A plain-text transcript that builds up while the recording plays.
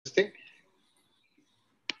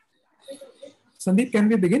Sandeep, can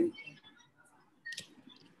we begin?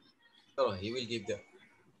 No, he will give the.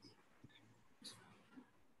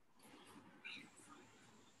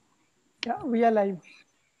 Yeah, we are live.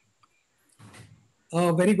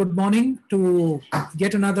 A very good morning to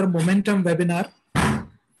yet another Momentum webinar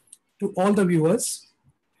to all the viewers.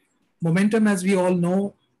 Momentum, as we all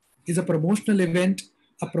know, is a promotional event,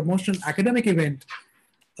 a promotional academic event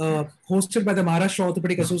hosted by the Maharashtra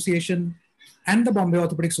Orthopedic Association and the Bombay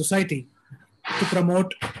Orthopedic Society to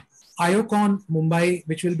promote IOACON Mumbai,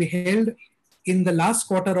 which will be held in the last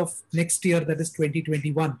quarter of next year, that is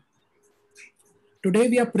 2021. Today,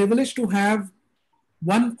 we are privileged to have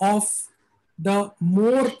one of the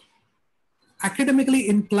more academically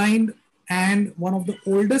inclined and one of the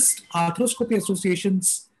oldest arthroscopy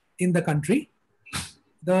associations in the country.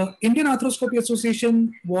 The Indian Arthroscopy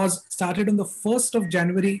Association was started on the 1st of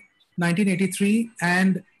January 1983,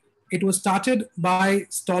 and it was started by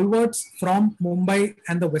stalwarts from Mumbai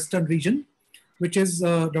and the Western region, which is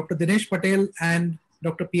Dr. Dinesh Patel and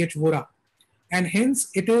Dr. P.H. Vora. And hence,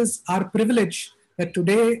 it is our privilege that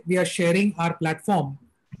today we are sharing our platform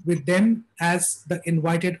with them as the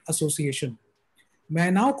invited association. May I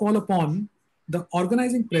now call upon the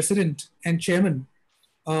organizing president and chairman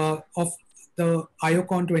of the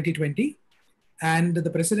IOACON 2020 and the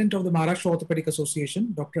president of the Maharashtra Orthopedic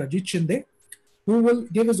Association, Dr. Ajit Shinde, who will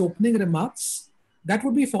give his opening remarks. That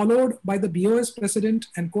would be followed by the BOS president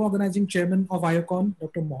and co-organizing chairman of IOACON,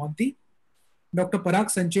 Dr. Mohanty, Dr. Parag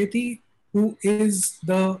Sancheti, who is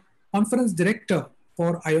the conference director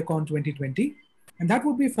for IOACON 2020. And that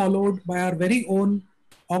would be followed by our very own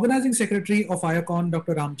organizing secretary of IOACON,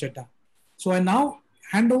 Dr. Ram Chaddha. So I now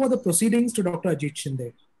hand over the proceedings to Dr. Ajit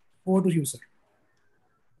Shinde. Over to you, sir.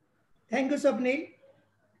 Thank you, Swapnil.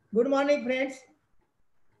 Good morning, friends.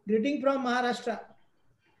 Greeting from Maharashtra.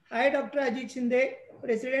 I, Dr. Ajit Shinde,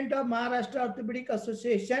 President of Maharashtra Orthopedic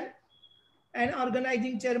Association and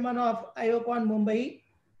organizing chairman of IOACON Mumbai,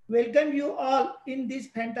 welcome you all in this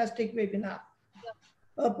fantastic webinar.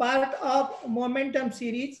 A part of Momentum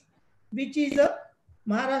series, which is a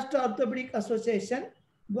Maharashtra Orthopedic Association,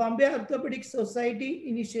 Bombay Orthopedic Society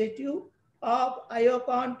initiative of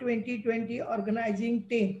IOACON 2020 organizing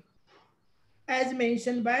team, as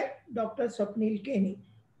mentioned by Dr. Swapnil Keny.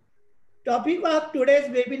 Topic of today's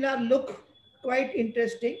webinar look quite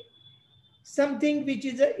interesting, something which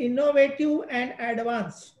is innovative and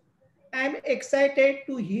advanced. I'm excited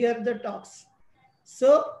to hear the talks.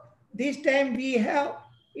 So this time we have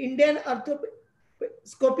Indian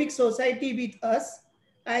Arthroscopic Society with us.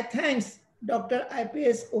 I thanks Dr.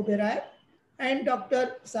 IPS Oberoi and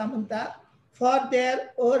Dr. Samanta for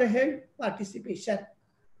their overhead participation.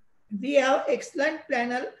 We have excellent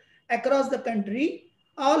panel across the country,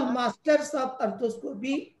 all masters of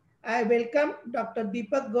arthroscopy. I welcome Dr.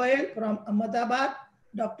 Deepak Goyal from Ahmedabad,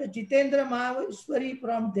 Dr. Jitendra Maheshwari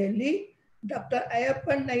from Delhi, Dr.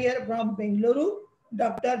 Ayappan Nair from Bengaluru,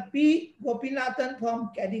 Dr. P. Gopinathan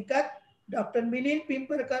from Calicut, Dr. Milind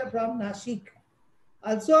Pimprikar from Nashik.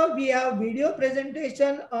 Also, we have video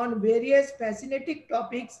presentation on various fascinating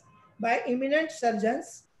topics by eminent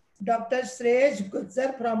surgeons, Dr. Shreyesh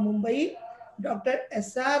Gujjar from Mumbai, Dr.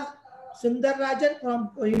 S.R. Sundararajan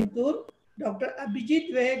from Coimbatore, Dr.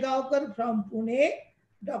 Abhijit Vegaonkar from Pune,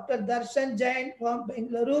 Dr. Darshan Jain from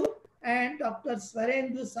Bengaluru, and Dr.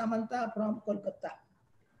 Swarnendu Samanta from Kolkata.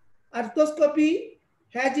 Arthroscopy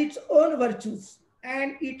has its own virtues,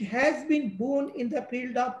 and it has been boon in the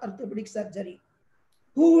field of orthopedic surgery.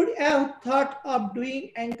 Who would have thought of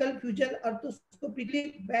doing ankle fusion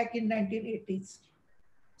arthroscopically back in 1980s?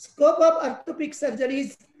 Scope of orthopedic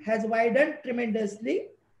surgeries has widened tremendously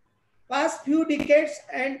past few decades,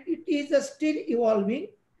 and it is still evolving.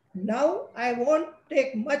 Now, I won't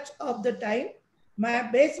take much of the time. My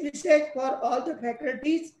best wishes for all the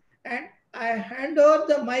faculties, and I hand over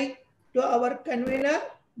the mic to our convener,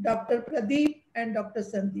 Dr. Pradip and Dr.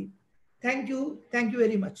 Sandeep. Thank you. Thank you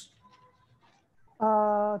very much.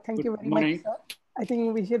 Thank you very much, sir. I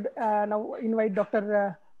think we should now invite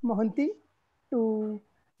Dr. Mohanty to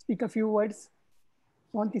speak a few words.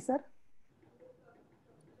 Mohanty, sir.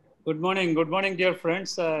 Good morning, dear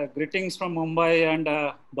friends. Greetings from Mumbai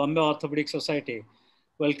and Bombay Orthopedic Society.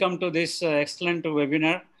 Welcome to this excellent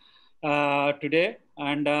webinar today.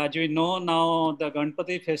 And as we know now, the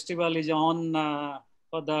Ganpati festival is on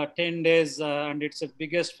for the 10 days, and it's the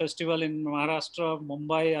biggest festival in Maharashtra,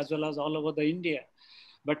 Mumbai, as well as all over the India.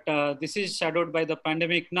 But this is shadowed by the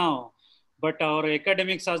pandemic now. But our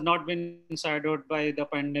academics has not been shadowed by the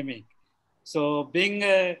pandemic. So being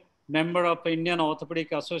a member of Indian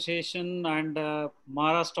Orthopedic Association and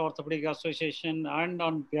Maharashtra Orthopedic Association, and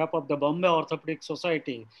on behalf of the Bombay Orthopedic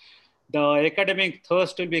Society, the academic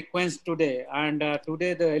thirst will be quenched today. And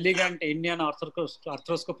today, the elegant Indian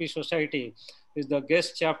Arthroscopy Society is the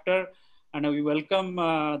guest chapter. And we welcome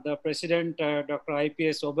the President, Dr.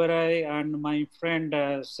 IPS Oberoi, and my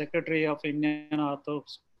friend, Secretary of Indian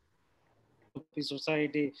Arthroscopy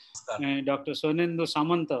Society, Dr. Swarnendu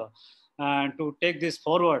Samanta, to take this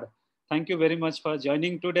forward. Thank you very much for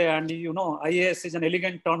joining today. And you know, IAS is an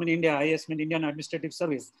elegant term in India. IAS means Indian Administrative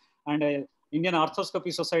Service. And Indian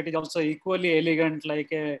Arthroscopy Society is also equally elegant,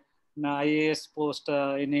 like an IAS post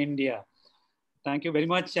in India. Thank you very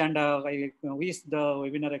much. And I wish the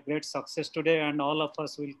webinar a great success today. And all of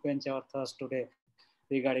us will quench our thirst today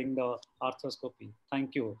regarding the arthroscopy.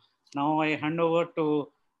 Thank you. Now I hand over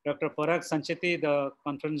to Dr. Parag Sancheti, the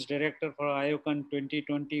Conference Director for IOACON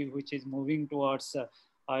 2020, which is moving towards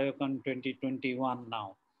IOACON 2021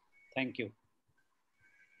 now. Thank you.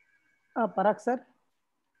 Parag, sir.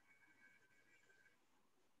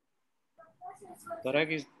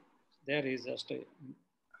 Parag is there. He's just, you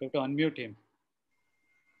have to unmute him.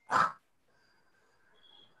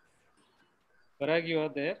 Parag, you are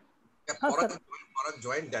there? Yeah, Parag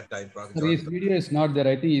joined that time. His video is not there.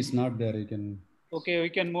 I think he's not there. You can. Okay, we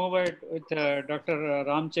can move it with Dr.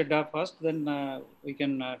 Ram Chaddha first, then we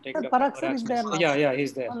can take Dr. Parag sir is there now. Yeah,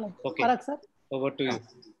 he's there. Online. Okay, Parag sir. over to you.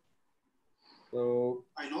 So,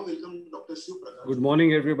 I now welcome Dr. Good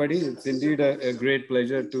morning, everybody. It's indeed a great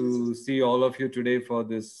pleasure to see all of you today for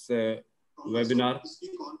this webinar.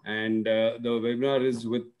 And the webinar is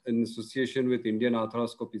in association with Indian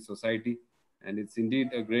Arthroscopy Society. And it's indeed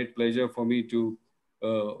a great pleasure for me to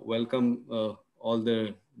welcome all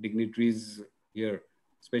the dignitaries here.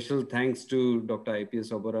 Special thanks to Dr.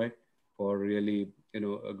 IPS Oberoi for really,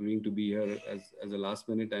 agreeing to be here as a last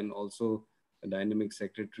minute, and also a dynamic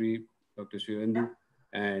secretary, Dr. Swarnendu.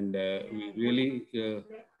 And we really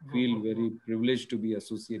feel very privileged to be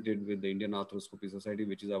associated with the Indian Arthroscopy Society,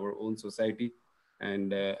 which is our own society.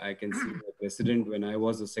 And I can see the president when I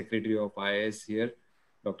was the secretary of IAS here,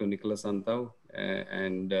 Dr. Nicholas Antao,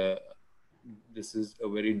 and this is a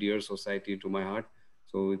very dear society to my heart.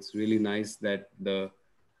 So it's really nice that the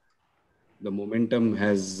momentum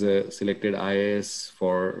has selected IAS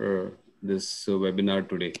for this webinar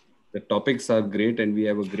today. The topics are great, and we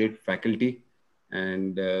have a great faculty.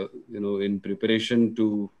 And in preparation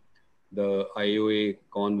to the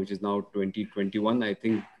IOACON, which is now 2021, I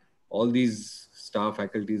think all these staff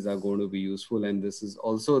faculties are going to be useful. And this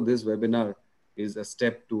webinar is a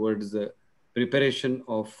step towards the preparation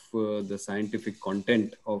of the scientific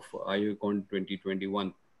content of IOACON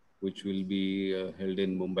 2021, which will be held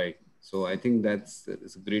in Mumbai. So I think it's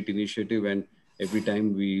a great initiative, and every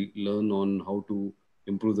time we learn on how to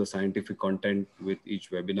improve the scientific content with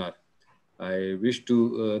each webinar. I wish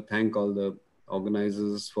to thank all the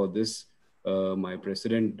organizers for this. My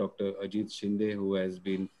president, Dr. Ajit Shinde, who has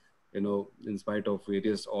been, in spite of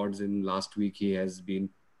various odds in last week, he has been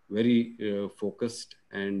very focused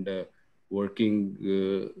and working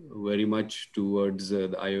very much towards the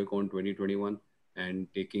IOACON 2021 and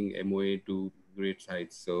taking MOA to great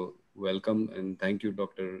heights. So welcome and thank you,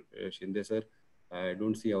 Dr. Shinde sir. I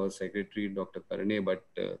don't see our secretary, Dr. Karane, but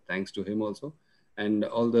thanks to him also. And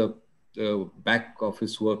all the back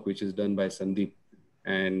office work, which is done by Sandeep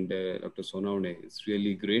and Dr. Sonawane. It's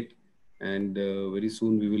really great. And very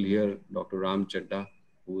soon we will hear Dr. Ram Chaddha,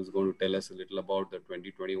 who is going to tell us a little about the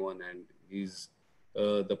 2021. And he's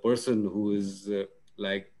the person who is the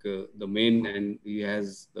main, and he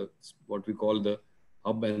has what we call the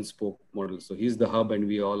hub and spoke model. So he's the hub and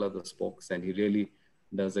we all are the spokes, and he really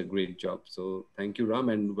does a great job. So thank you, Ram,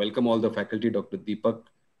 and welcome all the faculty, Dr. Deepak,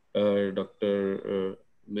 Dr.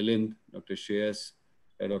 Milind, Dr. Shreyas,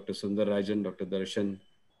 Dr. Sundarajan, Dr. Darshan,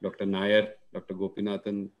 Dr. Nair, Dr.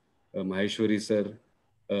 Gopinathan, Maheshwari sir,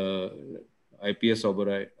 IPS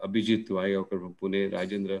Oberoi, Abhijit from Pune,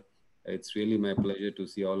 Rajendra. It's really my pleasure to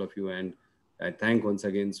see all of you, and I thank once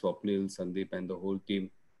again Swapnil, Sandeep, and the whole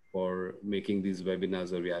team for making these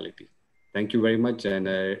webinars a reality. Thank you very much, and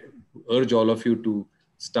I urge all of you to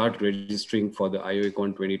start registering for the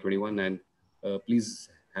IOACON 2021, and please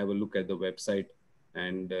have a look at the website,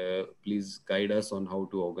 and please guide us on how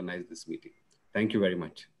to organize this meeting. Thank you very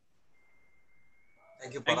much.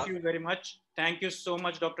 Thank you, Parag. Thank you very much. Thank you so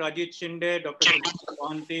much, Dr. Ajit Shinde, Dr.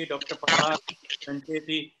 Mohanty, Dr. Parag,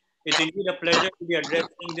 Sancheti. It's indeed a pleasure to be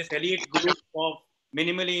addressing this elite group of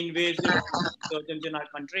minimally invasive surgeons in our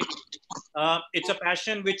country. It's a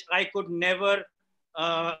passion which I could never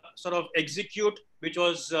sort of execute, which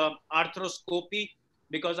was arthroscopy,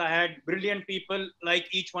 because I had brilliant people like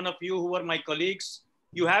each one of you who were my colleagues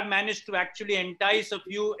You have managed to actually entice a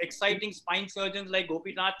few exciting spine surgeons like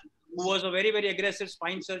Gopinath, who was a very, very aggressive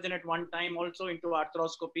spine surgeon at one time, also into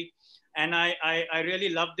arthroscopy. And I really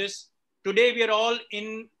love this. Today, we are all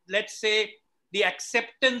in, let's say, the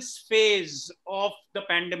acceptance phase of the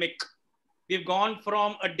pandemic. We've gone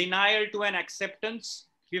from a denial to an acceptance.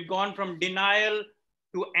 We've gone from denial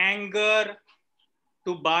to anger,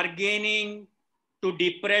 to bargaining, to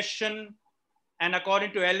depression. And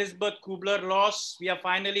according to Elizabeth Kubler-Ross, we are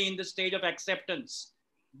finally in the stage of acceptance.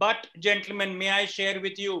 But gentlemen, may I share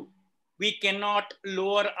with you, we cannot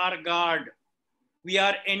lower our guard. We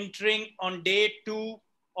are entering on day 2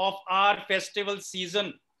 of our festival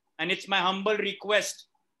season. And it's my humble request,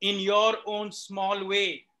 in your own small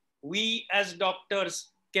way, we as doctors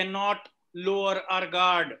cannot lower our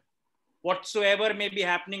guard. Whatsoever may be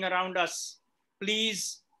happening around us,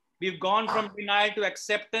 please, we've gone from denial to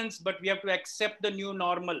acceptance, but we have to accept the new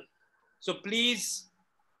normal. So please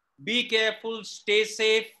be careful, stay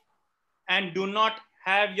safe, and do not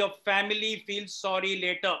have your family feel sorry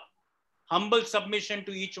later. Humble submission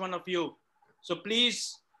to each one of you. So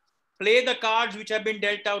please play the cards which have been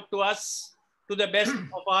dealt out to us to the best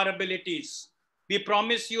of our abilities. We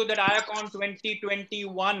promise you that IOACON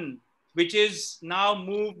 2021, which is now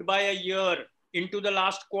moved by a year into the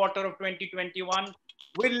last quarter of 2021,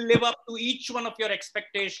 will live up to each one of your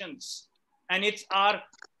expectations. And it's our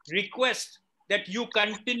request that you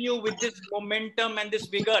continue with this momentum and this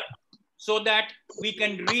vigor so that we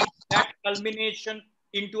can reach that culmination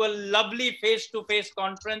into a lovely face-to-face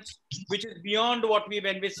conference, which is beyond what we've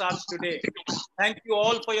envisaged today. Thank you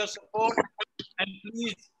all for your support, and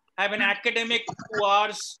please have an academic 2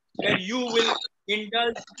 hours where you will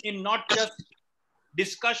indulge in not just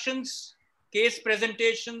discussions, case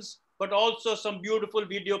presentations, but also some beautiful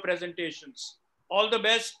video presentations. All the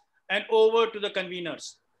best, and over to the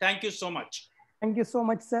conveners. Thank you so much. Thank you so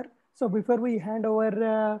much, sir. So before we hand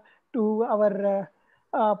over to our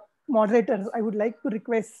moderators, I would like to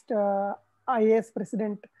request IAS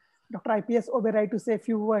President Dr. IPS Oberoi to say a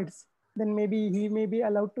few words. Then maybe he may be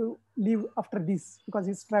allowed to leave after this because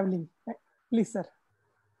he's traveling. Please, sir.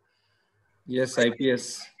 Yes,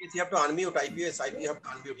 IPS. You have to unmute. IPS, you have to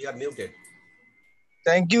unmute. You are muted.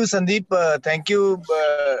 Thank you, Sandeep. Thank you,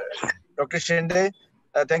 Dr. Shinde.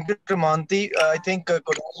 Thank you, Dr. Mohanty. I think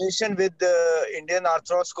collaboration with the Indian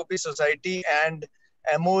Arthroscopy Society and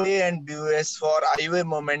MOA and BOS for IOA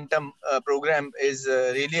Momentum program is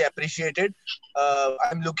really appreciated.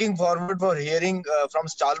 I'm looking forward for hearing from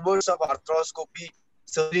stalwarts of arthroscopy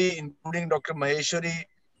surgery, including Dr. Maheshwari,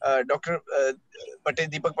 Dr.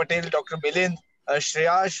 Deepak Patel, Dr. Milind,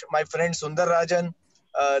 Shreyash, my friend Sundar Rajan,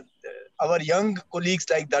 our young colleagues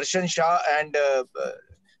like Darshan Shah and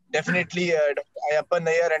definitely Dr. Ayappan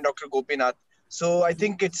Nair and Dr. Gopinath. So I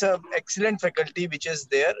think it's an excellent faculty which is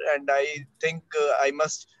there, and I think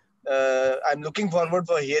I'm looking forward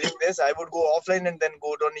for hearing this. I would go offline and then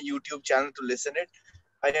go on a YouTube channel to listen it.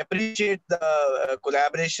 I appreciate the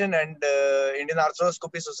collaboration, and Indian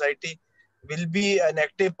Arthroscopy Society will be an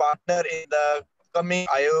active partner in the coming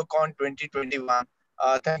IOACON 2021.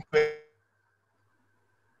 Thank you.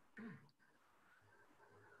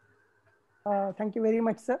 Thank you very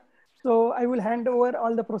much, sir. So I will hand over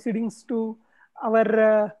all the proceedings to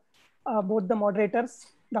our both the moderators,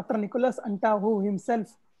 Dr. Nicholas Antao, who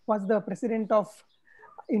himself was the president of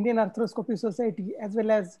Indian Arthroscopy Society, as well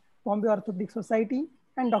as Bombay Orthopedic Society,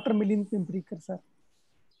 and Dr. Milind Pimprikar, sir.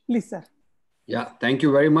 Please, sir. Yeah, thank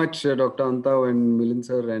you very much, Dr. Antao and Milind,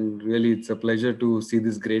 sir. And really, it's a pleasure to see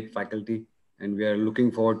this great faculty. And we are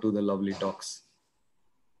looking forward to the lovely talks.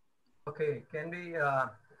 Okay, can we...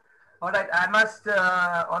 all right, I must,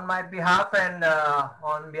 on my behalf and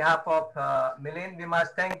on behalf of Milind, we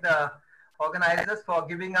must thank the organizers for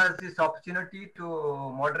giving us this opportunity to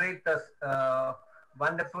moderate this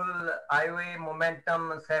wonderful IOA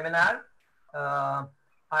Momentum seminar.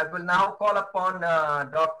 I will now call upon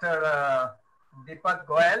Dr. Deepak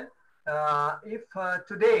Goyal. If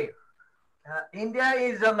today India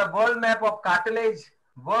is on the world map of cartilage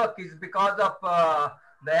work is because of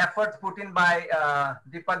the efforts put in by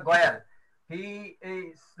Deepak Goyal. He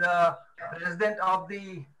is the president of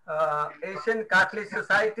the Asian Cartilage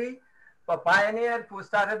Society, a pioneer who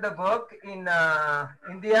started the work in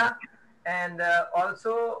India, and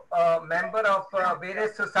also a member of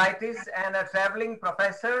various societies and a traveling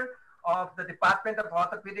professor of the Department of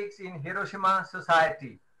Orthopedics in Hiroshima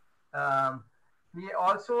Society. He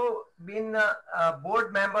also been a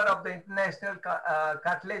board member of the International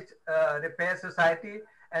Cartilage Repair Society,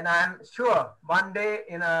 and I'm sure one day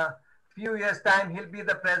in a few years' time, he'll be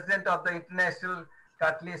the president of the International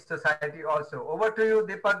Cartilage Society also. Over to you,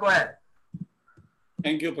 Deepak Goyal.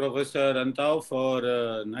 Thank you, Professor Antao, for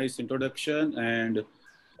a nice introduction. And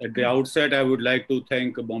at the outset, I would like to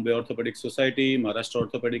thank Bombay Orthopedic Society, Maharashtra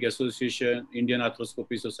Orthopedic Association, Indian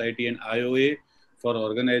Arthroscopy Society, and IOA for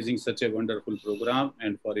organizing such a wonderful program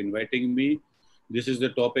and for inviting me. This is the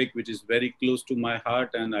topic which is very close to my heart,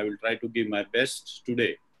 and I will try to give my best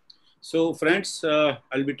today. So, friends,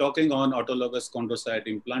 I'll be talking on autologous chondrocyte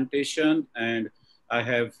implantation, and I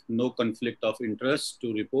have no conflict of interest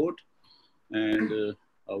to report. And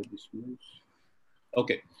how this moves.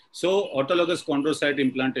 Okay, so autologous chondrocyte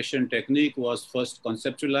implantation technique was first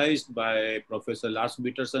conceptualized by Professor Lars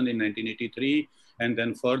Peterson in 1983, and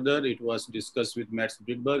then further it was discussed with Mats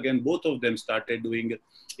Bridberg, and both of them started doing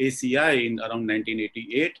ACI in around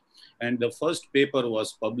 1988, and the first paper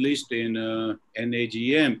was published in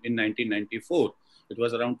NAGM in 1994. It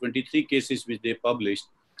was around 23 cases which they published,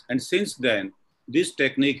 and since then, this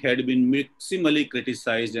technique had been maximally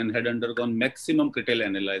criticized and had undergone maximum critical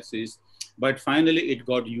analysis, but finally it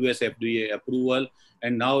got US FDA approval,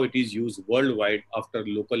 and now it is used worldwide after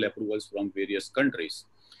local approvals from various countries.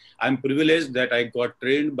 I'm privileged that I got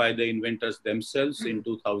trained by the inventors themselves in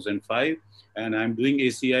 2005, and I'm doing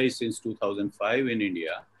ACI since 2005 in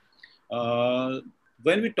India.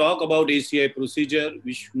 When we talk about ACI procedure,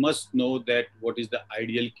 we must know that what is the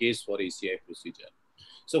ideal case for ACI procedure.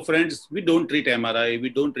 So friends, we don't treat MRI, we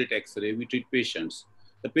don't treat X-ray, we treat patients.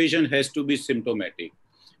 The patient has to be symptomatic,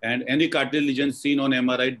 and any cartilage lesion seen on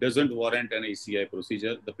MRI doesn't warrant an ACI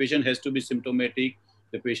procedure. The patient has to be symptomatic,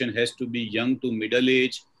 the patient has to be young to middle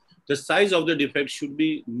age. The size of the defect should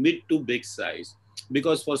be mid to big size,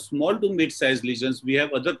 because for small to mid-sized lesions, we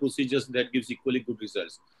have other procedures that gives equally good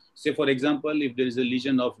results. Say for example, if there is a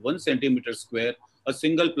lesion of 1 centimeter square, a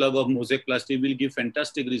single plug of mosaicplasty will give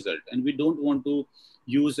fantastic result, and we don't want to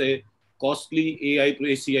use a costly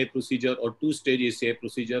ACI procedure or two-stage ACI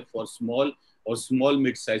procedure for small or small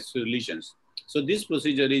mid-sized lesions. So this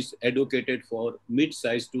procedure is advocated for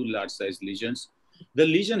mid-sized to large-sized lesions. The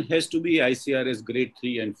lesion has to be ICRS grade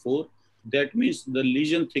 3 and 4. That means the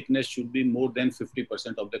lesion thickness should be more than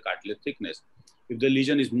 50% of the cartilage thickness. If the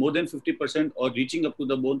lesion is more than 50% or reaching up to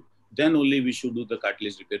the bone, then only we should do the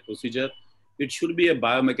cartilage repair procedure. It should be a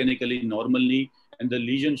biomechanically normal knee, and the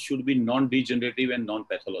lesion should be non-degenerative and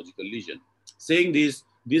non-pathological lesion. Saying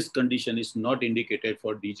this condition is not indicated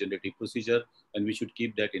for degenerative procedure, and we should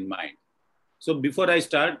keep that in mind. So before I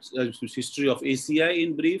start, history of ACI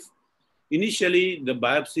in brief. Initially, the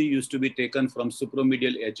biopsy used to be taken from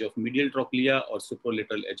supromedial edge of medial trochlea or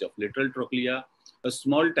supralateral edge of lateral trochlea. A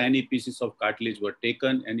small tiny pieces of cartilage were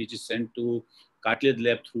taken, and it is sent to cartilage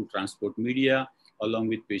lab through transport media along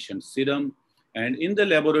with patient serum. And in the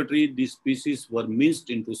laboratory, these pieces were minced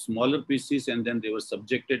into smaller pieces, and then they were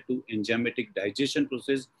subjected to enzymatic digestion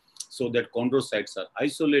process so that chondrocytes are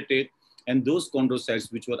isolated. And those chondrocytes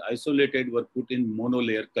which were isolated were put in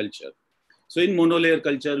monolayer culture. So in monolayer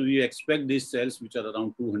culture, we expect these cells, which are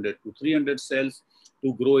around 200 to 300 cells,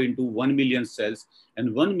 to grow into 1 million cells.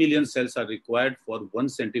 And 1 million cells are required for 1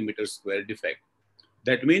 centimeter square defect.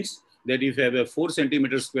 That means that if you have a 4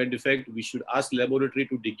 centimeter square defect, we should ask laboratory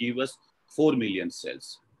to give us 4 million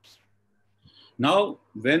cells. Now,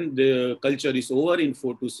 when the culture is over in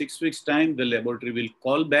 4 to 6 weeks time, the laboratory will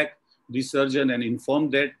call back the surgeon and inform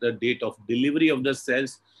that the date of delivery of the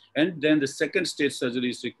cells. And then the second stage surgery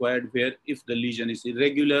is required, where if the lesion is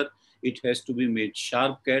irregular, it has to be made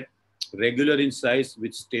sharp cut, regular in size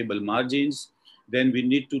with stable margins. Then we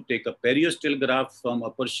need to take a periosteal graft from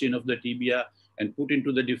upper shin of the tibia and put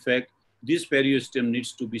into the defect. This periosteum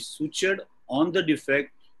needs to be sutured on the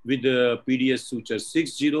defect with the PDS suture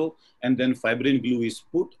 6-0, and then fibrin glue is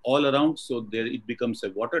put all around, so there it becomes a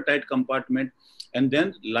watertight compartment, and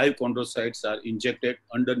then live chondrocytes are injected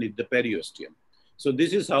underneath the periosteum. So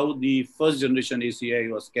this is how the first generation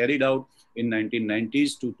ACI was carried out in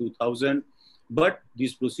 1990s to 2000. But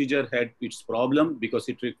this procedure had its problem because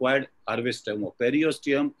it required harvestum of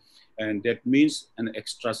periosteum, and that means an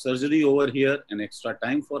extra surgery over here, an extra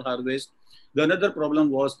time for harvest. The another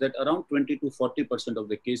problem was that around 20 to 40% of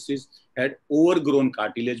the cases had overgrown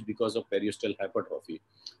cartilage because of periosteal hypertrophy.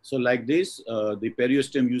 So like this, the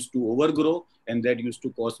periosteum used to overgrow, and that used to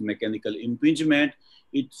cause mechanical impingement.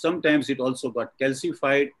 Sometimes it also got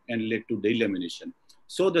calcified and led to delamination.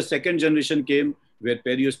 So the second generation came where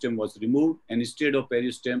periosteum was removed, and instead of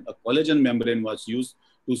periosteum, a collagen membrane was used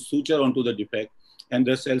to suture onto the defect, and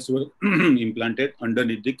the cells were implanted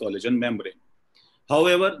underneath the collagen membrane.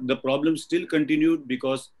 However, the problem still continued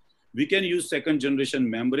because we can use second generation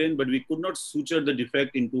membrane, but we could not suture the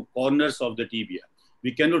defect into corners of the tibia.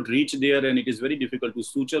 We cannot reach there, and it is very difficult to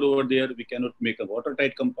suture over there. We cannot make a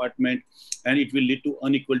watertight compartment, and it will lead to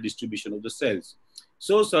unequal distribution of the cells.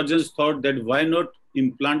 So surgeons thought that why not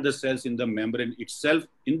implant the cells in the membrane itself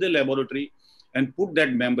in the laboratory and put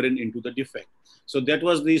that membrane into the defect. So that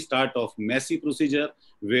was the start of messy procedure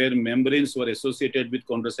where membranes were associated with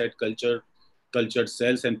chondrocyte cultured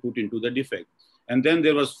cells and put into the defect. And then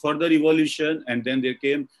there was further evolution, and then there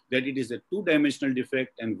came that it is a two-dimensional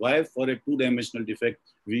defect, and why for a two-dimensional defect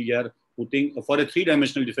we are putting, for a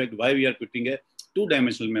three-dimensional defect, why we are putting a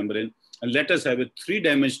two-dimensional membrane, and let us have a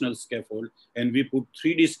three-dimensional scaffold, and we put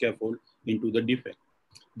 3D scaffold into the defect.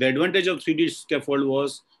 The advantage of 3D scaffold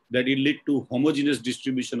was that it led to homogeneous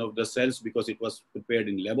distribution of the cells because it was prepared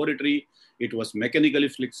in laboratory, it was mechanically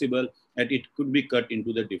flexible, and it could be cut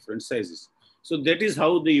into the different sizes. So that is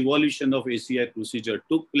how the evolution of ACI procedure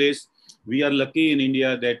took place. We are lucky in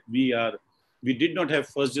India that we did not have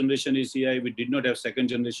first generation ACI, we did not have second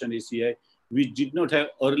generation ACI, we did not have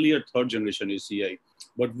earlier third generation ACI,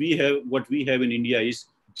 but what we have in India is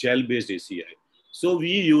gel-based ACI. So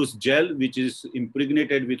we use gel, which is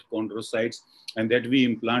impregnated with chondrocytes, and that we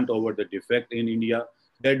implant over the defect in India.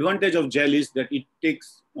 The advantage of gel is that it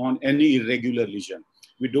takes on any irregular lesion.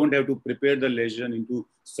 We don't have to prepare the lesion into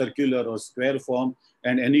circular or square form,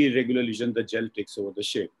 and any irregular lesion, the gel takes over the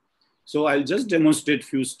shape. So I'll just demonstrate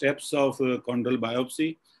few steps of chondral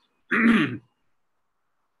biopsy.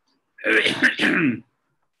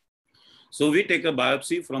 So we take a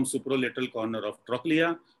biopsy from supralateral corner of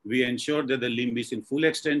trochlea. We ensure that the limb is in full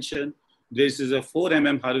extension. This is a 4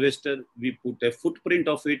 mm harvester. We put a footprint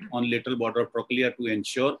of it on lateral border of trochlea to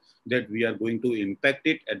ensure that we are going to impact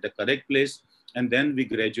it at the correct place. And then we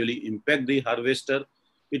gradually impact the harvester.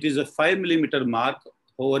 It is a 5 mm mark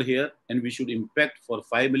over here, and we should impact for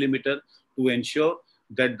 5 mm to ensure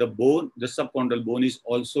that the bone, the subchondral bone, is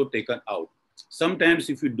also taken out. Sometimes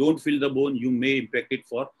if you don't fill the bone, you may impact it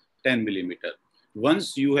for 10 mm.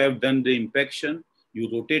 Once you have done the impaction, you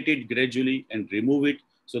rotate it gradually and remove it.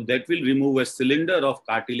 So that will remove a cylinder of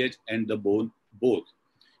cartilage and the bone both.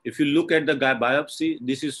 If you look at the biopsy,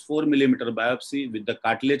 this is 4 mm biopsy with the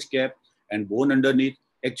cartilage cap and bone underneath.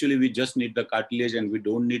 Actually, we just need the cartilage and we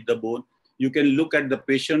don't need the bone. You can look at the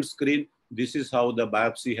patient screen. This is how the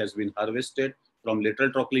biopsy has been harvested from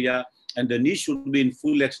lateral trochlea, and the knee should be in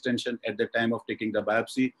full extension at the time of taking the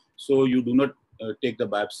biopsy. So you do not take the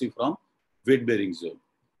biopsy from weight-bearing zone.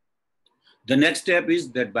 The next step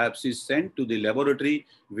is that biopsy is sent to the laboratory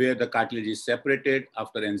where the cartilage is separated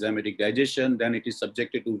after enzymatic digestion. Then it is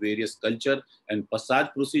subjected to various culture and passage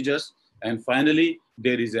procedures. And finally,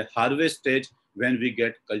 there is a harvest stage when we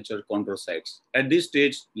get culture chondrocytes. At this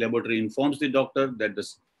stage, laboratory informs the doctor that the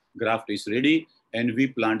graft is ready and we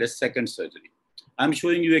plan a second surgery. I'm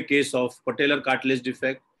showing you a case of patellar cartilage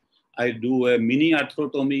defect. I do a mini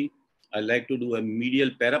arthrotomy. I like to do a medial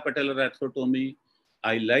parapatellar arthrotomy.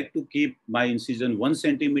 I like to keep my incision 1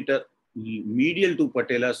 centimeter medial to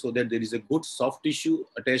patella so that there is a good soft tissue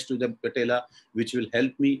attached to the patella, which will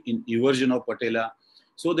help me in eversion of patella.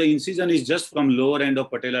 So the incision is just from lower end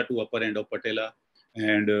of patella to upper end of patella.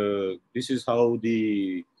 And this is how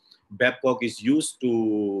the Babcock is used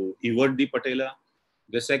to evert the patella.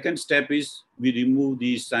 The second step is we remove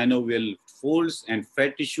the synovial folds and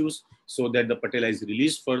fat tissues so that the patella is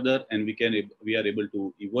released further and we are able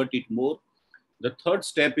to evert it more. The third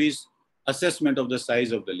step is assessment of the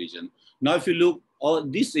size of the lesion. Now, if you look,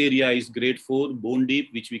 this area is grade 4 bone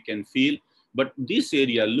deep, which we can feel, but this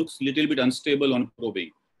area looks a little bit unstable on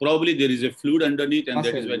probing. Probably there is a fluid underneath, and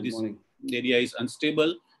that is why this area is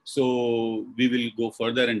unstable. So we will go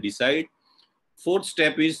further and decide. Fourth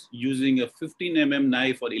step is using a 15 mm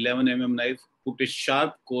knife or 11 mm knife, put a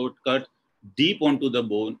sharp cut deep onto the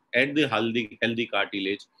bone at the healthy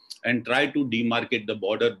cartilage and try to demarcate the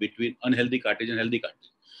border between unhealthy cartilage and healthy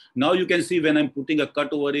cartilage. Now you can see when I'm putting a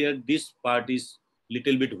cut over here, this part is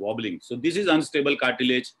little bit wobbling. So this is unstable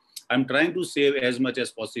cartilage. I'm trying to save as much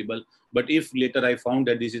as possible, but if later I found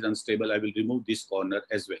that this is unstable, I will remove this corner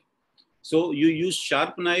as well. So you use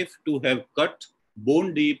sharp knife to have cut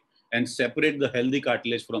bone deep and separate the healthy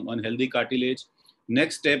cartilage from unhealthy cartilage.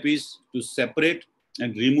 Next step is to separate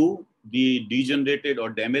and remove the degenerated or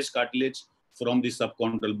damaged cartilage from the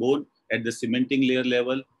subchondral bone at the cementing layer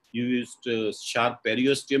level. You used sharp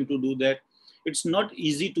periosteum to do that. It's not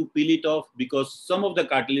easy to peel it off because some of the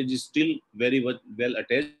cartilage is still very well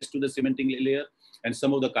attached to the cementing layer, and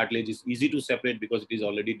some of the cartilage is easy to separate because it is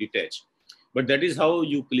already detached. But that is how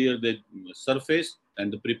you clear the surface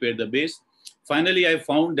and prepare the base. Finally, I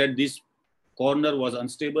found that this corner was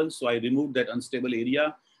unstable, so I removed that unstable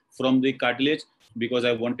area from the cartilage because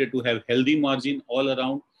I wanted to have healthy margin all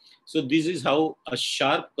around. So this is how a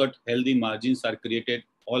sharp cut healthy margins are created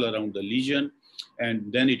all around the lesion,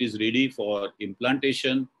 and then it is ready for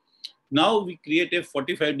implantation. Now we create a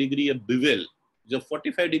 45-degree bevel. The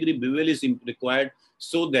 45-degree bevel is required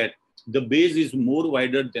so that the base is more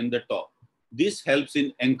wider than the top. This helps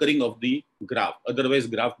in anchoring of the graft. Otherwise,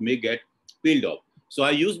 graft may get peeled off. So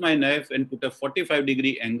I use my knife and put a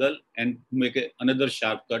 45-degree angle and make another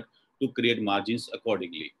sharp cut to create margins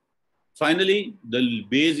accordingly. Finally, the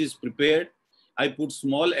base is prepared. I put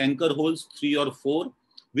small anchor holes, 3 or 4,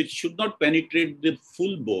 which should not penetrate the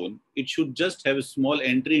full bone. It should just have a small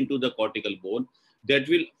entry into the cortical bone that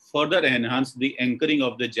will further enhance the anchoring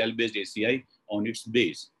of the gel-based ACI on its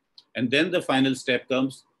base. And then the final step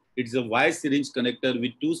comes. It's a Y syringe connector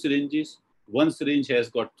with 2 syringes. One syringe has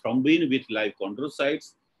got thrombin with live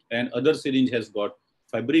chondrocytes, and other syringe has got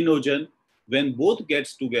fibrinogen. When both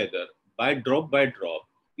gets together by drop,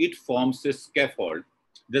 it forms a scaffold.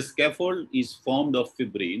 The scaffold is formed of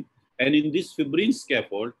fibrin, and in this fibrin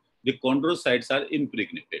scaffold, the chondrocytes are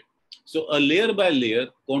impregnated. So a layer by layer,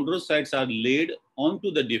 chondrocytes are laid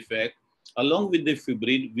onto the defect along with the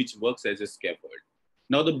fibrin, which works as a scaffold.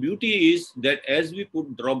 Now the beauty is that as we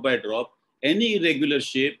put drop by drop, any irregular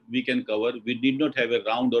shape we can cover. We did not have a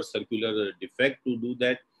round or circular defect to do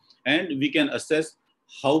that. And we can assess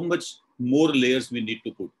how much more layers we need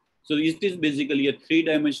to put. So it is basically a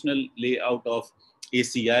 3-dimensional layout of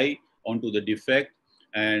ACI onto the defect.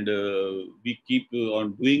 And we keep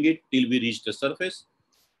on doing it till we reach the surface.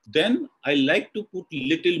 Then I like to put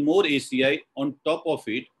little more ACI on top of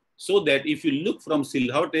it, so that if you look from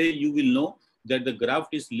silhouette, you will know that the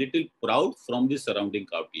graft is little proud from the surrounding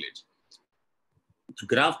cartilage. The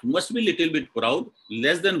graft must be little bit proud,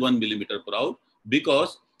 less than 1 millimeter proud,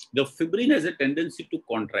 because the fibrin has a tendency to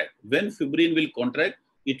contract. When fibrin will contract,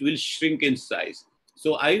 it will shrink in size.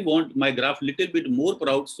 So I want my graft little bit more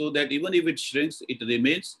proud, so that even if it shrinks, it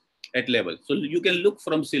remains at level. So you can look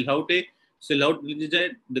from silhouette.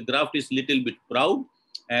 The graft is little bit proud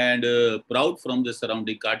and proud from the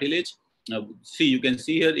surrounding cartilage. See, you can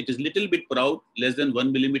see here, it is little bit proud, less than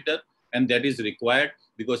 1 millimeter, and that is required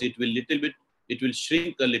because it will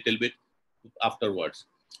shrink a little bit afterwards.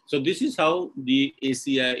 So this is how the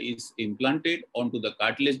ACI is implanted onto the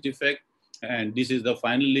cartilage defect, and this is the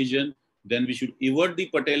final lesion. Then we should evert the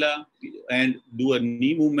patella and do a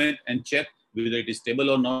knee movement and check whether it is stable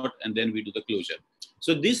or not, and then we do the closure.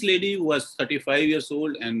 So this lady was 35 years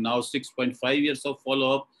old and now 6.5 years of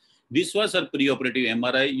follow-up. This was her preoperative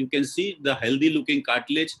MRI. You can see the healthy looking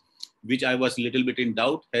cartilage, which I was a little bit in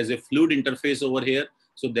doubt, has a fluid interface over here.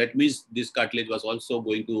 So that means this cartilage was also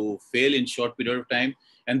going to fail in short period of time.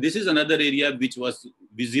 And this is another area which was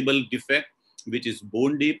visible defect, which is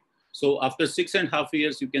bone deep. So after 6.5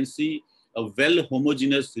 years, you can see a well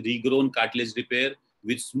homogeneous regrown cartilage repair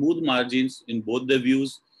with smooth margins in both the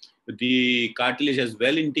views. The cartilage has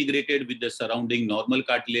well integrated with the surrounding normal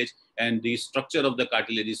cartilage, and the structure of the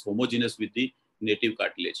cartilage is homogeneous with the native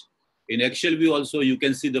cartilage. In axial view also, you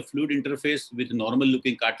can see the fluid interface with normal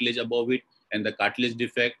looking cartilage above it and the cartilage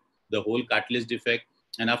defect, the whole cartilage defect.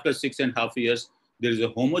 And after 6.5 years, there is a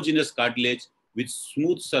homogeneous cartilage with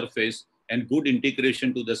smooth surface and good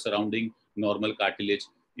integration to the surrounding normal cartilage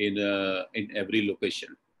in every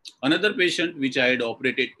location. Another patient which I had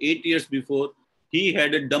operated 8 years before, he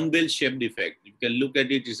had a dumbbell shaped defect. You can look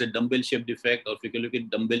at it, it's a dumbbell shaped defect, or if you can look at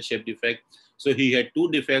dumbbell shaped defect. So he had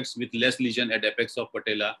 2 defects with less lesion at apex of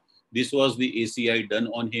patella. This was the ACI done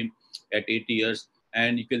on him at 8 years.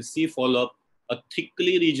 And you can see follow-up, a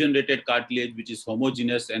thickly regenerated cartilage, which is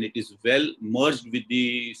homogeneous and it is well merged with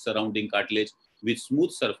the surrounding cartilage with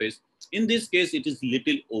smooth surface. In this case, it is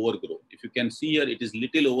little overgrown. If you can see here, it is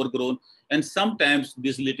little overgrown. And sometimes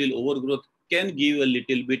this little overgrowth can give a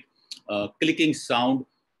little bit clicking sound,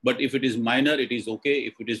 but if it is minor, it is okay.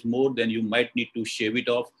 If it is more, then you might need to shave it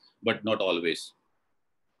off, but not always.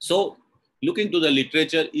 So looking to the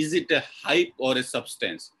literature, is it a hype or a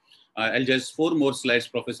substance? I'll just 4 more slides,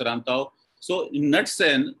 Professor Antao. So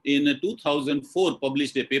Knudsen in 2004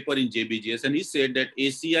 published a paper in JBJS, and he said that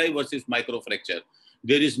ACI versus microfracture,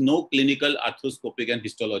 there is no clinical, arthroscopic and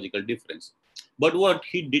histological difference. But what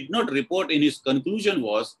he did not report in his conclusion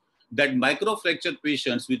was that microfracture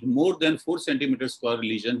patients with more than 4 centimeter square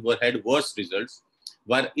lesion had worse results,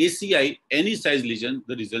 while ACI, any size lesion,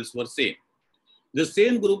 the results were same. The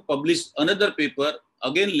same group published another paper,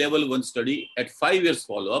 again level 1 study at 5 years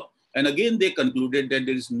follow-up, and again they concluded that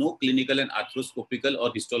there is no clinical and arthroscopical or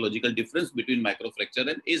histological difference between microfracture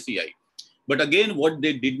and ACI. But again, what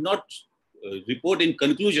they did not report in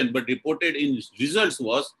conclusion, but reported in results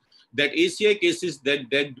was that ACI cases that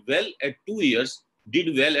did well at 2 years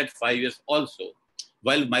did well at 5 years also,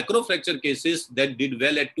 while microfracture cases that did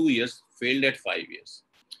well at 2 years failed at 5 years.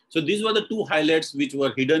 So these were the 2 highlights which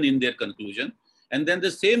were hidden in their conclusion. And then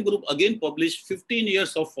the same group again published 15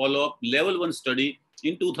 years of follow-up level 1 study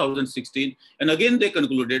in 2016. And again, they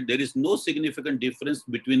concluded there is no significant difference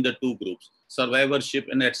between the two groups, survivorship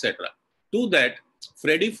and etc. To that,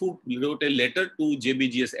 Freddie wrote a letter to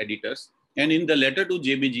JBGS editors. And in the letter to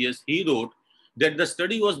JBGS, he wrote that the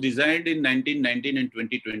study was designed in 1919 and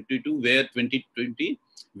 2020,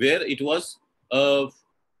 where it was a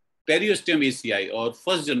periosteum ACI or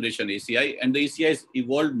first generation ACI, and the ACIs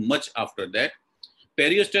evolved much after that.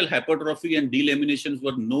 Periosteal hypertrophy and delaminations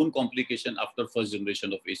were known complication after first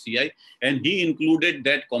generation of ACI, and he included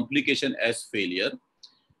that complication as failure.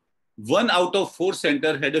 1 out of 4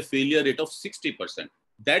 center had a failure rate of 60%.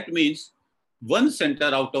 That means 1 center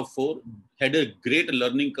out of 4 had a great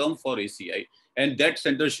learning curve for ACI, and that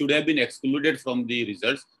center should have been excluded from the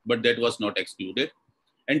results, but that was not excluded.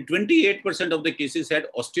 And 28% of the cases had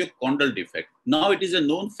osteochondral defect. Now it is a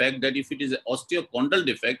known fact that if it is an osteochondral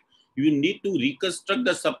defect, you need to reconstruct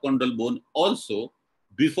the subchondral bone also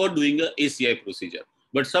before doing an ACI procedure.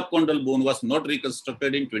 But subchondral bone was not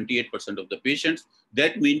reconstructed in 28% of the patients.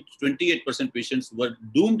 That means 28% patients were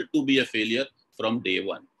doomed to be a failure from day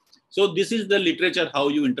 1. So this is the literature, how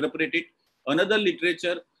you interpret it. Another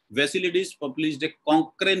literature, Vassilides published a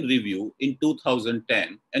Cochrane review in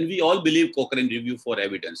 2010, and we all believe Cochrane review for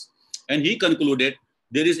evidence. And he concluded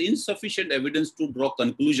there is insufficient evidence to draw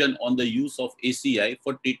conclusion on the use of ACI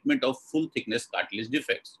for treatment of full thickness cartilage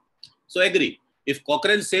defects. So agree. If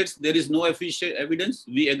Cochrane says there is no efficient evidence,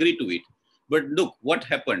 we agree to it. But look what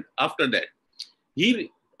happened after that.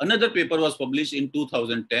 Another paper was published in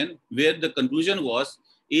 2010 where the conclusion was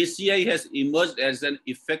ACI has emerged as an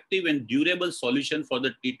effective and durable solution for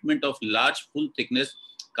the treatment of large full thickness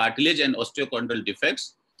cartilage and osteochondral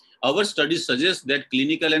defects. Our studies suggest that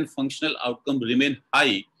clinical and functional outcomes remain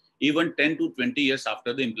high even 10 to 20 years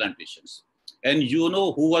after the implantations. And you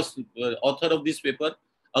know who was the author of this paper?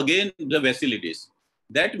 Again, the Vassilides.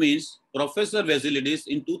 That means Professor Vassilides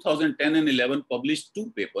in 2010 and 11 published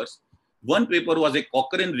 2 papers. One paper was a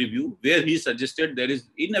Cochrane review where he suggested there is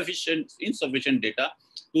insufficient data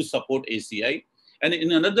to support ACI. And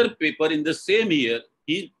in another paper in the same year,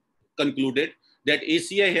 he concluded that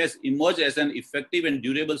ACI has emerged as an effective and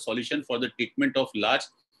durable solution for the treatment of large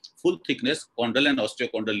full thickness chondral and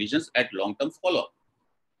osteochondral lesions at long-term follow-up.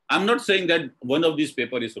 I'm not saying that one of these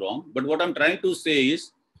papers is wrong, but what I'm trying to say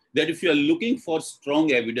is that if you are looking for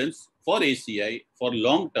strong evidence for ACI for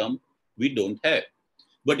long-term, we don't have.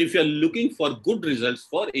 But if you are looking for good results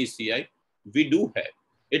for ACI, we do have.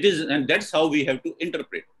 It is, and that's how we have to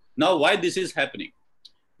interpret. Now, why this is happening?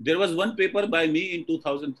 There was one paper by me in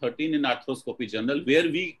 2013 in Arthroscopy journal where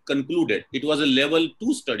we concluded, it was a level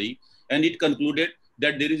 2 study, and it concluded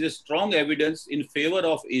that there is a strong evidence in favor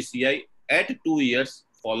of ACI at 2 years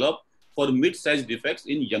follow-up for mid-sized defects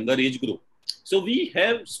in younger age group. So we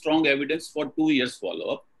have strong evidence for 2 years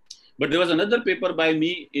follow-up. But there was another paper by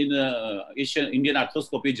me in Indian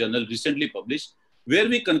Arthroscopy journal recently published where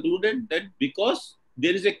we concluded that because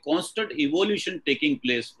there is a constant evolution taking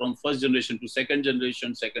place from first generation to second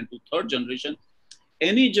generation, second to third generation,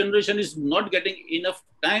 any generation is not getting enough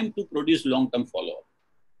time to produce long-term follow-up.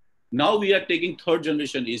 Now we are taking third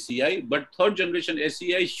generation ACI, but third generation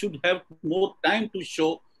ACI should have more time to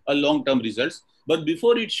show a long-term results. But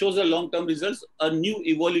before it shows a long-term results, a new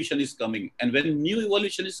evolution is coming. And when new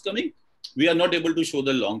evolution is coming, we are not able to show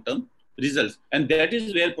the long-term results. And that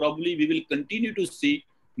is where probably we will continue to see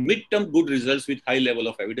mid-term good results with high level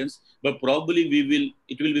of evidence, but probably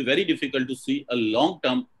it will be very difficult to see a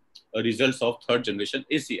long-term results of third generation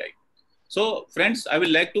ACI. So friends, I would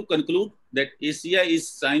like to conclude that ACI is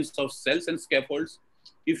science of cells and scaffolds.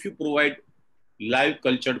 If you provide live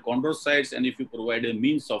cultured chondrocytes and if you provide a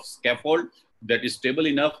means of scaffold that is stable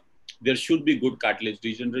enough, there should be good cartilage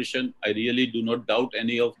regeneration. I really do not doubt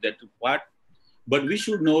any of that part, but we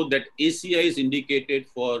should know that ACI is indicated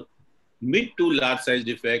for mid to large size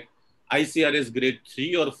defect, ICRS grade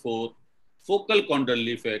 3 or 4, focal chondral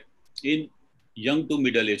defect in young to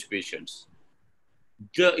middle age patients.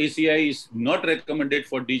 The ACI is not recommended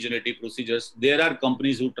for degenerative procedures. There are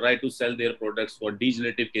companies who try to sell their products for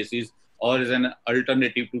degenerative cases or as an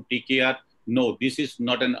alternative to TKR. No, this is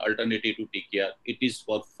not an alternative to TKR. It is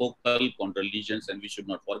for focal chondral lesions, and we should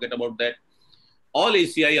not forget about that. All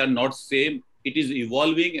ACI are not same. It is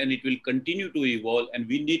evolving and it will continue to evolve. And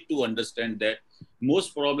we need to understand that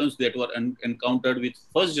most problems that were encountered with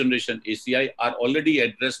first generation ACI are already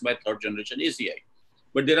addressed by third generation ACI.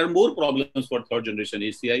 But there are more problems for third generation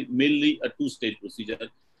ACI, mainly a 2-stage procedure,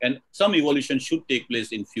 and some evolution should take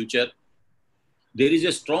place in future. There is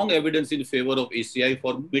a strong evidence in favor of ACI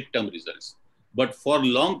for mid-term results. But for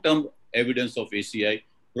long-term evidence of ACI, we do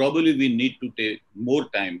not have. probably we need to take more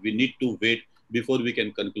time. We need to wait before we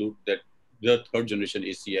can conclude that the third generation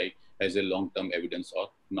ACI has a long-term evidence or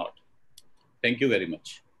not. Thank you very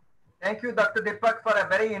much. Thank you, Dr. Deepak, for a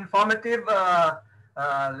very informative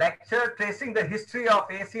lecture tracing the history of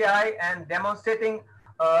ACI and demonstrating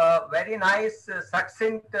a very nice,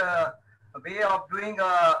 succinct way of doing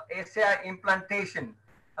ACI implantation.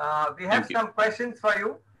 We have some questions for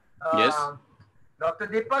you. Yes. Dr.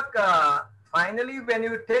 Deepak, finally, when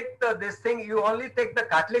you take this thing, you only take the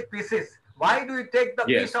cartilage pieces. Why do you take the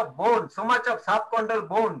piece of bone, so much of subchondral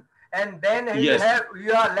bone, and then you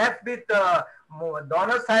are left with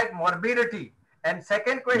donor side morbidity? And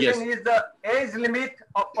second question is the age limit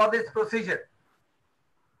for this procedure.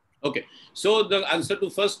 Okay, so the answer to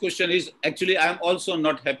first question is actually I'm also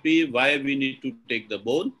not happy why we need to take the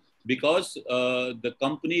bone, because the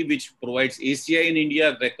company which provides ACI in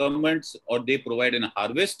India recommends, or they provide a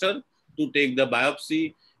harvester to take the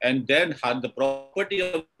biopsy, and then the property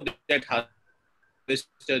of that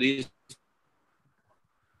harvester is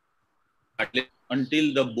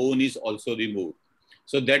until the bone is also removed.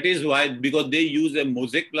 So that is why, because they use a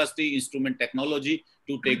mosaic-plasty instrument technology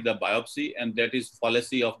to take the biopsy, and that is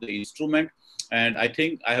fallacy of the instrument. And I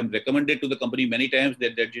think I have recommended to the company many times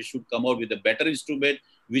that they should come out with a better instrument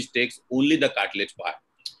which takes only the cartilage part.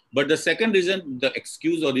 But the second reason, the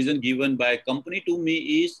excuse or reason given by company to me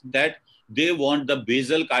is that they want the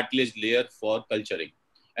basal cartilage layer for culturing.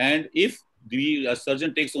 And if the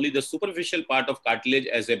surgeon takes only the superficial part of cartilage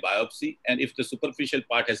as a biopsy, and if the superficial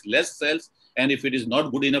part has less cells, and if it is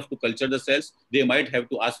not good enough to culture the cells, they might have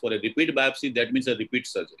to ask for a repeat biopsy. That means a repeat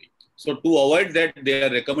surgery. So to avoid that, they are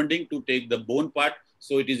recommending to take the bone part,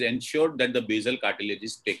 so it is ensured that the basal cartilage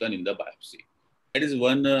is taken in the biopsy. That is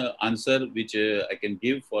one answer which I can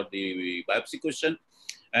give for the biopsy question.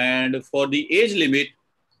 And for the age limit,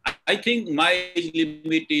 I think my age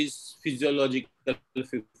limit is physiological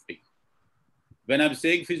 50. When I'm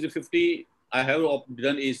saying 50, I have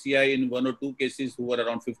done ACI in 1 or 2 cases who were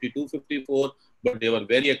around 52, 54, but they were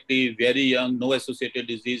very active, very young, no associated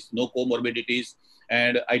disease, no comorbidities,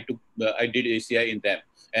 and I did ACI in them.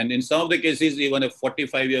 And in some of the cases, even a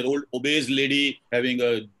 45-year-old obese lady having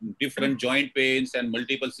a different joint pains and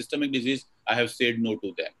multiple systemic disease, I have said no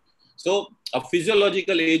to them. So a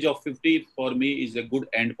physiological age of 50 for me is a good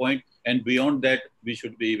endpoint, and beyond that, we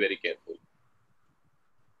should be very careful.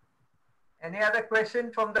 Any other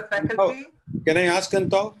question from the faculty? Can I ask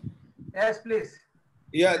Antao? Yes, please.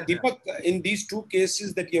 Yeah, Deepak, in these 2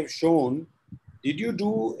 cases that you have shown, did you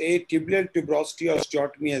do a tibial tuberosity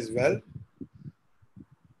osteotomy as well?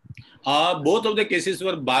 Both of the cases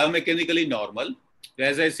were biomechanically normal.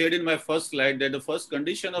 As I said in my first slide, that the first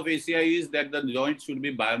condition of ACI is that the joint should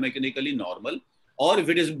be biomechanically normal. Or if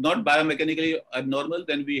it is not biomechanically abnormal,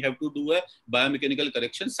 then we have to do a biomechanical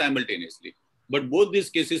correction simultaneously. But both these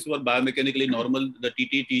cases were biomechanically normal. The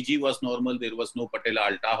TT-TG was normal. There was no patella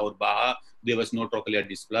alta or baha. There was no trochlear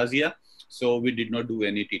dysplasia. So we did not do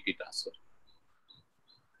any TT transfer.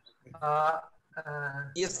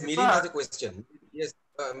 Yes, Milind has a question. Yes,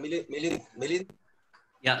 Milind.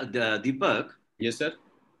 Yeah, Deepak. Yes, sir.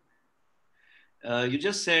 You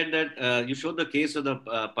just said that you showed the case of the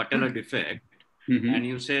patella defect, and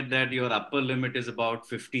you said that your upper limit is about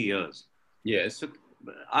 50 years. Yes. So,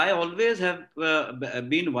 I always have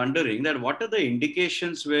been wondering that what are the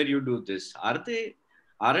indications where you do this? Aren't they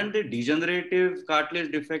degenerative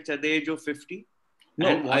cartilage defects at the age of 50? No.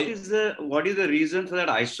 And what is the reason for that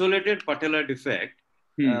isolated patellar defect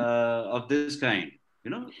of this kind? You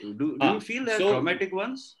know, do you feel they're traumatic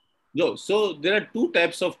ones? No. So there are 2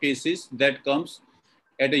 types of cases that comes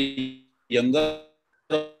at a younger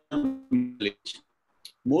age.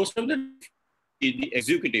 Most of the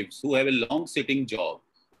executives who have a long sitting job,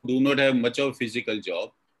 do not have much of a physical job,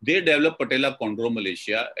 they develop patella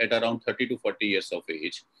chondromalacia at around 30 to 40 years of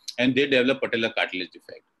age, and they develop patella cartilage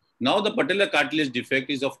defect. Now the patella cartilage defect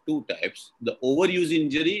is of 2 types, the overuse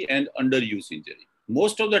injury and underuse injury.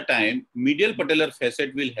 Most of the time, medial patellar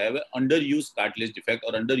facet will have an underuse cartilage defect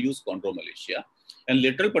or underuse chondromalacia, and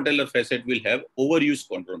lateral patellar facet will have overuse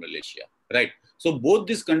chondromalacia, right? So both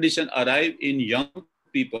these conditions arrive in young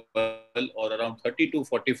people or around 30 to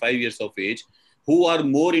 45 years of age who are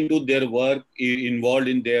more into their work, involved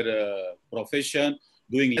in their profession,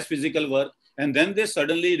 doing less physical work. And then they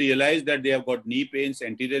suddenly realize that they have got knee pains,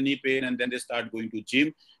 anterior knee pain, and then they start going to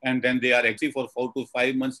gym. And then they are active for 4 to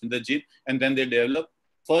 5 months in the gym. And then they develop,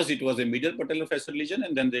 first it was a medial patellar facet lesion,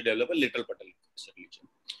 and then they develop a lateral patellar facet lesion.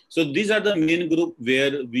 So these are the main group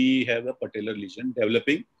where we have a patellar lesion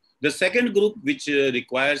developing. The second group which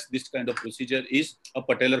requires this kind of procedure is a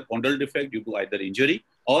patellar condyle defect due to either injury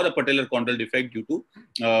or a patellar condyle defect due to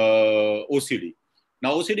OCD.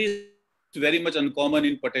 Now, OCD is very much uncommon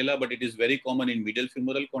in patella, but it is very common in medial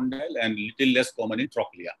femoral condyle and little less common in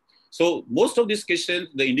trochlea. So most of these cases,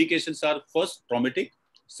 the indications are first traumatic,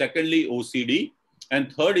 secondly OCD,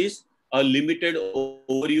 and third is a limited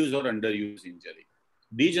overuse or underuse injury.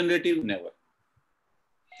 Degenerative, never.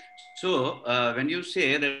 So when you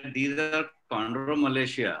say that these are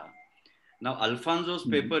chondromalacia, now Alfonso's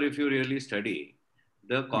paper, if you really study,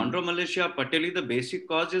 the chondromalacia patelli, the basic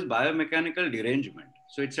cause is biomechanical derangement.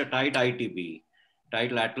 So it's a tight ITB,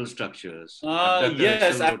 tight lateral structures,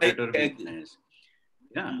 yes, rotator weakness.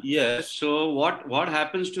 Yeah. Yes. So what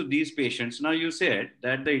happens to these patients? Now you said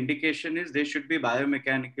that the indication is they should be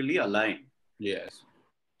biomechanically aligned. Yes.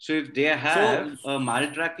 So if they have a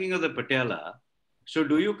maltracking of the patella, so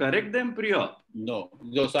do you correct them pre-op? No.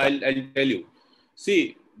 So I'll tell you.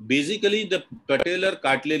 See, basically the patellar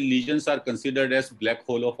cartilage lesions are considered as black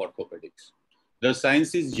hole of orthopedics. The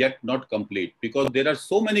science is yet not complete because there are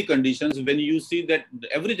so many conditions when you see that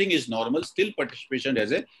everything is normal, still patient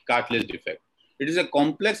has a cartilage defect. It is a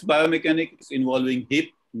complex biomechanics involving hip,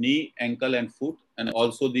 knee, ankle, and foot, and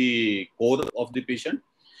also the core of the patient.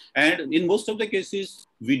 And in most of the cases,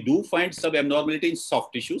 we do find some abnormality in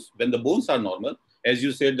soft tissues when the bones are normal. As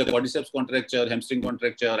you said, the quadriceps contracture, hamstring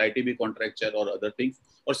contracture, ITB contracture, or other things.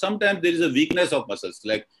 Or sometimes there is a weakness of muscles,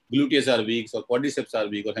 like gluteus are weak, or quadriceps are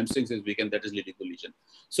weak, or hamstrings is weak, and that is leading to lesion.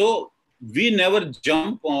 So we never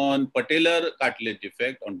jump on patellar cartilage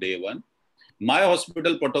defect on day one. My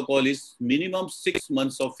hospital protocol is minimum 6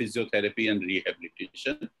 months of physiotherapy and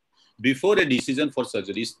rehabilitation before a decision for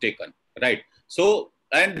surgery is taken, right? So,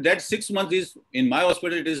 and that 6 months is, in my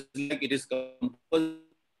hospital, it is compulsory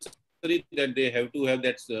that they have to have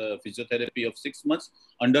that physiotherapy of 6 months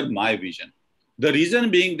under my vision. The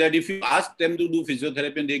reason being that if you ask them to do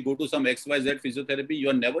physiotherapy and they go to some XYZ physiotherapy, you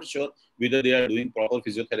are never sure whether they are doing proper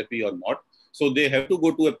physiotherapy or not. So they have to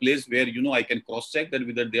go to a place where, you know, I can cross-check that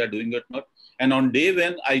whether they are doing it or not. And on day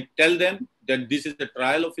when I tell them that this is the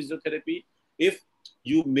trial of physiotherapy, if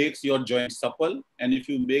you make your joint supple and if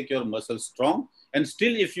you make your muscles strong, and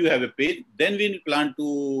still if you have a pain, then we plan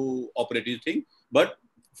to operate this thing. But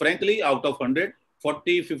frankly, out of 100,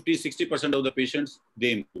 40, 50, 60% of the patients,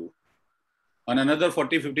 they improve. On another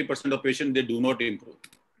 40, 50% of patients, they do not improve.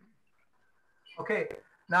 Okay.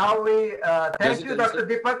 Now we thank you, Dr.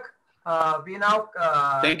 Deepak. We now...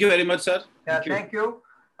 thank you very much, sir. Yeah, thank you.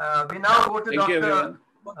 We now go to Dr.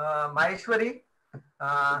 Maheshwari.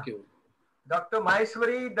 Thank you. Dr.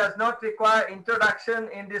 Maheshwari does not require introduction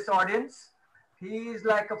in this audience. He is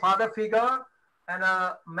like a father figure and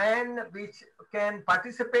a man which can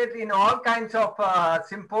participate in all kinds of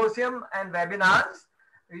symposium and webinars.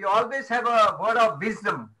 We always have a word of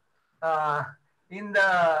wisdom in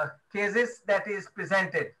the cases that is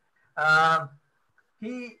presented.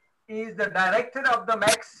 He is the director of the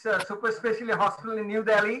Max Super Specialty Hospital in New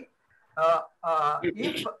Delhi.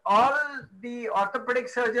 If all the orthopedic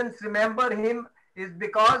surgeons remember him, is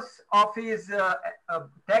because of his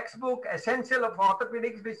textbook Essential of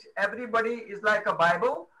Orthopedics, which everybody is like a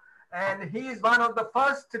Bible. And he is one of the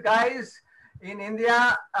first guys in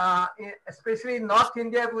India, especially in North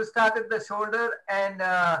India, who started the shoulder and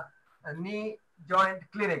knee joint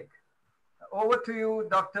clinic. Over to you,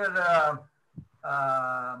 Dr.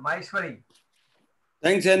 Maheshwari.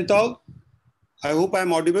 Thanks, Antao. I hope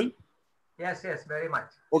I'm audible. Yes, yes, very much.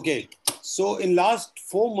 Okay. So in last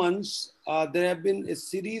 4 months, there have been a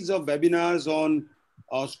series of webinars on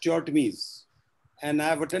osteotomies, and I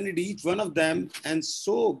have attended each one of them, and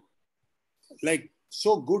so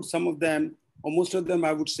good, some of them, or most of them,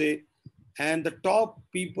 I would say. And the top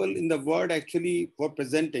people in the world actually were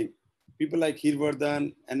presenting, people like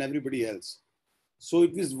Hirvardhan and everybody else. So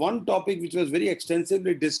it was one topic which was very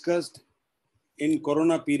extensively discussed in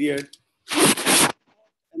Corona period.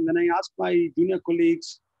 And when I asked my junior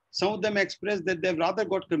colleagues, some of them expressed that they've rather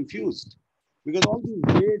got confused because all these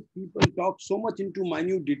great people talk so much into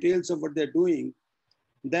minute details of what they're doing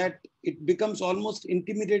that it becomes almost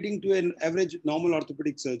intimidating to an average normal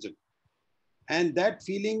orthopedic surgeon. And that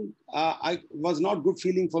feeling was not good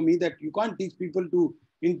feeling for me, that you can't teach people to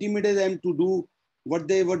intimidate them to do what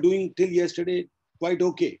they were doing till yesterday quite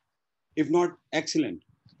okay, if not excellent.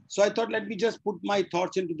 So I thought, let me just put my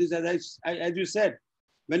thoughts into this. As you said,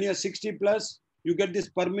 when you're 60 plus, you get this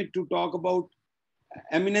permit to talk about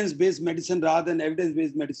eminence-based medicine rather than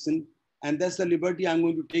evidence-based medicine. And that's the liberty I'm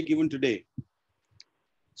going to take even today.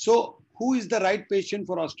 So who is the right patient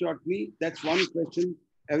for osteotomy? That's one question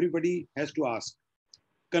everybody has to ask.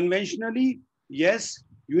 Conventionally, yes,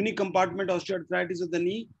 Unicompartment osteoarthritis of the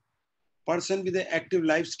knee, person with an active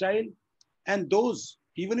lifestyle, and those,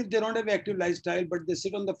 even if they don't have active lifestyle, but they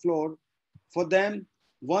sit on the floor, for them,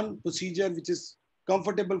 one procedure which is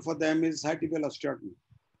comfortable for them is high tibial osteotomy.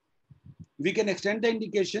 We can extend the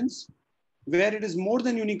indications where it is more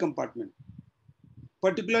than unicompartment,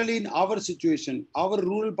 particularly in our situation, our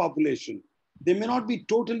rural population. They may not be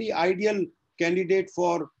totally ideal candidate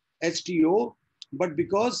for STO, but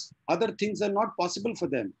because other things are not possible for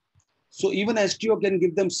them. So even STO can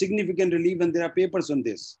give them significant relief, and there are papers on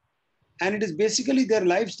this. And it is basically their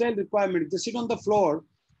lifestyle requirement. If they sit on the floor,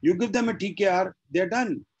 you give them a TKR, they're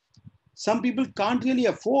done. Some people can't really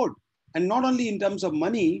afford, and not only in terms of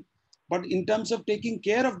money, but in terms of taking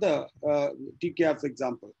care of the TKR, for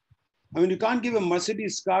example. I mean, you can't give a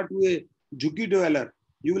Mercedes car to a Jhukki dweller.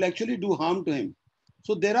 You will actually do harm to him.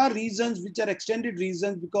 So there are reasons which are extended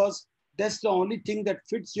reasons, because that's the only thing that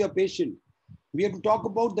fits your patient. We have to talk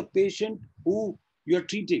about the patient who you're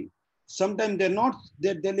treating. Sometimes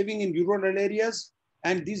they're living in rural areas,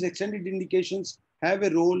 and these extended indications have a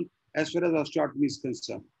role as far as osteotomy is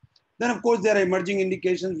concerned. Then, of course, there are emerging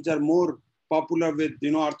indications which are more popular with,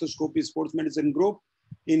 arthroscopy, sports medicine group,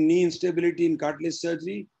 in knee instability, in cartilage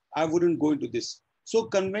surgery. I wouldn't go into this. So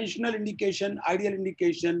conventional indication, ideal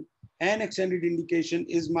indication, and extended indication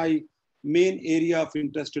is my main area of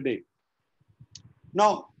interest today.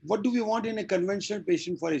 Now, what do we want in a conventional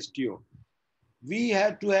patient for STO? We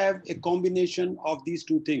have to have a combination of these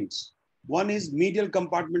two things. One is medial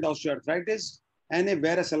compartment osteoarthritis and a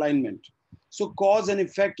varus alignment. So cause and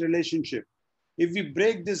effect relationship. If we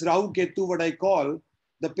break this Rahu Ketu, what I call,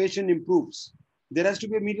 the patient improves. There has to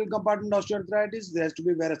be a medial compartment osteoarthritis, there has to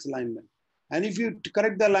be varus alignment. And if you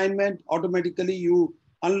correct the alignment, automatically you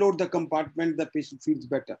unload the compartment, the patient feels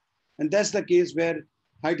better. And that's the case where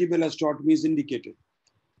high tibial osteotomy is indicated.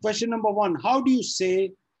 Question number one, how do you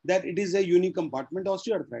say that it is a unicompartment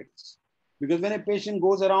osteoarthritis? Because when a patient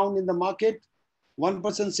goes around in the market, one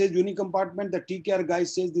person says unicompartment, the TKR guy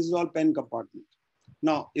says this is all pen compartment.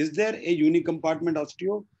 Now, is there a unicompartment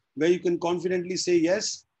osteo where you can confidently say,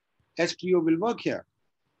 yes, STO will work here?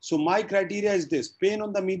 So my criteria is this: pain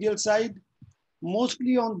on the medial side,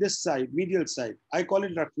 mostly on this side, medial side. I call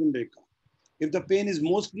it Rakshman Rekha. If the pain is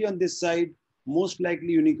mostly on this side, most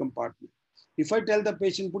likely unicompartment. If I tell the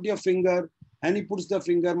patient, put your finger, and he puts the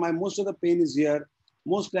finger, most of the pain is here,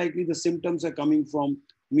 most likely the symptoms are coming from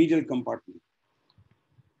medial compartment.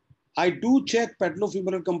 I do check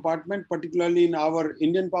patellofemoral compartment, particularly in our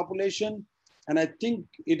Indian population, and I think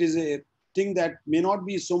it is a thing that may not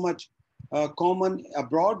be so much common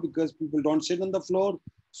abroad because people don't sit on the floor.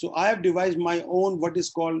 So I have devised my own what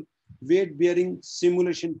is called weight-bearing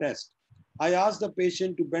simulation test. I ask the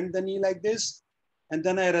patient to bend the knee like this, and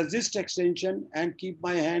then I resist extension and keep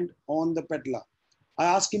my hand on the patella. I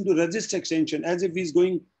ask him to resist extension as if he's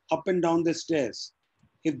going up and down the stairs.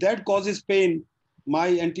 If that causes pain, my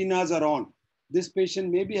antennas are on. This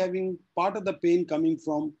patient may be having part of the pain coming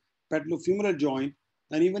from patellofemoral joint.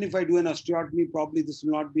 And even if I do an osteotomy, probably this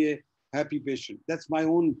will not be a happy patient. That's my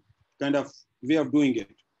own kind of way of doing it.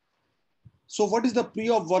 So what is the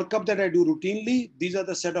pre-op workup that I do routinely? These are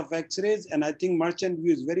the set of x-rays. And I think merchant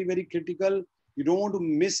view is very, very critical. You don't want to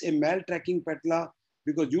miss a mal-tracking patella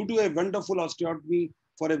because you do a wonderful osteotomy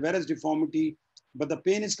for a varus deformity, but the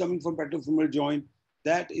pain is coming from patellofemoral joint.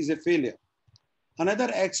 That is a failure. Another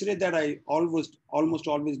x-ray that I almost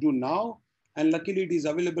always do now, and luckily it is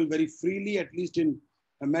available very freely, at least in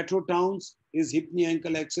metro towns, is hip knee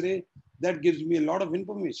ankle x-ray. That gives me a lot of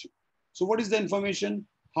information. So what is the information?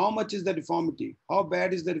 How much is the deformity? How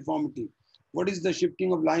bad is the deformity? What is the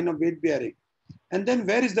shifting of line of weight bearing? And then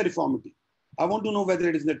where is the deformity? I want to know whether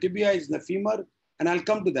it is the tibia, it's the femur, and I'll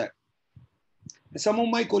come to that. Some of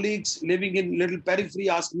my colleagues living in little periphery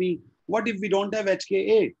ask me, what if we don't have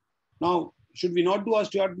HKA? Now, should we not do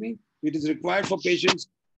osteotomy? It is required for patients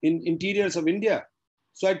in interiors of India.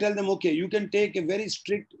 So I tell them, okay, you can take a very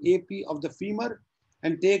strict AP of the femur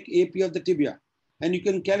and take AP of the tibia. And you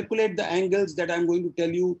can calculate the angles that I'm going to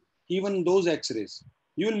tell you, even in those x-rays.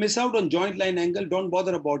 You will miss out on joint line angle. Don't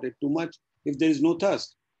bother about it too much if there is no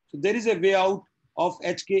thrust. So there is a way out of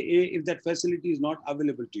HKA if that facility is not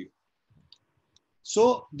available to you.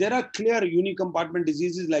 So there are clear unicompartment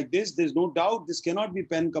diseases like this. There's no doubt this cannot be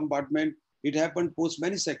pen compartment. It happened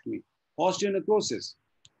post-meniscectomy, osteonecrosis.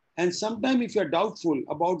 And sometimes if you're doubtful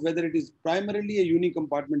about whether it is primarily a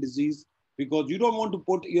unicompartment disease, because you don't want to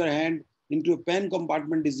put your hand into a pen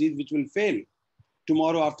compartment disease which will fail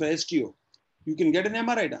tomorrow after STO, you can get an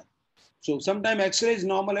MRI done. So sometimes X-ray is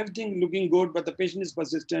normal, everything looking good, but the patient is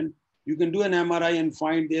persistent. You can do an MRI and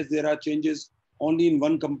find yes, there are changes only in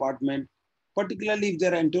one compartment. particularly if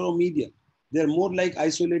they're anteromedial. They're more like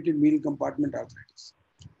isolated middle compartment arthritis.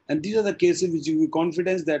 And these are the cases which give you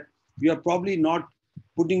confidence that you are probably not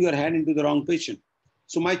putting your hand into the wrong patient.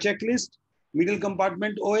 So my checklist, middle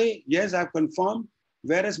compartment OA, yes, I've confirmed.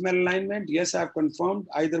 Varus malalignment, yes, I've confirmed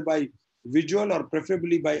either by visual or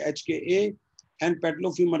preferably by HKA, and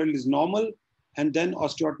patellofemoral is normal, and then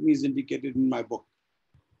osteotomy is indicated in my book.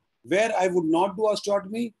 Where I would not do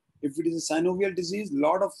osteotomy, if it is a synovial disease,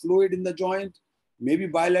 lot of fluid in the joint, maybe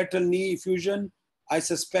bilateral knee effusion, I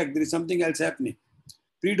suspect there is something else happening.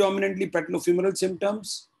 Predominantly patellofemoral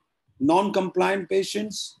symptoms, non-compliant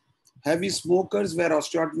patients, heavy smokers where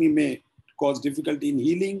osteotomy may cause difficulty in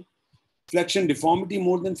healing, flexion deformity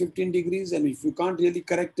more than 15 degrees, and if you can't really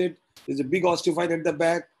correct it, there's a big osteophyte at the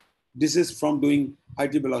back. This is from doing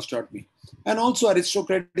ITBL osteotomy. And also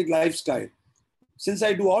aristocratic lifestyle. Since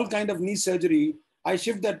I do all kind of knee surgery, I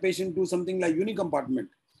shift that patient to something like unicompartment.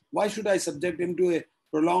 Why should I subject him to a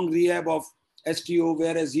prolonged rehab of STO,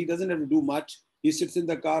 whereas he doesn't have to do much? He sits in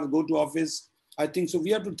the car, go to office. I think so.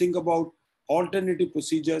 We have to think about alternative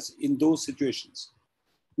procedures in those situations.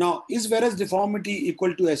 Now, is varus deformity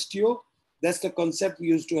equal to STO? That's the concept we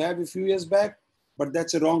used to have a few years back, but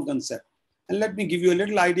that's a wrong concept. And let me give you a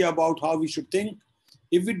little idea about how we should think.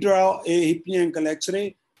 If we draw a hip knee ankle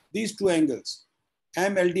X-ray, these two angles,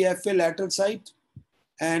 MLDFA lateral side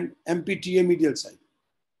and MPTA medial side.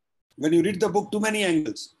 When you read the book, too many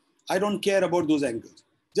angles. I don't care about those angles.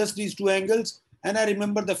 Just these two angles, and I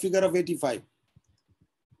remember the figure of 85.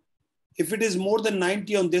 If it is more than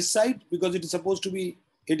 90 on this side, because it is supposed to be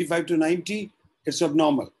 85 to 90, it's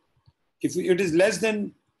abnormal. If it is less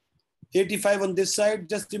than 85 on this side,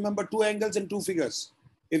 just remember two angles and two figures.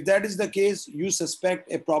 If that is the case, you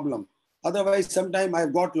suspect a problem. Otherwise, sometime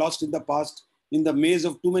I've got lost in the past in the maze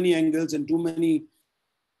of too many angles and too many,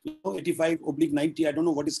 85/90, I don't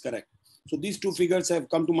know what is correct. So these two figures have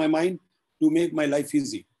come to my mind to make my life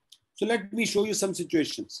easy. So let me show you some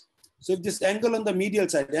situations. So if this angle on the medial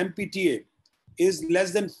side, MPTA, is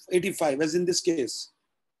less than 85, as in this case,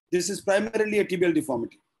 this is primarily a tibial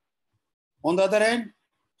deformity. On the other hand,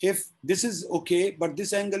 if this is okay, but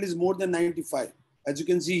this angle is more than 95, as you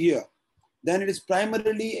can see here, then it is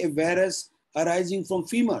primarily a varus arising from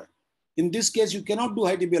femur. In this case, you cannot do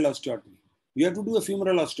high tibial osteotomy. You have to do a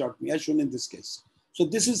femoral osteotomy, as shown in this case. So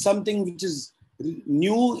this is something which is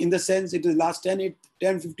new in the sense it is last 10,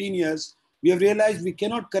 15 years. We have realized we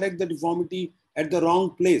cannot correct the deformity at the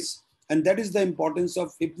wrong place. And that is the importance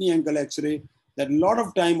of hip knee ankle X-ray, that a lot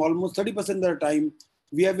of time, almost 30% of the time,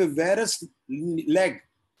 we have a varus leg.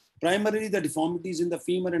 Primarily the deformity is in the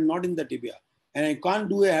femur and not in the tibia. And I can't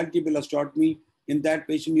do a high tibial osteotomy in that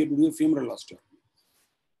patient. You have to do a femoral osteotomy.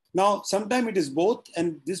 Now, sometimes it is both,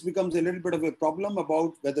 and this becomes a little bit of a problem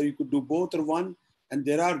about whether you could do both or one. And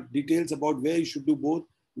there are details about where you should do both,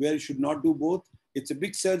 where you should not do both. It's a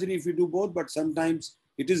big surgery if you do both, but sometimes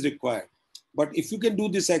it is required. But if you can do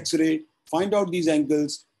this X-ray, find out these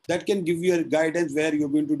angles, that can give you a guidance where you're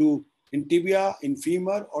going to do in tibia, in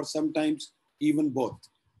femur, or sometimes even both.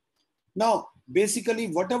 Now, basically,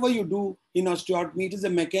 whatever you do in osteotomy, it is a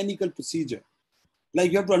mechanical procedure.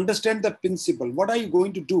 Like you have to understand the principle. What are you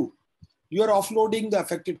going to do? You are offloading the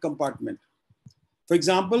affected compartment. For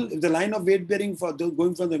example, if the line of weight bearing for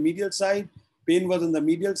going from the medial side, pain was on the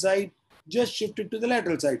medial side, just shift it to the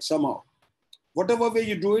lateral side somehow. Whatever way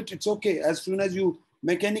you do it, it's okay. As soon as you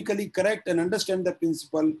mechanically correct and understand the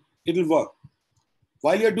principle, it will work.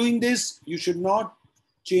 While you're doing this, you should not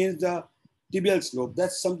change the tibial slope.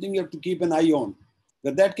 That's something you have to keep an eye on.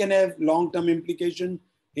 But that can have long-term implication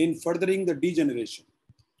in furthering the degeneration.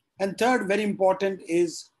 And third, very important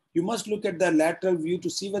is you must look at the lateral view to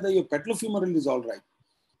see whether your patellofemoral is all right.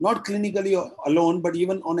 Not clinically alone, but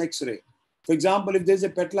even on X-ray. For example, if there's a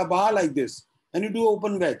patella baha like this, and you do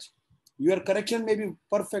open wedge, your correction may be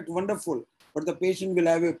perfect, wonderful, but the patient will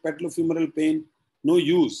have a patellofemoral pain, no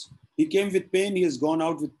use. He came with pain, he has gone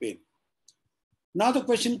out with pain. Now the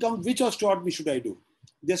question comes, which osteotomy should I do?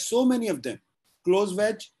 There's so many of them. Closed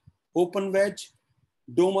wedge, open wedge,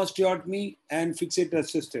 dome osteotomy, and fixator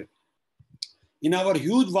assisted. In our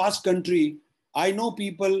huge, vast country, I know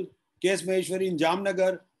people, K.S. Maheshwari in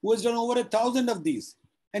Jamnagar, who has done over 1,000 of these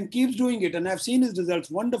and keeps doing it. And I've seen his results,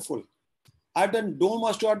 wonderful. I've done dome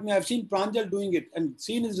osteotomy. I've seen Pranjal doing it and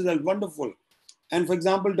seen his result, wonderful. And for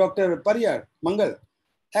example, Dr. Pariyar, Mangal,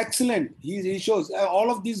 excellent. He shows all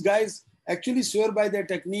of these guys actually swear by their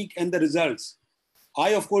technique and the results. I,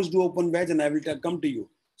 of course, do open wedge and I will come to you.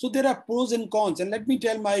 So there are pros and cons. And let me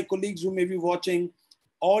tell my colleagues who may be watching,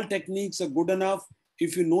 all techniques are good enough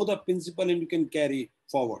if you know the principle and you can carry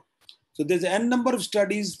forward. So there's an n number of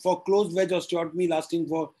studies for closed wedge osteotomy lasting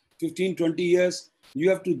for 15, 20 years. You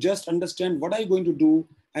have to just understand what are you going to do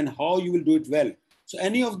and how you will do it well. So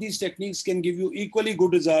any of these techniques can give you equally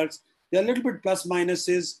good results. They're a little bit plus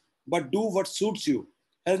minuses, but do what suits you.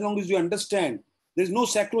 As long as you understand, there's no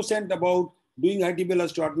sacrosanct about doing high tibial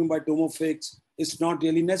osteotomy by tomofix. It's not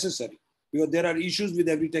really necessary because there are issues with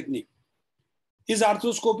every technique. Is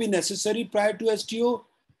arthroscopy necessary prior to STO?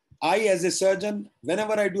 I, as a surgeon,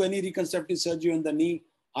 whenever I do any reconstructive surgery on the knee,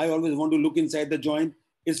 I always want to look inside the joint.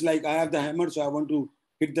 It's like I have the hammer, so I want to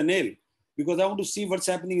hit the nail because I want to see what's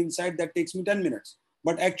happening inside. That takes me 10 minutes.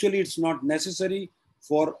 But actually, it's not necessary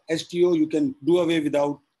for STO. You can do away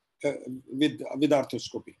without with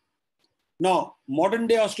arthroscopy. Now, modern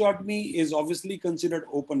day osteotomy is obviously considered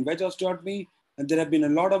open wedge osteotomy, and there have been a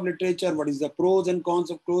lot of literature. What is the pros and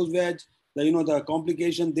cons of closed wedge? The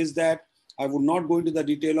complication, this, that. I would not go into the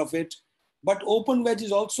detail of it. But open wedge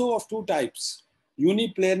is also of two types,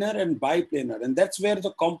 uniplanar and biplanar. And that's where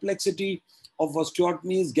the complexity of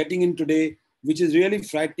osteotomy is getting in today, which is really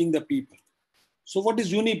frightening the people. So what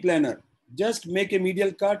is uniplanar? Just make a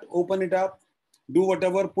medial cut, open it up, do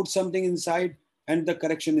whatever, put something inside, and the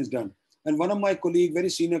correction is done. And one of my colleagues, very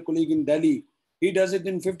senior colleague in Delhi, he does it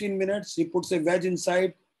in 15 minutes. He puts a wedge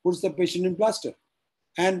inside, puts the patient in plaster.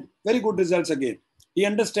 And very good results again. He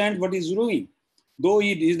understands what he's doing. Though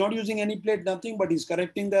he's not using any plate, nothing, but he's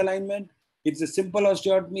correcting the alignment. It's a simple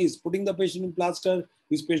osteotomy. He's putting the patient in plaster.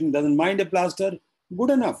 His patient doesn't mind a plaster.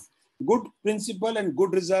 Good enough. Good principle and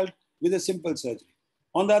good result with a simple surgery.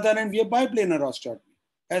 On the other hand, we have biplanar osteotomy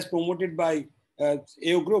as promoted by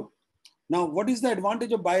AO group. Now, what is the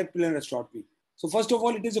advantage of biplanar osteotomy? So first of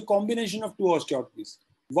all, it is a combination of two osteotomies.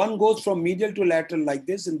 One goes from medial to lateral like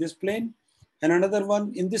this in this plane, and another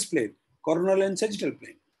one in this plane, coronal and sagittal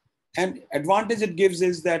plane. And advantage it gives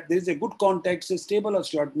is that there is a good contact, it's a stable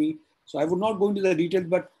osteotomy. So I would not go into the details,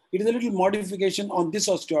 but it is a little modification on this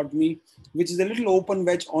osteotomy, which is a little open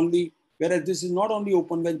wedge only, whereas this is not only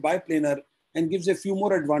open wedge, biplanar, and gives a few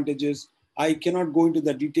more advantages. I cannot go into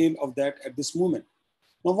the detail of that at this moment.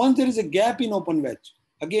 Now, once there is a gap in open wedge,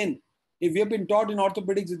 again, if we have been taught in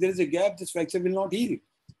orthopedics, if there is a gap, this fracture will not heal.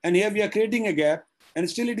 And here we are creating a gap and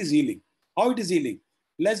still it is healing. How it is healing?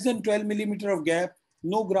 Less than 12 millimeter of gap,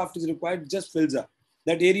 no graft is required, just fills up.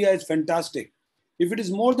 That area is fantastic. If it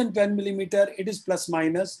is more than 10 millimeter, it is plus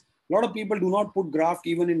minus. A lot of people do not put graft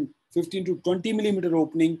even in 15 to 20 millimeter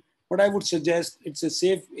opening, but I would suggest it's a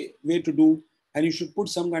safe way to do, and you should put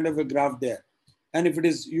some kind of a graft there. And if it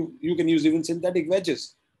is, you can use even synthetic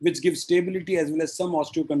wedges, which give stability as well as some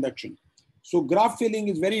osteoconduction. So graft filling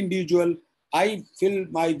is very individual. I fill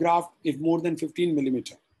my graft if more than 15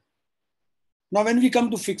 millimeter. Now, when we come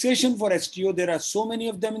to fixation for STO, there are so many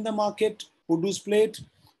of them in the market. Purdue plate,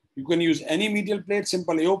 you can use any medial plate,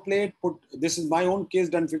 simple AO plate. This is my own case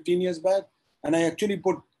done 15 years back. And I actually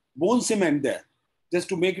put bone cement there just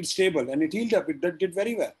to make it stable. And it healed up, it did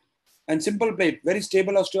very well. And simple plate, very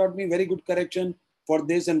stable osteotomy, very good correction for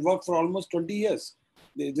this and worked for almost 20 years.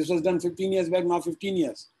 This was done 15 years back, now 15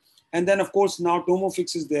 years. And then of course, now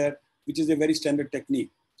tomofix is there, which is a very standard technique.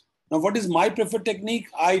 Now, what is my preferred technique?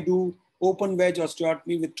 I do open wedge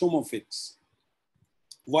osteotomy with tomofix.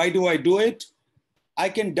 Why do I do it? I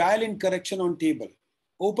can dial in correction on table.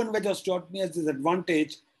 Open wedge osteotomy has this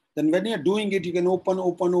advantage. Then when you're doing it, you can open,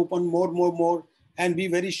 more, and be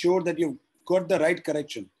very sure that you've got the right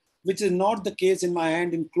correction, which is not the case in my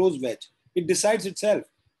hand in closed wedge. It decides itself.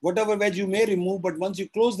 Whatever wedge you may remove, but once you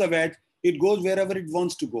close the wedge, it goes wherever it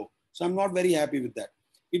wants to go. So I'm not very happy with that.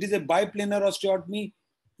 It is a biplanar osteotomy,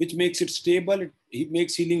 which makes it stable. It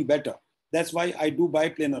makes healing better. That's why I do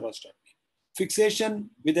biplanar osteotomy. Fixation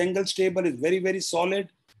with angle stable is very, very solid,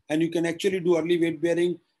 and you can actually do early weight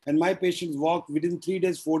bearing. And my patients walk within 3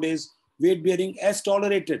 days, 4 days, weight bearing as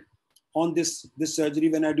tolerated on this surgery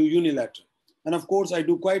when I do unilateral. And of course, I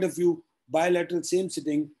do quite a few bilateral same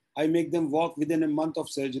sitting. I make them walk within a month of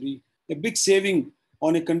surgery. A big saving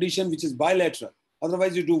on a condition which is bilateral.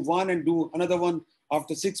 Otherwise, you do one and do another one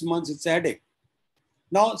after 6 months, it's a headache.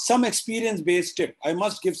 Now, some experience-based tip. I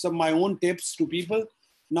must give some my own tips to people.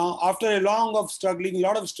 Now, after a lot of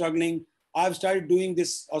struggling, I've started doing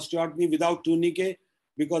this osteotomy without tourniquet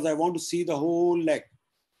because I want to see the whole leg.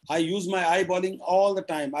 I use my eyeballing all the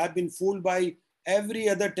time. I've been fooled by every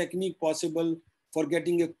other technique possible for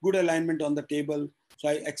getting a good alignment on the table. So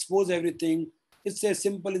I expose everything. It's a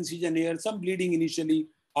simple incision here, some bleeding initially.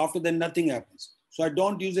 After that, nothing happens. So I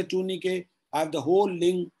don't use a tourniquet. I have the whole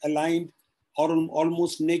ling aligned or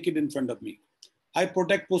almost naked in front of me. I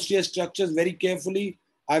protect posterior structures very carefully.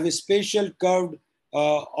 I have a spatial curved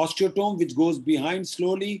osteotome which goes behind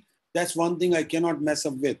slowly. That's one thing I cannot mess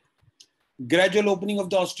up with. gradual opening of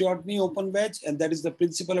the osteotomy open wedge, and that is the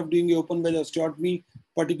principle of doing the open wedge osteotomy,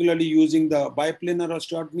 particularly using the biplanar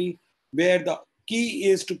osteotomy, where the key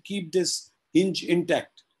is to keep this hinge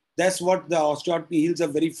intact. That's what the osteotomy heals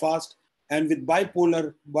up very fast, and with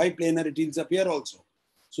biplanar, it heals up here also.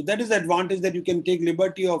 So that is the advantage, that you can take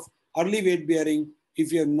liberty of early weight bearing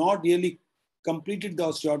if you have not really completed the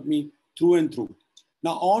osteotomy through and through.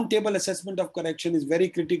 Now, on-table assessment of correction is very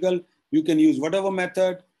critical. You can use whatever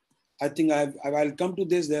method. I think I'll come to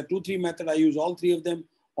this. There are 2-3 methods. I use all 3 of them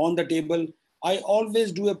on the table. I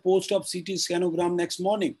always do a post-op CT scanogram next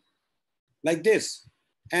morning, like this.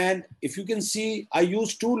 And if you can see, I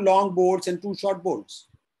use 2 long boards and 2 short boards.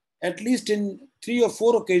 At least in 3 or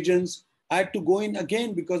 4 occasions, I had to go in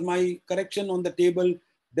again because my correction on the table,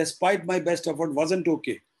 despite my best effort, wasn't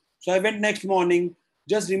okay. So I went next morning,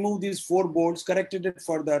 just removed these 4 boards, corrected it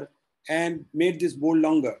further, and made this board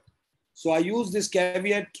longer. So I use this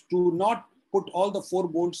caveat to not put all the 4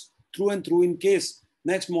 boards through and through in case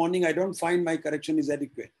next morning I don't find my correction is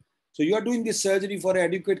adequate. So you are doing this surgery for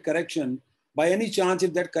adequate correction. By any chance,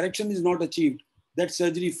 if that correction is not achieved, that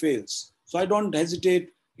surgery fails. So I don't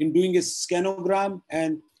hesitate in doing a scanogram,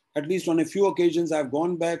 and at least on a few occasions, I've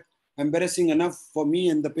gone back, embarrassing enough for me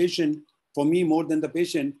and the patient, for me more than the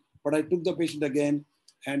patient, but I took the patient again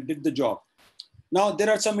and did the job. Now, there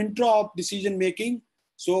are some intra-op decision making.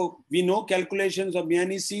 So we know calculations of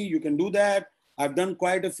BNEC, you can do that. I've done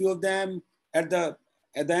quite a few of them. At the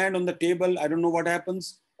end on the table, I don't know what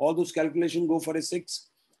happens. All those calculations go for a 6.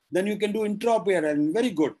 Then you can do intra-op and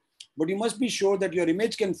very good. But you must be sure that your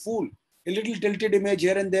image can fool. A little tilted image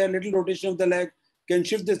here and there, little rotation of the leg can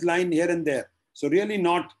shift this line here and there. So really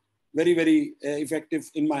not very, very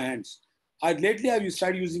effective in my hands. Lately, I've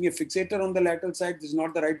started using a fixator on the lateral side. This is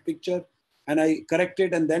not the right picture. And I correct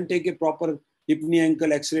it and then take a proper hip knee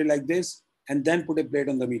ankle x-ray like this, and then put a plate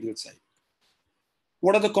on the medial side.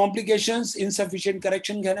 What are the complications? Insufficient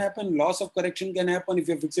correction can happen. Loss of correction can happen. If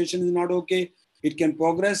your fixation is not okay, it can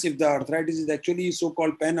progress. If the arthritis is actually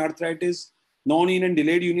so-called pen arthritis, non-union,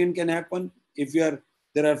 delayed union can happen. If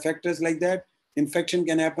there are factors like that, infection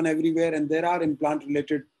can happen everywhere, and there are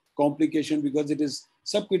implant-related complications because it is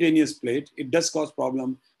subcutaneous plate. It does cause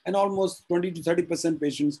problem, and almost 20 to 30%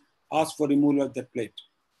 patients ask for removal of that plate.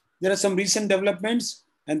 There are some recent developments,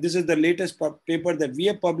 and this is the latest paper that we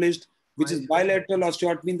have published, which is bilateral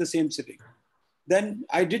osteotomy in the same sitting. Then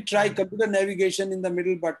I did try computer navigation in the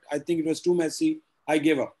middle, but I think it was too messy. I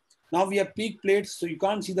gave up. Now we have peak plates, so you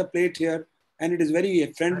can't see the plate here, and it is very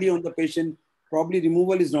friendly on the patient. Probably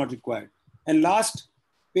removal is not required. And last,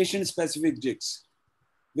 patient-specific jigs.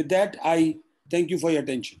 With that, I thank you for your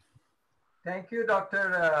attention. Thank you,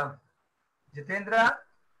 Dr. Jitendra.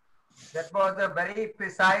 That was a very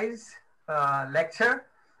precise lecture.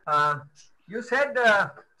 You said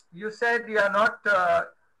you are not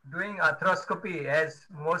doing arthroscopy, as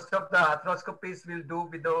most of the arthroscopies will do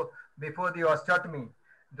before the osteotomy.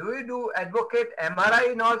 Do you advocate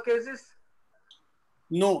MRI in all cases?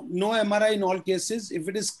 No MRI in all cases. If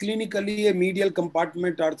it is clinically a medial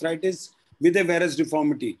compartment arthritis with a varus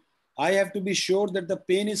deformity, I have to be sure that the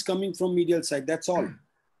pain is coming from medial side. That's all.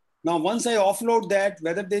 Now, once I offload that,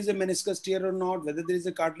 whether there is a meniscus tear or not, whether there is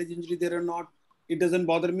a cartilage injury there or not, it doesn't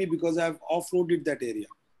bother me because I've offloaded that area.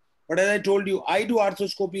 But as I told you, I do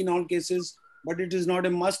arthroscopy in all cases, but it is not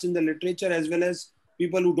a must in the literature, as well as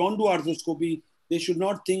people who don't do arthroscopy, they should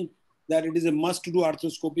not think that it is a must to do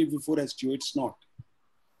arthroscopy before STO. It's not.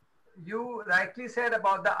 You rightly said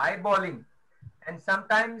about the eyeballing, and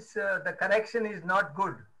sometimes the correction is not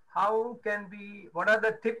good. What are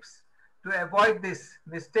the tips to avoid these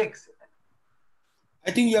mistakes?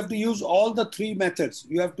 I think you have to use all the 3 methods.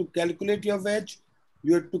 You have to calculate your wedge.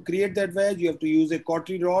 You have to create that wedge. You have to use a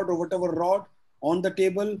cautery rod or whatever rod on the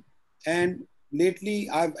table. And lately,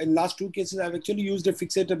 in last 2 cases, I've actually used a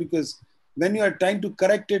fixator, because when you are trying to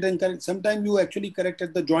correct it, sometimes you actually correct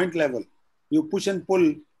at the joint level. You push and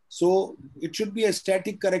pull. So it should be a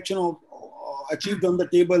static correction achieved on the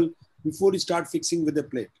table before you start fixing with the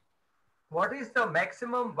plate. What is the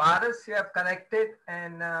maximum varus you have corrected,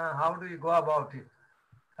 and how do you go about it?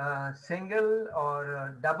 Single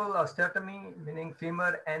or double osteotomy, meaning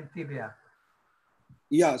femur and tibia?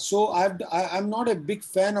 Yeah, so I'm not a big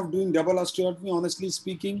fan of doing double osteotomy, honestly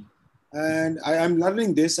speaking. And I'm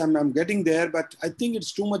learning this, I'm getting there, but I think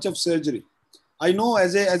it's too much of surgery. I know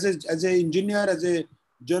as an engineer, as a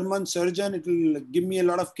German surgeon, it will give me a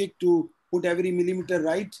lot of kick to put every millimeter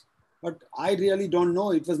right. But I really don't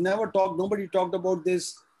know. It was never talked. Nobody talked about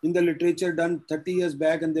this in the literature done 30 years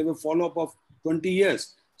back, and there were follow-up of 20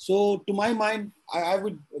 years. So to my mind, I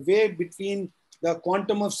would weigh between the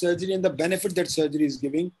quantum of surgery and the benefit that surgery is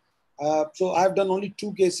giving. So I've done only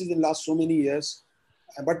 2 cases in the last so many years.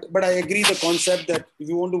 But I agree the concept that if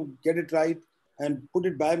you want to get it right and put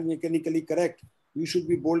it biomechanically correct, you should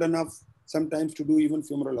be bold enough sometimes to do even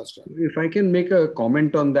femoral osteotomy. If I can make a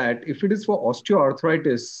comment on that, if it is for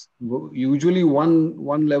osteoarthritis, usually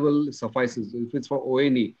one level suffices. If it's for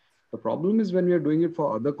ONE, the problem is when we are doing it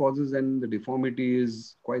for other causes and the deformity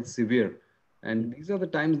is quite severe. And these are the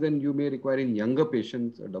times then you may require in younger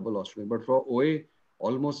patients a double osteotomy. But for OA,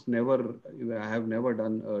 almost never, I have never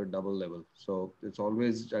done a double level. So it's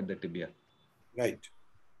always at the tibia. Right.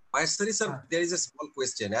 Sorry, sir, there is a small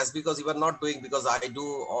question. As because you are not doing, because I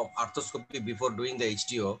do arthroscopy before doing the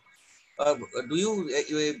HTO. Do you,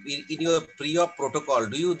 in your pre-op protocol,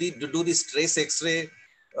 do you do the stress X-ray,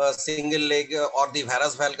 single leg or the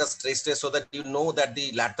varus valgus stress test so that you know that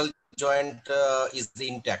the lateral joint is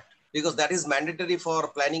intact? Because that is mandatory for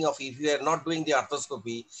planning of, if you are not doing the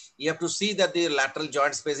arthroscopy, you have to see that the lateral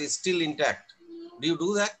joint space is still intact. Do you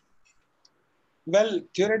do that? Well,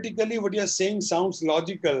 theoretically, what you're saying sounds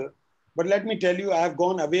logical, but let me tell you, I have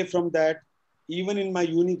gone away from that even in my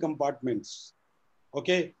uni compartments.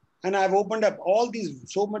 Okay. And I've opened up all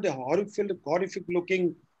these so much horrific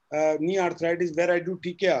looking knee arthritis where I do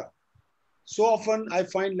TKR. So often I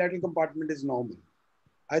find lateral compartment is normal.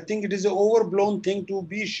 I think it is an overblown thing to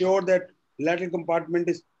be sure that lateral compartment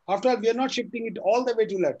is, after all, we are not shifting it all the way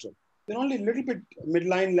to lateral. We're only a little bit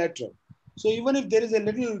midline lateral. So even if there is a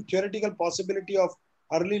little theoretical possibility of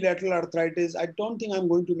early lateral arthritis, I don't think I'm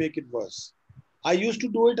going to make it worse. I used to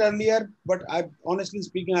do it earlier, but honestly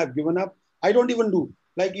speaking, I've given up. I don't even do.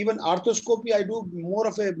 Like even arthroscopy, I do more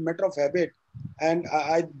of a matter of habit. And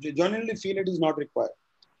I genuinely feel it is not required.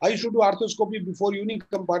 I used to do arthroscopy before uni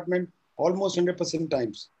compartment almost 100%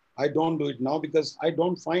 times. I don't do it now because I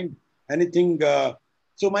don't find anything.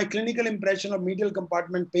 So my clinical impression of medial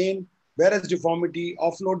compartment pain, varus deformity,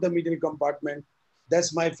 offload the medial compartment.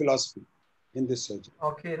 That's my philosophy in this surgery.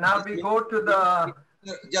 Okay, now we go to the...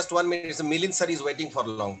 Just 1 minute. So Milind sir is waiting for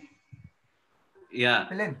long. Yeah,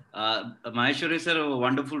 Maheshwari sir, a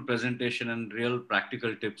wonderful presentation and real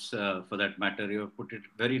practical tips for that matter. You have put it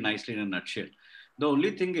very nicely in a nutshell. The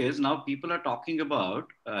only thing is now people are talking about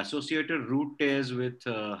associated root tears with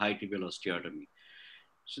high tibial osteotomy.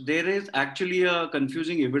 So there is actually a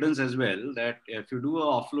confusing evidence as well that if you do a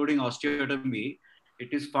offloading osteotomy,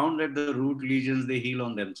 it is found that the root lesions, they heal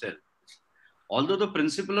on themselves. Although the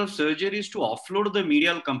principle of surgery is to offload the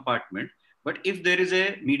medial compartment, but if there is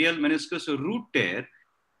a medial meniscus root tear,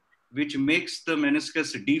 which makes the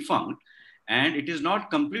meniscus defunct, and it is not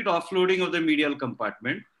complete offloading of the medial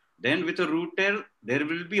compartment, then with a root tear, there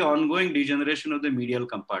will be ongoing degeneration of the medial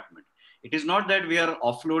compartment. It is not that we are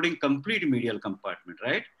offloading complete medial compartment,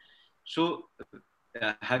 right? So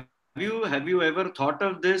have you ever thought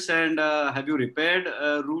of this, and have you repaired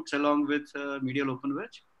roots along with medial open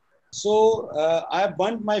wedge? So I have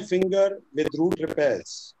burnt my finger with root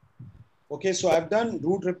repairs. Okay, so I've done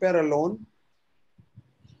root repair alone.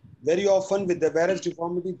 Very often with the varus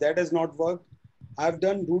deformity, that has not worked. I've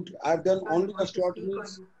done only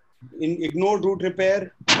osteotomies, ignored root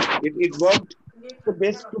repair. It worked. So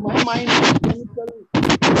based to my mind,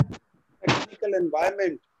 technical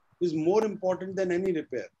environment is more important than any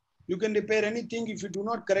repair. You can repair anything if you do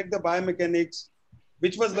not correct the biomechanics,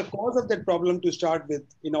 which was the cause of that problem to start with,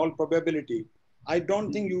 in all probability. I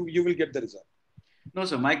don't think you will get the result. No,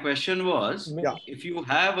 sir. My question was, if you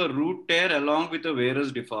have a root tear along with a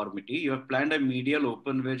varus deformity, you have planned a medial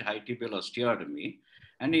open wedge high tibial osteotomy,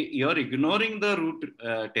 and you're ignoring the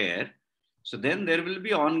root tear, so then there will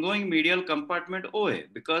be ongoing medial compartment OA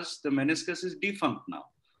because the meniscus is defunct now.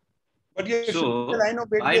 But so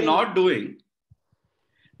by not doing,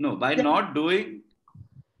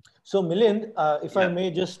 So Milind, if I may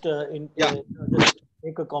just just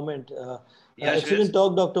make a comment. Excellent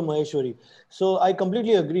talk, Dr. Maheshwari. So I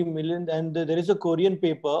completely agree, Milind, and there is a Korean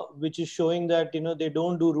paper which is showing that they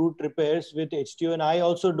don't do root repairs with HTO, and I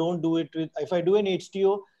also don't do it with. If I do an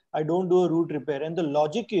HTO, I don't do a root repair, and the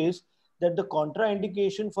logic is that the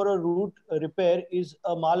contraindication for a root repair is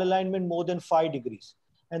a malalignment more than 5 degrees,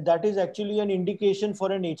 and that is actually an indication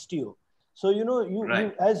for an HTO. So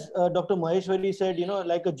you as Dr. Maheshwari said,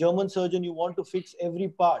 like a German surgeon, you want to fix every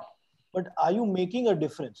part, but are you making a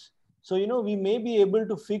difference? So, we may be able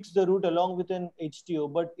to fix the root along with an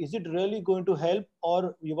HTO, but is it really going to help,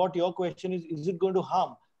 or what your question is it going to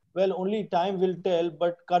harm? Well, only time will tell,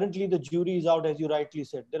 but currently the jury is out, as you rightly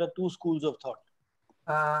said. There are 2 schools of thought.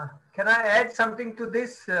 Can I add something to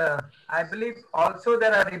this? I believe also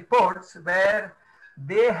there are reports where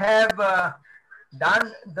they have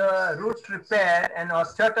done the root repair and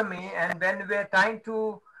osteotomy, and when we are trying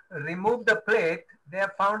to remove the plate, they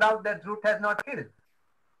have found out that root has not healed.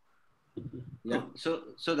 Yeah.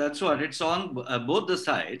 So that's what it's on both the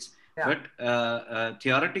sides. Yeah. But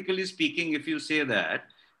theoretically speaking, if you say that,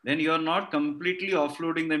 then you're not completely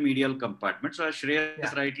offloading the medial compartment. So as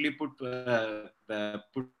Shreya rightly put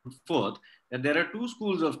forth, that there are two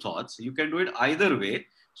schools of thoughts. You can do it either way.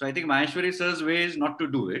 So I think Maheshwari sir's way is not to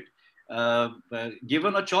do it.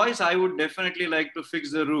 Given a choice, I would definitely like to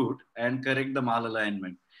fix the root and correct the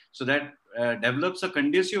malalignment. So that develops a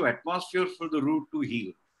conducive atmosphere for the root to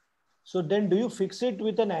heal. So then do you fix it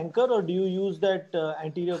with an anchor or do you use that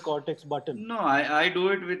anterior cortex button? No, I do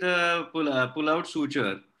it with a pull-out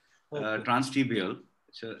suture, transtibial.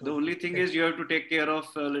 So the only thing is you have to take care of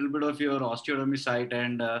a little bit of your osteotomy site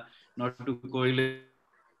and not to coil.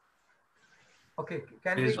 Okay,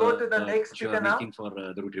 can we go to the next speaker now? Making for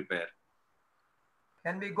the root repair.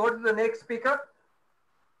 Can we go to the next speaker?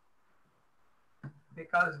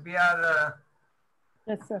 Because we are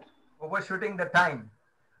yes, sir. Overshooting the time.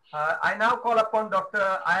 I now call upon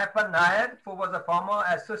Dr. Ayappan Nair, who was a former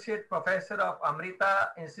associate professor of Amrita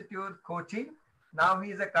Institute, Kochi. Now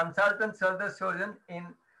he is a consultant surgeon in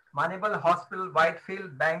Manipal Hospital,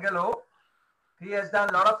 Whitefield, Bangalore. He has done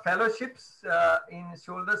a lot of fellowships in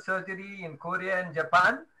shoulder surgery in Korea and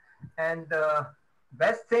Japan. And the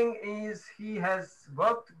best thing is he has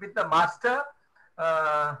worked with the master,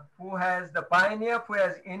 who has the pioneer, who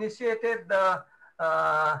has initiated the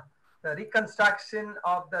reconstruction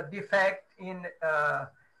of the defect in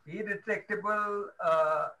irretractable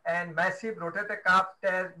and massive rotator cuff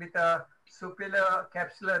tear with a superior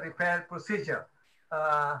capsular repair procedure.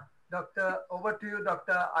 Over to you,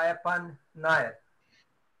 Dr. Ayappan Nair.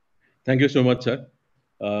 Thank you so much, sir.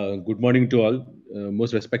 Good morning to all,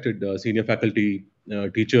 most respected senior faculty,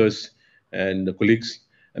 teachers, and colleagues.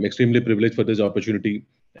 I'm extremely privileged for this opportunity,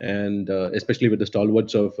 and especially with the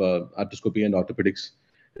stalwarts of arthroscopy and orthopedics.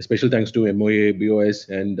 A special thanks to MOA BOS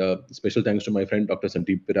and special thanks to my friend Dr.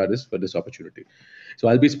 Sandeep Biraris for this opportunity. So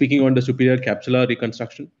I'll be speaking on the superior capsular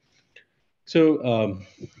reconstruction. So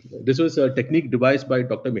this was a technique devised by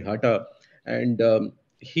Dr. Mihata, and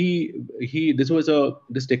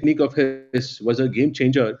this technique of his was a game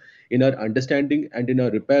changer in our understanding and in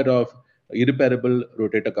our repair of irreparable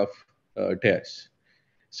rotator cuff tears.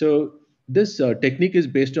 So this technique is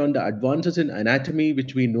based on the advances in anatomy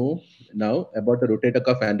which we know now about the rotator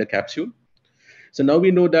cuff and the capsule. So now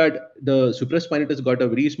we know that the supraspinatus got a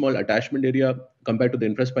very small attachment area compared to the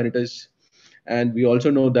infraspinatus. And we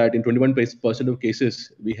also know that in 21% of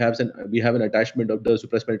cases, we have an attachment of the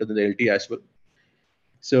supraspinatus and the LT as well.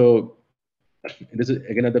 So this is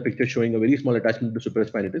again another picture showing a very small attachment to the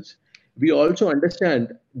supraspinatus. We also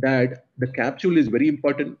understand that the capsule is very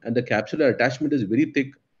important and the capsular attachment is very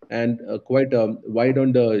thick and quite wide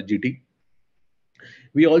on the GT.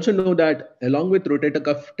 We also know that along with rotator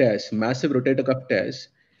cuff tears, massive rotator cuff tears,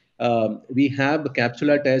 we have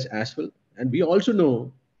capsular tears as well. And we also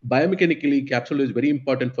know biomechanically capsule is very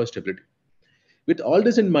important for stability. With all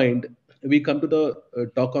this in mind, we come to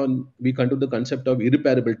the concept of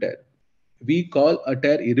irreparable tear. We call a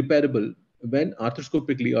tear irreparable when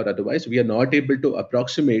arthroscopically or otherwise we are not able to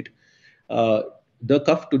approximate the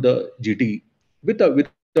cuff to the GT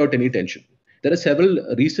without any tension. There are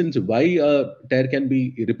several reasons why a tear can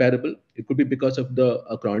be irreparable. It could be because of the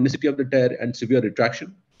chronicity of the tear and severe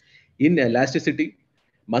retraction, inelasticity,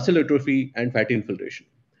 muscle atrophy, and fatty infiltration.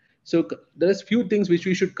 So there's few things which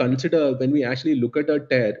we should consider when we actually look at a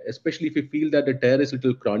tear, especially if we feel that the tear is a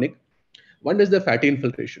little chronic. One is the fatty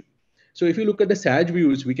infiltration. So if you look at the SAG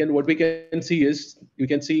views, what we can see is you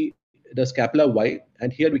can see the scapula Y,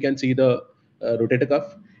 and here we can see the rotator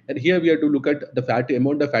cuff, and here we have to look at the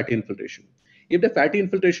amount of fatty infiltration. If the fatty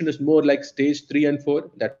infiltration is more like stage 3 and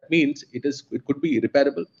 4, that means it could be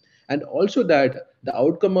irreparable, and also that the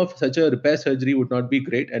outcome of such a repair surgery would not be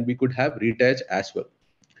great, and we could have retears as well.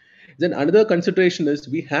 Then another consideration is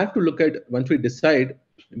we have to look at, once we decide,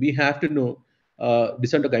 we have to know,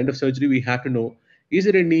 decide the kind of surgery, we have to know, is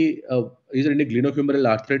there any glenohumeral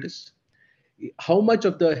arthritis? How much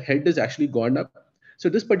of the head is actually gone up? So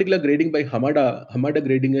this particular grading by Hamada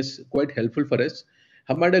grading is quite helpful for us.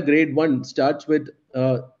 Hamada grade 1 starts with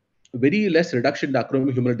very less reduction in the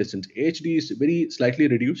acromihumeral distance. AHD is very slightly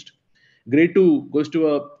reduced. Grade 2 goes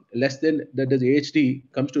to a less than, that is AHD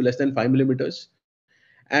comes to less than 5 millimeters.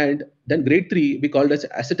 And then grade 3, we call it as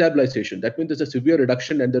acetabolization. That means there's a severe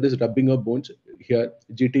reduction and there is rubbing of bones here,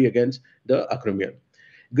 GT against the acromion.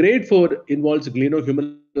 Grade 4 involves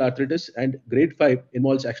glenohumeral arthritis, and grade 5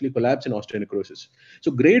 involves actually collapse and osteonecrosis. So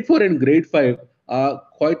grade 4 and grade 5 are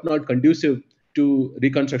quite not conducive to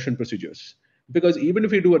reconstruction procedures, because even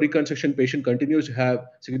if we do a reconstruction, patient continues to have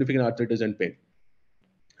significant arthritis and pain.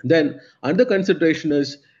 Then another consideration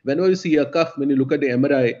is whenever you see a cuff, when you look at the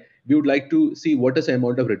MRI, we would like to see what is the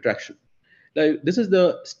amount of retraction. Like this is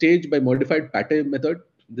the stage by modified Pate method.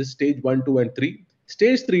 This stage 1, 2, and 3.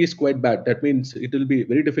 Stage 3 is quite bad. That means it will be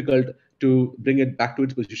very difficult to bring it back to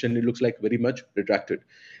its position. It looks like very much retracted.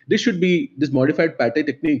 This modified Pate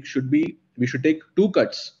technique should be, we should take two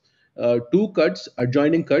cuts,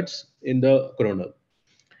 adjoining cuts in the coronal.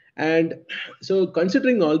 And so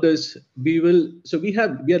considering all this, we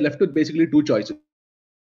are left with basically two choices: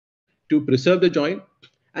 to preserve the joint,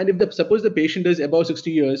 and if suppose the patient is above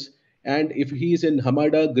 60 years, and if he is in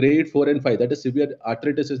Hamada grade 4 and 5, that is severe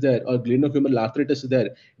arthritis is there, or glenohumeral arthritis is there,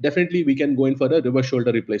 definitely we can go in for a reverse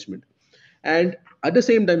shoulder replacement. And at the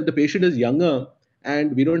same time, if the patient is younger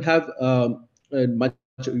and we don't have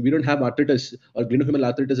we don't have arthritis, or glenohumeral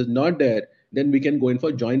arthritis is not there, then we can go in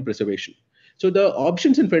for joint preservation. So the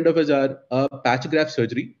options in front of us are patch graft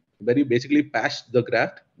surgery, where you basically patch the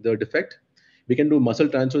graft, the defect. We can do muscle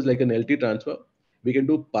transfers like an LT transfer. We can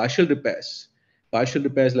do partial repairs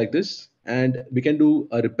like this, and we can do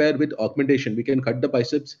a repair with augmentation. We can cut the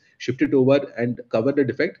biceps, shift it over, and cover the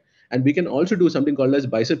defect. And we can also do something called as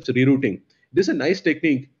biceps rerouting. This is a nice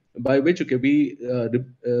technique by which we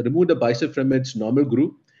remove the bicep from its normal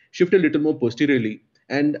groove, shift a little more posteriorly,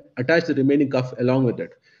 and attach the remaining cuff along with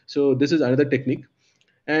it. So this is another technique.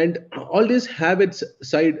 And all these have its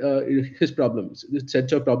his problems. This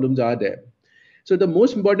sets of problems are there. So the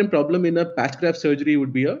most important problem in a patch graft surgery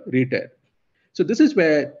would be a re-tear. So this is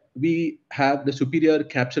where we have the superior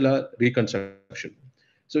capsular reconstruction.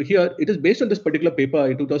 So here it is based on this particular paper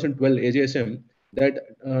in 2012 AJSM that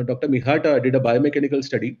Dr. Mihata did a biomechanical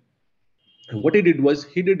study. What he did was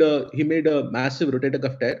he made a massive rotator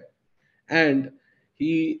cuff tear, and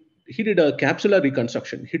he did a capsular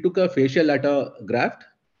reconstruction. He took a facial lata graft,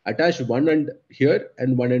 attached one end here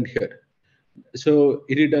and one end here. So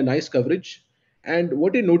he did a nice coverage. And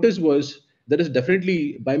what he noticed was there is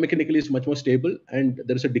definitely biomechanically is much more stable, and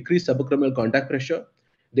there is a decreased subacromial contact pressure.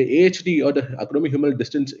 The AHD, or the acromihumeral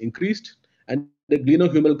distance, increased, and the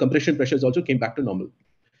glenohumeral compression pressures also came back to normal.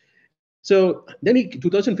 So then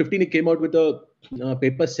 2015, he came out with a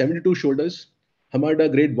paper 72 shoulders,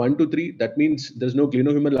 Hamada grade 1 to 3. That means there's no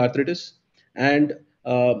glenohumeral arthritis. And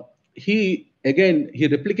he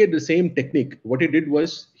replicated the same technique. What he did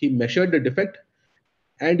was he measured the defect,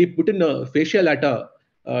 and he put in a fascia lata,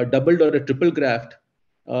 doubled or a triple graft,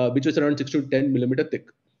 which was around 6 to 10 millimeter thick.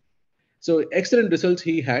 So excellent results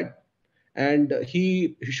he had, and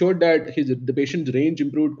he showed that the patient's range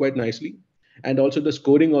improved quite nicely, and also the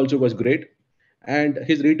scoring also was great, and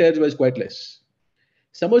his re-tears was quite less.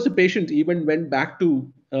 Some of the patients even went back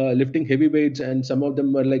to lifting heavy weights, and some of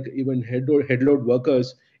them were like even head load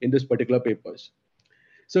workers in this particular papers.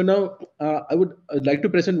 So now I'd like to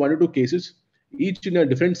present one or two cases, each in a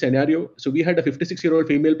different scenario. So we had a 56-year-old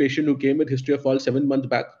female patient who came with history of fall 7 months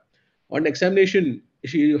back. On examination,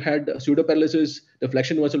 she had pseudoparalysis. The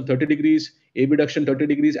flexion was on 30 degrees, abduction 30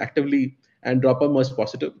 degrees actively, and drop-arm was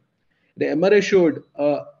positive. The MRI showed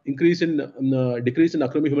decrease in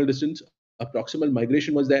acromihumeral distance. A proximal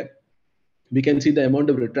migration was there. We can see the amount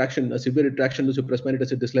of retraction, a severe retraction of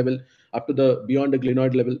supraspinatus at this level, up to the beyond the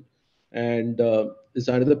glenoid level. And this is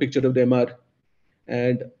another picture of the MR.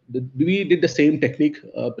 And we did the same technique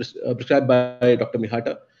prescribed by Dr.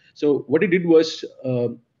 Mihata. So what he did was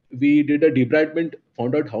we did a debridement,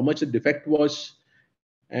 found out how much the defect was,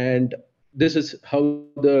 and this is how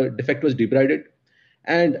the defect was debrided.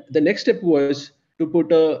 And the next step was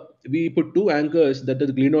to we put two anchors, that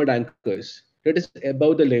is glenoid anchors, that is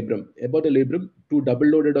above the labrum. Above the labrum, two double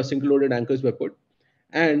loaded or single loaded anchors were put.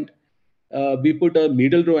 And we put a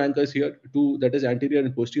middle row anchors here, two, that is anterior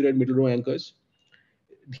and posterior middle row anchors.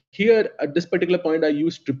 Here at this particular point, I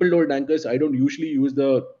use triple load anchors. I don't usually use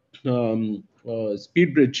the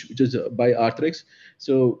speed bridge, which is by Arthrex.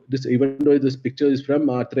 So this, even though this picture is from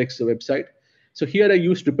Arthrex website, so here I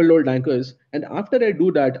use triple load anchors. And after I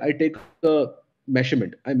do that, I take a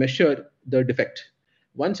measurement. I measure the defect.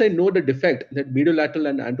 Once I know the defect, that medial lateral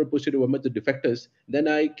and anteroposterior, how much the defect is, then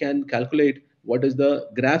I can calculate what is the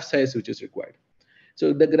graft size which is required.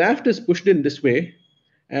 So the graft is pushed in this way,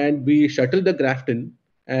 and we shuttle the graft in,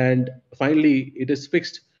 and finally it is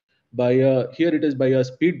fixed by here it is by a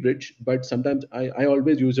speed bridge, but sometimes I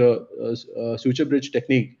always use a suture bridge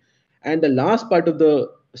technique. And the last part of the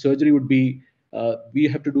surgery would be we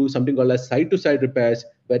have to do something called as side-to-side repairs,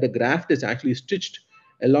 where the graft is actually stitched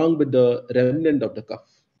along with the remnant of the cuff.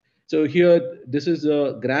 So here, this is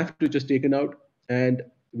a graft which is taken out, and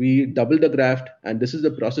we double the graft, and this is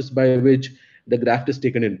the process by which the graft is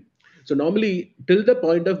taken in. So normally, till the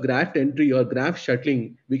point of graft entry or graft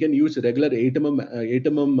shuttling, we can use regular 8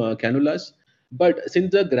 mm cannulas. But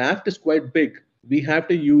since the graft is quite big, we have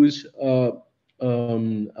to use a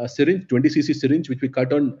syringe, 20 cc syringe, which we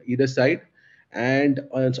cut on either side, and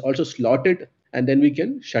also slot it, and then we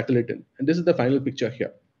can shuttle it in. And this is the final picture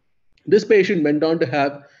here. This patient went on to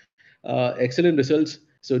have excellent results.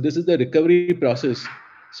 So this is the recovery process.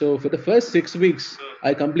 So for the first 6 weeks,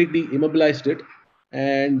 I completely immobilized it.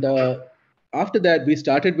 And after that, we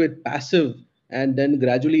started with passive and then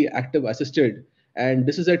gradually active assisted. And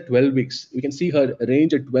this is at 12 weeks. We can see her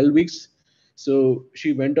range at 12 weeks. So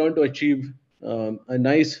she went on to achieve a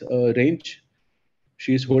nice range.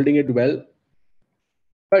 She's holding it well.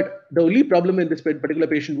 But the only problem in this particular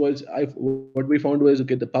patient was, what we found was,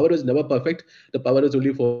 okay, the power was never perfect. The power was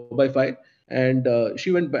only 4/5. And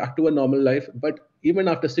she went back to a normal life. But even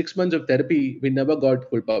after 6 months of therapy, we never got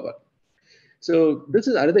full power. So this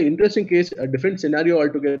is another interesting case, a different scenario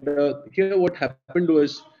altogether. Here, what happened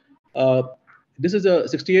was, this is a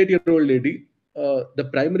 68-year-old lady. The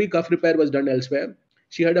primary cuff repair was done elsewhere.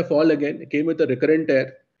 She had a fall again, came with a recurrent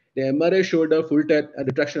tear. The MRI showed a full tear, a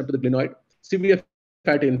retraction up to the glenoid, severe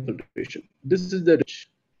fat infiltration. This is the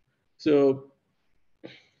range. So,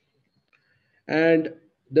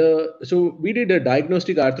 so we did a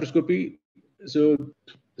diagnostic arthroscopy. So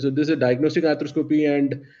this is a diagnostic arthroscopy,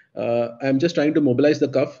 and I'm just trying to mobilize the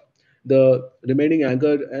cuff. The remaining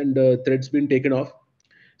anchor and thread's been taken off.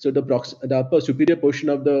 So the upper superior portion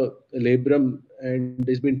of the labrum and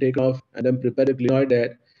is been taken off, and then prepare a glenoid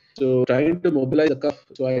there. So trying to mobilize the cuff.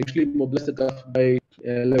 So I actually mobilize the cuff by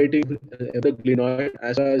elevating the glenoid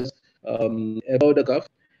as well as above the cuff,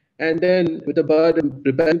 and then with the bar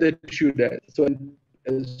preparing the tissue there. So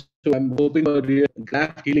I'm hoping for real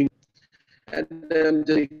graft healing, and then I'm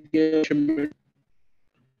just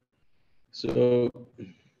so.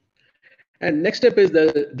 And next step is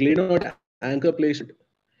the glenoid anchor placement.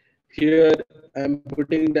 Here I'm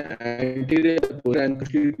putting the anterior anchor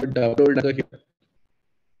sheet double anchor here.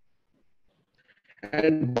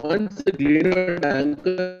 And once the glenoid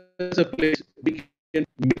anchor is placed, we can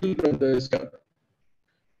middle from the step.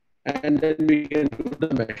 And then we can do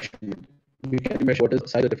the measurement. We can measure what is the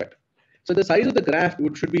size of the defect. So the size of the graft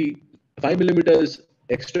should be 5 millimeters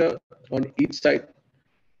extra on each side.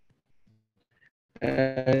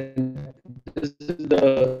 And this is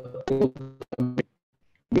the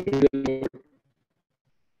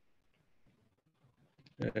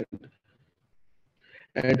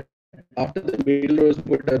and after the middle rows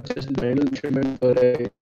put up just manual measurement for a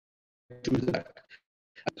choose that.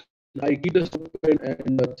 I keep the open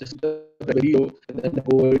and just the video and then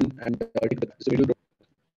go in and take the middle row.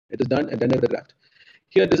 It is done, and then I have the graft.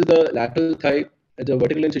 Here, this is the lateral thigh. It's a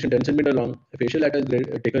vertical incision 10 centimeter long. A facial lateral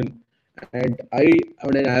is taken, and I,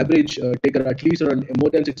 on an average, take at least around more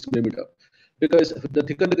than 6 millimeter, because the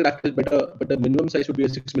thicker the graft is better, but the minimum size should be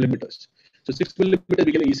 6 millimeters. So 6 millimeters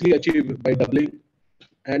we can easily achieve by doubling.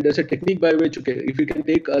 And there's a technique by which, okay, if you can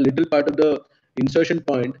take a little part of the insertion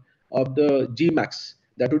point of the G max,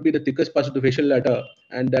 that would be the thickest part of the facial lateral,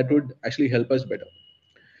 and that would actually help us better.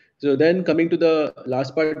 So then coming to the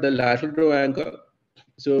last part, the lateral row anchor.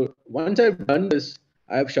 So once I've done this,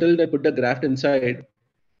 I've shuttled and put the graft inside.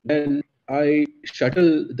 Then I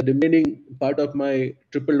shuttle the remaining part of my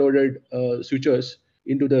triple loaded sutures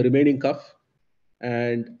into the remaining cuff,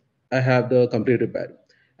 and I have the complete repair.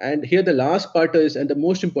 And here the last part is, and the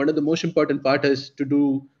most important part is to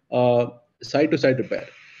do side-to-side repair.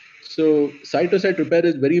 So side-to-side repair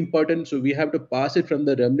is very important. So we have to pass it from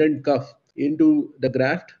the remnant cuff into the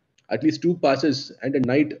graft. At least 2 passes and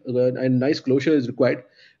a nice closure is required,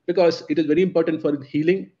 because it is very important for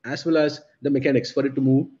healing as well as the mechanics for it to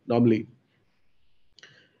move normally.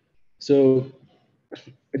 So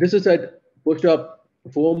this is at post-op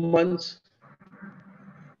 4 months.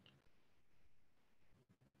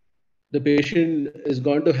 The patient is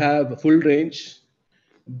going to have full range.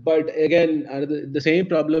 But again, the same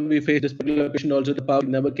problem we faced this particular patient also, the power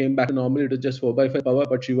never came back to normal. It was just 4/5 power,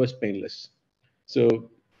 but she was painless. So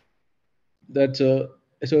that's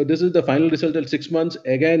so this is the final result at 6 months.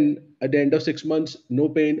 Again, at the end of 6 months, no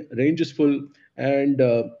pain, range is full, and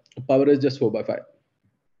power is just 4/5.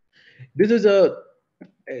 This is a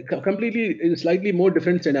completely slightly more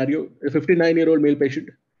different scenario. A 59-year-old male patient,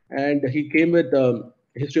 and he came with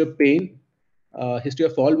history of pain, history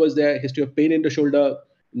of fall was there, history of pain in the shoulder,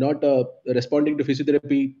 not responding to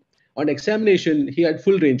physiotherapy. On examination, he had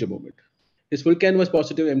full range of movement. His full can was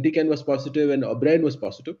positive, empty can was positive, and O'Brien was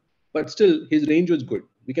positive. But still, his range was good.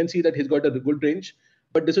 We can see that he's got a good range,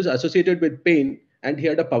 but this was associated with pain, and he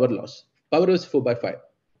had a power loss. Power was 4/5.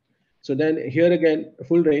 So then here again,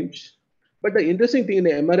 full range. But the interesting thing in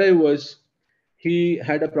the MRI was he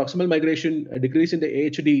had a proximal migration, a decrease in the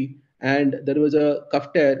AHD, and there was a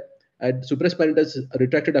cuff tear at supraspinatus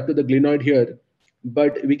retracted up to the glenoid here.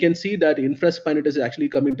 But we can see that infraspinatus is actually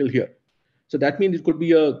coming till here. So that means it could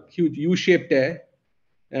be a huge U-shaped tear,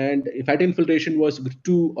 and fat infiltration was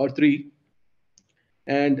 2 or 3.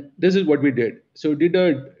 And this is what we did. So did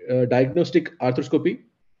a diagnostic arthroscopy.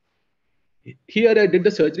 Here I did the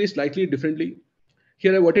surgery slightly differently.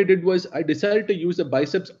 Here what I did was I decided to use the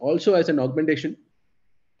biceps also as an augmentation.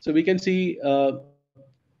 So we can see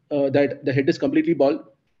that the head is completely bald,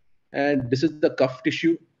 and this is the cuff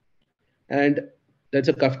tissue, and that's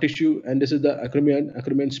a cuff tissue, and this is the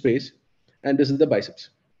acromion space, and this is the biceps.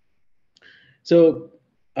 So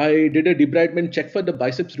I did a debridement check for the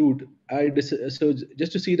biceps root. So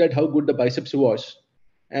just to see that how good the biceps was,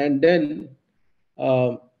 and then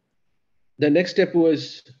the next step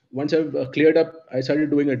was once I've cleared up, I started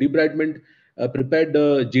doing a debridement, prepared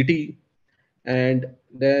the GT, and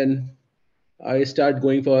then I start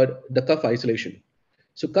going for the cuff isolation.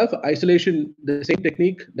 So cuff isolation, the same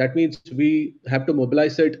technique. That means we have to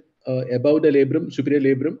mobilize it above the labrum, superior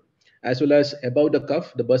labrum, as well as above the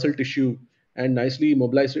cuff, the bursal tissue, and nicely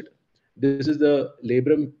mobilize it. This is the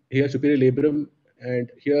labrum here, superior labrum,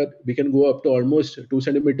 and here we can go up to almost 2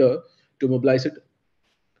 centimeter to mobilize it.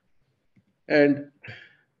 And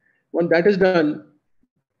when that is done,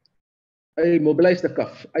 I mobilize the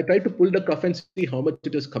cuff. I try to pull the cuff and see how much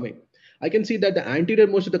it is coming. I can see that the anterior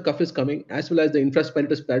most of the cuff is coming, as well as the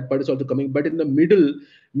infraspinatus part is also coming. But in the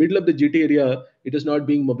middle of the GT area, it is not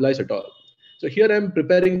being mobilized at all. So here I'm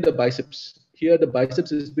preparing the biceps. Here the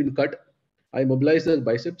biceps has been cut. I mobilize the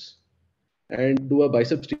biceps and do a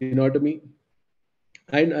biceps tenotomy,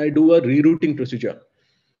 and I do a rerouting procedure.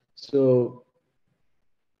 So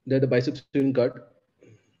there the biceps has been cut,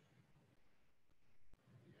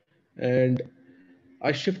 and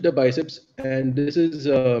I shift the biceps, and this is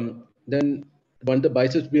then when the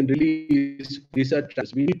biceps been released, these are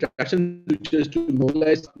we need traction switches to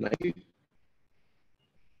mobilize nicely.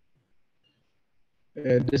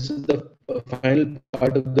 And this is the final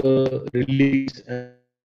part of the release and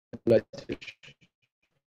mobilization.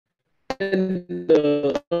 And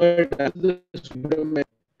the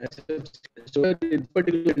so in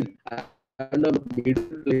particular, I'm not made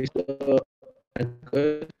to place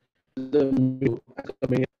anchor the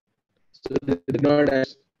coming. So the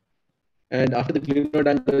glenoid and after the glenoid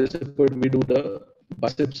anchors, we do the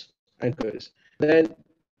biceps anchors. Then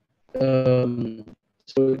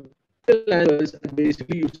so anchors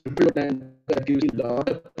basically use triple anchor that gives a lot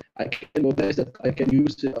of, I can mobilize I can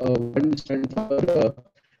use one strand for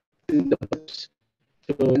in the biceps.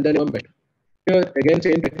 So and then here again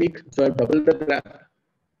same technique. So I double the graft,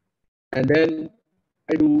 and then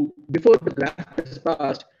I do before the graft is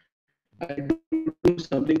passed, I do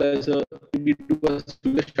something as a we do a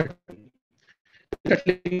shuttling. I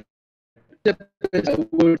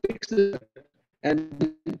would fix this,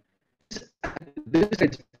 and this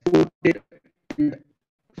is so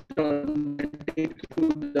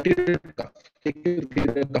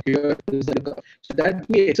that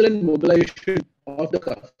be excellent mobilization of the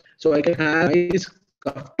cuff. So I can have nice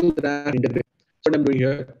cuff to graft integrate. That's what I'm doing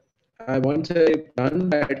here. Once I've done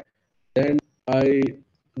that, then I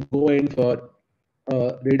go in for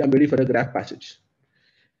I'm ready for a graft passage.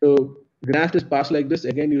 So graft is passed like this,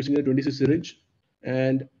 again using a 26 syringe.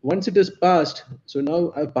 And once it is passed, so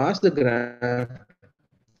now I pass the graft,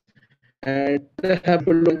 and I have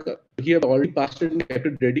here already passed it and kept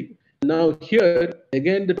it ready. Now here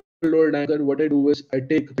again the lower anchor, what I do is I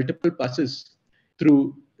take multiple passes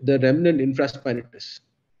through the remnant infraspinatus.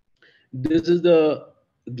 This is the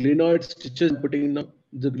glenoid stitches I'm putting now,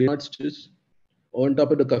 the glenoid stitches. On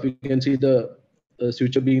top of the cuff, you can see the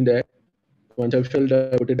suture being there. Once I've filled,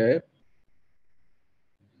 I put it there.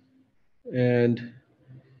 And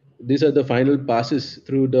these are the final passes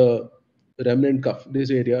through the remnant cuff, this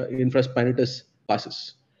area, infraspinatus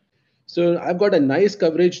passes. So I've got a nice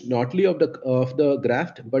coverage, not only of the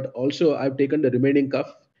graft, but also I've taken the remaining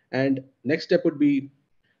cuff. And next step would be,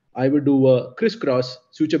 I would do a crisscross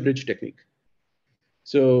suture bridge technique.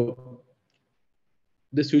 So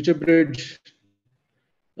the suture bridge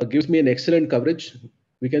gives me an excellent coverage.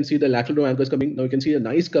 We can see the lateral row anchors coming. Now you can see a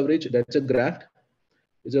nice coverage. That's a graft.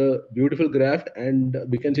 It's a beautiful graft, and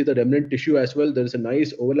we can see the remnant tissue as well. There is a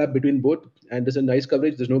nice overlap between both, and there's a nice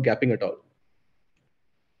coverage. There's no gapping at all.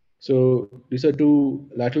 So these are two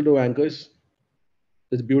lateral row anchors.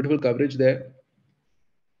 There's beautiful coverage there.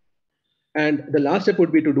 And the last step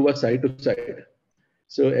would be to do a side to side.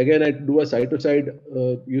 So again, I do a side to side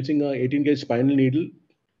using a 18 gauge spinal needle.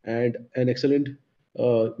 and an excellent,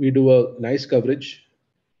 we do a nice coverage.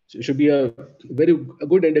 So it should be a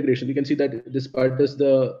good integration. You can see that this part is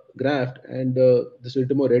the graft, and this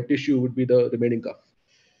little more red tissue would be the remaining cuff.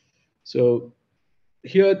 So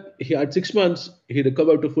here at 6 months, he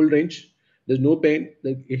recovered to full range. There's no pain.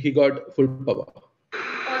 He got full power.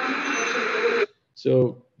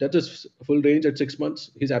 So that is full range at 6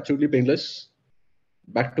 months. He's absolutely painless,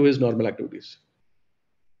 back to his normal activities.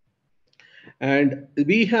 And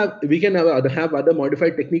we can have other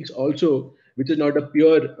modified techniques also, which is not a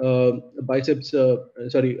pure biceps,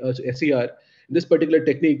 SCR. In this particular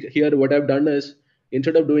technique here, what I've done is,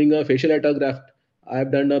 instead of doing a facial autograft,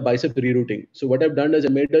 I've done a bicep rerouting. So what I've done is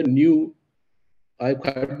I've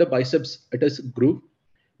cut the biceps at a groove,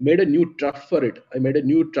 made a new trough for it. I made a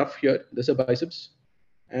new trough here. This is a biceps.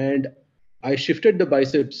 And I shifted the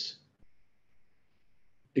biceps.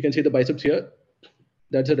 You can see the biceps here.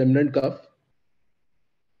 That's a remnant cuff.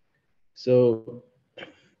 So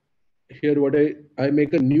here what I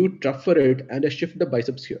make a new trough for it, and I shift the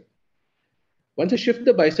biceps here. Once I shift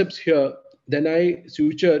the biceps here, then I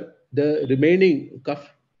suture the remaining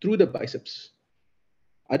cuff through the biceps.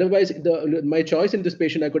 Otherwise, my choice in this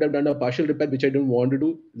patient, I could have done a partial repair, which I don't want to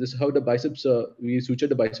do. This is how the biceps, we suture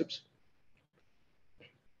the biceps.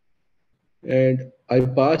 And I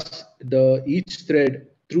pass each thread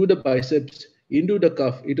through the biceps into the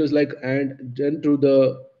cuff. It was like, and then through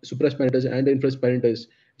the supraspinatus and the infraspinatus.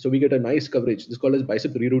 So we get a nice coverage. This is called as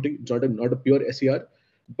bicep rerouting. It's not a pure SCR,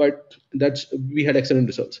 but we had excellent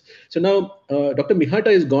results. So now Dr. Mihata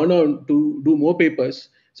has gone on to do more papers.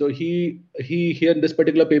 So he here in this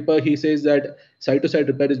particular paper, he says that side-to-side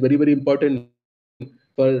repair is very, very important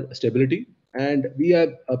for stability. And we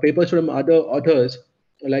have papers from other authors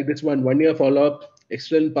like this one, 1 year follow-up,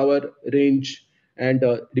 excellent power range, and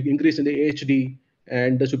the increase in the AHD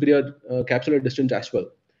and the superior capsular distance as well.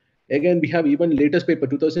 Again, we have even latest paper,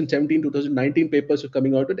 2017, 2019 papers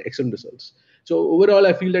coming out with excellent results. So overall,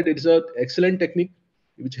 I feel that it's an excellent technique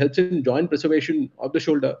which helps in joint preservation of the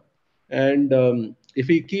shoulder. And if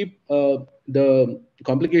we keep the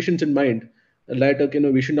complications in mind, like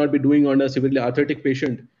we should not be doing on a severely arthritic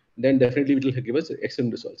patient, then definitely it will give us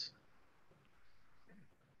excellent results.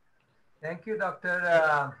 Thank you,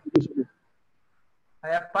 Doctor. I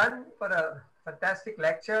have fun for a fantastic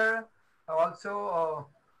lecture. Also,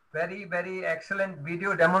 very, very excellent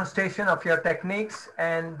video demonstration of your techniques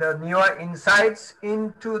and the newer insights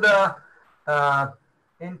into the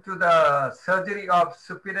surgery of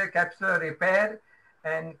superior capsular repair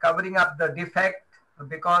and covering up the defect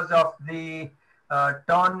because of the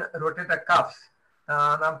torn rotator cuffs.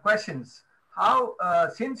 Now questions. How,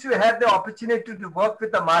 since you had the opportunity to work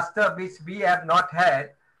with a master, which we have not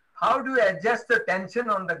had, how do you adjust the tension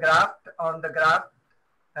on the graft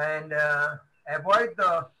and avoid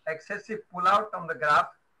the excessive pull-out on the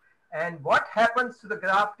graft? And what happens to the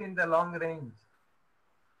graft in the long range?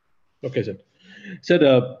 Okay, sir. Sir,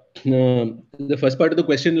 the first part of the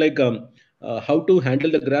question, like how to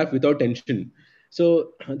handle the graft without tension.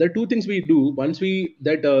 So there are two things we do. Once we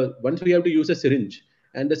have to use a syringe,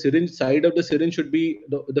 and the syringe side of the syringe should be,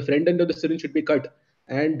 the front end of the syringe should be cut,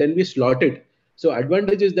 and then we slot it. So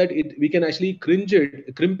advantage is that we can actually crimp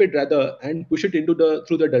it rather, and push it into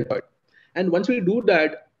through the deltoid. And once we do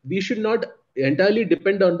that, we should not entirely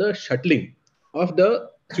depend on the shuttling of the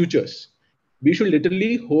sutures. We should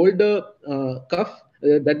literally hold the cuff,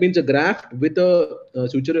 that means a graft, with a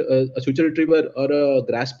suture retriever or a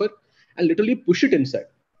grasper, and literally push it inside.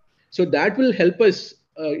 So that will help us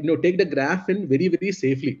take the graft in very, very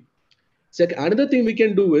safely. Second, another thing we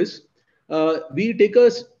can do is we take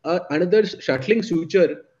another shuttling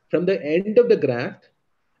suture from the end of the graft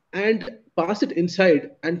and pass it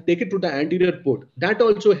inside and take it to the anterior port. That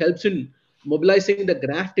also helps in mobilizing the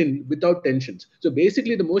graft in without tensions. So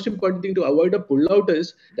basically, the most important thing to avoid a pull-out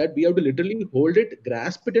is that we have to literally hold it,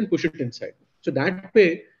 grasp it, and push it inside. So that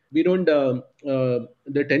way, we don't,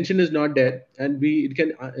 the tension is not there, and it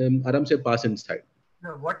can aram se pass inside.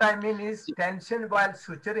 No, what I mean is tension while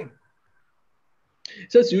suturing.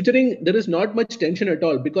 So suturing, there is not much tension at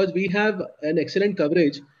all, because we have an excellent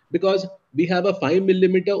coverage, because we have a 5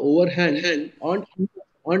 millimeter overhang on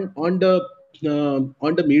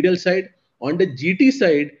the medial side. On the GT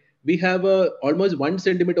side, we have almost 1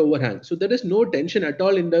 centimeter overhang. So there is no tension at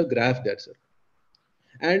all in the graft there, sir.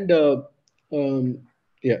 And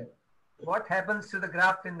yeah. What happens to the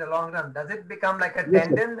graft in the long run? Does it become like a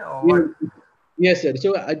tendon or what? Yes, sir.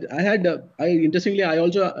 So interestingly, I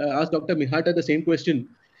also asked Dr. Mihata the same question.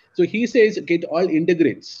 So he says it all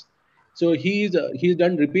integrates. So he's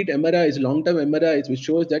done repeat MRIs, long-term MRIs, which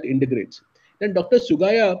shows that integrates. Then Dr.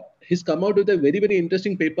 Sugaya has come out with a very, very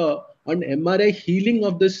interesting paper on MRI healing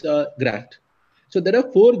of this graft. So there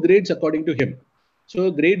are 4 grades according to him.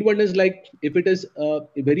 So grade 1 is like if it is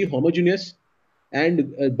very homogeneous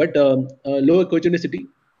and but low echogenicity.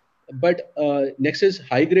 But next is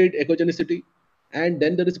high grade echogenicity, and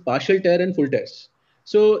then there is partial tear and full tears.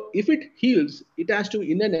 So if it heals, it has to,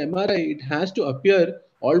 in an MRI, it has to appear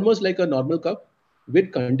almost like a normal cuff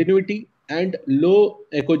with continuity and low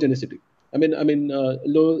echogenicity.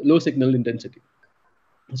 Low signal intensity.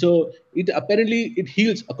 So it apparently it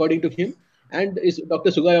heals according to him, and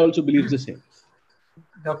Dr. Sugaya also believes the same.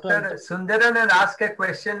 Dr. Sundaran has asked a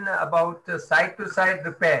question about side-to-side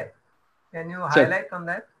repair. Can you highlight on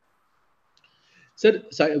that? Sir,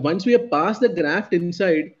 once we have passed the graft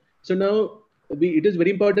inside, so now it is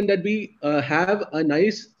very important that we have a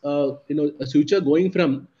nice, a suture going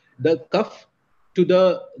from the cuff to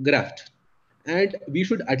the graft, and we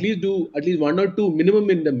should at least do at least 1 or 2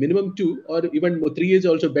 minimum 2 or even 3 is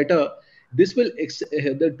also better. This will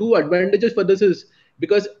the 2 advantages for this is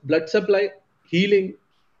because blood supply, healing,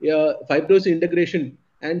 fibrous integration,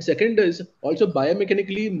 and second is also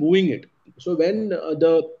biomechanically moving it. So when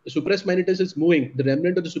the supraspinatus minutus is moving, the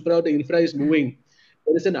remnant of the supra or the infra is moving,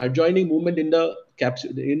 there is an adjoining movement in the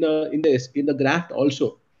capsule in the graft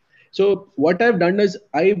also. So what I've done is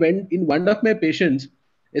I went in one of my patients,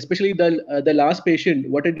 especially the last patient.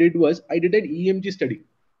 What I did was I did an EMG study.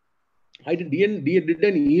 I did an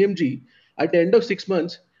EMG at the end of 6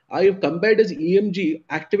 months. I have compared his EMG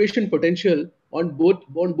activation potential on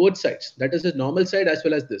both sides. That is the normal side as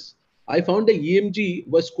well as this. I found the EMG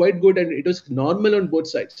was quite good and it was normal on both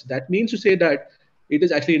sides. That means to say that it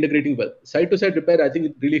is actually integrating well. Side-to-side repair, I think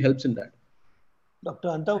it really helps in that. Dr.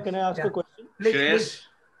 Antao, can I ask a question? Please.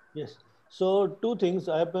 Yes. So 2 things.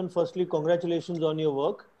 Firstly, congratulations on your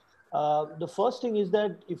work. The first thing is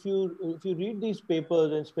that if you read these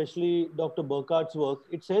papers, and especially Dr. Burkhart's work,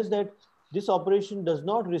 it says that this operation does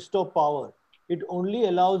not restore power. It only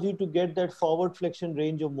allows you to get that forward flexion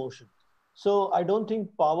range of motion. So I don't think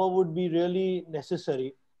power would be really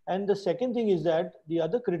necessary. And the second thing is that the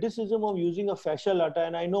other criticism of using a fascia lata,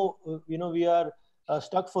 and I know, we are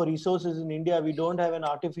stuck for resources in India. We don't have an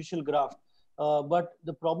artificial graft. But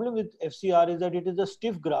the problem with FCR is that it is a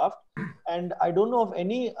stiff graft. And I don't know of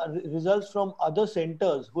any results from other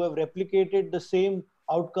centers who have replicated the same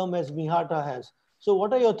outcome as Mihata has. So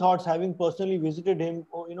what are your thoughts, having personally visited him?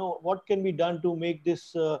 What can be done to make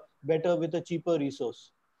this better with a cheaper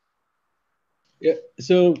resource? Yeah.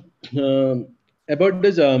 So about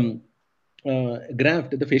this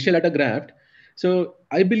graft, the fascial lata graft. So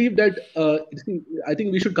I believe that I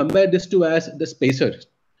think we should compare this to as the spacer.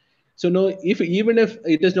 So no, even if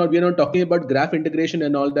it is not, we are not talking about graft integration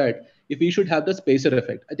and all that. If we should have the spacer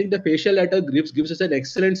effect, I think the fascial lata gives us an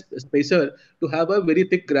excellent spacer to have a very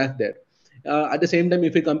thick graft there. At the same time,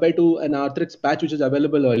 if we compare to an Arthrex patch which is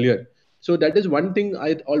available earlier, so that is one thing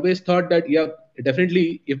I always thought that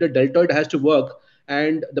definitely if the deltoid has to work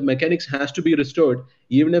and the mechanics has to be restored,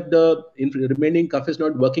 even if the remaining cuff is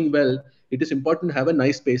not working well, it is important to have a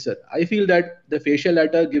nice spacer. I feel that the fascial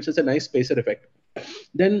lata gives us a nice spacer effect.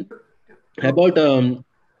 Then about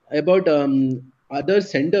other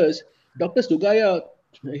centers, Dr. Sugaya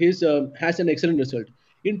has an excellent result.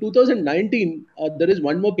 In 2019, there is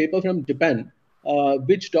one more paper from Japan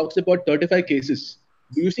which talks about 35 cases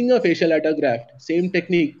using a fascial lata graft, same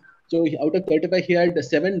technique. So out of 35, he had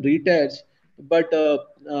 7 retears, but the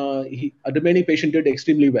remaining patient did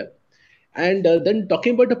extremely well. And then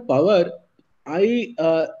talking about the power, I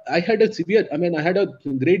had a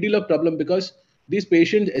great deal of problem because these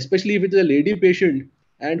patients, especially if it's a lady patient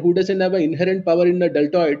and who doesn't have an inherent power in the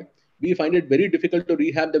deltoid, we find it very difficult to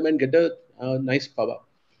rehab them and get a nice power.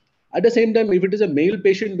 At the same time, if it is a male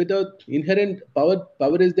patient with a inherent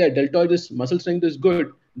power is there, deltoid muscle strength is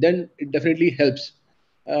good, then it definitely helps.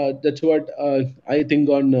 That's what I think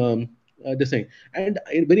on this thing. And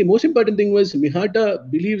a very most important thing was Mihata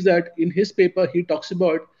believes that in his paper he talks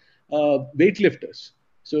about weightlifters.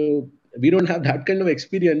 So we don't have that kind of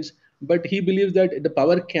experience, but he believes that the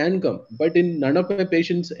power can come. But in none of my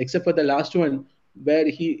patients, except for the last one, where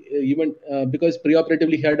he even because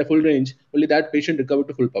preoperatively he had a full range, only that patient recovered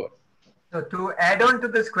to full power. So to add on to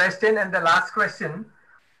this question and the last question,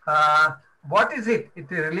 what is it? It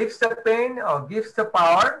relieves the pain or gives the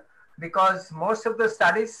power? Because most of the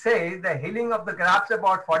studies say the healing of the graft is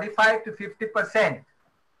about 45 to 50%.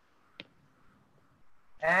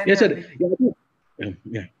 And yes, sir.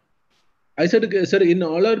 Yeah. I said, sir, in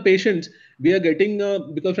all our patients, we are getting,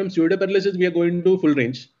 because from pseudoparalysis, we are going to full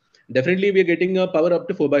range. Definitely, we are getting a power up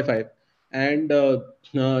to 4/5. And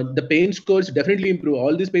the pain scores definitely improve.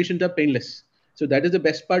 All these patients are painless. So that is the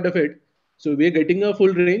best part of it. So we are getting a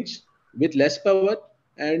full range with less power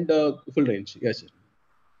and full range. Yes, sir.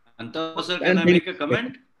 Antao sir, can I make a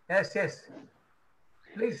comment? Yes, yes.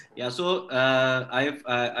 Please. Yeah, so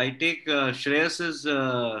I take Shreyas's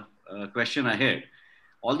question ahead.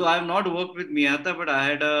 Although I have not worked with Mihata, but I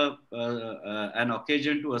had an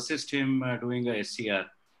occasion to assist him doing a SCR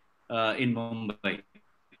in Mumbai.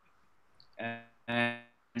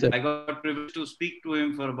 And I got privileged to speak to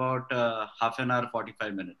him for about half an hour,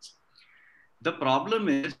 45 minutes. The problem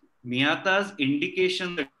is Mihata's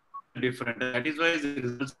indications are different. That is why his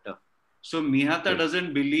results are tough. So Mihata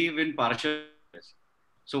doesn't believe in partial.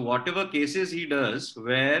 So whatever cases he does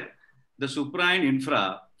where the supra and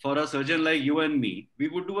infra, for a surgeon like you and me, we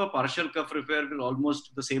would do a partial cuff repair with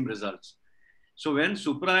almost the same results. So when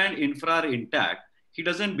supra and infra are intact, he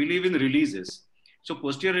doesn't believe in releases. So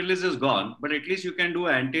posterior release is gone, but at least you can do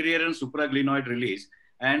anterior and supraglenoid release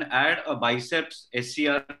and add a biceps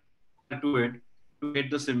SCR to it to get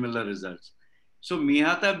the similar results. So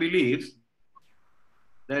Mihata believes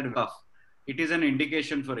that it is an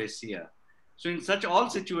indication for SCR. So in such all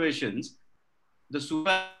situations, the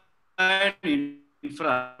supra and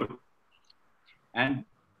infra and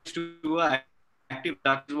to active,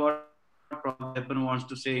 that is what Pradip wants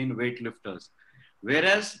to say in weightlifters.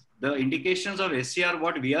 Whereas the indications of SCR,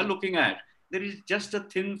 what we are looking at, there is just a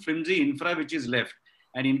thin flimsy infra which is left,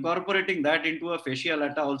 and incorporating that into a fascia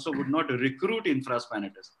lata also would not recruit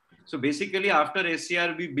infraspinatus. So basically after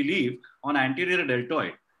SCR, we believe on anterior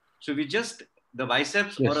deltoid. So we just, the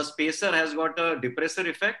biceps or a spacer has got a depressor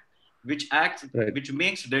effect, which acts, which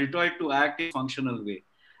makes deltoid to act in a functional way.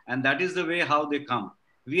 And that is the way how they come.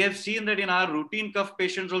 We have seen that in our routine cuff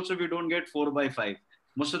patients also, we don't get 4x5.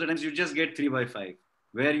 Most of the times you just get 3x5,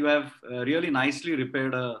 where you have really nicely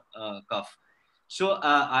repaired a cuff. So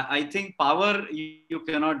I think power you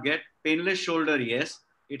cannot get. Painless shoulder, yes.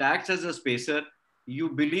 It acts as a spacer. You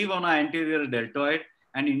believe on an anterior deltoid,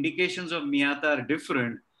 and indications of Mihata are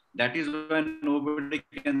different. That is when nobody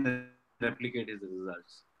can replicate his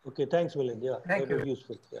results. Okay, thanks, Milind. Yeah, thank you.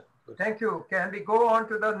 Useful. Yeah, thank you. Can we go on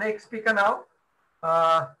to the next speaker now?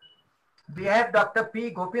 We have Dr. P.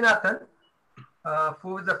 Gopinathan,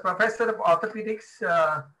 who is a professor of orthopedics,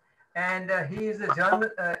 and he is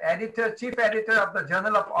a chief editor of the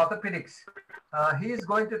Journal of Orthopedics. He is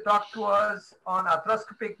going to talk to us on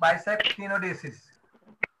arthroscopic bicep stenodesis.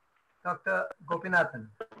 Dr. Gopinathan.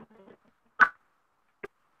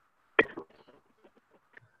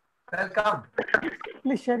 Welcome.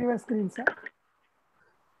 Please share your screen, sir.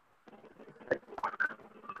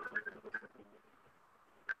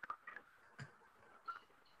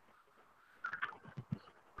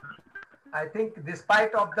 I think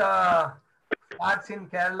despite of the floods in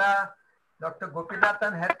Kerala, Dr.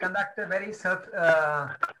 Gopinathan had conducted very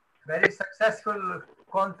successful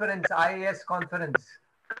conference, IAS conference.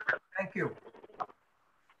 Thank you.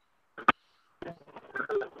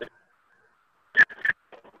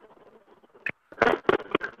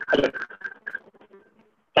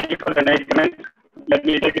 Thank you for the nice comment. Let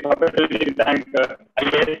me take this opportunity to thank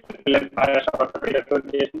IAS Orthopedic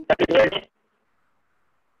Association. Can you hear me?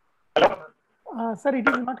 Hello? Sir, it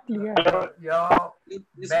is not clear. Your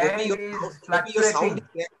band is fluctuating.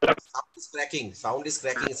 Sound is cracking. Sound is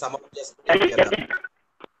cracking. Someone just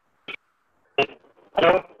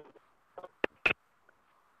Hello?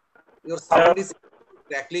 Your sound is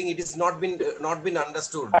crackling. It is not been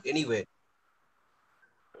understood anyway.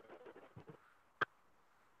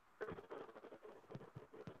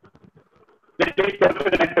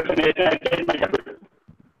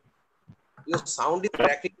 Your sound is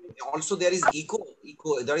cracking. Also, there is echo.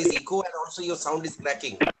 There is echo, and also your sound is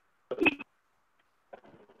cracking.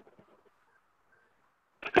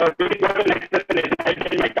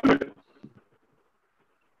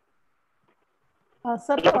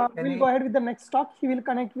 Sir, we'll go ahead with the next talk. He will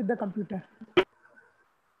connect with the computer.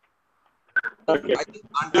 Okay. I think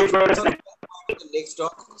Antao the next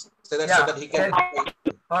talk so that he can.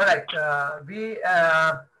 All right. We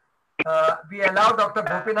allow Dr.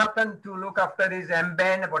 Gopinathan to look after his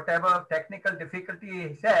M-band, whatever technical difficulty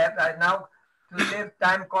he has. I now, to save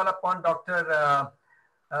time, call upon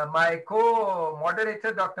my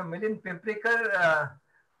co-moderator, Dr. Milind Pimprikar,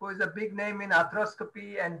 who is a big name in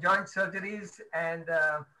arthroscopy and joint surgeries, and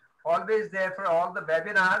always there for all the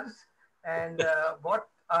webinars. And what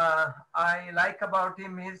I like about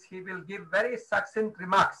him is he will give very succinct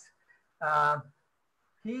remarks.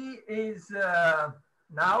 He is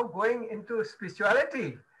now going into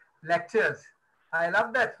spirituality lectures. I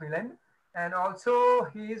love that, Milind. And also,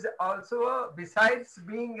 he is also, besides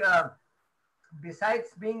being besides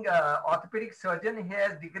being an orthopedic surgeon, he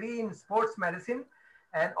has degree in sports medicine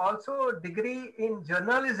and also degree in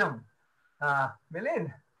journalism.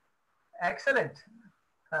 Milind, excellent.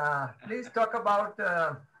 Please talk about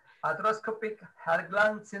arthroscopic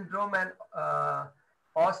Haglund syndrome and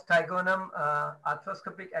os trigonum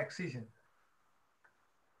arthroscopic excision.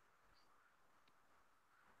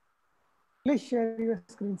 Please share your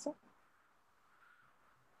screen, sir.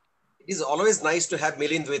 It is always nice to have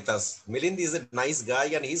Milind with us. Milind is a nice guy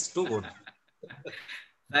and he's too good.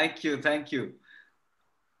 Thank you. Thank you.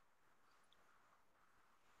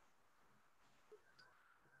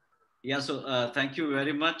 Yeah, so thank you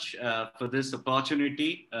very much for this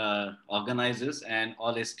opportunity, organizers and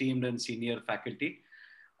all esteemed and senior faculty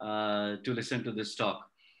to listen to this talk.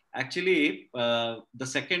 Actually, the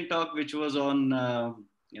second talk, which was on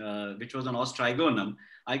os trigonum,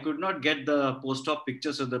 I could not get the post-op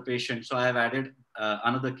pictures of the patient, so I have added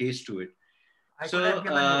another case to it. So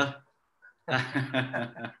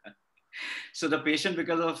the patient,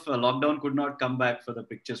 because of lockdown, could not come back for the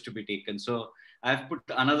pictures to be taken. So I've put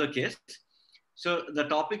another case. So the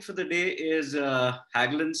topic for the day is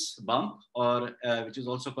Haglund's bump, or which is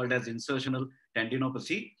also called as insertional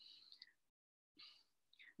tendinopathy.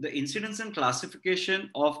 The incidence and classification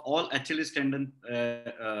of all Achilles tendon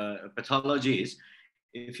pathologies,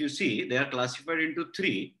 if you see, they are classified into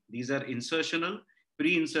three. These are insertional,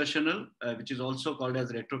 pre-insertional, which is also called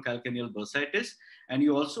as retrocalcaneal bursitis, and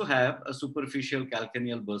you also have a superficial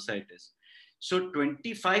calcaneal bursitis. So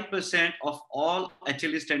 25% of all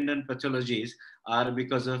Achilles tendon pathologies are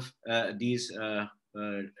because of these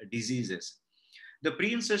diseases. The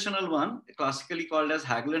pre-insertional one, classically called as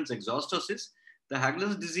Haglund's exostosis, the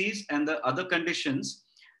Haglund's disease and the other conditions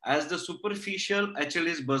as the superficial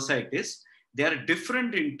Achilles bursitis, they are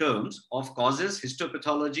different in terms of causes,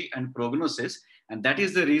 histopathology and prognosis. And that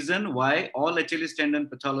is the reason why all Achilles tendon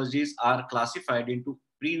pathologies are classified into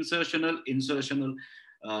pre-insertional, insertional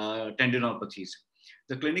tendinopathies.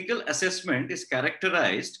 The clinical assessment is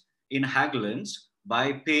characterized in Haglund's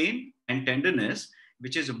by pain and tenderness,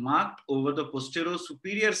 which is marked over the posterior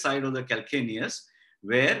superior side of the calcaneus,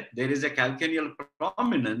 where there is a calcaneal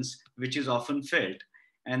prominence, which is often felt.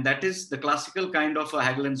 And that is the classical kind of a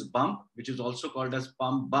Haglund's bump, which is also called as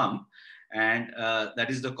pump bump. And that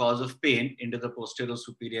is the cause of pain into the posterior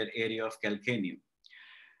superior area of calcaneum.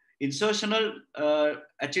 Insertional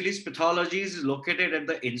Achilles pathology is located at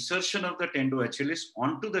the insertion of the tendo Achilles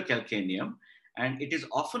onto the calcaneum, and it is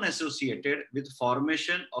often associated with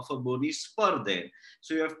formation of a bony spur there.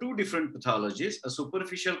 So you have two different pathologies, a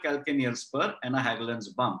superficial calcaneal spur and a Haglund's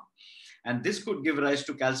bump. And this could give rise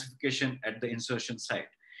to calcification at the insertion site.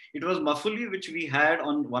 It was Muffuli, which we had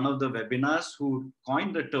on one of the webinars, who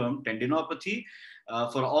coined the term tendinopathy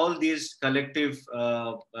for all these collective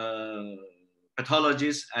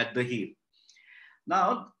pathologies at the heel.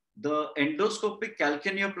 Now, the endoscopic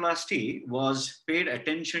calcaneoplasty was paid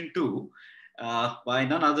attention to by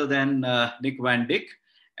none other than Nick Van Dyck.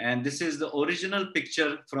 And this is the original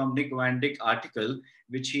picture from Nick Van Dyck article,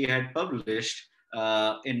 which he had published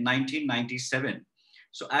in 1997.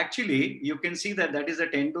 So actually, you can see that that is a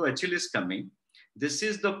tendo Achilles coming. This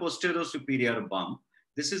is the posterior superior bump.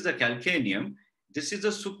 This is the calcaneum. This is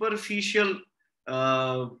the superficial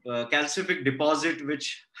calcific deposit,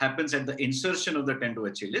 which happens at the insertion of the tendo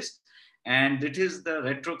Achilles. And it is the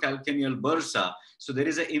retrocalcaneal bursa. So there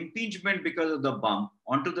is an impingement because of the bump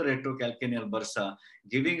onto the retrocalcaneal bursa,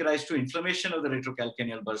 giving rise to inflammation of the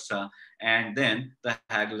retrocalcaneal bursa, and then the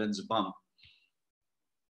Haglund's bump.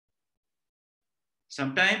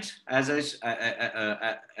 Sometimes,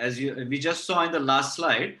 we just saw in the last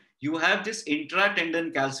slide, you have this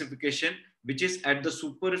intratendon calcification, which is at the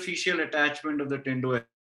superficial attachment of the tendo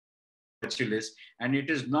Achilles, and it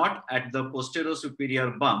is not at the posterior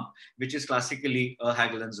superior bump, which is classically a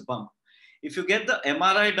Haglund's bump. If you get the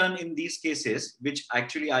MRI done in these cases, which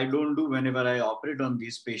actually I don't do whenever I operate on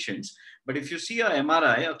these patients, but if you see a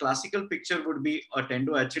MRI, a classical picture would be a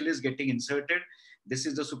tendo Achilles getting inserted. This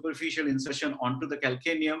is the superficial insertion onto the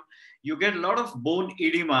calcaneum. You get a lot of bone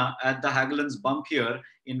edema at the Haglund's bump here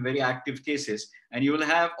in very active cases, and you will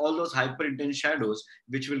have all those hyperintense shadows,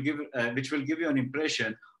 which will give you an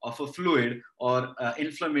impression of a fluid or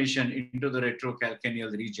inflammation into the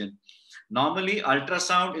retrocalcaneal region. Normally,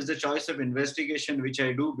 ultrasound is the choice of investigation which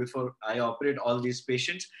I do before I operate all these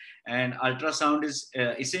patients. And ultrasound is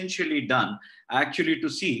essentially done actually to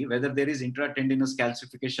see whether there is intratendinous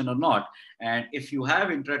calcification or not. And if you have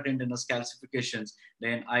intratendinous calcifications,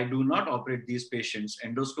 then I do not operate these patients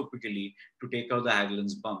endoscopically to take out the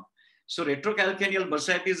Haglund's bump. So retrocalcaneal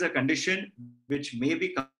bursitis is a condition which may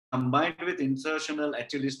be combined with insertional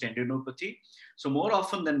Achilles tendinopathy. So more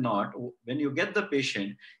often than not, when you get the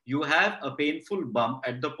patient, you have a painful bump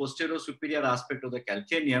at the posterior superior aspect of the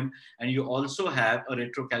calcaneum, and you also have a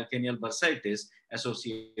retrocalcaneal bursitis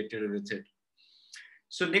associated with it.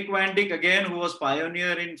 So Nick Van Dyck, again, who was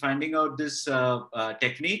pioneer in finding out this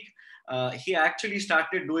technique, he actually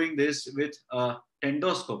started doing this with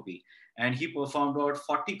tendoscopy. And he performed about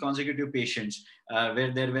 40 consecutive patients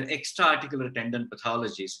where there were extra-articular tendon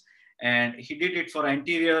pathologies. And he did it for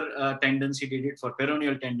anterior tendons, he did it for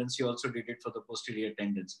peroneal tendons, he also did it for the posterior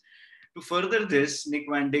tendons. To further this, Nick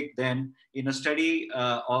Van Dyck then, in a study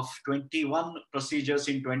of 21 procedures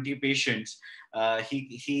in 20 patients,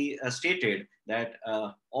 he stated that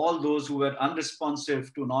all those who were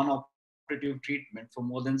unresponsive to non-operative treatment for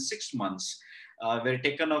more than 6 months were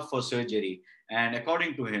taken up for surgery. And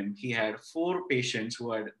according to him, he had 4 patients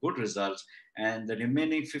who had good results, and the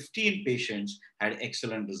remaining 15 patients had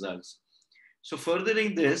excellent results. So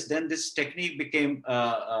furthering this, then this technique became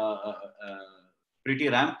pretty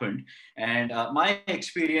rampant. And my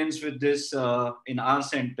experience with this in our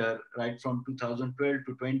center, right from 2012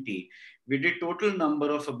 to 20, we did total number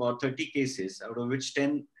of about 30 cases, out of which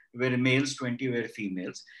 10 were males, 20 were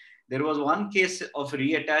females. There was one case of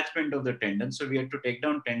reattachment of the tendon. So we had to take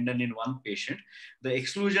down tendon in one patient. The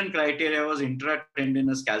exclusion criteria was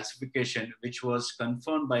intratendinous calcification, which was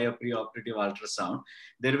confirmed by a preoperative ultrasound.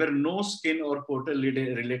 There were no skin or portal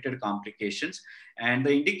related complications. And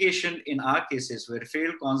the indication in our cases were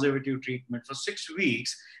failed conservative treatment for 6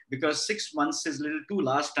 weeks, because 6 months is a little too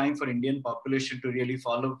large time for Indian population to really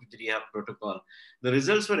follow with the rehab protocol. The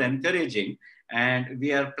results were encouraging. And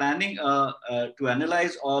we are planning to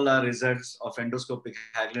analyze all our results of endoscopic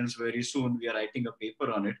Haglunds very soon. We are writing a paper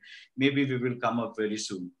on it. Maybe we will come up very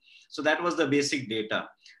soon. So that was the basic data.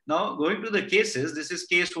 Now going to the cases, this is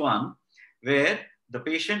case 1, where the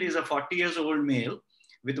patient is a 40 years old male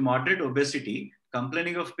with moderate obesity,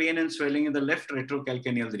 complaining of pain and swelling in the left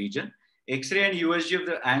retrocalcaneal region. X-ray and USG of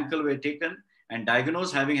the ankle were taken and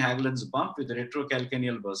diagnosed having Haglund's bump with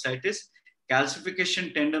retrocalcaneal bursitis.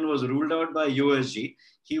 Calcification tendon was ruled out by USG.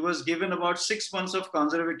 He was given about 6 months of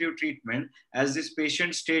conservative treatment as this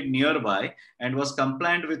patient stayed nearby and was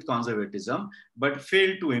compliant with conservatism, but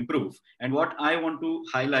failed to improve. And what I want to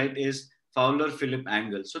highlight is Fowler-Philip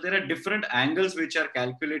angle. So there are different angles which are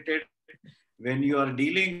calculated when you are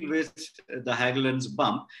dealing with the Haglund's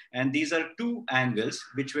bump. And these are 2 angles,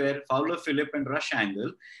 which were Fowler-Philip and Rush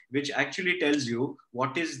angle, which actually tells you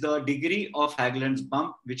what is the degree of Haglund's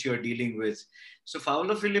bump which you are dealing with. So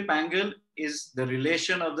Fowler-Philip angle is the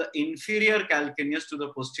relation of the inferior calcaneus to the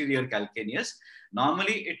posterior calcaneus.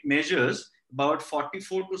 Normally it measures about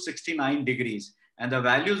 44 to 69 degrees. And the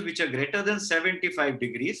values which are greater than 75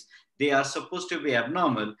 degrees, they are supposed to be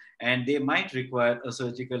abnormal and they might require a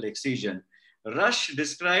surgical excision. Rush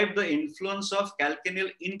described the influence of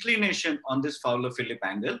calcaneal inclination on this Fowler-Philip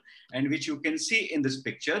angle, and which you can see in this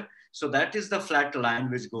picture. So that is the flat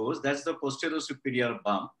line which goes, that's the posterior superior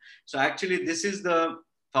bump. So actually this is the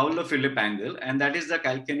Fowler-Philip angle, and that is the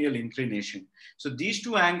calcaneal inclination. So these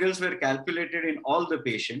 2 angles were calculated in all the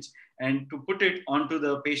patients, and to put it onto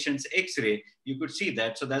the patient's X-ray, you could see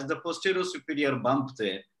that. So that's the posterior superior bump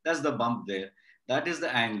there, that's the bump there, that is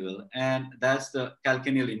the angle, and that's the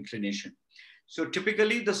calcaneal inclination. So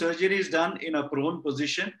typically the surgery is done in a prone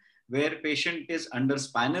position where patient is under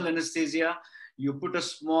spinal anesthesia. You put a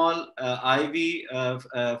small IV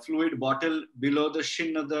fluid bottle below the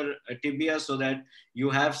shin of the tibia so that you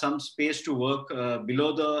have some space to work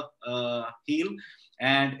below the heel.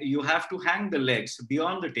 And you have to hang the legs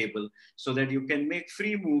beyond the table so that you can make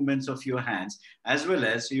free movements of your hands, as well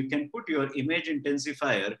as you can put your image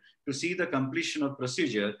intensifier to see the completion of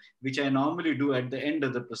procedure, which I normally do at the end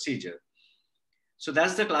of the procedure. So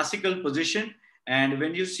that's the classical position. And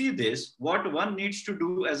when you see this, what one needs to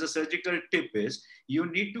do as a surgical tip is you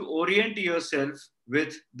need to orient yourself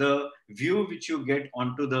with the view which you get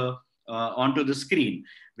onto the screen,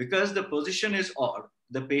 because the position is odd.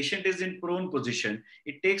 The patient is in prone position.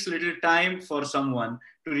 It takes a little time for someone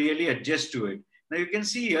to really adjust to it. Now you can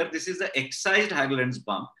see here, this is the excised Haglund's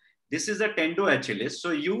bump. This is the tendoachilles.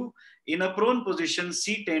 So you, in a prone position,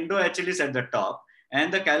 see tendoachilles at the top,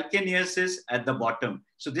 and the calcaneus is at the bottom.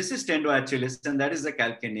 So this is tendoachilles, and that is the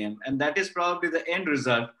calcaneum. And that is probably the end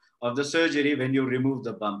result of the surgery when you remove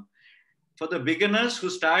the bump. For the beginners who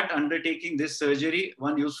start undertaking this surgery,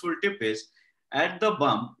 one useful tip is, at the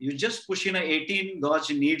bump, you just push in an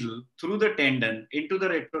 18-gauge needle through the tendon into the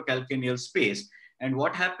retrocalcaneal space. And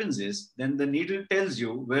what happens is, then the needle tells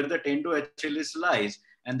you where the tendoachilles lies,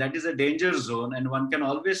 and that is a danger zone, and one can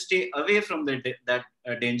always stay away from that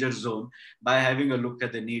danger zone by having a look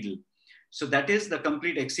at the needle. So that is the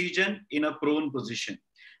complete excision in a prone position.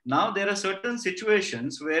 Now there are certain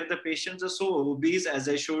situations where the patients are so obese, as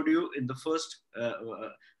I showed you in the first,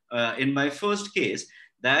 in my first case,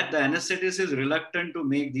 that the anesthetist is reluctant to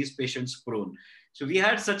make these patients prone. So we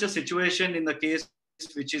had such a situation in the case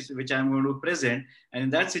which I'm going to present, and in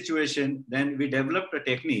that situation, then we developed a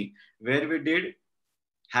technique where we did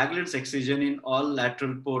Haglund's excision in all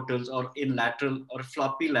lateral portals or in lateral or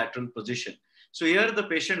floppy lateral position. So here the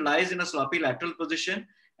patient lies in a sloppy lateral position,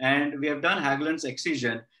 and we have done Haglund's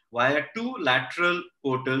excision via 2 lateral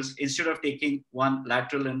portals instead of taking one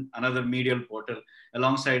lateral and another medial portal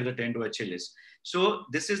alongside the tendo achilis. So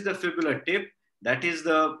this is the fibular tip, that is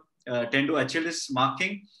the tendo achilis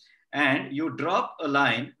marking, and you drop a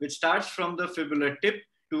line which starts from the fibular tip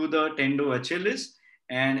to the tendo achilis,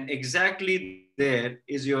 and exactly there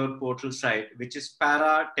is your portal site, which is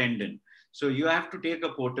para-tendon. So you have to take a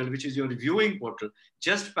portal, which is your viewing portal,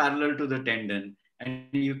 just parallel to the tendon, and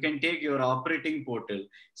you can take your operating portal,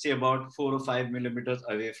 say about 4 or 5 millimeters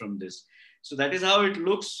away from this. So that is how it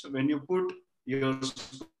looks when you put your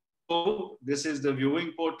scope. This is the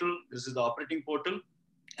viewing portal, this is the operating portal,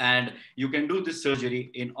 and you can do this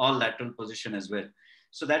surgery in all lateral position as well.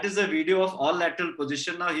 So that is the video of all lateral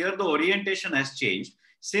position. Now here the orientation has changed.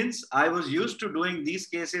 Since I was used to doing these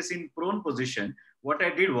cases in prone position, what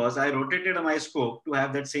I did was I rotated my scope to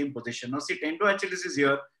have that same position. Now see, tendo achilis is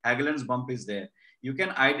here, Haglund's bump is there. You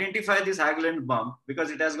can identify this Haglund bump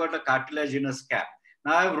because it has got a cartilaginous cap.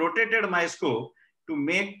 Now I have rotated my scope to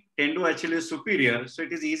make tendo achilis superior, so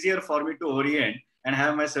it is easier for me to orient and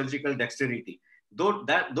have my surgical dexterity.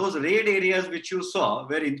 Those red areas which you saw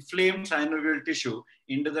were inflamed synovial tissue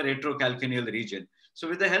into the retrocalcaneal region. So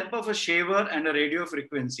with the help of a shaver and a radio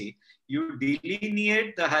frequency, you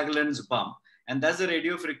delineate the Haglund's bump, and that's the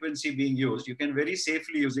radio frequency being used. You can very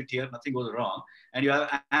safely use it here, nothing goes wrong, and you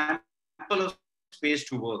have ample of space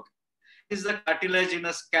to work. This is the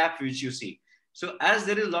cartilaginous cap which you see. So as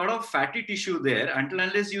there is a lot of fatty tissue there, until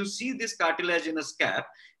unless you see this cartilaginous cap,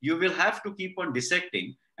 you will have to keep on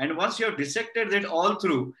dissecting. And once you have dissected it all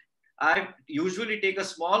through, I usually take a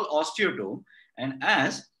small osteotome, and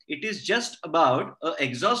as it is just about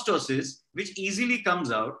exostosis, which easily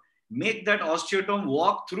comes out, make that osteotome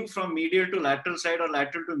walk through from medial to lateral side or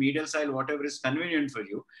lateral to medial side, whatever is convenient for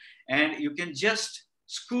you. And you can just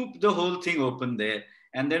scoop the whole thing open there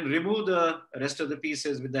and then remove the rest of the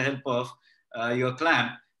pieces with the help of your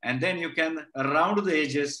clamp. And then you can round the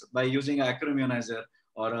edges by using an acromionizer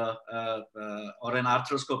or an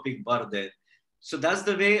arthroscopic burr there. So that's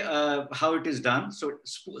the way how it is done. So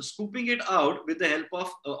scooping it out with the help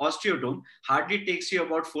of osteotome hardly takes you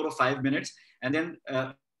about 4 or 5 minutes, and then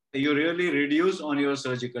you really reduce on your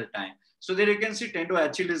surgical time. So there you can see tendo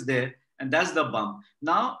achilis there, and that's the bump.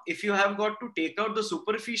 Now, if you have got to take out the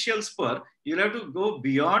superficial spur, you'll have to go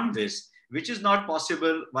beyond this, which is not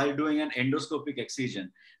possible while doing an endoscopic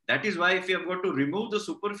excision. That is why if you have got to remove the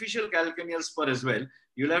superficial calcaneal spur as well,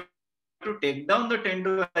 you'll have to take down the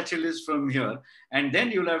tendo achilis from here, and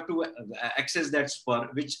then you'll have to access that spur,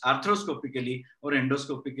 which arthroscopically or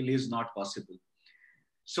endoscopically is not possible.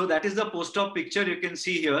 So that is the post-op picture you can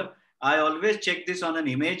see here. I always check this on an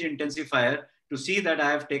image intensifier to see that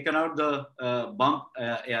I have taken out the bump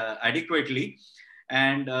adequately.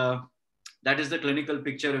 And that is the clinical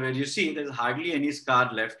picture where you see there's hardly any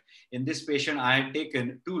scar left. In this patient, I had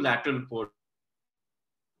taken 2 lateral portals.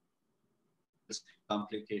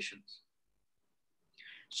 Complications.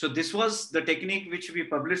 So this was the technique which we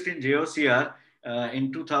published in JOCR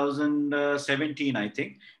in 2017, I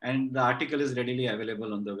think, and the article is readily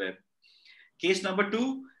available on the web. Case number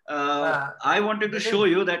 2, I wanted to show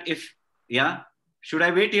you that if, should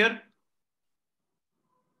I wait here?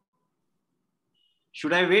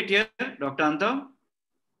 Should I wait here, Dr. Antao?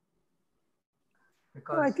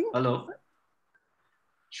 Because I think. Hello.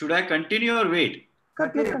 Should I continue or wait?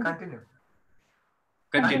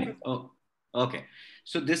 Continue. Oh, okay.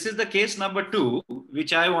 So this is the case number 2,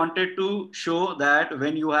 which I wanted to show that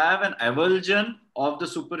when you have an avulsion of the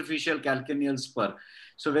superficial calcaneal spur.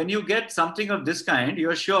 So when you get something of this kind,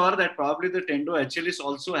 you're sure that probably the tendo achilis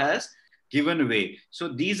also has given way. So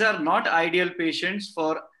these are not ideal patients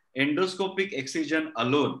for endoscopic excision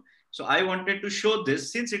alone. So I wanted to show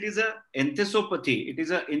this since it is a enthesopathy, it is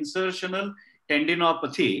an insertional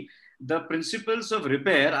tendinopathy. The principles of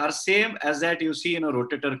repair are same as that you see in a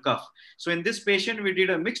rotator cuff. So in this patient, we did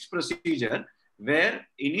a mixed procedure where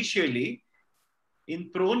initially in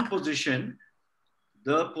prone position,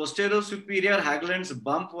 the posterior superior Haglund's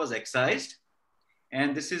bump was excised.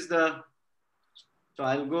 And this is the So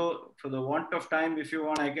I'll go, for the want of time, if you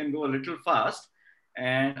want, I can go a little fast,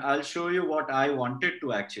 and I'll show you what I wanted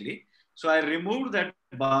to actually. So I removed that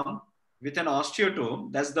bump with an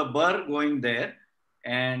osteotome. That's the burr going there.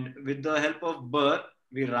 And with the help of burr,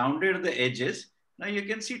 we rounded the edges. Now you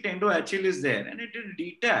can see tendo Achilles there, and it is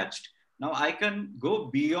detached. Now I can go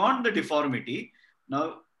beyond the deformity.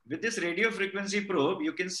 Now with this radio frequency probe,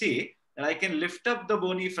 you can see that I can lift up the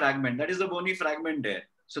bony fragment. That is the bony fragment there.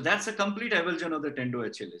 So that's a complete avulsion of the tendo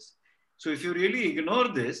Achilles. So if you really ignore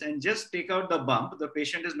this and just take out the bump, the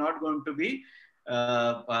patient is not going to be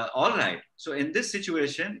all right. So in this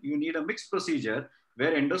situation, you need a mixed procedure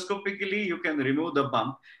where endoscopically you can remove the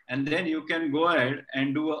bump, and then you can go ahead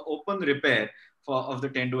and do an open repair of the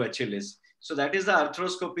tendo Achilles. So that is the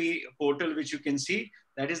arthroscopy portal, which you can see.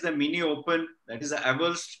 That is the mini open, that is the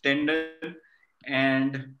avulsed tendon.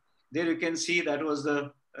 And there you can see that was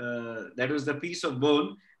the piece of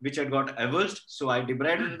bone which had got avulsed. So I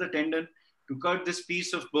debrided the tendon, took out this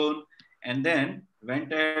piece of bone, and then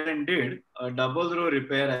went ahead and did a double row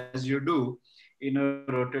repair as you do in a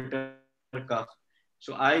rotator cuff.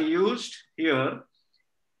 So I used here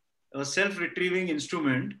a self-retrieving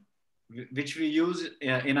instrument which we use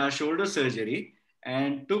in our shoulder surgery,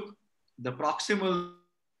 and took the proximal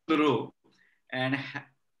row, and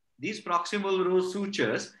these proximal row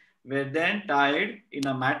sutures were then tied in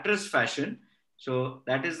a mattress fashion. So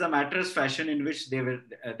that is the mattress fashion in which they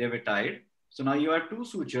were tied. So now you have two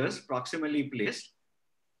sutures proximally placed.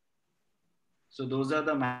 So those are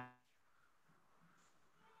the mattresses.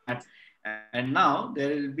 And now there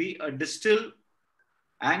will be a distal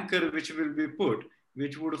anchor which will be put,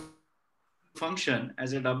 which would function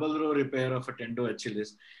as a double row repair of a tendo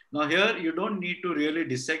Achilles. Now here you don't need to really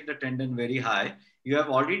dissect the tendon very high. You have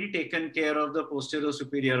already taken care of the posterior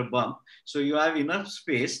superior bump. So you have enough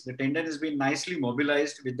space. The tendon has been nicely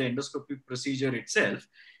mobilized with the endoscopic procedure itself.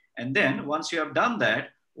 And then once you have done that,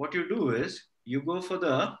 what you do is you go for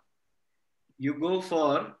the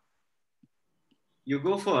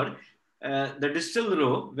distal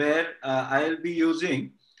row, where I'll be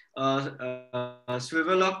using a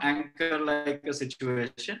swivel lock anchor like a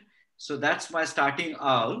situation. So that's my starting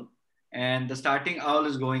awl, and the starting awl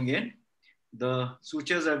is going in. The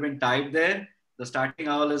sutures have been tied there. The starting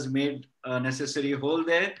awl has made a necessary hole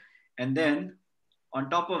there. And then on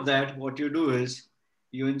top of that, what you do is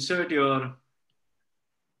you insert your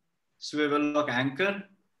swivel lock anchor.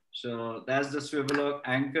 So that's the swivel lock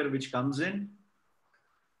anchor which comes in.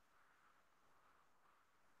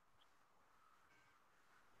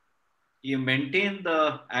 You maintain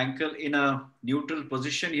the ankle in a neutral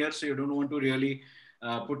position here. So you don't want to really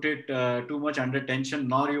put it too much under tension,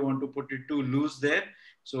 nor you want to put it too loose there.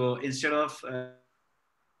 So instead of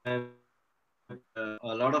a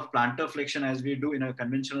lot of plantar flexion as we do in a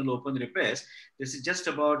conventional open repairs, this is just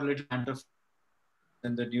about a little plantar flexion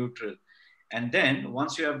in the neutral. And then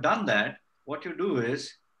once you have done that, what you do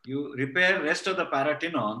is you repair rest of the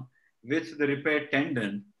paratenon with the repaired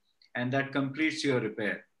tendon, and that completes your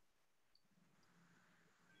repair.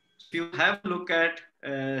 If you have a look at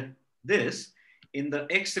this in the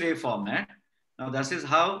X-ray format, now this is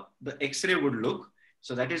how the X-ray would look.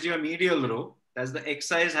 So that is your medial row. That's the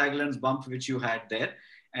excised Hageland's bump which you had there.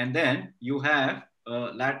 And then you have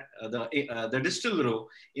the distal row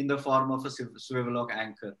in the form of a swivel lock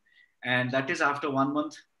anchor. And that is after 1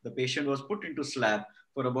 month, the patient was put into slab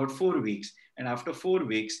for about 4 weeks. And after 4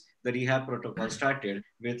 weeks, the rehab protocol started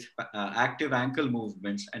with active ankle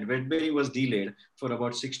movements, and wet bearing was delayed for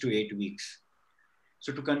about 6 to 8 weeks.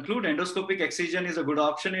 So to conclude, endoscopic excision is a good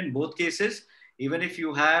option in both cases. Even if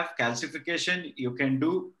you have calcification, you can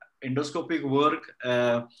do endoscopic work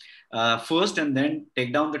first and then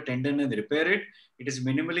take down the tendon and repair it. It is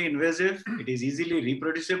minimally invasive. It is easily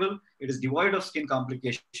reproducible. It is devoid of skin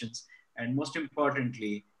complications. And most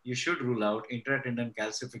importantly, you should rule out intratendon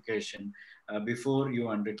calcification before you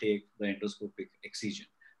undertake the endoscopic excision.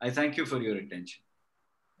 I thank you for your attention.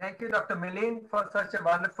 Thank you, Dr. Milind, for such a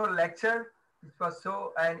wonderful lecture. It was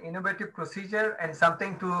so an innovative procedure and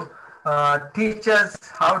something to teach us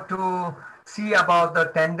how to see about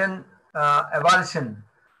the tendon avulsion.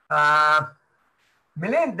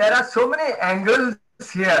 Milind, there are so many angles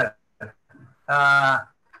here.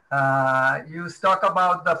 You talk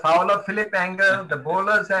about the Fowler-Philip angle, the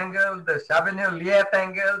Bowler's angle, the Chavanel-Liat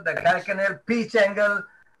angle, the Garcanel-Peach angle.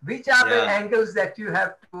 Which are the angles that you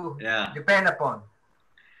have to depend upon?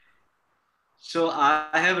 So I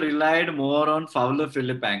have relied more on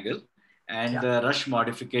Fowler-Philip angle and the Rush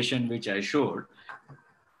modification which I showed.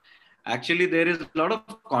 Actually, there is a lot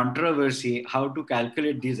of controversy how to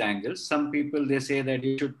calculate these angles. Some people, they say that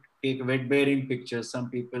you should take wet bearing pictures. Some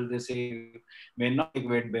people, they say, may not take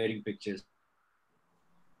wet bearing pictures.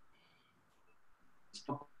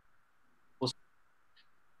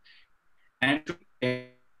 And to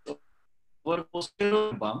over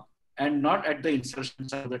posterior bump and not at the insertion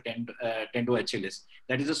side of the tendo-Achilles.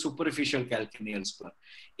 That is a superficial calcaneal spur.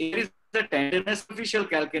 If there is a tendinous superficial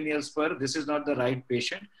calcaneal spur, this is not the right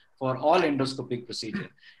patient for all endoscopic procedure.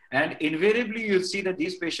 And invariably, you'll see that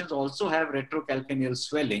these patients also have retrocalcaneal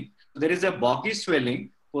swelling. There is a bulky swelling,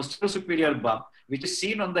 posterior superior bump, which is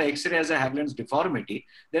seen on the X-ray as a Haglund's deformity.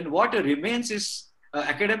 Then what remains is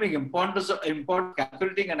academic importance of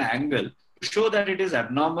calculating an angle to show that it is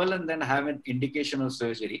abnormal and then have an indication of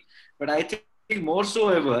surgery. But I think more so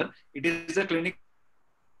ever, it is a clinical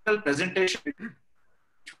presentation which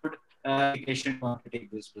would patient want to take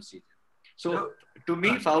this procedure. So to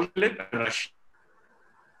me, foul lip, rush.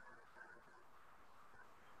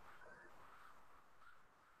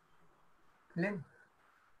 Milind,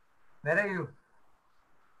 where are you?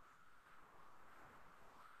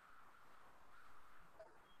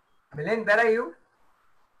 Milind, where are you?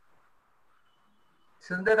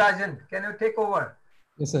 Sundarajan, can you take over?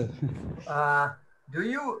 Yes, sir. Do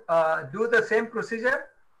you do the same procedure?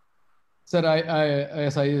 Sir,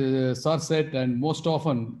 as I sir said, and most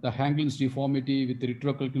often the Haglund's deformity with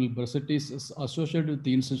retrocalcaneal bursitis is associated with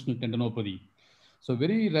the incisional tendinopathy. So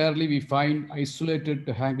very rarely we find isolated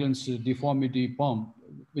Haglund's deformity bump,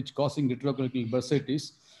 which causing retrocalcaneal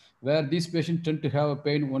bursitis, where these patients tend to have a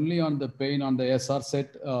pain only on the SR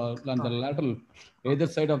set on the lateral, either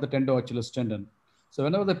side of the tendo-Achilles tendon. So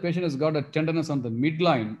whenever the patient has got a tenderness on the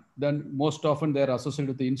midline, then most often they are associated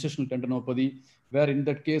with the incisional tendinopathy, where in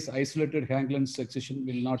that case, isolated Haglund's excision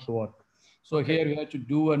will not work. So here we have to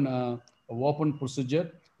do an open procedure.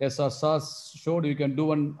 As SARS showed, you can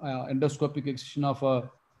do an endoscopic excision of a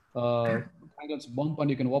Haglund's bump, and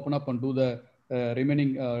you can open up and do the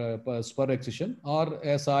remaining spur excision. Or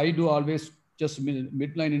as I do always, just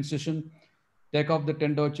midline incision, take off the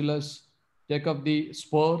tendo-Achilles, take off the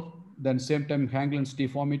spur, then same time Haglund's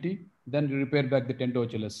deformity, then repair back the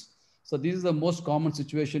tendo-Achilles. So this is the most common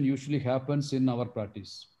situation usually happens in our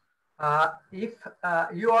practice. If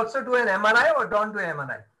you also do an MRI or don't do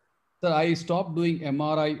MRI? Sir, I stopped doing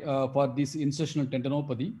MRI for this incisional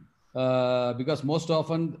tendinopathy because most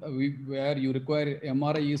often where you require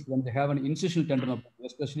MRI is when they have an incisional tendinopathy,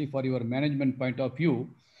 especially for your management point of view,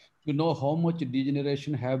 to know how much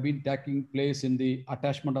degeneration have been taking place in the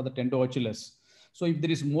attachment of the tendo-Achilles. So if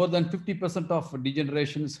there is more than 50% of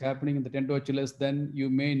degeneration is happening in the tendo-Achilles, then you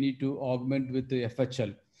may need to augment with the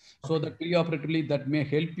FHL. So that preoperatively that may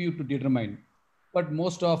help you to determine. But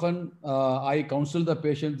most often I counsel the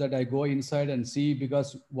patient that I go inside and see,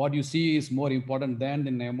 because what you see is more important than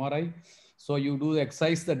in MRI. So you do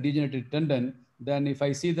exercise the degenerated tendon. Then if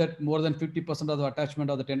I see that more than 50% of the attachment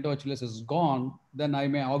of the tendo-Achilles is gone, then I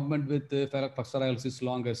may augment with the flexoralysis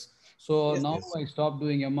longus. So now I stopped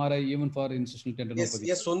doing MRI even for incisional tendinopathy.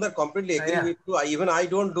 Yes, Sundar, completely agree with you. Even I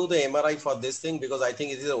don't do the MRI for this thing because I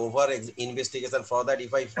think it is an over investigation for that.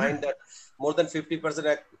 If I find that more than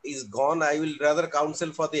 50% is gone, I will rather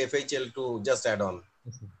counsel for the FHL to just add on.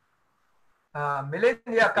 Milind,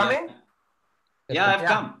 you are coming? Yeah, I've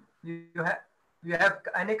come. You have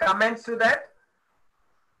any comments to that?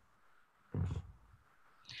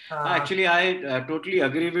 Actually, I totally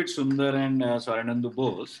agree with Sundar and Swarnendu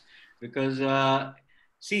both, because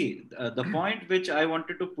see, the point which I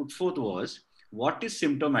wanted to put forth was, what is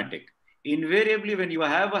symptomatic? Invariably, when you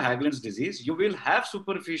have a Haglund's disease, you will have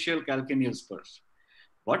superficial calcaneal spurs.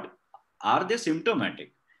 But are they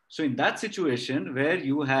symptomatic? So in that situation where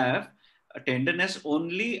you have a tenderness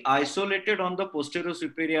only isolated on the posterior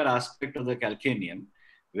superior aspect of the calcaneum,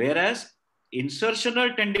 whereas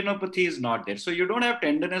insertional tendinopathy is not there. So you don't have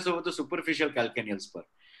tenderness over the superficial calcaneal spur.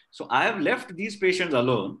 So I have left these patients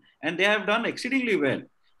alone and they have done exceedingly well.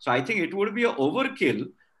 So I think it would be an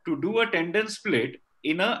overkill to do a tendon split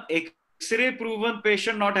in a X-ray proven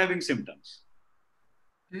patient not having symptoms.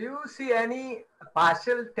 Do you see any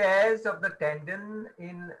partial tears of the tendon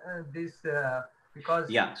in this?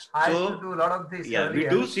 Because I used to do a lot of this earlier. We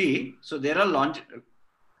do see. So there are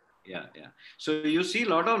So you see a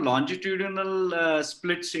lot of longitudinal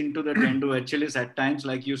splits into the tendo-Achilles at times,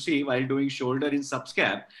 like you see while doing shoulder in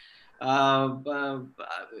subscap. I've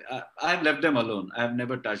left them alone. I've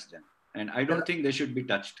never touched them. And I don't think they should be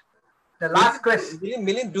touched. The last question.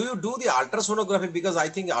 Milind, do you do the ultrasonography? Because I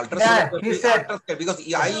think ultrasonography,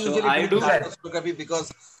 because I usually do ultrasonography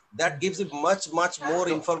because that gives it much more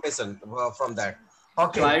information from that.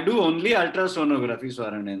 Okay. So I do only ultrasonography,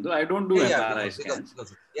 Swarnendu. I don't do MRI scans.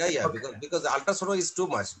 Because ultrasonography is too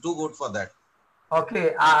good for that.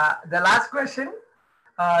 Okay, the last question.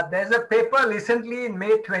 There's a paper recently in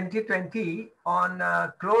May 2020 on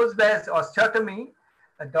closed wedge osteotomy,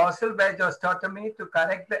 a dorsal wedge osteotomy to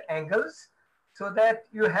correct the angles so that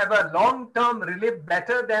you have a long-term relief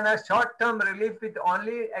better than a short-term relief with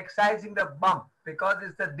only excising the bump because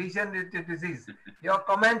it's a degenerative disease. Your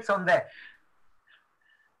comments on that?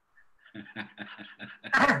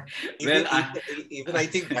 Even I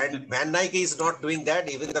think Van Dyke is not doing that.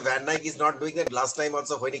 Even the Van Dyke is not doing that. Last time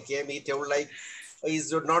also when he came, he told like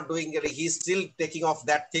he's not doing it. He's still taking off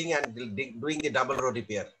that thing and doing the double row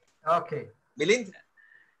repair. Okay. Milind?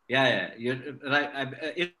 Yeah, you're right.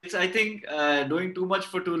 It's, I think, doing too much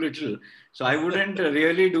for too little. So I wouldn't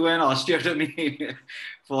really do an osteotomy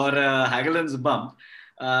for Hageland's bump.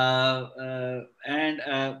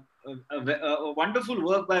 Wonderful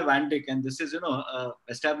work by Van Dyck, and this is,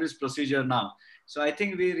 established procedure now. So I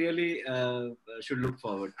think we really should look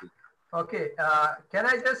forward to. Okay, can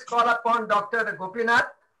I just call upon Dr. Gopinath?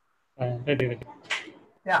 Ready.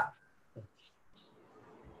 Yeah.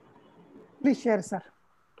 Please share, sir.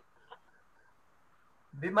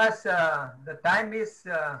 We must, the time is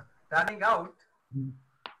running out.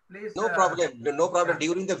 Please. No problem. No problem.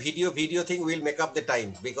 During the video thing, we'll make up the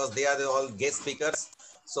time because they are all guest speakers.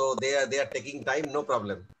 So they are taking time. No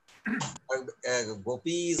problem.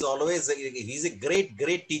 Gopi is always, he's a great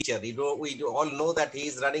teacher. We all know that he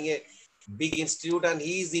is running a big institute and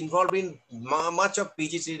he is involved in much of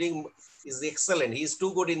PG reading is excellent. He is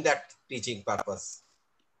too good in that teaching purpose.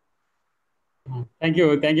 Thank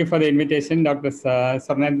you for the invitation, Dr.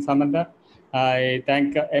 Swarnendu Samanta. I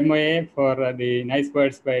thank MOA for the nice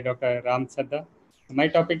words by Dr. Ram Chaddha. My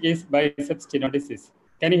topic is biceps stenosis.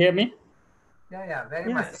 Can you hear me? Yeah,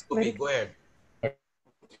 very much. Okay, go ahead.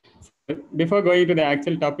 Before going to the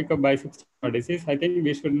actual topic of biceps stenosis, I think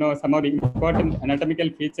we should know some of the important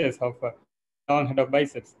anatomical features of long head of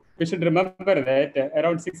biceps. We should remember that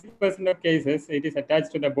around 60% of cases, it is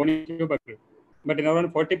attached to the bony tubercle. But in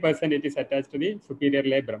around 40%, it is attached to the superior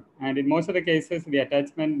labrum. And in most of the cases, the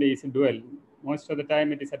attachment is dual. Most of the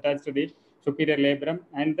time, it is attached to the superior labrum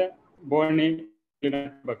and the bony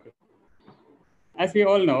tubercle. As we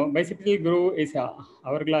all know, bicipital groove is a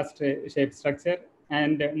hourglass-shaped structure.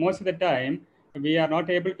 And most of the time, we are not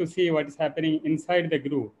able to see what is happening inside the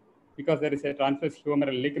groove because there is a transverse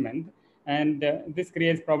humeral ligament. And this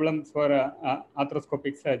creates problems for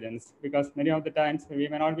arthroscopic surgeons because many of the times we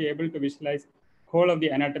may not be able to visualize whole of the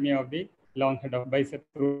anatomy of the long head of bicep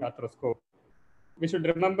through arthroscope. We should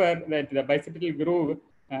remember that the bicipital groove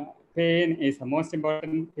pain is the most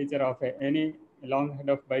important feature of any long head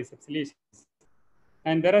of biceps lesions.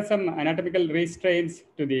 And there are some anatomical restraints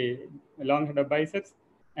to the long head of biceps.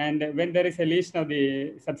 And when there is a lesion of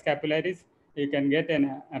the subscapularis, you can get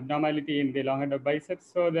an abnormality in the long head of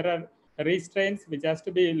biceps. So there are restraints which has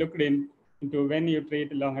to be looked into when you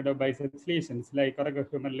treat long head of biceps lesions like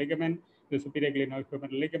coracohumeral ligament, the superior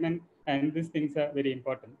glenohumeral ligament, and these things are very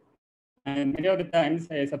important. And many of the times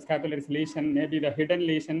a subscapularis lesion may be the hidden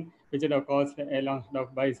lesion which would have caused a long head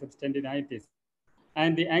of biceps tendinitis.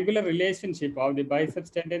 And the angular relationship of the biceps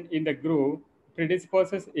tendon in the groove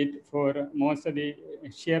predisposes it for most of the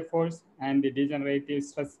shear force and the degenerative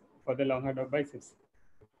stress for the long head of biceps.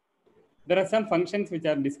 There are some functions which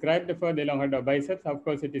are described for the long head of biceps. Of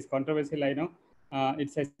course, it is controversial, I know.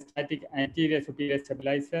 It's a static anterior superior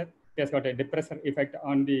stabilizer. It has got a depressor effect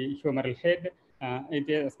on the humeral head. It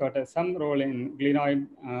has got some role in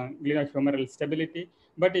glenohumeral stability.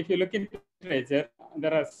 But if you look into literature,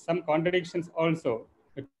 there are some contradictions also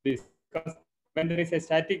with this because when there is a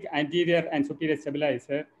static anterior and superior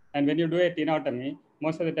stabilizer, and when you do a tenotomy,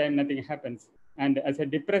 most of the time nothing happens. And as a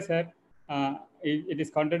depressor, it is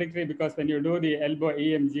contradictory because when you do the elbow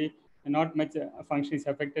EMG, not much function is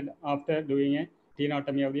affected after doing a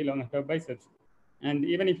tenotomy of the long head of biceps. And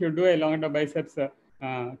even if you do a long head of biceps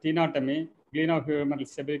tenotomy, glenohumeral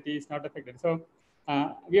stability is not affected. So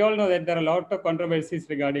we all know that there are a lot of controversies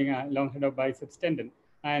regarding long head of biceps tendon.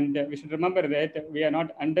 And we should remember that we are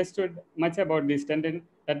not understood much about this tendon.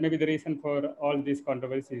 That may be the reason for all these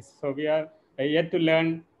controversies. So we are yet to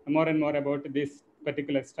learn more and more about this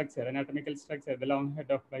particular structure, anatomical structure, the long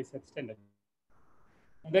head of biceps tendon.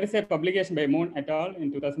 There is a publication by Moon et al.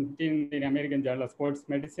 In 2015 in the American Journal of Sports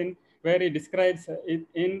Medicine, where he describes it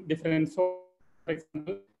in different sources. For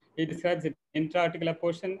example, he describes it intra-articular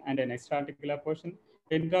portion and an extra-articular portion.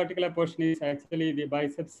 The intra-articular portion is actually the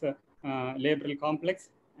biceps labral complex,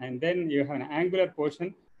 and then you have an angular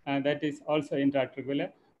portion that is also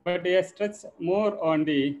intra-articular. But he has stretched more on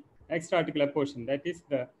the extra-articular portion, that is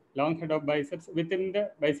the long head of biceps within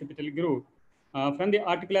the bicipital groove. from the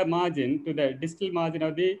articular margin to the distal margin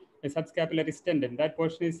of the subscapularis tendon. That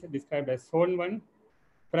portion is described as zone 1.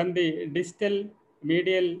 From the distal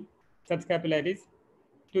medial subscapularis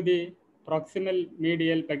to the proximal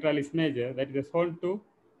medial pectoralis major, that is the zone 2,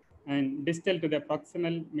 and distal to the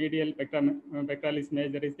proximal medial pectoralis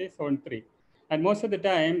major is the zone 3. And most of the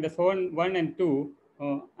time, the zone 1 and 2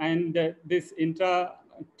 and this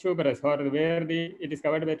intratuberous, or where it is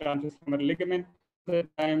covered by transverse humeral ligament, the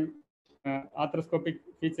time arthroscopic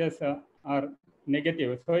features are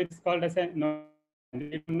negative. So it's called as a no.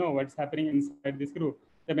 We don't know what's happening inside this group.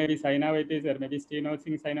 There may be synovitis, there may be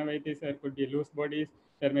stenosing synovitis, there could be loose bodies,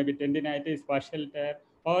 there may be tendinitis, partial tear,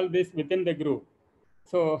 all this within the group.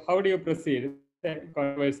 So how do you proceed?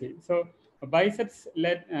 Controversy. So biceps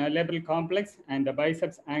labral complex and the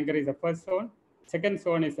biceps anchor is the first zone. Second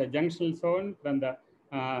zone is a junctional zone from the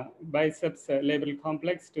biceps labral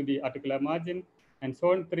complex to the articular margin. And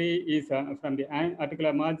zone 3 is from the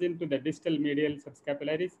articular margin to the distal medial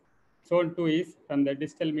subscapularis. Zone 2 is from the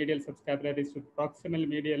distal medial subscapularis to proximal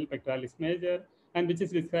medial pectoralis major, and which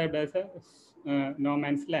is described as a no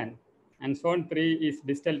man's land. And zone 3 is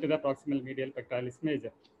distal to the proximal medial pectoralis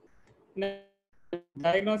major. Now,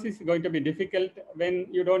 diagnosis is going to be difficult when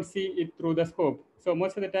you don't see it through the scope. So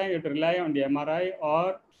most of the time you have to rely on the MRI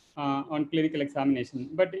or on clinical examination.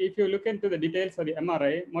 But if you look into the details of the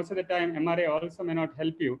MRI, most of the time MRI also may not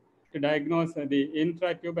help you to diagnose the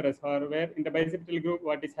intratuberous, or where in the bicipital group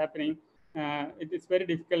what is happening. It is very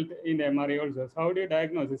difficult in the MRI also. So how do you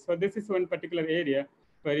diagnose it? So this is one particular area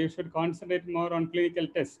where you should concentrate more on clinical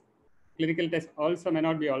tests. Clinical tests also may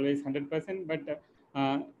not be always 100%, but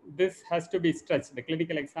this has to be stressed. The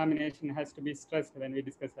clinical examination has to be stressed when we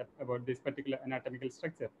discuss about this particular anatomical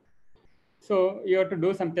structure. So you have to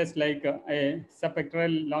do some tests like a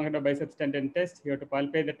subpectoral long head of biceps tendon test. You have to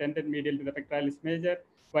palpate the tendon medial to the pectoralis major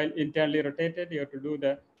while internally rotated. You have to do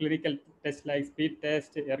the clinical tests like speed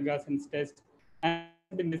test, Ergason's test, and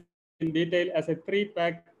been in detail as a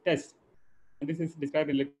 3-pack test. And this is described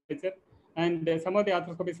in literature. And some of the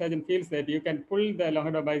arthroscopic surgeon feels that you can pull the long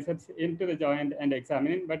head of biceps into the joint and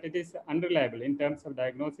examine it, but it is unreliable in terms of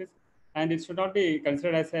diagnosis, and it should not be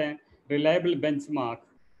considered as a reliable benchmark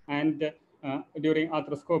and during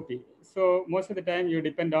arthroscopy. So most of the time you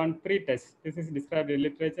depend on 3 tests. This is described in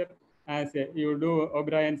literature as you do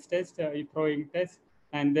O'Brien's test, throwing test,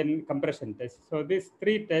 and then compression test. So these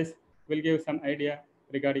 3 tests will give some idea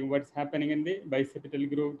regarding what's happening in the bicipital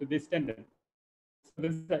groove to this tendon. So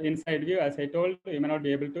this is the inside view. As I told you, may not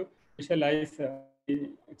be able to visualize the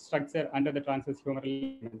structure under the transverse humeral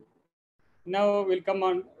ligament. Now we'll come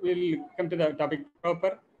to the topic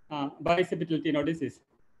proper, bicipital tenodesis.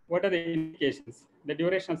 What are the indications? The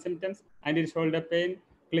duration of symptoms, anterior shoulder pain,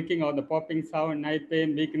 clicking or the popping sound, night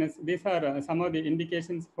pain, weakness. These are some of the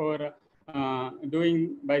indications for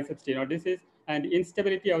doing biceps tenodesis, and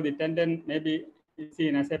instability of the tendon may be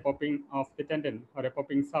seen as a popping of the tendon or a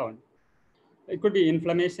popping sound. It could be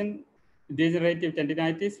inflammation, degenerative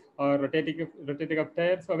tendinitis, or rotator cuff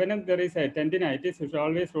tear. So whenever there is a tendinitis, you should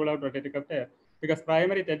always rule out rotator cuff tear, because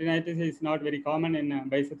primary tendinitis is not very common in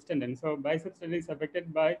biceps tendon. So biceps tendon is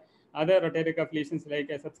affected by other rotator cuff lesions like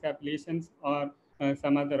subscap lesions or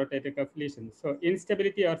some other rotator cuff lesions. So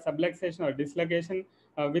instability or subluxation or dislocation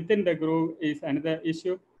within the groove is another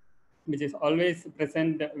issue, which is always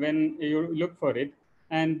present when you look for it.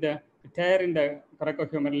 And tear in the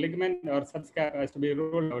coracohumeral ligament or subscap has to be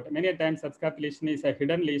ruled out. Many times subscap lesion is a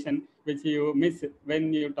hidden lesion which you miss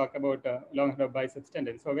when you talk about long head of biceps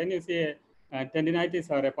tendon. So when you see a tendinitis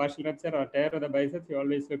or a partial rupture or tear of the biceps, you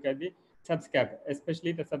always look at the subscap,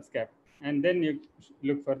 especially the subscap, and then you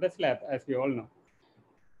look for the slap, as we all know.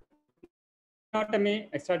 Anatomy,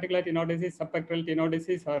 extraarticular tenodesis, subpectoral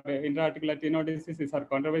tenodesis, or intraarticular tenodesis, these are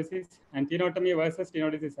controversies. And tenotomy versus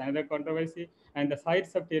tenodesis, another controversy. And the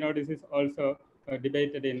sites of tenodesis also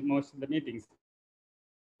debated in most of the meetings.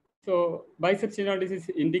 So biceps tenodesis is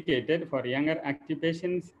indicated for younger active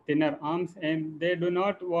patients, thinner arms, and they do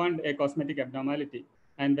not want a cosmetic abnormality.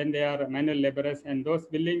 And when they are manual laborers and those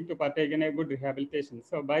willing to partake in a good rehabilitation.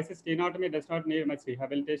 So biceps tenotomy does not need much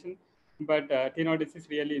rehabilitation, but tenodesis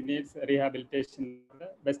really needs rehabilitation for the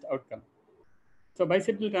best outcome. So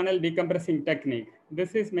bicipital tunnel decompressing technique.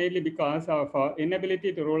 This is mainly because of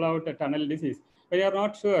inability to rule out a tunnel disease. When you are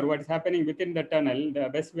not sure what is happening within the tunnel, the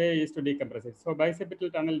best way is to decompress it. So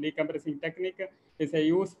bicipital tunnel decompressing technique is a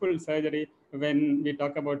useful surgery when we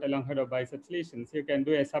talk about a long head of biceps lesions. You can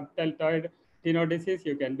do a subdeltoid tenodesis,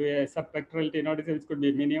 you can do a subpectoral tenodesis, which could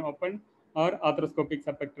be mini open, or arthroscopic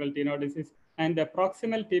subpectoral tenodesis. And the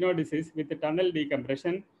proximal tenodesis with the tunnel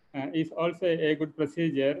decompression is also a good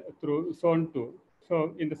procedure through zone 2.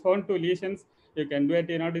 So in the zone 2 lesions, you can do a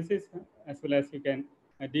tenodesis as well as you can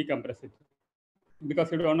decompress it,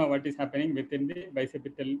 because you don't know what is happening within the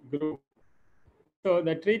bicipital groove. So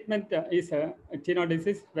the treatment is a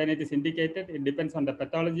tenodesis when it is indicated. It depends on the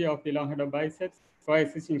pathology of the long head of biceps,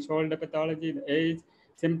 coexisting shoulder pathology, the age,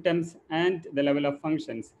 symptoms, and the level of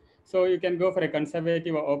functions. So you can go for a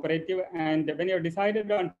conservative or operative. And when you're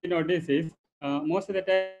decided on tenodesis, most of the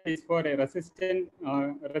time is for a resistant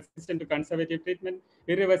to conservative treatment,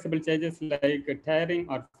 irreversible changes like tearing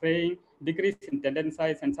or fraying, decrease in tendon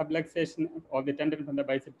size and subluxation of the tendon from the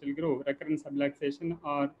bicipital groove, recurrent subluxation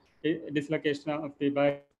or dislocation of the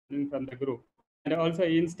bicep from the groove, and also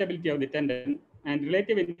instability of the tendon. And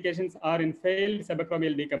relative indications are in failed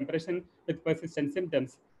subacromial decompression with persistent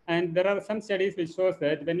symptoms. And there are some studies which shows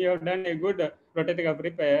that when you have done a good rotator cuff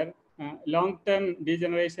repair, long-term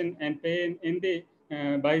degeneration and pain in the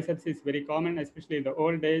biceps is very common, especially in the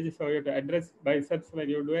old age. So you have to address biceps when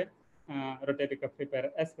you do a rotator cuff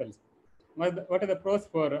repair as well. What are the pros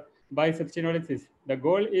for biceps tenodesis? The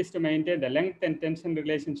goal is to maintain the length and tension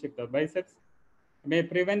relationship of biceps. May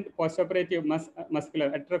prevent postoperative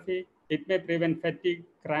muscular atrophy. It may prevent fatigue,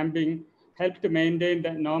 cramping, help to maintain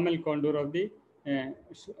the normal contour of the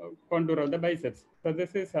biceps. So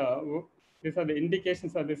this is these are the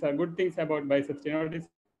indications, or these are good things about biceps tenodesis.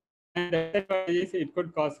 And the disadvantage is it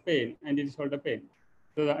could cause pain, and it is shoulder pain.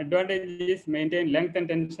 So the advantage is maintain length and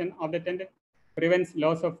tension of the tendon, prevents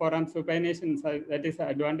loss of forearm supination, so that is the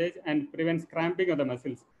advantage, and prevents cramping of the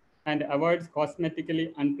muscles, and avoids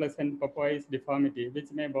cosmetically unpleasant porpoise deformity,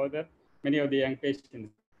 which may bother many of the young patients.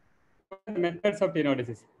 What are the methods of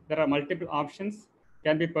tenodesis? There are multiple options.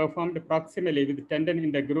 Can be performed proximally with the tendon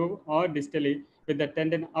in the groove or distally with the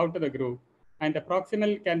tendon out of the groove. And the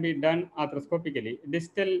proximal can be done arthroscopically.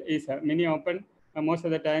 Distal is mini open. Most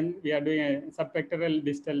of the time we are doing a subpectoral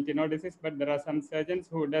distal tenodesis, but there are some surgeons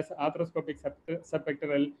who does arthroscopic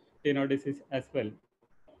subpectoral tenodesis as well.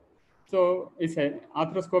 So it's an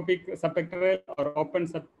arthroscopic subpectoral or open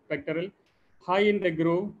subpectoral, high in the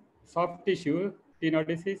groove, soft tissue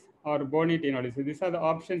tenodesis, or bony tenodesis. These are the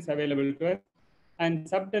options available to us. And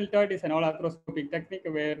subdeltoid is an all arthroscopic technique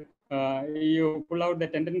where you pull out the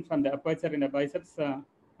tendon from the aperture in the biceps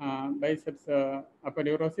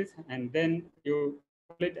aponeurosis, and then you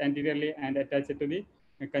pull it anteriorly and attach it to the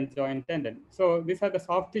conjoint tendon. So these are the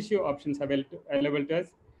soft tissue options available to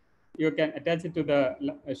us. You can attach it to the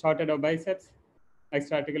short head of biceps.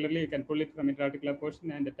 Extraarticularly, you can pull it from intraarticular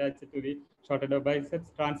portion and attach it to the short head of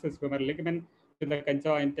biceps, transverse humeral ligament to the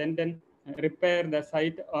conjoint tendon, repair the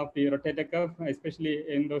site of the rotator cuff, especially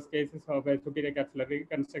in those cases of a superior capsular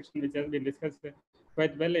reconstruction, which has been discussed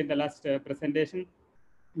quite well in the last presentation.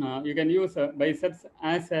 You can use biceps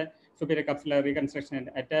as a superior capsular reconstruction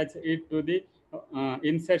and attach it to the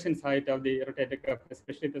insertion site of the rotator cuff,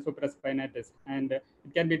 especially the supraspinatus. And it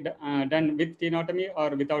can be done with tenotomy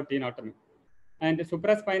or without tenotomy. And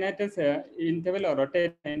supraspinatus interval or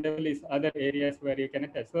rotator interval is other areas where you can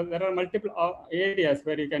attach. So there are multiple areas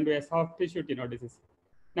where you can do a soft tissue tenodesis.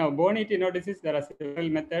 Now, bony tenodesis, there are several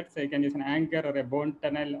methods. So you can use an anchor or a bone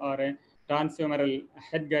tunnel or a transhumeral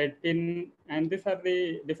head guide pin. And these are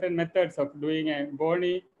the different methods of doing a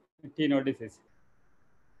bony tenodesis.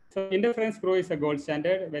 So interference screw is a gold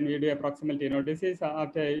standard when we do a proximal tenodesis.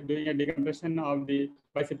 After doing a decompression of the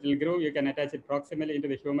bicipital groove, you can attach it proximally into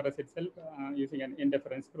the humerus itself using an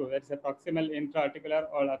interference screw. That's a proximal intra-articular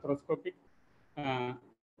or arthroscopic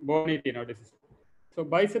bony tenodesis. So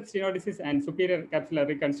biceps tenodesis and superior capsular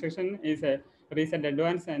reconstruction is a recent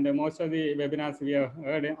advance, and most of the webinars we have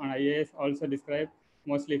heard on IAS also described,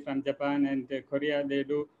 mostly from Japan and Korea. They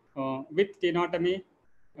do with tenotomy,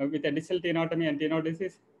 with a distal tenotomy and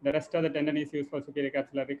tenodesis. The rest of the tendon is used for superior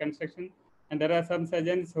capsular reconstruction. And there are some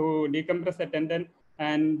surgeons who decompress the tendon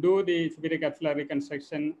and do the superior capsular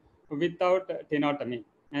reconstruction without tenotomy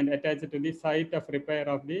and attach it to the site of repair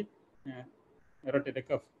of the rotator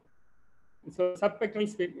cuff. So subpectoral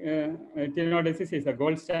tenodesis is a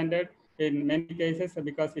gold standard in many cases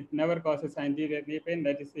because it never causes anterior knee pain.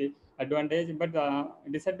 That is the advantage. But the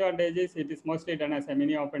disadvantage is it is mostly done as a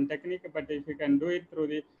mini open technique. But if you can do it through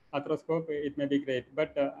the arthroscope, it may be great.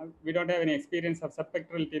 But we don't have any experience of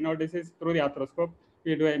subpectoral tenodesis through the arthroscope.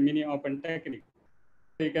 We do a mini open technique.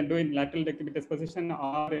 So you can do in lateral decubitus position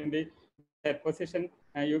or in the position.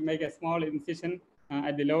 You make a small incision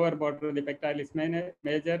at the lower border of the pectoralis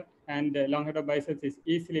major, and the long head of biceps is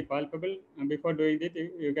easily palpable. And before doing it,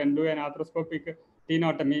 you can do an arthroscopic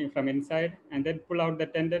tenotomy from inside and then pull out the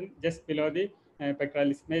tendon just below the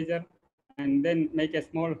pectoralis major, and then make a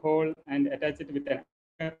small hole and attach it with an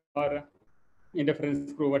anchor or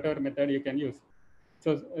interference screw, whatever method you can use.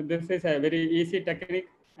 So this is a very easy technique.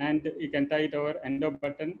 and you can tie it over endo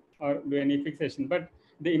button or do any fixation. But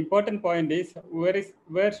the important point is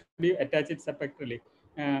where should you attach it subpectorally?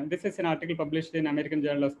 This is an article published in American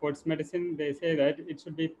Journal of Sports Medicine. They say that it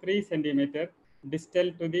should be 3 centimeter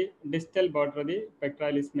distal to the distal border of the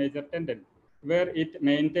pectoralis major tendon, where it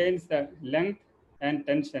maintains the length and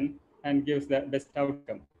tension and gives the best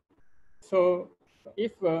outcome. So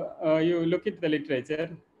if you look at the literature,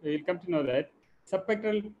 you will come to know that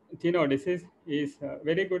subpectoral tenodesis is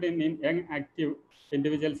very good in young active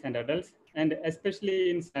individuals and adults, and especially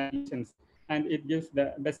in lesions, and it gives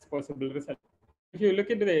the best possible result. If you look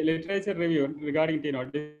into the literature review regarding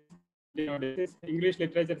tenodesis, English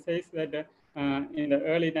literature says that in the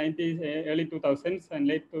early 90s, early 2000s and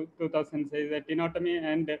late 2000s says that tenotomy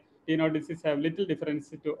and tenodesis have little difference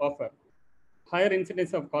to offer. Higher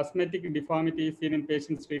incidence of cosmetic deformity seen in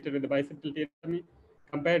patients treated with the biceptal tenotomy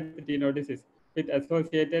compared to tenodesis, with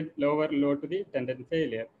associated lower load to the tendon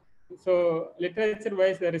failure. So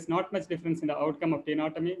literature-wise, there is not much difference in the outcome of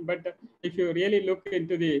tenotomy, but if you really look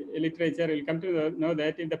into the literature, you'll come to know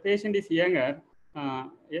that if the patient is younger,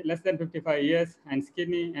 less than 55 years and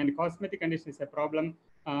skinny and cosmetic condition is a problem,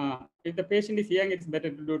 if the patient is young, it's better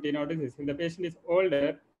to do tenodesis. If the patient is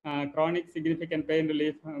older, chronic significant pain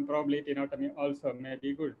relief, probably tenotomy also may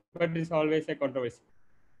be good, but it's always a controversy.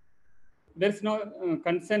 There's no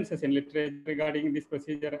consensus in literature regarding this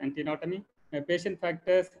procedure and tenotomy. Patient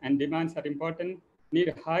factors and demands are important,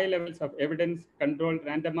 need high levels of evidence, controlled,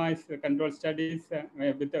 randomized control studies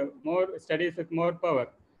with more studies with more power,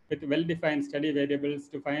 with well-defined study variables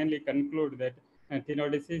to finally conclude that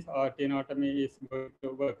tenodesis or tenotomy is going to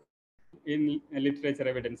work in literature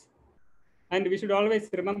evidence. And we should always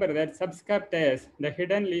remember that subscap tears, the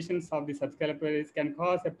hidden lesions of the subscapularis, can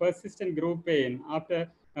cause a persistent groove pain after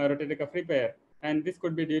rotator cuff repair. And this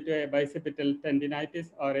could be due to a bicipital tendinitis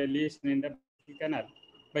or a lesion in the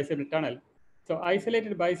bicipital tunnel. So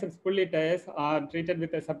isolated biceps pulley tears are treated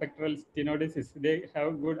with a subpectoral tenodesis. They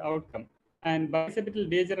have good outcome. And bicipital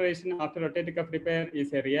degeneration after rotator cuff repair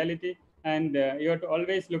is a reality. And you have to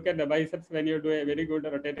always look at the biceps when you do a very good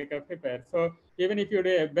rotator cuff repair. So even if you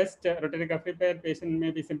do a best rotator cuff repair, patient may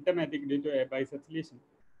be symptomatic due to a biceps lesion.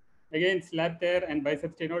 Again, slab tear and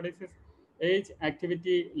biceps tenodesis, age,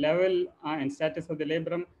 activity level, and status of the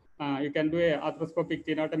labrum. You can do a arthroscopic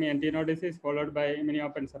tenotomy and tenodesis followed by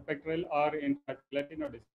mini-open subpectoral or intraarticular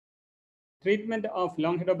tenodesis. Treatment of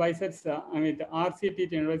long head of biceps with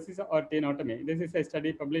RCT tenodesis or tenotomy. This is a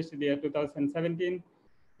study published in the year 2017.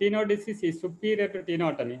 Tenodesis is superior to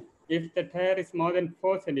tenotomy if the tear is more than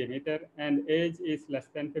 4 centimeter and age is less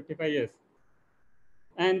than 55 years.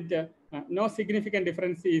 And no significant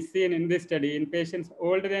difference is seen in this study in patients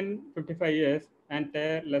older than 55 years and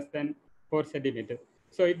tear less than 4 centimeter.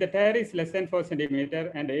 So if the tear is less than 4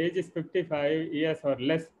 centimeter and age is 55 years or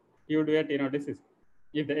less, you do a tenodesis.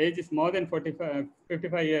 If the age is more than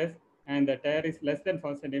 55 years and the tear is less than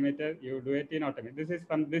 4 centimeter, you do a tenotomy. This is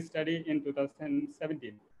from this study in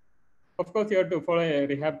 2017. Of course, you have to follow a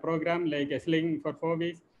rehab program like a sling for 4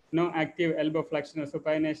 weeks, no active elbow flexion or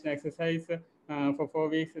supination exercise for 4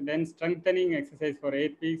 weeks, then strengthening exercise for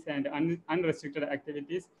 8 weeks and unrestricted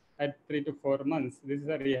activities at 3 to 4 months. This is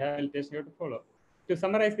a rehabilitation you have to follow. To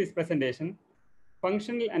summarize this presentation,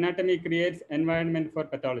 functional anatomy creates environment for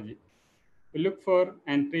pathology. We look for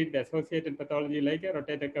and treat the associated pathology like a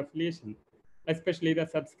rotator cuff lesion, especially the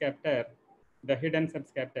subscap tear, the hidden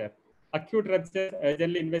subscap tear. Acute ruptures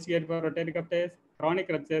urgently investigate for rotator cuff tears. Chronic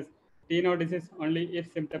ruptures, tenodesis only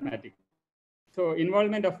if symptomatic. So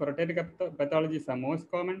involvement of rotator cuff pathologies are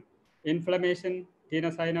most common. Inflammation,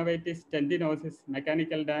 tenosynovitis, tendinosis,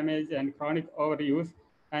 mechanical damage, and chronic overuse.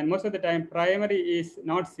 And most of the time, primary is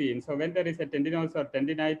not seen. So when there is a tendinosis or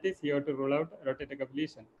tendinitis, you have to rule out rotator cuff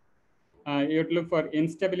lesion. You have to look for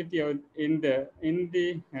instability in the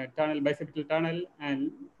tunnel, bicipital tunnel,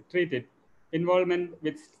 and treat it. Involvement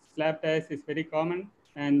with slab tears is very common,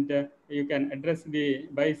 and you can address the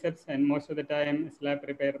biceps, and most of the time, slab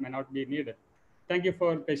repair may not be needed. Thank you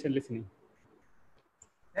for patient listening.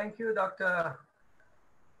 Thank you, Dr.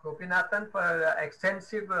 Gopinathan, for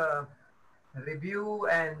extensive review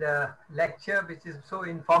and lecture, which is so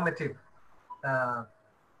informative.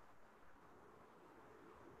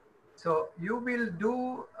 So you will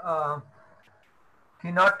do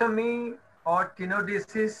tenotomy or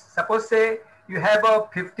tenodesis. Suppose say you have a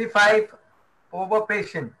 55 over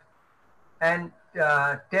patient and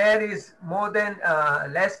tear is more than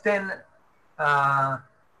less than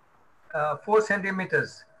 4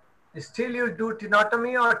 centimeters. Still you do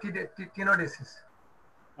tenotomy or tenodesis?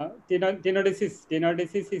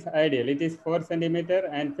 Tenodesis is ideal. It is 4 centimeter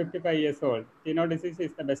and 55 years old. Tenodesis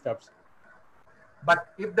is the best option.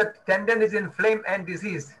 But if the tendon is inflamed and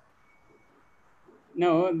diseased?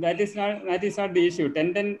 No, that is not the issue.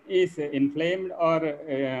 Tendon is inflamed or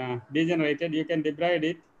degenerated. You can debride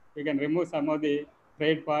it. You can remove some of the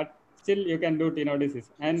frayed part. Still, you can do tenodesis.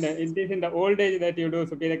 And it is in the old age that you do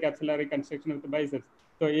superior capsular reconstruction of the biceps.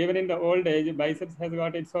 So even in the old age, biceps has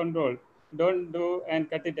got its own role. Don't do and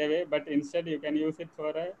cut it away, but instead you can use it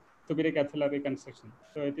for a superior capsular reconstruction.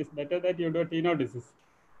 So it is better that you do tenodesis.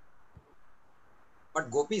 But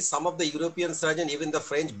Gopi, some of the European surgeons, even the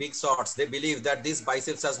French big shots, they believe that this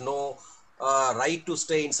biceps has no right to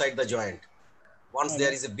stay inside the joint once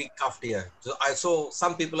there is a big cuff here. So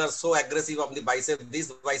some people are so aggressive on the bicep.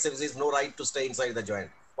 This biceps is no right to stay inside the joint.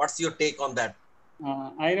 What's your take on that?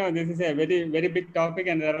 I know this is a very, very big topic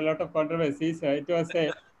and there are a lot of controversies. It was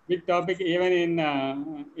a big topic even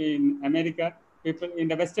in America. People in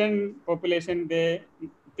the Western population, they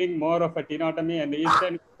think more of a tenotomy, and the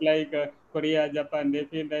Eastern, like Korea, Japan, they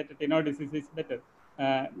feel that tenodesis is better.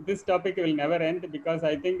 This topic will never end because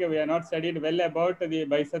I think we are not studied well about the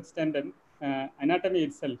biceps tendon anatomy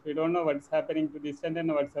itself. We don't know what's happening to this tendon,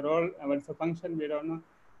 what's the role, what's the function, we don't know.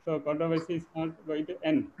 So controversy is not going to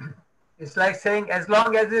end. It's like saying, as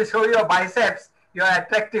long as you show your biceps, you are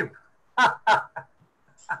attractive.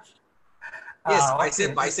 Yes,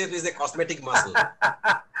 bicep is a cosmetic muscle.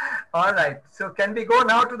 All right. So can we go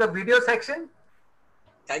now to the video section?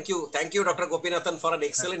 Thank you, Dr. Gopinathan, for an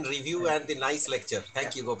excellent review and the nice lecture.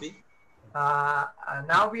 Thank you, Gopi.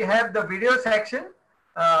 Now we have the video section,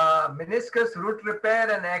 meniscus root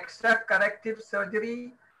repair and extra corrective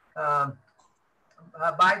surgery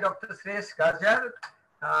by Dr. Suresh Gajar.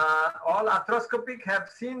 All arthroscopic have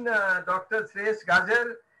seen Dr. Suresh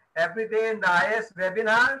Gajar every day in the IS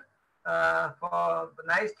webinar for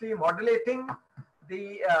nicely modulating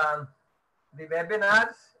the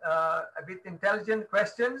webinars with intelligent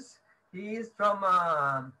questions. He is from,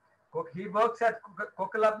 he works at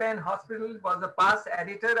Kokolaben Hospital, was a past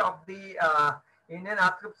editor of the Indian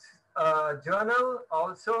Arthroscopic Journal.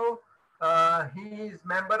 Also, he is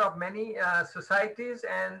member of many societies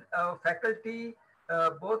and faculty,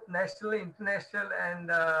 both national, international,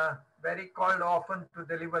 and very called often to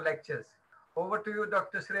deliver lectures. Over to you,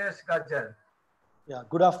 Dr. Suresh Gajar. Yeah,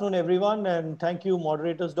 good afternoon, everyone, and thank you,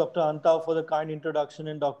 moderators, Dr. Antao, for the kind introduction,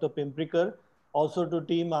 and Dr. Pimprikar, also to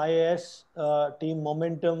Team IAS, Team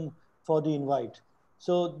Momentum for the invite.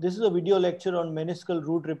 So this is a video lecture on meniscal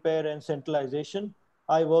root repair and centralization.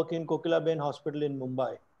 I work in Kokolaben Hospital in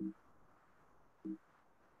Mumbai.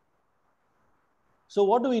 So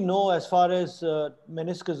what do we know as far as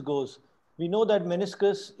meniscus goes? We know that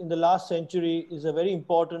meniscus in the last century is a very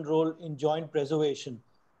important role in joint preservation.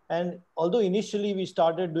 And although initially we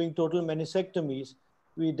started doing total meniscectomies,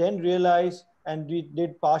 we then realized and we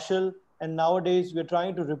did partial, and nowadays we're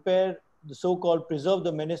trying to repair the so-called preserve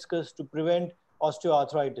the meniscus to prevent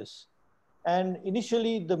osteoarthritis. And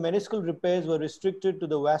initially the meniscal repairs were restricted to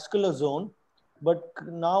the vascular zone, but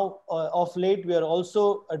now of late we are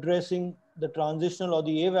also addressing the transitional or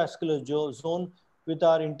the avascular zone with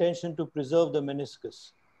our intention to preserve the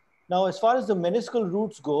meniscus. Now, as far as the meniscal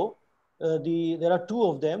roots go, there are two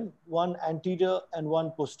of them, one anterior and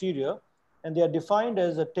one posterior, and they are defined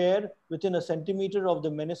as a tear within a centimeter of the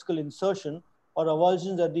meniscal insertion or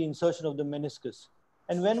avulsions at the insertion of the meniscus.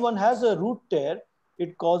 And when one has a root tear,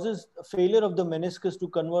 it causes a failure of the meniscus to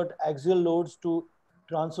convert axial loads to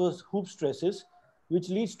transverse hoop stresses, which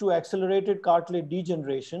leads to accelerated cartilage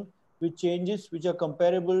degeneration, with changes which are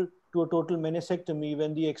comparable to a total meniscectomy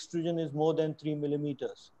when the extrusion is more than 3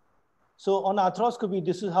 millimeters. So on arthroscopy,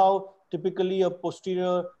 this is how typically a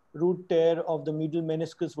posterior root tear of the medial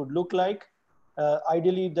meniscus would look like.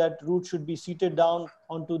 Ideally, that root should be seated down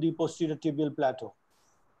onto the posterior tibial plateau.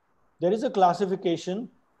 There is a classification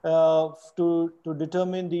to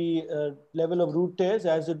determine the level of root tears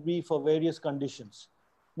as it be for various conditions.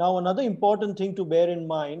 Now, another important thing to bear in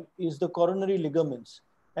mind is the coronary ligaments.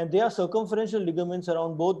 And they are circumferential ligaments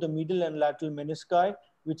around both the medial and lateral menisci,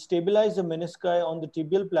 which stabilize the menisci on the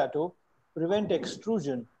tibial plateau, prevent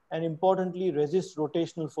extrusion, and importantly, resist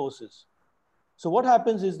rotational forces. So what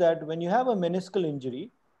happens is that when you have a meniscal injury,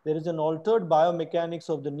 there is an altered biomechanics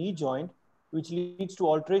of the knee joint, which leads to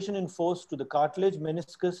alteration in force to the cartilage,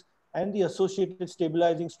 meniscus, and the associated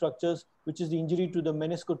stabilizing structures, which is the injury to the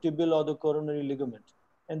meniscotibial or the coronary ligament.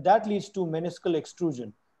 And that leads to meniscal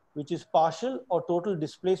extrusion, which is partial or total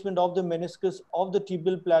displacement of the meniscus of the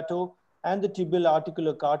tibial plateau and the tibial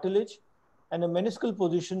articular cartilage, and a meniscal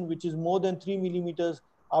position which is more than 3 millimeters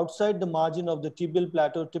outside the margin of the tibial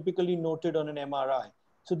plateau, typically noted on an MRI.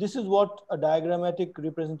 So this is what a diagrammatic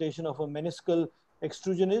representation of a meniscal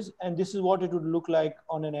extrusion is, and this is what it would look like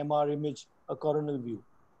on an MR image, a coronal view.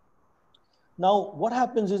 Now, what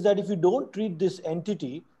happens is that if you don't treat this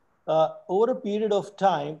entity, over a period of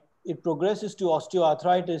time, it progresses to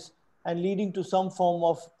osteoarthritis and leading to some form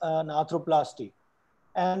of an arthroplasty.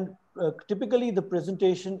 And typically the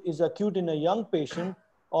presentation is acute in a young patient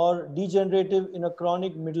or degenerative in a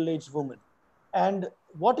chronic middle-aged woman. And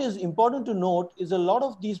what is important to note is a lot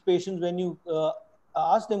of these patients, when you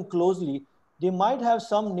ask them closely, they might have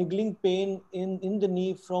some niggling pain in the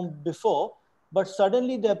knee from before, but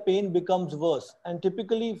suddenly their pain becomes worse. And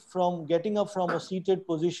typically from getting up from a seated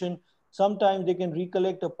position, sometimes they can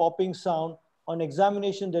recollect a popping sound. On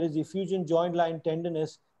examination, there is effusion, joint line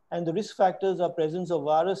tenderness, and the risk factors are presence of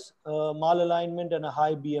varus, malalignment, and a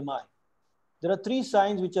high BMI. There are 3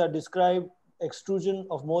 signs which are described: extrusion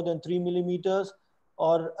of more than 3 millimeters,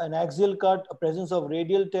 or an axial cut, a presence of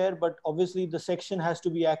radial tear, but obviously the section has to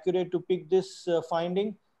be accurate to pick this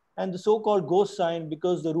finding, and the so-called ghost sign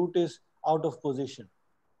because the root is out of position.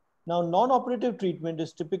 Now, non-operative treatment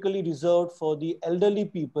is typically reserved for the elderly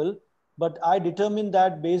people, but I determine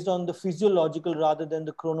that based on the physiological rather than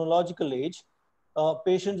the chronological age.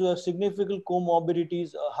 Patients who have significant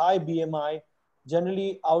comorbidities, a high BMI,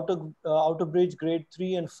 generally outer bridge grade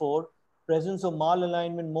 3 and 4, presence of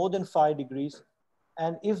malalignment more than 5 degrees,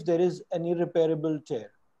 and if there is an irreparable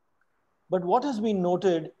tear. But what has been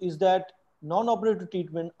noted is that non-operative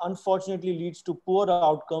treatment unfortunately leads to poor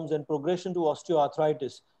outcomes and progression to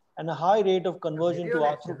osteoarthritis and a high rate of conversion to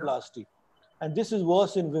arthroplasty. And this is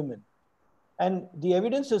worse in women. And the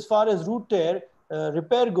evidence as far as root tear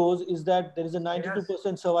repair goes is that there is a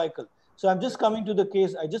 92% cervical. So I'm just coming to the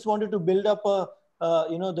case. I just wanted to build up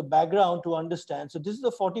the background to understand. So this is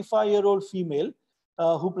a 45-year-old female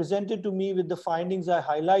who presented to me with the findings I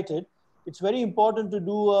highlighted. It's very important to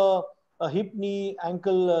do a hip, knee,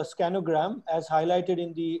 ankle scanogram as highlighted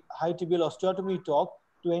in the high tibial osteotomy talk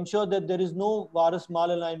to ensure that there is no varus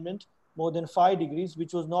malalignment more than 5 degrees,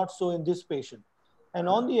 which was not so in this patient. And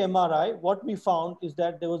on the MRI, what we found is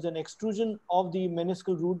that there was an extrusion of the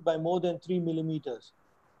meniscal root by more than 3 millimeters.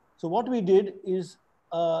 So what we did is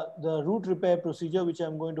the root repair procedure, which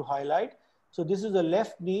I'm going to highlight. So this is the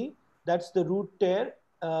left knee. That's the root tear.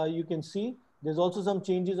 You can see there's also some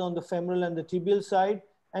changes on the femoral and the tibial side.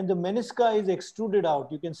 And the menisca is extruded out.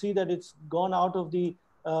 You can see that it's gone out of the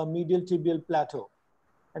medial tibial plateau.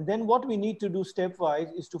 And then what we need to do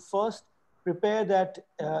stepwise is to first prepare that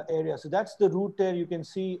area. So that's the root tear you can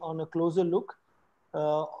see on a closer look.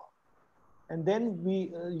 And then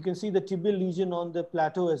you can see the tibial lesion on the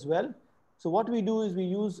plateau as well. So what we do is we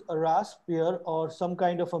use a rasp here or some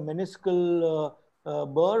kind of a meniscal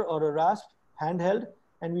burr or a rasp handheld,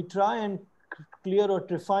 and we try and clear or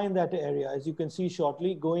refine that area, as you can see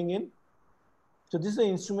shortly going in. So this is the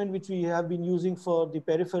instrument which we have been using for the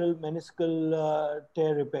peripheral meniscal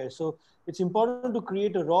tear repair. So it's important to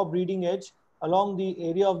create a raw bleeding edge along the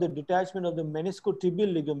area of the detachment of the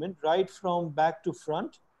meniscotibial ligament right from back to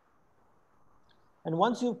front. And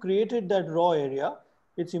once you've created that raw area,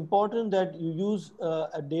 it's important that you use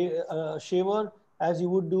a shaver as you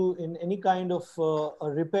would do in any kind of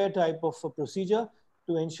a repair type of a procedure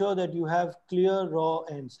to ensure that you have clear raw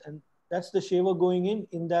ends. And that's the shaver going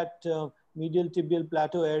in that medial tibial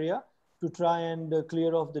plateau area to try and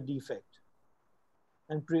clear off the defect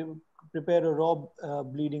and prepare a raw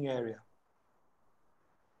bleeding area.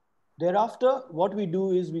 Thereafter, what we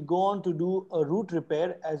do is we go on to do a root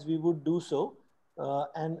repair as we would do so.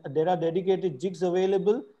 And there are dedicated jigs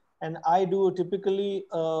available. And I do typically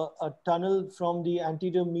a tunnel from the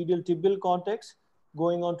anterior medial tibial cortex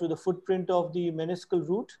going on to the footprint of the meniscal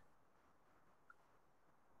root.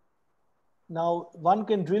 Now, one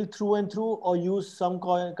can drill through and through or use some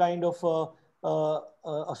kind of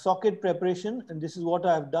a socket preparation. And this is what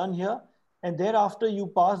I have done here. And thereafter, you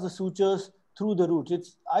pass the sutures through the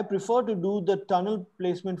roots. I prefer to do the tunnel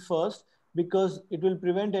placement first because it will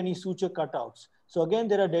prevent any suture cutouts. So again,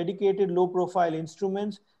 there are dedicated low profile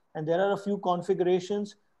instruments and there are a few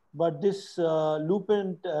configurations, but this loop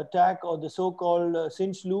and tack or the so-called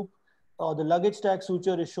cinch loop or the luggage tack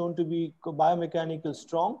suture is shown to be biomechanical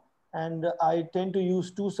strong. And I tend to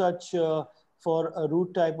use 2 such for a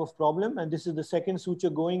root type of problem. And this is the second suture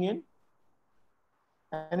going in.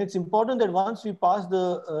 And it's important that once we pass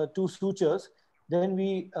the 2 sutures, then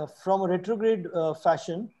we, from a retrograde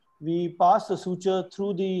fashion, we pass the suture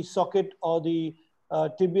through the socket or the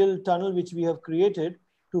tibial tunnel which we have created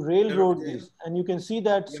to railroad these. And you can see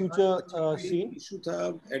that suture seen.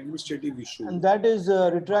 Administrative issue. And that is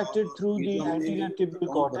retracted through the anterior tibial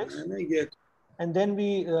cortex. And then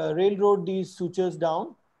we railroad these sutures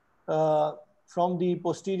down from the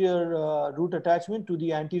posterior root attachment to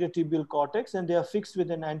the anterior tibial cortex, and they are fixed with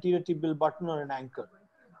an anterior tibial button or an anchor.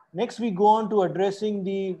 Next, we go on to addressing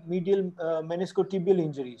the medial meniscotibial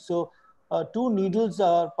injury. So 2 needles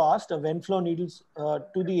are passed, Venflo needles,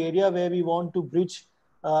 to the area where we want to bridge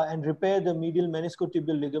and repair the medial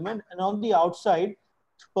meniscotibial ligament. And on the outside,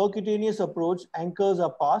 percutaneous approach, anchors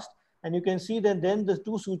are passed. And you can see that then the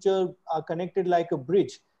 2 sutures are connected like a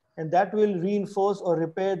bridge, and that will reinforce or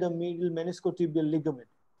repair the medial meniscotibial ligament.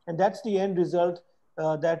 And that's the end result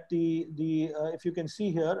that if you can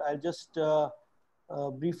see here, I'll just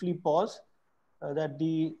briefly pause, that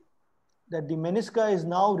the menisca is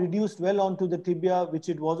now reduced well onto the tibia, which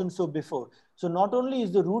it wasn't so before. So not only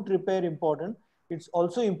is the root repair important, it's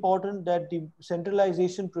also important that the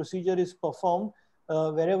centralization procedure is performed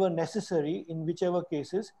wherever necessary, in whichever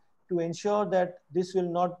cases, to ensure that this will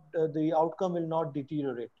not, the outcome will not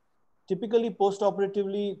deteriorate. Typically,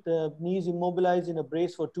 post-operatively, the knee is immobilized in a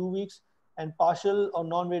brace for 2 weeks, and partial or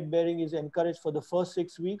non-weight bearing is encouraged for the first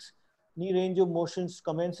 6 weeks. Knee range of motions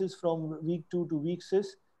commences from week 2 to week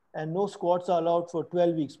 6, and no squats are allowed for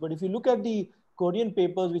 12 weeks. But if you look at the Korean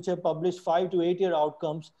papers, which have published 5 to 8 year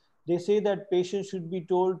outcomes, they say that patients should be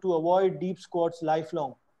told to avoid deep squats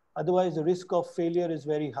lifelong. Otherwise, the risk of failure is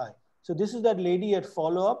very high. So this is that lady at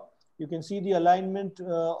follow-up. You can see the alignment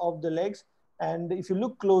of the legs. And if you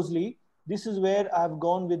look closely, this is where I've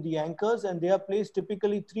gone with the anchors, and they are placed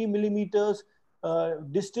typically 3 millimeters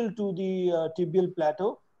distal to the tibial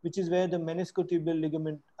plateau, which is where the meniscotibial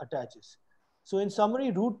ligament attaches. So in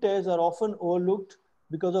summary, root tears are often overlooked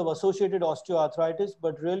because of associated osteoarthritis,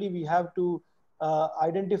 but really we have to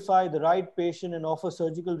identify the right patient and offer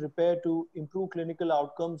surgical repair to improve clinical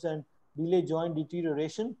outcomes and delay joint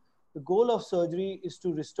deterioration. The goal of surgery is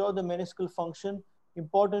to restore the meniscal function,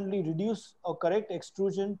 importantly reduce or correct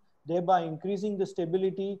extrusion, thereby increasing the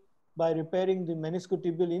stability by repairing the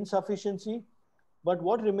meniscotibial insufficiency. But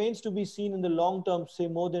what remains to be seen in the long term, say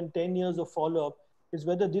more than 10 years of follow-up, is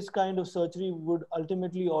whether this kind of surgery would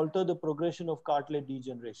ultimately alter the progression of cartilage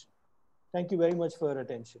degeneration. Thank you very much for your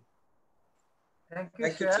attention. Thank you,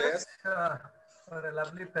 Shreyas, for a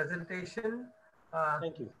lovely presentation.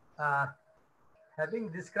 Thank you. Having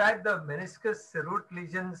described the meniscus root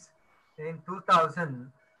lesions in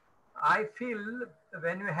 2000, I feel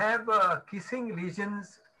when you have kissing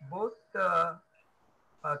lesions, both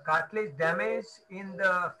cartilage damage in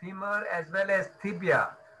the femur as well as tibia,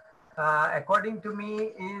 according to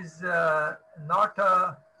me, is not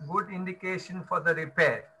a good indication for the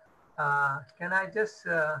repair. Can I just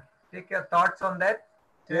take your thoughts on that?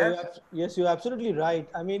 Yeah, yes, you're absolutely right.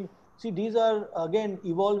 I mean, see, these are, again,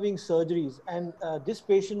 evolving surgeries. And this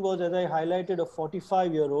patient was, as I highlighted, a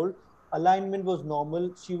 45-year-old. Alignment was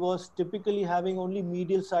normal. She was typically having only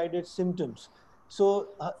medial-sided symptoms. So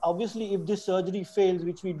obviously, if this surgery fails,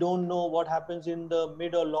 which we don't know what happens in the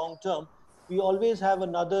mid or long term, we always have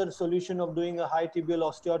another solution of doing a high tibial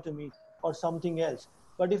osteotomy or something else.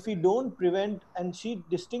 But if we don't prevent, and she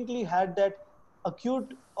distinctly had that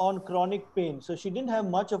acute on chronic pain. So she didn't have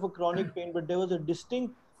much of a chronic pain, but there was a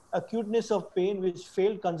distinct acuteness of pain which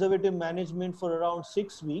failed conservative management for around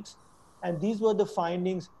 6 weeks. And these were the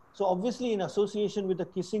findings. So obviously in association with a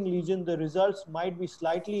kissing lesion, the results might be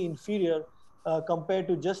slightly inferior compared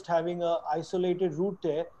to just having an isolated root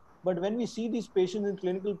tear. But when we see these patients in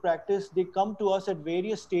clinical practice, they come to us at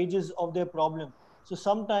various stages of their problem. So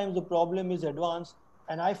sometimes the problem is advanced.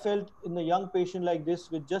 And I felt in a young patient like this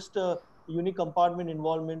with just a unicompartment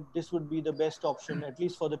involvement, this would be the best option, at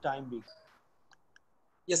least for the time being.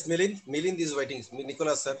 Yes, Milind is waiting.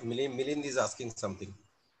 Nicholas, sir, Milind is asking something.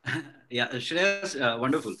 Yeah, Shreyas,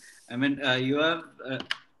 wonderful. I mean, you have,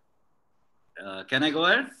 can I go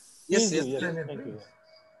ahead? Yes, yes. Thank you.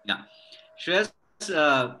 Yeah, Shreyas,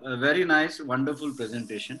 a very nice, wonderful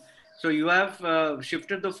presentation. So you have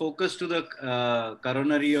shifted the focus to the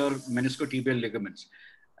coronary or meniscotibial ligaments.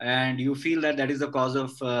 And you feel that that is the cause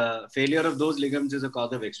of failure of those ligaments is the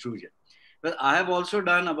cause of extrusion. Well, I have also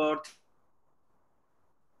done about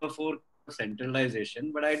 4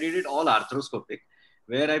 centralization, but I did it all arthroscopic,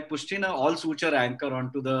 where I pushed in an all suture anchor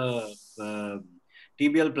onto the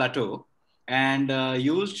tibial plateau and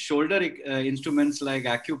used shoulder instruments like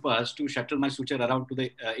acupass to shuttle my suture around to the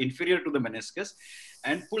inferior to the meniscus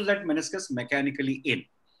and pull that meniscus mechanically in.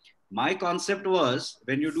 My concept was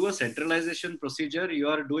when you do a centralization procedure, you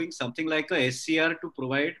are doing something like a SCR to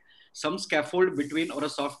provide some scaffold between or a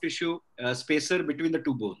soft tissue spacer between the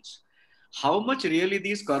 2 bones. How much really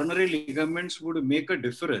these coronary ligaments would make a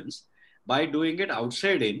difference by doing it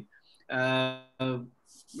outside in?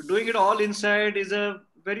 Doing it all inside is a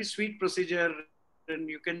very sweet procedure and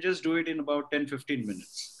you can just do it in about 10-15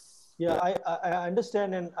 minutes. Yeah, I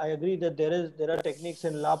understand and I agree that there are techniques,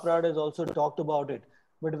 and Laprad has also talked about it.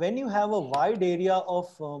 But when you have a wide area of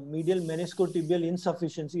medial meniscotibial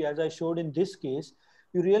insufficiency, as I showed in this case,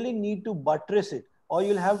 you really need to buttress it, or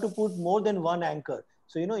you'll have to put more than one anchor.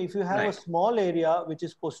 So, if you have a small area which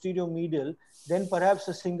is posterior medial, then perhaps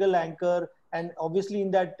a single anchor, and obviously in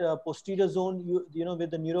that posterior zone, with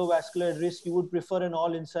the neurovascular risk, you would prefer an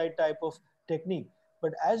all inside type of technique.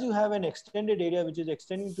 But as you have an extended area which is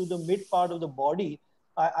extending to the mid part of the body,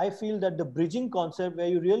 I feel that the bridging concept where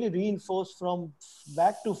you really reinforce from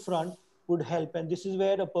back to front would help. And this is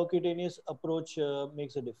where a percutaneous approach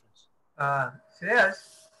makes a difference. Shreyas,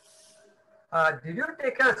 did you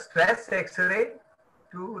take a stress X-ray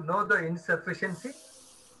to know the insufficiency?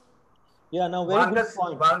 Yeah, now very good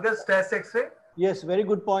point. Valgus stress X-ray? Yes, very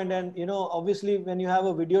good point. And, obviously when you have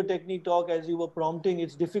a video technique talk, as you were prompting,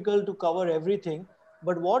 it's difficult to cover everything.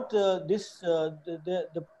 But what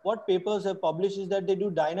what papers have published is that they do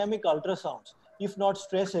dynamic ultrasounds, if not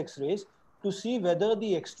stress X-rays, to see whether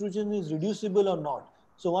the extrusion is reducible or not.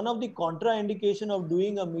 So one of the contraindication of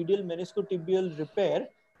doing a medial meniscotibial repair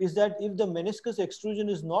is that if the meniscus extrusion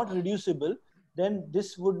is not reducible, then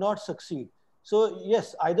this would not succeed. So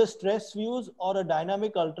yes, either stress views or a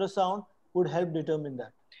dynamic ultrasound would help determine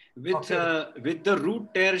that. With the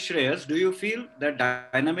root tear, Shreyas, do you feel that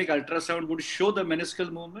dynamic ultrasound would show the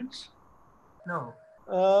meniscal movements? No.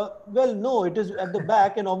 Well, no, it is at the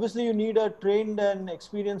back, and obviously you need a trained and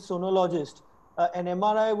experienced sonologist. An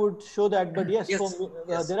MRI would show that, but yes,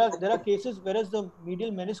 there are cases, whereas the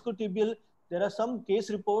medial meniscotibial, there are some case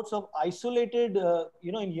reports of isolated,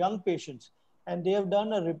 in young patients, and they have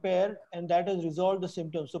done a repair and that has resolved the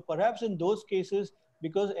symptoms. So perhaps in those cases,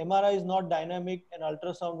 because MRI is not dynamic, an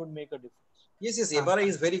ultrasound would make a difference. Yes, MRI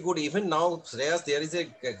is very good. Even now, Shreyas, there is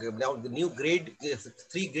now the new grade,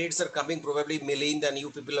 3 grades are coming, probably Milind, and you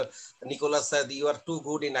people, Nicholas said you are too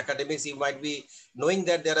good in academics. You might be knowing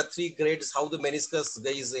that there are 3 grades, how the meniscus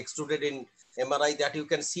is extruded in MRI, that you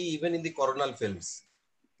can see even in the coronal films.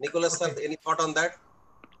 Nicholas, sir, any thought on that?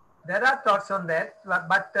 There are thoughts on that,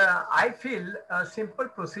 but I feel a simple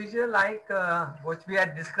procedure like which we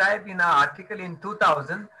had described in our article in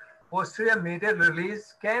 2000, posterior medial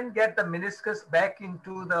release can get the meniscus back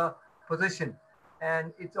into the position,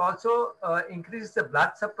 and it also increases the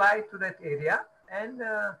blood supply to that area, and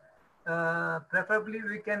preferably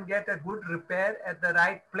we can get a good repair at the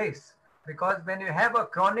right place, because when you have a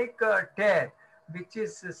chronic tear which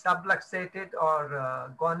is subluxated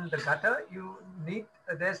or gone in the gutter, you need,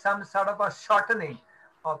 there's some sort of a shortening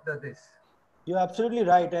of this. You're absolutely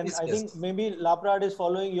right. And I think maybe Laprad is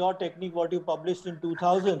following your technique, what you published in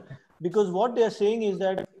 2000, because what they're saying is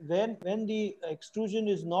that when the extrusion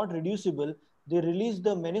is not reducible, they release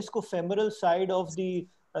the meniscofemoral side of the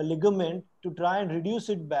ligament to try and reduce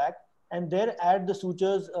it back, and there add the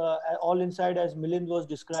sutures all inside, as Milind was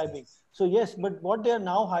describing. So yes, but what they are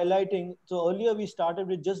now highlighting, so earlier we started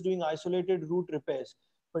with just doing isolated root repairs,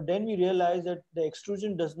 but then we realized that the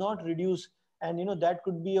extrusion does not reduce, and that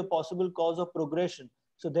could be a possible cause of progression.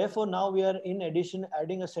 So therefore now we are in addition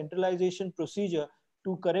adding a centralization procedure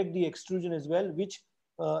to correct the extrusion as well, which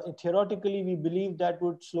theoretically we believe that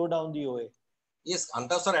would slow down the OA. Yes,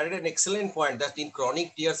 Antao sir added an excellent point that in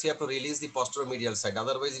chronic tears, you have to release the posteromedial side.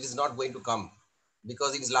 Otherwise, it is not going to come.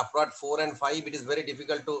 Because in Laprad 4 and 5, it is very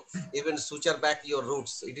difficult to even suture back your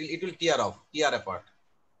roots. It will tear apart.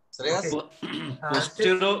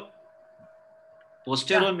 Shreyas?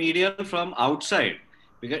 Posterior medial from outside.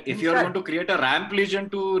 Because if you are going to create a ramp lesion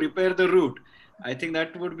to repair the root, I think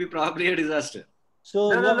that would be probably a disaster.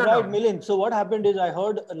 So right, Milind. So what happened is I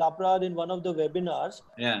heard Laprad in one of the webinars,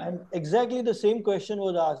 and exactly the same question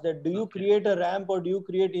was asked, that do you create a ramp or do you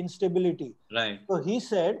create instability? Right. So he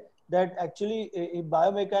said that actually in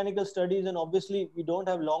biomechanical studies, and obviously we don't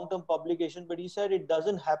have long-term publication, but he said it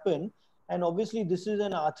doesn't happen. And obviously this is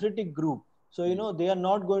an arthritic group. So, they are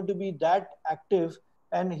not going to be that active.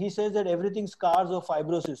 And he says that everything scars or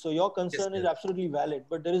fibrosis. So your concern is absolutely valid,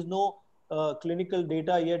 but there is no clinical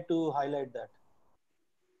data yet to highlight that.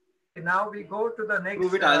 Now we go to the next.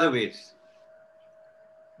 Prove it either ways.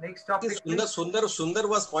 Next topic. Sundar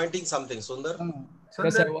was pointing something. Sundar?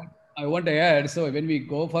 Yes, I want to add. So when we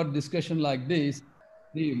go for discussion like this,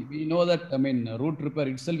 we know that, root repair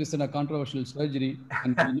itself is in a controversial surgery,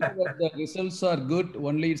 and we know that the results are good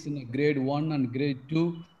only it's in a grade 1 and grade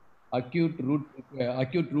 2 acute root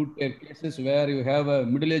tear cases where you have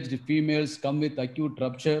middle-aged females come with acute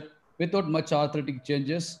rupture without much arthritic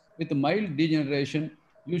changes with mild degeneration.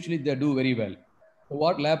 Usually they do very well. So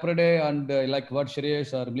what Laprade and like what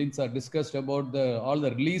Shreyas or Milind are discussed about all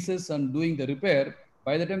the releases and doing the repair,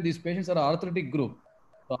 by the time these patients are arthritic group,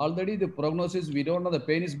 So already the prognosis, we don't know the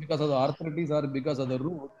pain is because of the arthritis or because of the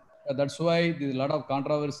root. That's why there's a lot of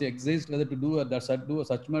controversy exists whether to do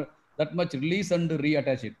that much release and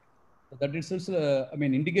reattach it. So that itself, I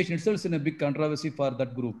mean, indication itself is in a big controversy for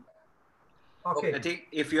that group. Okay. I think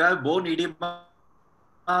if you have bone edema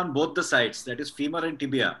on both the sides, that is femur and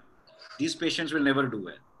tibia, these patients will never do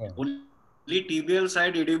well. Yeah. Only tibial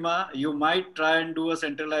side edema, you might try and do a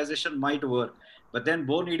centralization, might work. But then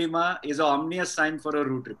bone edema is an ominous sign for a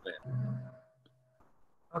root repair.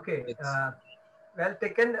 Okay. Well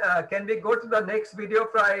taken. Can we go to the next video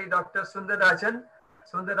by Dr. Sundarajan?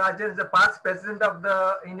 Sundarajan is the past president of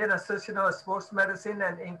the Indian Association of Sports Medicine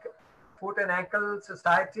and Foot and Ankle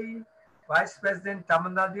Society, Vice President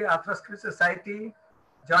Tamil Nadu Arthroscopy Society,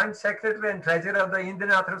 Joint Secretary and Treasurer of the Indian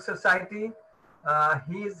Arthroscopy Society.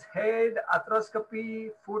 He is head Arthroscopy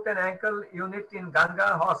Foot and Ankle Unit in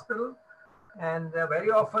Ganga Hospital, and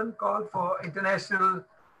very often called for international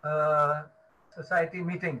society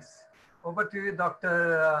meetings. Over to you,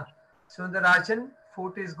 Dr. Sundarajan.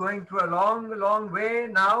 Foot is going through a long way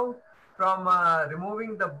now from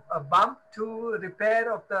removing the bump to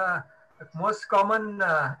repair of the most common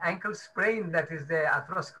ankle sprain that is there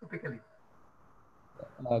arthroscopically.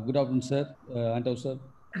 Good afternoon, sir. Antao, sir.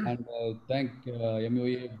 And thank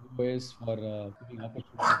MOA BOS for giving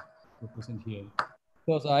opportunity to present here.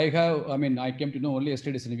 Because I came to know only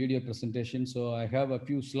yesterday's in a video presentation. So I have a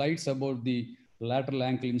few slides about the lateral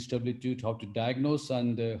ankle instability, how to diagnose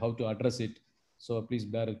and how to address it. So please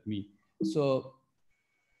bear with me. So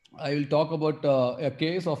I will talk about a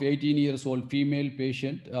case of 18 years old female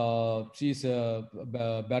patient. She's a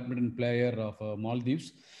badminton player of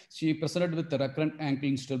Maldives. She presented with the recurrent ankle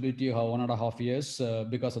instability of 1.5 years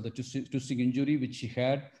because of the twisting injury which she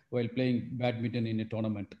had while playing badminton in a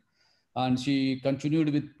tournament. And she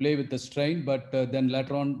continued with play with the strain, but then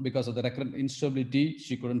later on, because of the recurrent instability,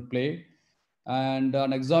 she couldn't play. And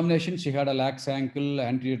on examination, she had a lax ankle,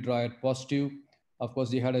 anterior dryad positive. Of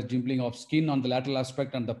course, she had a dimpling of skin on the lateral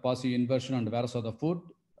aspect and the passive inversion on the varus of the foot.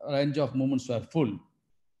 Range of movements were full.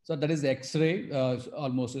 So that is the X-ray,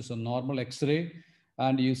 almost is a normal X-ray.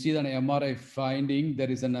 And you see that MRI finding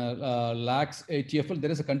there is a lax ATFL.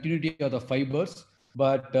 There is a continuity of the fibers,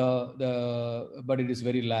 but it is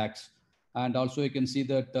very lax. And also you can see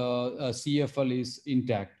that CFL is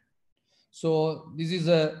intact. So this is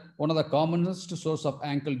one of the commonest source of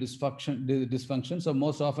ankle dysfunction. So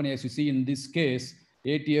most often, as you see in this case,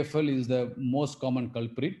 ATFL is the most common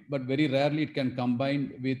culprit, but very rarely it can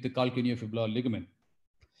combine with the calcaneofibular ligament.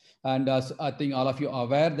 And as I think all of you are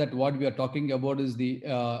aware that what we are talking about is the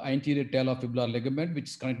anterior talofibular ligament,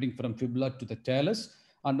 which is connecting from fibula to the talus.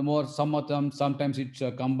 And sometimes it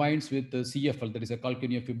combines with the CFL, that is a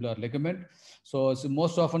calcaneofibular ligament. So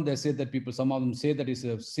most often they say that some of them say that it's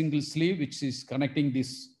a single sleeve, which is connecting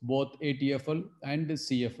this both ATFL and the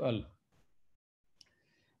CFL.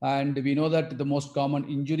 And we know that the most common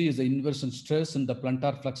injury is the inversion stress in the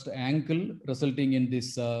plantar flexed ankle, resulting in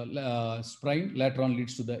this sprain, later on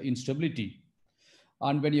leads to the instability.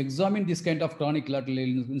 And when you examine this kind of chronic lateral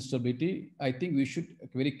instability, I think we should be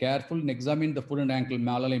very careful in examining the foot and ankle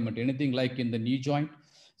malalignment, anything like in the knee joint.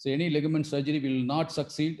 So any ligament surgery will not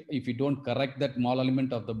succeed if you don't correct that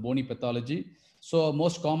malalignment of the bony pathology. So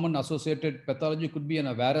most common associated pathology could be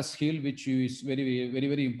a varus heel, which is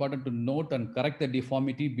very important to note and correct the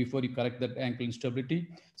deformity before you correct that ankle instability.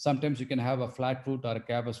 Sometimes you can have a flat foot or a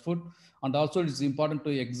cavus foot. And also it's important to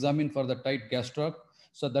examine for the tight gastroc.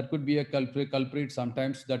 So that could be a culprit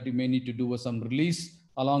sometimes that you may need to do some release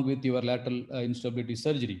along with your lateral instability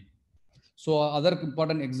surgery. So other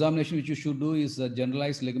important examination which you should do is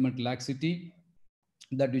generalized ligament laxity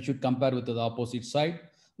that we should compare with the opposite side.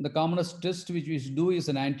 The commonest test which we do is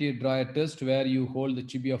an anterior dryad test where you hold the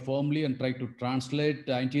tibia firmly and try to translate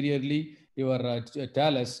anteriorly your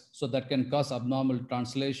talus, so that can cause abnormal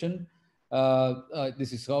translation.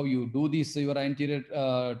 This is how you do this, your anterior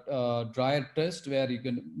dryad test, where you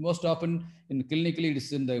can, most often in clinically it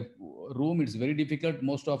is in the room, it's very difficult.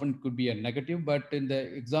 Most often it could be a negative, but in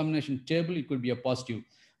the examination table, it could be a positive.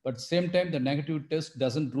 But at the same time, the negative test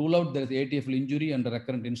doesn't rule out there is ATFL injury and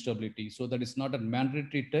recurrent instability. So that is not a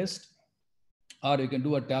mandatory test. Or you can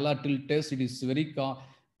do a talar tilt test. It is very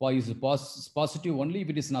positive only if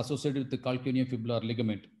it is associated with the calcaneofibular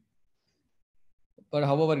ligament. But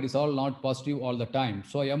however, it is all not positive all the time.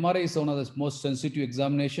 So MRI is one of the most sensitive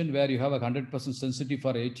examination where you have 100% sensitivity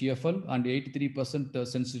for ATFL and 83%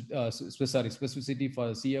 specificity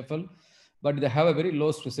for CFL. But they have a very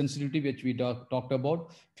low sensitivity, which we talked about,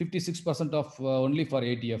 56% of only for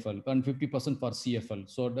ATFL and 50% for CFL.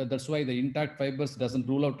 So that's why the intact fibers doesn't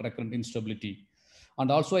rule out recurrent instability. And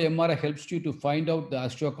also MRI helps you to find out the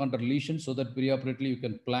osteochondral lesion so that preoperatively you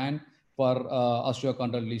can plan for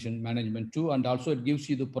osteochondral lesion management too. And also it gives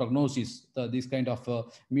you the prognosis, these kind of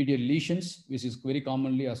medial lesions, which is very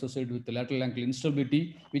commonly associated with the lateral ankle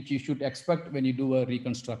instability, which you should expect when you do a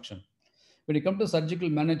reconstruction. When you come to surgical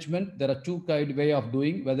management, there are two kind way of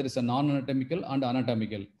doing, whether it's a non-anatomical and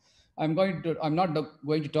anatomical. I'm not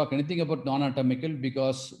going to talk anything about non-anatomical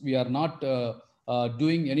because we are not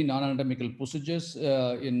doing any non-anatomical procedures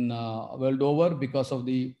in world over because of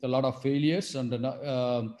a lot of failures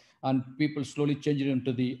and people slowly change it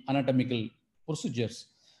into the anatomical procedures.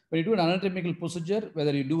 When you do an anatomical procedure,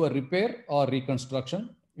 whether you do a repair or reconstruction,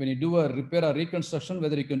 when you do a repair or reconstruction,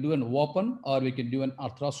 whether you can do an open or we can do an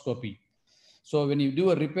arthroscopy. So when you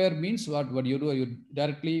do a repair means what you do,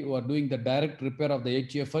 you are doing the direct repair of the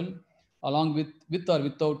ATFL along with or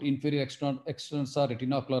without inferior external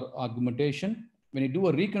retinocular augmentation. When you do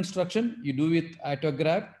a reconstruction, you do with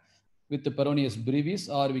autograft with the peroneus brevis,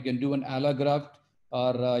 or we can do an allograft,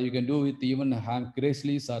 or you can do with even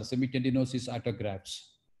Gracely's or semitendinosis autografts,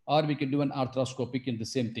 or we can do an arthroscopic in the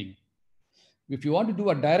same thing. If you want to do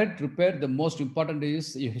a direct repair, the most important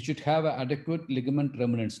is you should have an adequate ligament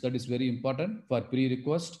remnants. That is very important for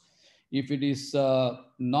pre-request. If it is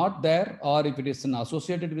not there, or if it is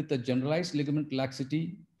associated with a generalized ligament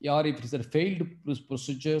laxity, or if it is a failed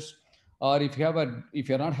procedures, or if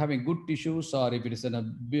you're not having good tissues, or if it is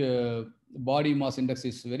a body mass index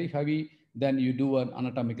is very heavy, then you do an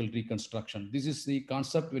anatomical reconstruction. This is the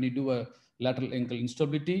concept when you do a lateral ankle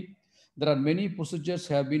instability. There are many procedures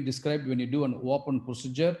have been described when you do an open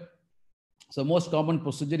procedure. So most common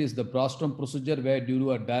procedure is the Brostrom procedure, where you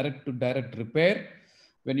do a direct to direct repair.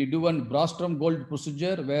 When you do an Brostrom gold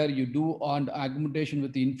procedure, where you do on augmentation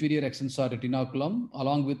with the inferior extensor retinoculum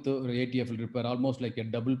along with the ATFL repair, almost like a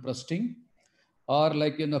double pressing. Or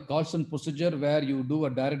like in a Carlson procedure, where you do a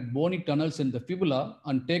direct bony tunnels in the fibula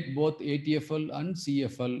and take both ATFL and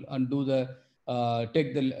CFL and do the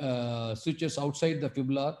take the sutures outside the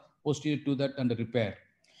fibula posterior to that and repair.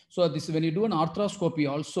 So this, when you do an arthroscopy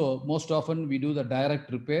also, most often we do the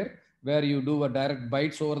direct repair, where you do a direct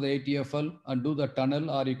bites over the ATFL and do the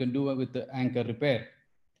tunnel, or you can do it with the anchor repair.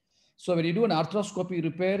 So when you do an arthroscopy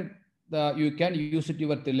repair, you can use it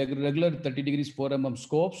with the regular 30 degrees 4 mm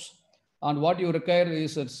scopes. And what you require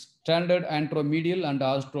is a standard anteromedial and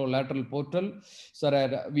astrolateral portal. So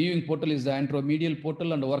viewing portal is the anteromedial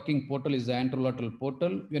portal and working portal is the anterolateral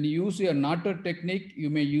portal. When you use a knotted technique,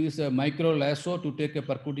 you may use a micro lasso to take a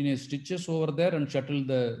percutaneous stitches over there and shuttle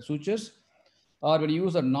the sutures. Or when you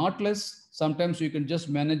use a knotless, sometimes you can just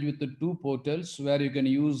manage with the two portals, where you can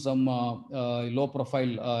use some low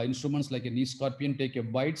profile instruments like a knee scorpion, take a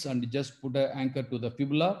bites and just put an anchor to the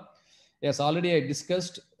fibula. Yes, already I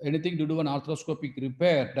discussed, anything to do an arthroscopic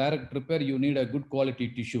repair, direct repair, you need a good quality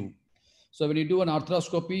tissue. So when you do an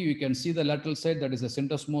arthroscopy, you can see the lateral side, that is a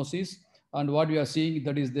syndesmosis. And what we are seeing,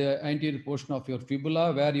 that is the anterior portion of your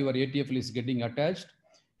fibula, where your ATFL is getting attached.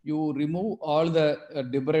 You remove all the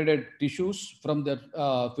debrided tissues from the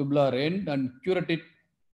fibular end and curate it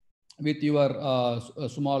with your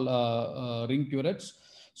small ring curettes,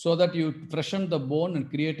 so that you freshen the bone and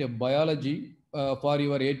create a biology for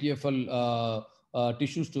your ATFL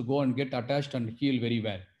tissues to go and get attached and heal very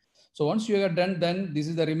well. So once you are done, then this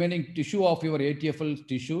is the remaining tissue of your ATFL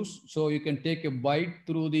tissues. So you can take a bite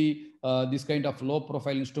through the this kind of low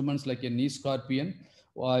profile instruments like a knee scorpion.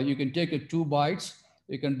 You can take 2 bites.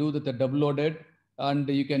 You can do the double loaded, and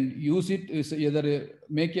you can use it is either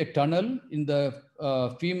make a tunnel in the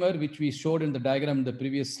femur, which we showed in the diagram in the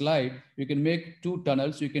previous slide. You can make 2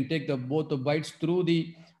 tunnels. You can take both the bites through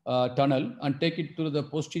the tunnel and take it to the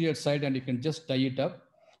posterior side, and you can just tie it up,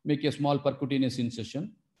 make a small percutaneous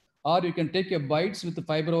incision. Or you can take a bites with the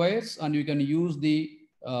fiber wires, and you can use the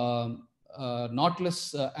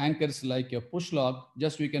knotless anchors like a push lock.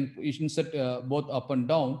 Just we can insert both up and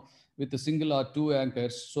down with a single or 2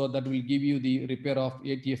 anchors. So that will give you the repair of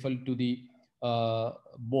ATFL to the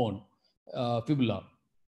bone, fibula.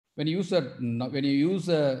 When you use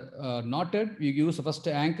a knotted, you use a first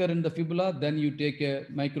anchor in the fibula, then you take a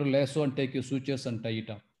micro lasso and take your sutures and tie it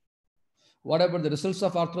up. What about the results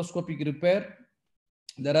of arthroscopic repair?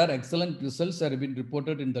 There are excellent results that have been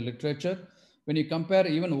reported in the literature. When you compare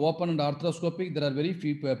even open and arthroscopic, there are very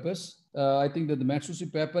few papers. I think that the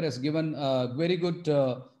Matsushi paper has given very good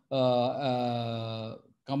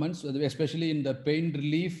comments, especially in the pain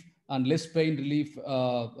relief and less pain relief,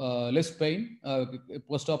 less pain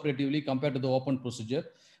postoperatively compared to the open procedure.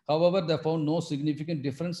 However, they found no significant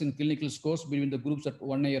difference in clinical scores between the groups at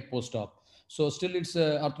 1 year post-op. So still it's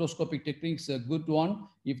arthroscopic techniques a good one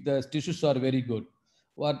if the tissues are very good.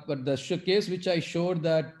 But the case which I showed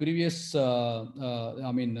that previous, X-ray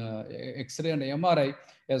and MRI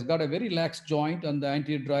has got a very lax joint and the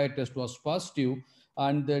anterior dry test was positive.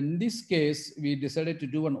 And in this case, we decided to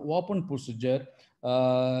do an open procedure.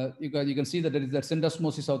 You can see that there is that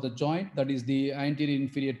syndesmosis of the joint, that is the anterior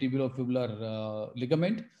inferior tibialofibular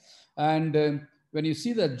ligament. And when you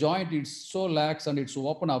see the joint, it's so lax and it's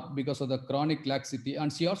open up because of the chronic laxity.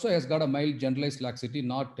 And she also has got a mild generalized laxity,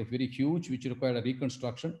 not very huge, which required a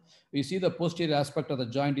reconstruction. We see the posterior aspect of the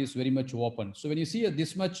joint is very much open. So when you see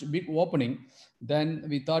this much big opening, then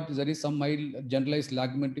we thought there is some mild generalized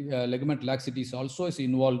ligament laxity also is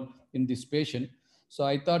involved in this patient. So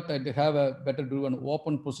I thought I'd have a better do an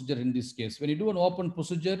open procedure in this case. When you do an open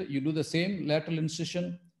procedure, you do the same lateral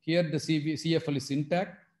incision. Here the CFL is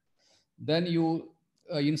intact. Then you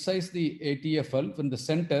incise the ATFL from the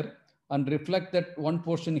center and reflect that one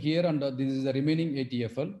portion here, and this is the remaining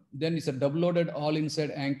ATFL. Then it's a double-loaded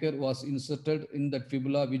all-inside anchor was inserted in that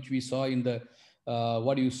fibula, which we saw in the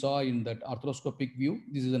what you saw in that arthroscopic view.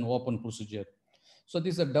 This is an open procedure. So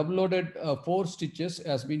this is a double-loaded 4 stitches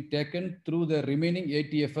has been taken through the remaining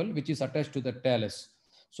ATFL, which is attached to the talus.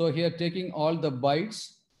 So here taking all the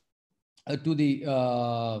bites to the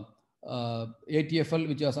ATFL,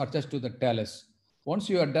 which is attached to the talus. Once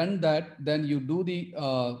you are done that, then you do the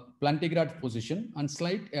plantigrade position and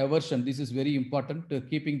slight eversion. This is very important,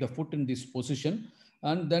 keeping the foot in this position.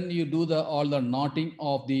 And then you do all the knotting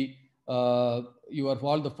of the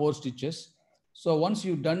all the 4 stitches. So once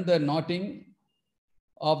you've done the knotting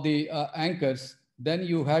of the anchors, then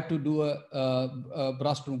you had to do a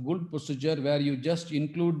Brastrom Gould procedure where you just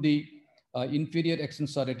include the inferior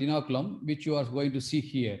extensor retinaculum, which you are going to see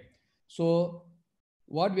here. So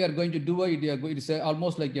what we are going to do, it is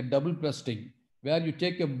almost like a double breasting, where you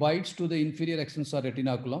take a bites to the inferior extensor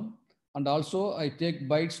retinaculum, and also I take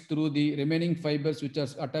bites through the remaining fibers which are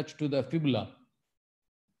attached to the fibula.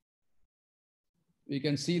 You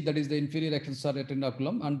can see that is the inferior extensor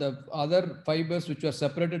retinaculum, and the other fibers which were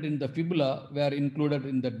separated in the fibula were included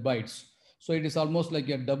in that bites. So it is almost like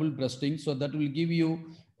a double breasting. So that will give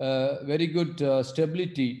you very good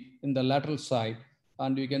stability in the lateral side.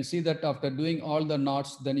 And you can see that after doing all the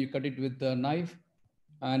knots, then you cut it with the knife,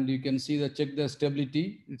 and you can see check the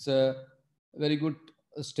stability. It's a very good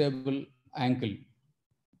stable ankle.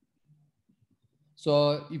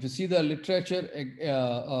 So if you see the literature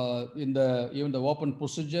in even the open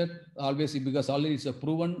procedure, always because already it's a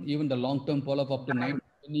proven, even the long-term follow-up up to 9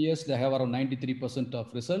 years, they have around 93%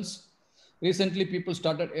 of results. Recently, people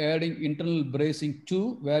started adding internal bracing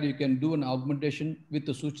too, where you can do an augmentation with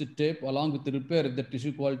the suture tape along with the repair if the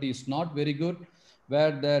tissue quality is not very good,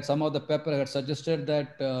 where some of the paper had suggested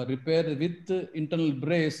that repair with internal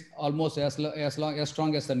brace almost as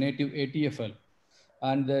strong as the native ATFL.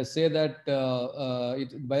 And they say that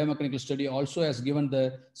biomechanical study also has given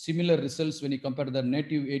the similar results when you compare the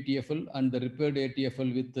native ATFL and the repaired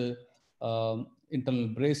ATFL with the internal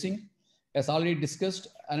bracing. As already discussed,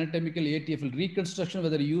 anatomical ATFL reconstruction,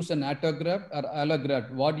 whether you use an autograft or allograft,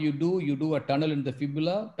 what you do a tunnel in the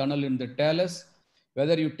fibula, tunnel in the talus,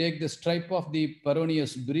 whether you take the stripe of the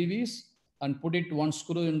peroneus brevis and put it one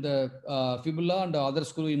screw in the fibula and the other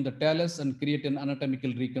screw in the talus and create an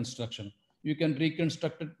anatomical reconstruction. You can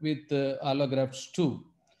reconstruct it with allografts too.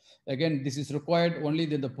 Again, this is required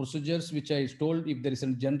only in the procedures which I told. If there is a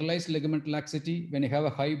generalized ligament laxity, when you have a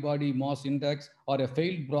high body mass index or a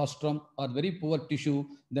failed brostrum or very poor tissue,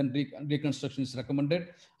 then reconstruction is recommended.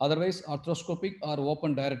 Otherwise, arthroscopic or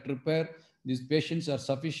open direct repair, these patients are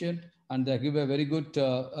sufficient and they give a very good,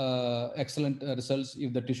 excellent results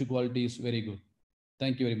if the tissue quality is very good.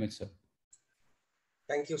 Thank you very much, sir.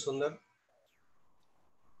 Thank you, Sundar.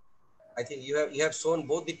 I think you have shown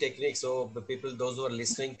both the techniques, so the people, those who are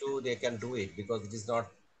listening to, they can do it because it is not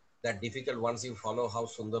that difficult once you follow how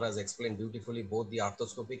Sundar has explained beautifully both the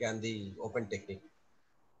arthroscopic and the open technique.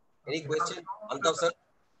 Any question, Antao sir?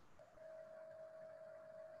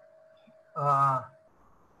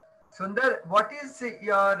 Sundar, what is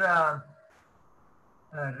your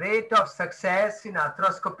rate of success in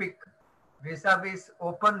arthroscopic vis-a-vis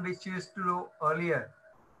open, which you used to do earlier?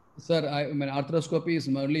 Sir, arthroscopy is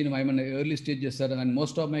only in my early stages, sir, and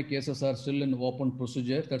most of my cases are still in open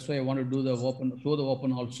procedure. That's why I want to do the open, show the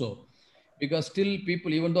open also. Because still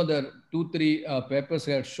people, even though the 2-3 papers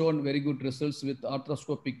have shown very good results with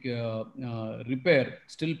arthroscopic repair,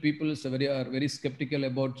 still people are very skeptical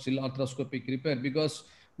about still arthroscopic repair, because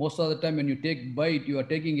most of the time when you take bite, you are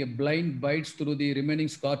taking a blind bites through the remaining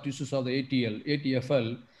scar tissues of the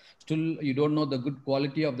ATFL. Still, you don't know the good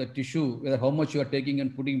quality of the tissue, whether how much you are taking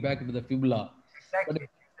and putting back into the fibula. Exactly.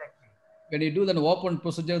 when you do the open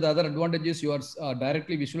procedure, the other advantage is you are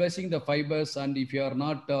directly visualizing the fibers, and if you are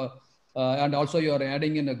not, and also you are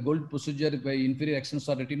adding in a gold procedure by inferior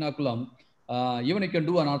extensor retinaculum. Even you can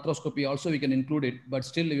do an arthroscopy, also we can include it, but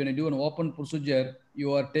still when you do an open procedure,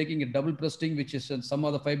 you are taking a double breasting, which is some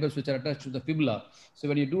of the fibers which are attached to the fibula. So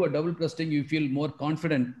when you do a double breasting, you feel more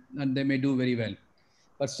confident and they may do very well.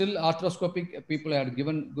 But still arthroscopic people have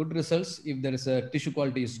given good results if there is a tissue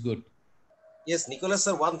quality is good. Yes, Nicholas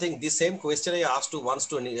sir, one thing, the same question I asked once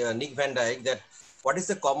to Nick Van Dyke, that what is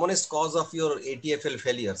the commonest cause of your ATFL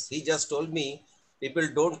failures? He just told me people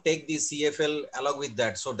don't take the CFL along with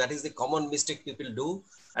that. So that is the common mistake people do.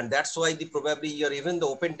 And that's why probably even the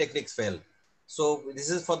open techniques fail. So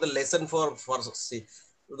this is for the lesson for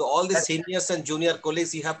all the seniors and junior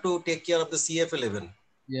colleagues, you have to take care of the CFL even.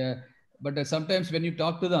 Yeah. But sometimes when you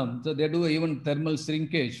talk to them, so they do even thermal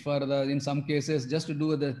shrinkage for in some cases, just to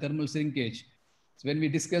do the thermal shrinkage. So when we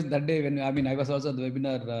discussed that day, I was also at the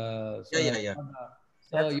webinar.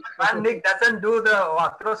 So Nick doesn't do the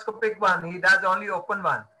arthroscopic one. He does only open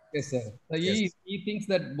one. Yes, sir. So he thinks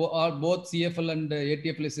that both CFL and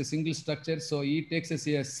ATFL is a single structure. So he takes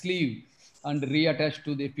a sleeve and reattach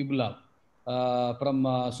to the fibula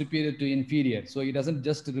from superior to inferior. So he doesn't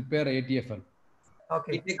just repair ATFL.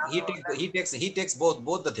 Okay. He takes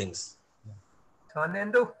both the things.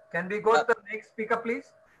 Swarnendu, can we go to the next speaker, please?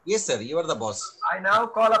 Yes, sir. You are the boss. I now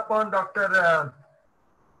call upon Dr.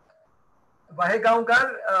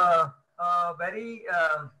 Vahegaonkar, a very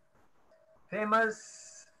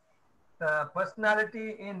famous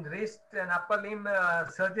personality in wrist and upper limb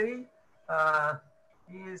surgery.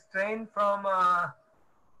 He is trained from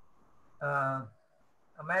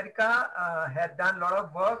America, had done a lot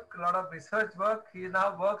of work, a lot of research work. He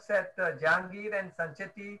now works at Jahangir and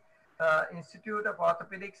Sancheti Institute of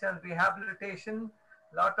Orthopedics and Rehabilitation.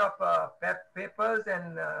 Lot of papers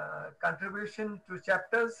and contribution to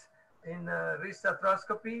chapters in wrist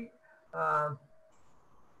arthroscopy.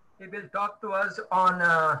 He will talk to us on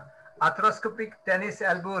arthroscopic tennis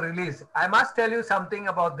elbow release. I must tell you something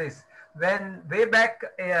about this. When way back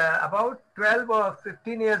about 12 or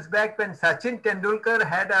 15 years back, when Sachin Tendulkar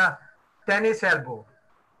had a tennis elbow,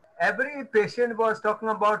 every patient was talking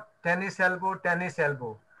about tennis elbow, tennis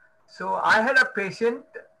elbow. So I had a patient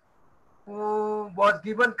who was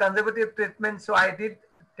given conservative treatment. So I did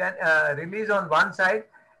release on one side,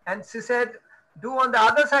 and she said, do on the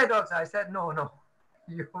other side also. I said, no,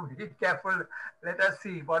 you be careful. Let us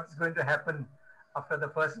see what's going to happen after the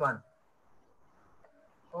first one.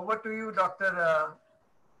 Over to you, Dr.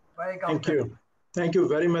 Vahegaonkar. Thank you. Thank you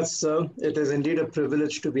very much, sir. It is indeed a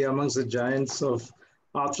privilege to be amongst the giants of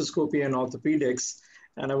arthroscopy and orthopedics.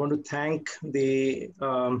 And I want to thank the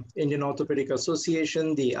Indian Orthopedic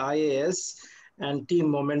Association, the IAS, and Team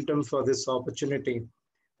Momentum for this opportunity.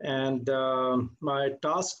 And my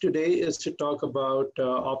task today is to talk about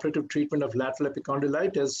operative treatment of lateral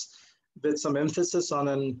epicondylitis with some emphasis on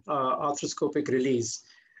an arthroscopic release.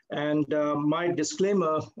 And my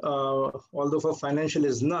disclaimer, although for financial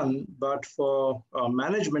is none, but for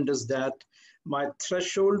management is that my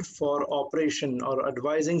threshold for operation or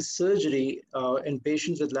advising surgery in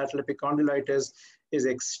patients with lateral epicondylitis is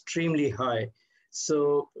extremely high.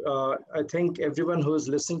 So I think everyone who is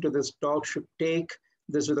listening to this talk should take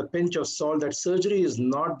this with a pinch of salt, that surgery is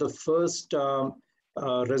not the first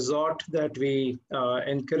resort that we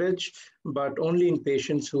encourage, but only in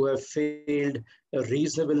patients who have failed a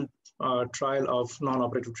reasonable trial of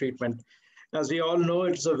non-operative treatment. As we all know,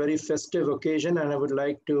 it's a very festive occasion, and I would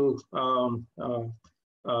like to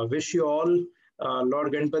wish you all,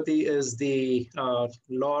 Lord Ganpati is the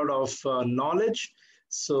Lord of knowledge.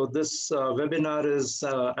 So this webinar is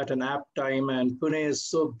at an apt time, and Pune is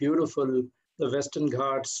so beautiful, the Western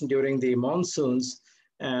Ghats during the monsoons.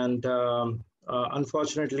 And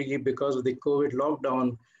unfortunately, because of the COVID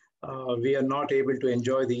lockdown, we are not able to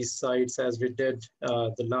enjoy these sites as we did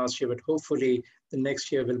the last year, but hopefully the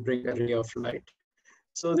next year will bring a ray of light.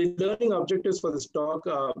 So the learning objectives for this talk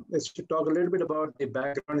is to talk a little bit about the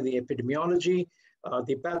background of the epidemiology,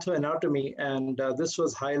 the pathoanatomy, and this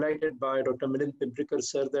was highlighted by Dr. Milind Pimprikar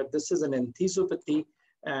sir, that this is an enthesopathy,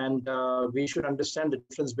 and we should understand the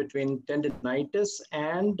difference between tendinitis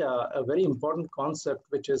and a very important concept,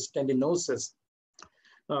 which is tendinosis.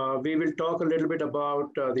 We will talk a little bit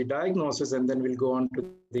about the diagnosis, and then we'll go on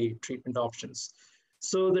to the treatment options.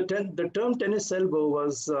 So the term tennis elbow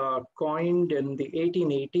was coined in the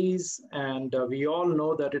 1880s, and we all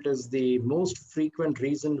know that it is the most frequent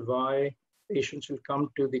reason why patients will come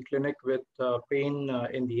to the clinic with pain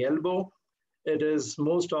in the elbow. It is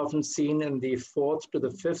most often seen in the 4th to the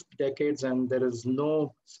 5th decades, and there is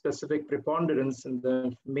no specific preponderance in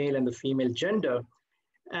the male and the female gender.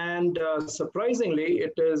 And surprisingly,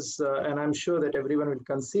 it is, and I'm sure that everyone will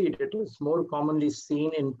concede, it is more commonly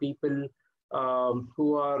seen in people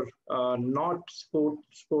who are not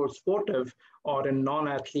sportive or in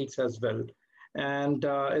non-athletes as well. And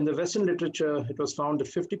in the Western literature, it was found that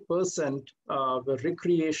 50% were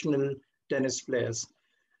recreational tennis players.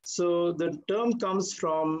 So the term comes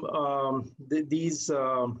from these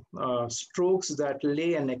strokes that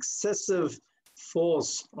lay an excessive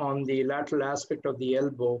force on the lateral aspect of the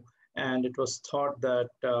elbow. And it was thought that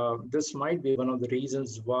this might be one of the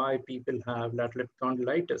reasons why people have lateral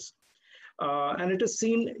epicondylitis. And it is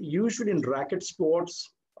seen usually in racket sports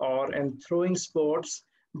or in throwing sports,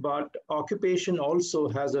 but occupation also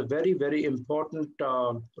has a very, very important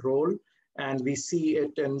role. And we see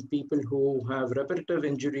it in people who have repetitive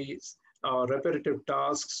injuries, repetitive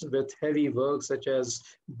tasks with heavy work, such as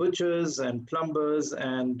butchers and plumbers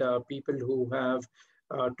and people who have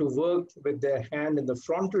to work with their hand in the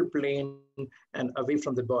frontal plane and away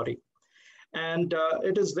from the body. And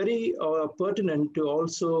it is very pertinent to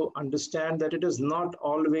also understand that it is not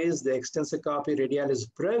always the extensor carpi radialis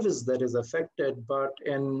brevis that is affected, but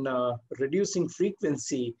in reducing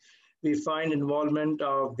frequency, we find involvement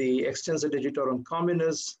of the extensor digitorum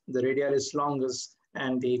communis, the radialis longus,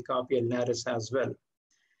 and the carpi ulnaris as well.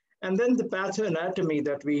 And then the pathoanatomy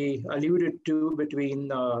that we alluded to between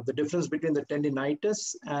the difference between the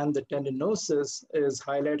tendinitis and the tendinosis is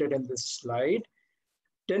highlighted in this slide.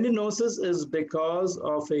 Tendinosis is because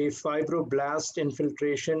of a fibroblast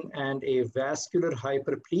infiltration and a vascular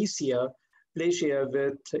hyperplasia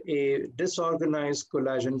with a disorganized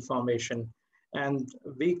collagen formation. And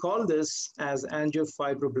we call this as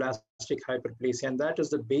angiofibroblastic hyperplasia, and that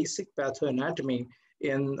is the basic pathoanatomy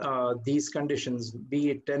in these conditions,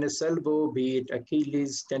 be it tennis elbow, be it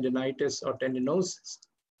Achilles tendinitis or tendinosis.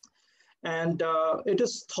 And it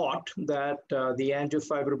is thought that the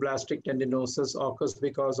angiofibroblastic tendinosis occurs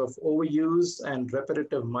because of overuse and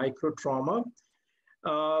repetitive microtrauma.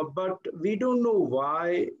 But we don't know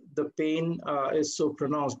why the pain is so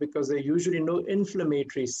pronounced, because there are usually no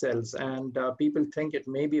inflammatory cells, and people think it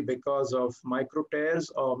may be because of micro tears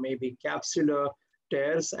or maybe capsular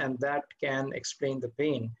tears, and that can explain the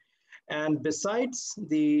pain. And besides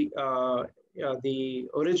the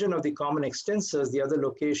origin of the common extensors, the other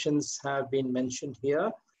locations have been mentioned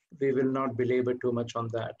here. We will not belabor too much on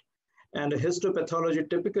that. And a histopathology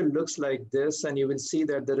typically looks like this, and you will see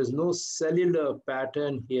that there is no cellular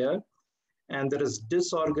pattern here, and there is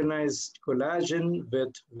disorganized collagen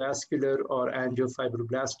with vascular or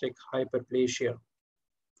angiofibroblastic hyperplasia.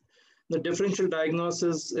 The differential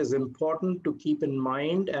diagnosis is important to keep in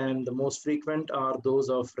mind, and the most frequent are those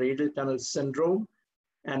of radial tunnel syndrome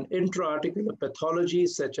and intra-articular pathologies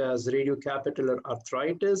such as radiocapitular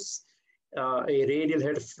arthritis, a radial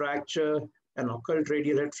head fracture, an occult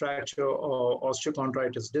radial head fracture, or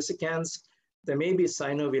osteochondritis dissecans. There may be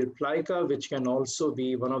synovial plica, which can also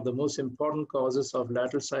be one of the most important causes of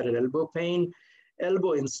lateral-sided elbow pain,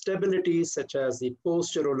 elbow instability, such as the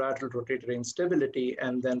posterolateral rotatory instability,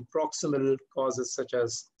 and then proximal causes such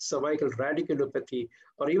as cervical radiculopathy,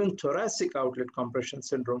 or even thoracic outlet compression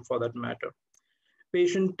syndrome for that matter.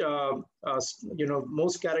 Patient,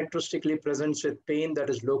 most characteristically presents with pain that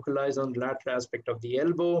is localized on the lateral aspect of the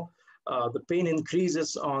elbow. The pain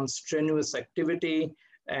increases on strenuous activity,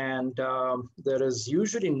 and there is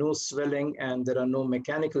usually no swelling, and there are no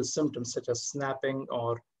mechanical symptoms such as snapping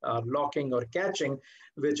or locking or catching,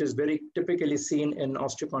 which is very typically seen in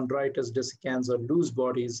osteochondritis dissecans or loose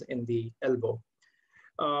bodies in the elbow.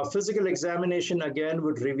 Physical examination again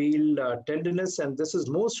would reveal tenderness, and this is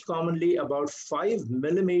most commonly about 5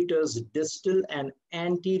 millimeters distal and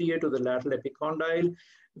anterior to the lateral epicondyle,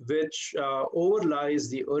 which overlies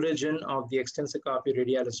the origin of the extensor carpi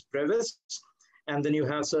radialis brevis. And then you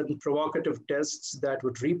have certain provocative tests that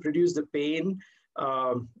would reproduce the pain.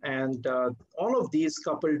 All of these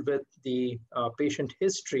coupled with the patient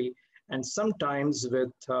history and sometimes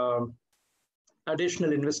with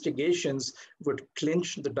additional investigations would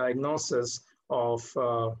clinch the diagnosis of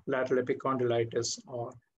lateral epicondylitis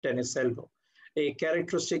or tennis elbow. A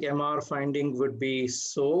characteristic MR finding would be a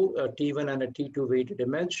T1 and a T2 weighted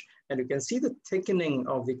image. And you can see the thickening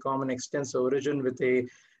of the common extensor origin with a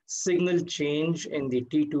signal change in the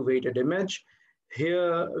T2 weighted image.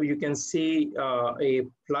 Here you can see a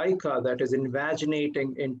plica that is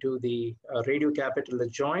invaginating into the radiocapitular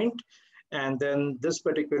joint. And then this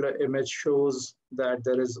particular image shows that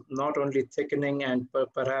there is not only thickening and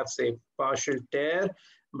perhaps a partial tear,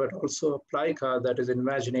 but also a plica that is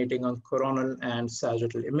invaginating on coronal and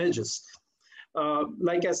sagittal images.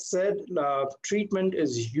 Like I said, treatment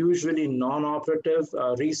is usually non-operative.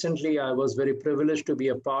 Recently, I was very privileged to be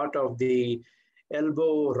a part of the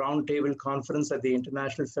elbow roundtable conference at the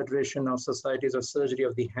International Federation of Societies of Surgery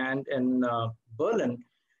of the Hand in Berlin.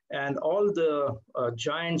 And all the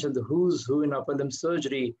giants and the who's who in upper limb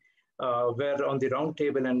surgery were on the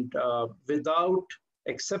roundtable. And without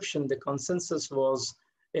exception, the consensus was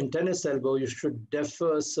in tennis elbow, you should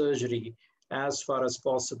defer surgery as far as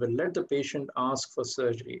possible. Let the patient ask for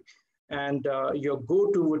surgery. And your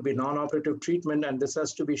go-to would be non-operative treatment. And this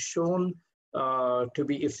has to be shown to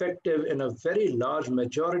be effective in a very large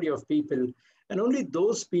majority of people. And only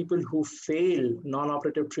those people who fail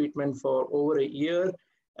non-operative treatment for over a year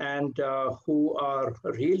and who are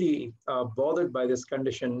really bothered by this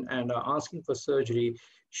condition and are asking for surgery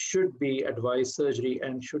should be advised surgery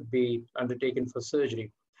and should be undertaken for surgery.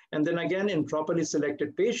 And then again, in properly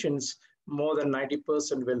selected patients, more than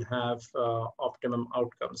 90% will have optimum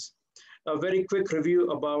outcomes. A very quick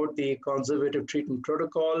review about the conservative treatment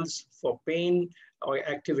protocols for pain or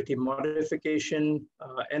activity modification,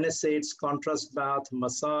 NSAIDs, contrast bath,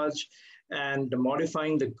 massage, and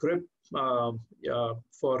modifying the grip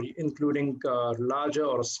for including larger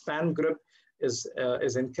or span grip is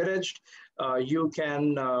encouraged. You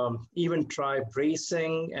can even try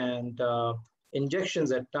bracing and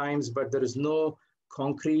injections at times, but there is no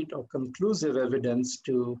concrete or conclusive evidence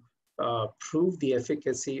to prove the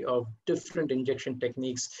efficacy of different injection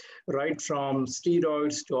techniques, right from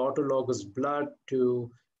steroids to autologous blood to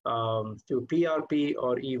PRP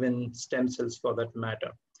or even stem cells for that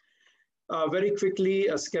matter. Very quickly,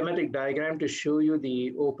 a schematic diagram to show you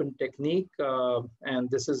the open technique. And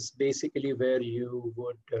this is basically where you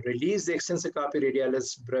would release the extensor carpi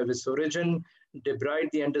radialis brevis origin, debride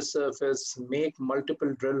the undersurface, make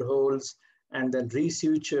multiple drill holes, and then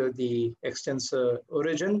resuture the extensor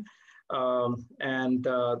origin.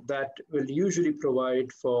 That will usually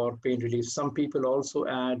provide for pain relief. Some people also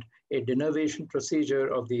add a denervation procedure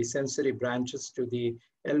of the sensory branches to the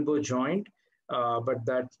elbow joint, but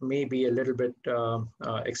that may be a little bit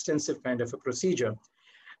extensive kind of a procedure.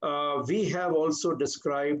 We have also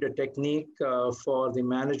described a technique for the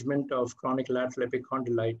management of chronic lateral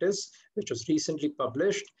epicondylitis, which was recently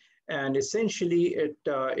published. And essentially, it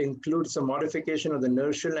includes a modification of the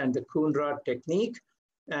Nerschel and the Kuhn-Rath technique.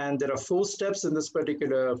 And there are 4 steps in this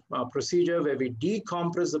particular procedure where we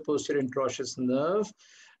decompress the posterior intraosseous nerve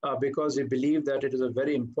because we believe that it is a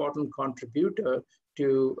very important contributor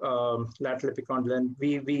to lateral epicondyl. And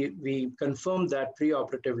we confirm that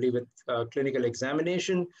preoperatively with clinical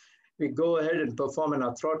examination. We go ahead and perform an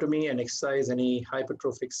arthrotomy and excise any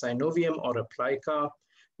hypertrophic synovium or a plica.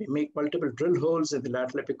 We make multiple drill holes in the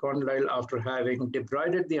lateral epicondyle after having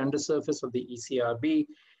debrided the undersurface of the ECRB.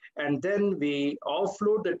 And then we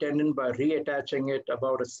offload the tendon by reattaching it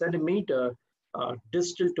about 1 centimeter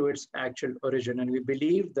distal to its actual origin. And we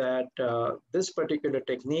believe that this particular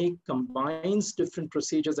technique combines different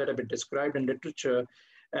procedures that have been described in literature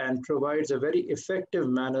and provides a very effective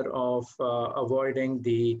manner of avoiding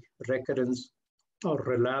the recurrence or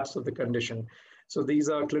relapse of the condition. So these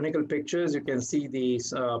are clinical pictures. You can see the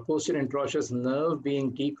posterior intraosseous nerve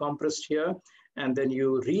being decompressed here. And then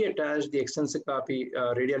you reattach the extensor carpi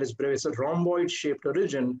radialis brevis, a rhomboid-shaped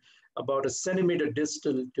origin, about 1 centimeter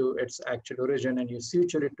distal to its actual origin, and you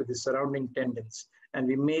suture it to the surrounding tendons. And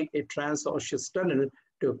we make a transosseous tunnel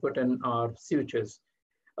to put in our sutures.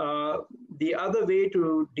 The other way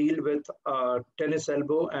to deal with tennis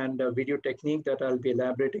elbow and video technique that I'll be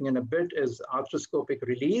elaborating in a bit is arthroscopic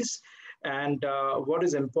release. And what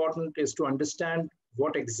is important is to understand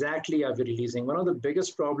what exactly are we releasing. One of the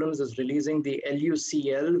biggest problems is releasing the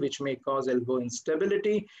LUCL, which may cause elbow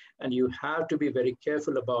instability, and you have to be very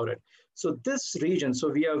careful about it. So this region, so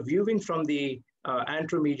we are viewing from the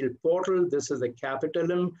anteromedial portal. This is the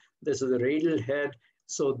capitulum. This is the radial head.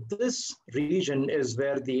 So this region is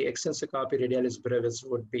where the extensor carpi radialis brevis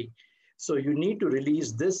would be. So you need to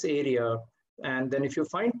release this area. And then if you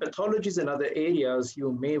find pathologies in other areas,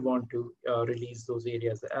 you may want to release those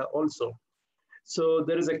areas also. So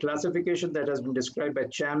there is a classification that has been described by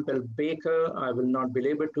Champel Baker. I will not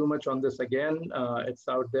belabor too much on this again. It's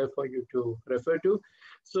out there for you to refer to.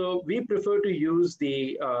 So we prefer to use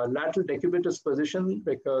the lateral decubitus position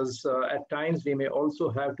because at times we may also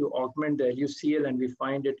have to augment the LUCL, and we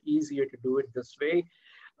find it easier to do it this way.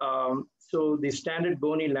 So the standard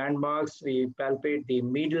bony landmarks, we palpate the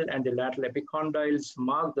medial and the lateral epicondyles,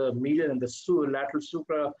 mark the medial and the lateral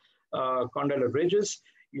supra condylar ridges.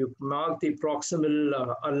 You mark the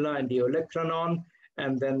proximal ulna and the olecranon,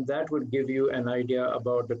 and then that would give you an idea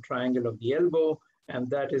about the triangle of the elbow, and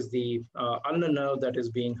that is the ulnar nerve that is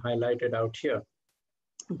being highlighted out here.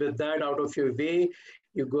 With that out of your way,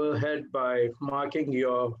 you go ahead by marking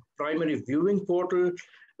your primary viewing portal.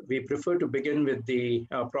 We prefer to begin with the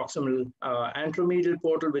proximal anteromedial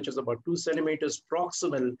portal, which is about 2 centimeters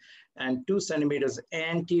proximal and 2 centimeters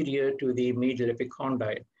anterior to the medial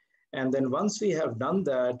epicondyle. And then once we have done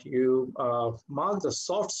that, you mark the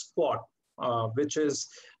soft spot, which is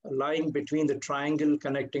lying between the triangle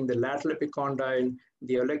connecting the lateral epicondyle,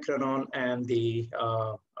 the olecranon, and the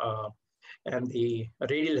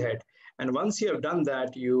radial head. And once you have done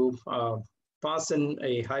that, you pass in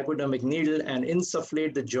a hypodermic needle and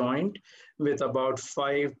insufflate the joint with about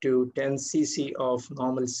 5 to 10 cc of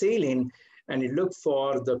normal saline, and you look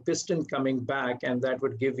for the piston coming back, and that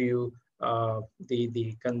would give you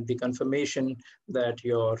the confirmation that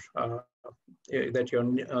you're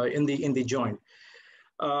in the joint.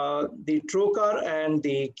 The trocar and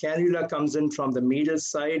the cannula comes in from the medial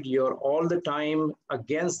side. You're all the time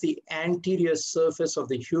against the anterior surface of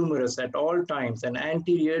the humerus at all times and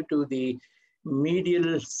anterior to the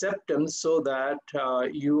medial septum, so that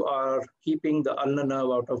you are keeping the ulnar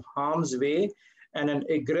nerve out of harm's way, and an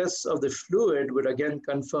egress of the fluid would again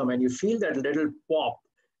confirm, and you feel that little pop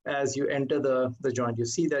as you enter the joint. You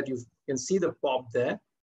see that, you can see the pop there.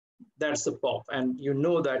 That's the pop, and you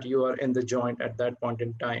know that you are in the joint at that point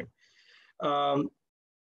in time.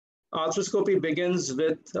 Arthroscopy begins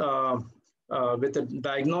with a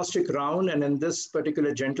diagnostic round, and in this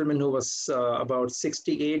particular gentleman who was about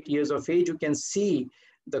 68 years of age, you can see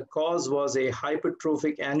the cause was a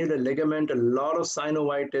hypertrophic annular ligament, a lot of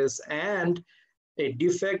synovitis, and a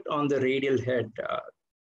defect on the radial head,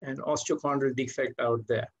 an osteochondral defect out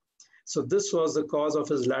there. So this was the cause of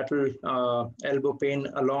his lateral elbow pain,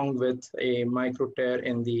 along with a micro tear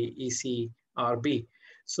in the ECRB.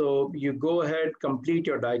 So you go ahead, complete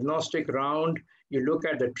your diagnostic round. You look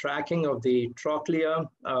at the tracking of the trochlea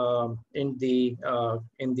in the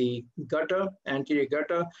gutter, anterior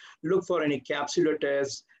gutter. Look for any capsular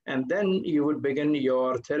tears, and then you would begin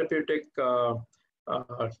your therapeutic round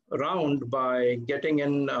by getting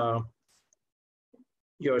in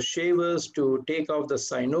your shavers to take off the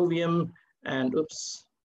synovium, and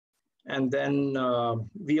and then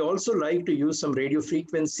we also like to use some radio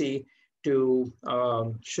frequency to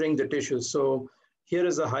shrink the tissue. So here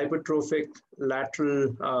is a hypertrophic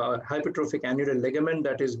lateral, hypertrophic annular ligament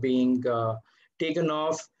that is being taken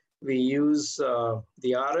off. We use the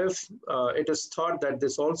RF. It is thought that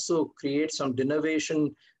this also creates some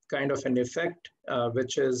denervation kind of an effect,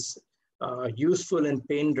 which is useful in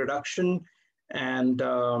pain reduction, and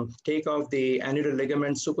take off the annular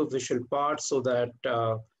ligament superficial part, so that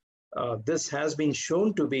this has been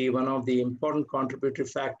shown to be one of the important contributory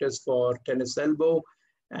factors for tennis elbow.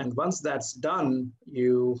 And once that's done,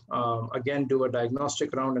 you again do a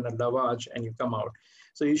diagnostic round and a lavage, and you come out.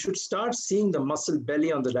 So you should start seeing the muscle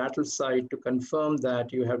belly on the lateral side to confirm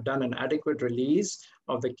that you have done an adequate release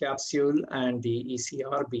of the capsule and the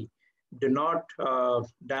ECRB. Do not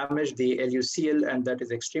damage the LUCL, and that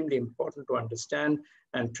is extremely important to understand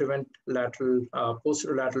and prevent lateral,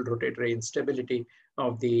 posterolateral rotatory instability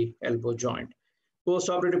of the elbow joint.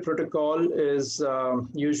 Post-operative protocol is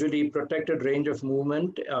usually protected range of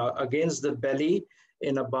movement against the belly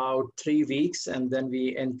in about 3 weeks, and then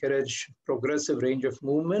we encourage progressive range of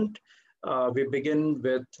movement. We begin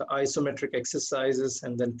with isometric exercises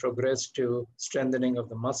and then progress to strengthening of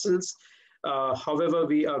the muscles. However,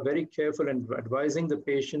 we are very careful in advising the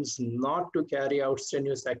patients not to carry out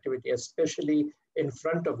strenuous activity, especially in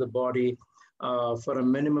front of the body, for a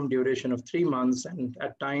minimum duration of 3 months, and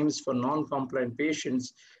at times for non-compliant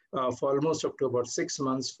patients for almost up to about 6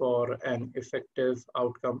 months for an effective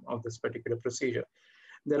outcome of this particular procedure.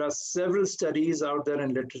 There are several studies out there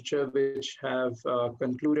in literature which have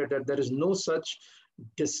concluded that there is no such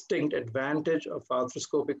distinct advantage of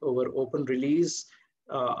arthroscopic over open release,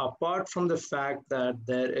 apart from the fact that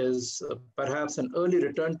there is perhaps an early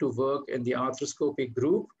return to work in the arthroscopic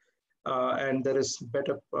group, and there is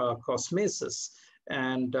better cosmesis.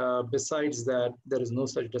 And besides that, there is no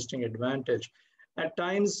such distinct advantage. At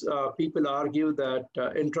times, people argue that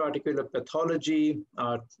intra-articular pathology,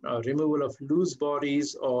 removal of loose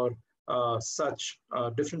bodies, or such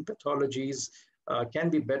different pathologies can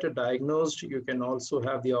be better diagnosed. You can also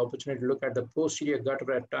have the opportunity to look at the posterior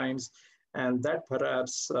gutter at times, and that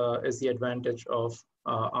perhaps is the advantage of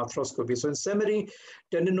arthroscopy. So in summary,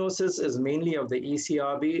 tendinosis is mainly of the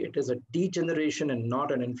ECRB. It is a degeneration and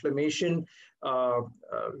not an inflammation.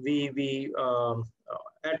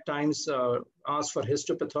 at times ask for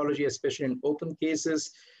histopathology, especially in open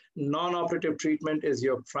cases. Non-operative treatment is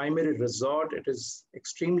your primary resort. It is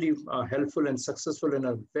extremely helpful and successful in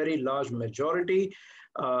a very large majority.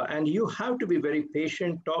 And you have to be very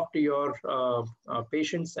patient, talk to your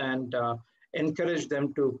patients and encourage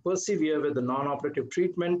them to persevere with the non-operative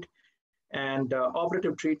treatment. And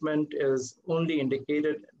operative treatment is only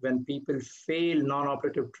indicated when people fail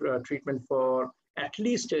non-operative treatment for at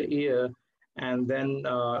least a year. And then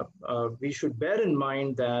we should bear in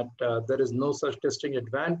mind that there is no such distinct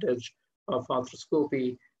advantage of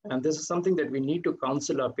arthroscopy. And this is something that we need to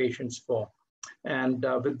counsel our patients for. And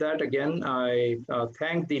with that, again, I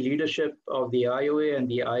thank the leadership of the IOA and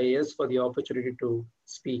the IAS for the opportunity to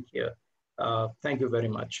speak here. Thank you very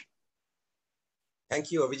much.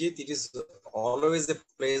 Thank you, Abhijit. It is always a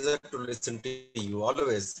pleasure to listen to you.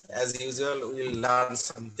 Always, as usual, we'll learn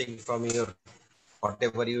something from your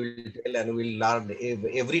whatever you will tell, and we'll learn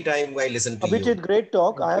every time I listen to Abhijit, you. great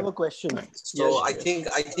talk. I have a question. So yes, I think,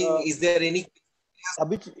 is there any?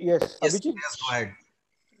 Abhijit, yes, Abhijit. Yes, go ahead.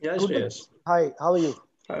 Yes, yes. Hi, how are you?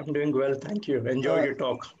 I'm doing well, thank you. Enjoyed your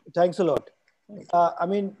talk. Thanks a lot. I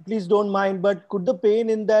mean, please don't mind, but could the pain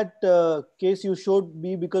in that case you showed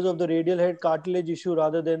be because of the radial head cartilage issue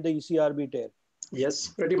rather than the ECRB tear? Yes,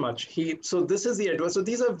 pretty much. So this is the advice. So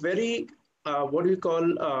these are very, what do you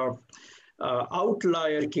call,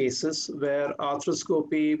 outlier cases where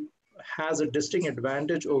arthroscopy has a distinct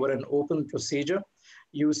advantage over an open procedure.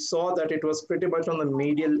 You saw that it was pretty much on the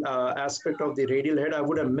medial aspect of the radial head. I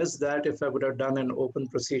would have missed that if I would have done an open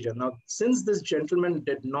procedure. Now, since this gentleman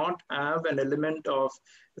did not have an element of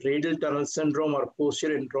radial tunnel syndrome or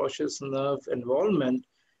posterior interosseous nerve involvement,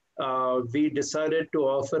 we decided to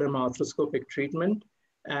offer him arthroscopic treatment.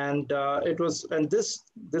 And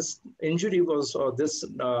this injury was, or this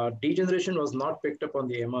degeneration was not picked up on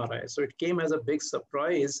the MRI. So it came as a big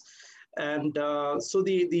surprise. And so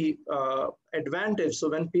the advantage, so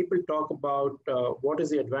when people talk about what is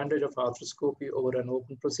the advantage of arthroscopy over an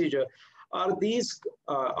open procedure, are these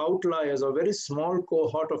outliers or very small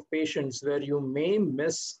cohort of patients where you may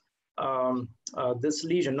miss this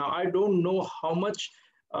lesion. Now, I don't know how much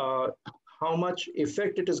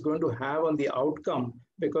effect it is going to have on the outcome,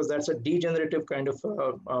 because that's a degenerative kind of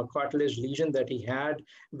cartilage lesion that he had.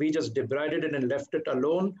 We just debrided it and left it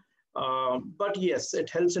alone. But yes, it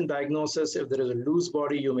helps in diagnosis. If there is a loose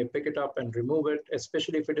body, you may pick it up and remove it,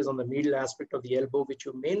 especially if it is on the medial aspect of the elbow, which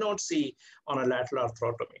you may not see on a lateral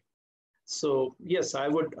arthrotomy. So yes, I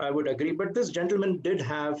would agree. But this gentleman did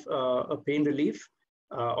have a pain relief,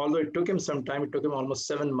 although it took him some time. It took him almost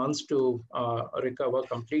 7 months to recover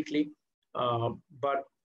completely. But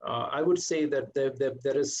I would say that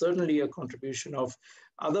there is certainly a contribution of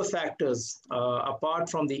other factors apart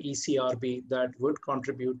from the ECRB that would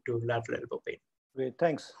contribute to lateral elbow pain. Great,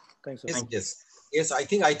 thanks. Thanks. Yes. I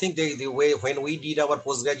think the way when we did our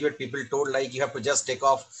postgraduate, people told like you have to just take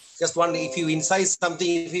off just one. If you incise something,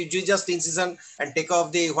 if you do just incision and take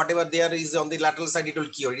off the whatever there is on the lateral side, it will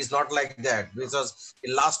cure. It is not like that, because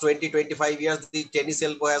in last 20-25 years the tennis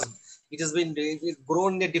elbow has been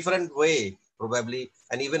grown in a different way probably.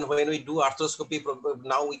 And even when we do arthroscopy,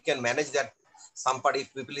 now we can manage that. Some part,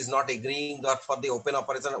 if people is not agreeing that for the open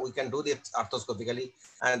operation, we can do it arthroscopically.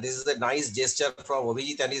 And this is a nice gesture from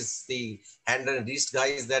Abhijit and the hand and wrist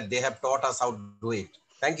guys that they have taught us how to do it.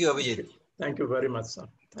 Thank you, Abhijit. Thank you very much, sir.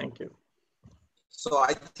 Thank you. So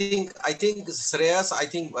I think Shreyas,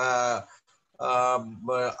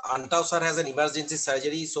 Antao sir has an emergency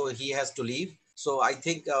surgery, so he has to leave. So I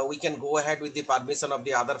think we can go ahead with the permission of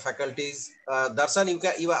the other faculties. Darshan,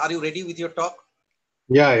 are you ready with your talk?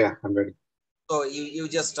 Yeah, I'm ready. So you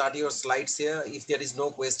just start your slides here. If there is no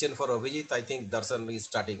question for Abhijit, I think Darshan is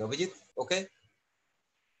starting. Abhijit, okay?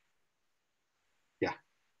 Yeah.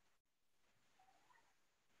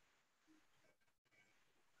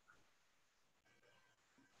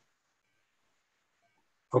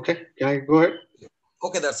 Okay, can I go ahead?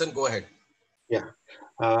 Okay, Darshan, go ahead. Yeah.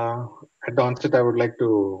 At the onset, I would like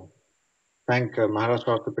to thank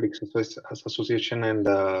Maharashtra Orthopedic Association and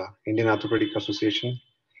the Indian Orthopedic Association,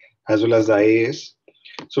 as well as the IAS.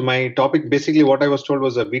 So my topic, basically what I was told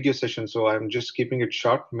was a video session. So I'm just keeping it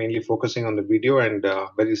short, mainly focusing on the video and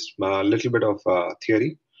very little bit of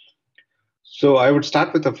theory. So I would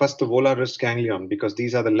start with the volar wrist ganglion, because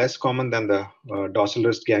these are the less common than the dorsal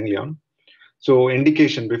wrist ganglion. So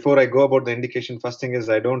indication, before I go about the indication, first thing is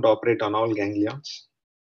I don't operate on all ganglions.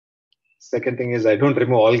 Second thing is I don't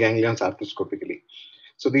remove all ganglions arthroscopically.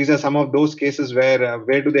 So these are some of those cases where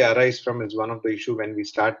do they arise from is one of the issue when we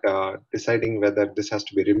start deciding whether this has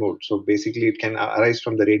to be removed. So basically it can arise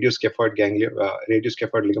from the radioscaphoid ganglion,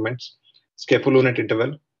 radioscaphoid ligaments, scapholunate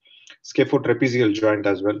interval, scaphotrapezial joint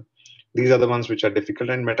as well. These are the ones which are difficult,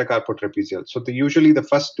 and metacarpotrapezial. So usually the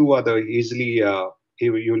first two are the easily,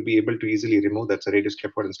 you will be able to easily remove. That's the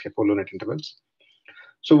radioscaphoid and scapholunate intervals.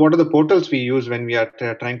 So what are the portals we use when we are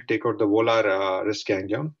trying to take out the volar wrist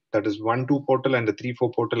ganglion? That is 1-2 portal and the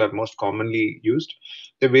 3-4 portal are most commonly used.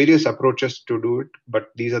 There are various approaches to do it, but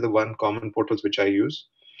these are the one common portals which I use.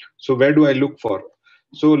 So where do I look for?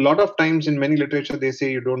 So a lot of times in many literature, they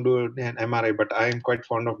say you don't do an MRI, but I am quite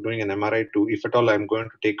fond of doing an MRI too. If at all I'm going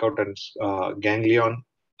to take out a ganglion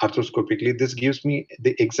arthroscopically, this gives me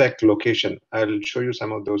the exact location. I'll show you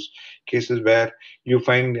some of those cases where you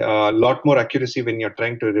find a lot more accuracy when you're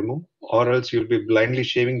trying to remove, or else you'll be blindly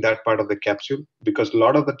shaving that part of the capsule, because a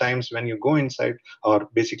lot of the times when you go inside, or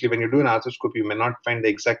basically when you do an arthroscopy, you may not find the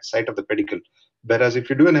exact site of the pedicle. Whereas if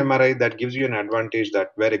you do an MRI, that gives you an advantage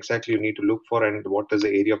that where exactly you need to look for and what is the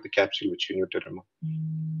area of the capsule which you need to remove.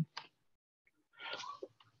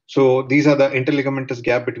 So these are the interligamentous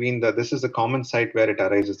gap between this is the common site where it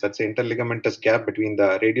arises. That's the interligamentous gap between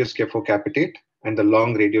the radioscaphocapitate and the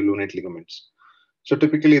long radiolunate ligaments. So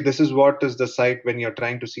typically this is what is the site when you're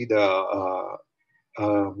trying to see the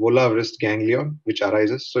volar wrist ganglion which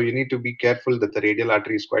arises. So you need to be careful that the radial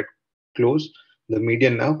artery is quite close. The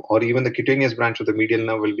median nerve, or even the cutaneous branch of the medial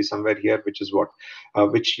nerve, will be somewhere here, which is what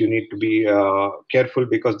which you need to be careful,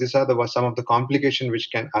 because these are some of the complications which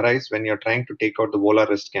can arise when you're trying to take out the volar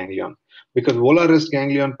wrist ganglion. Because volar wrist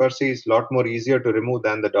ganglion per se is a lot more easier to remove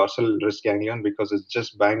than the dorsal wrist ganglion, because it's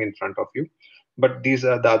just bang in front of you. But these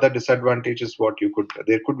are the other disadvantages.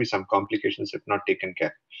 There could be some complications if not taken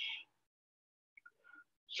care.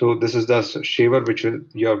 So this is the shaver which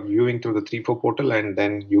you're viewing through the 3-4 portal, and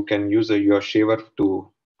then you can use your shaver to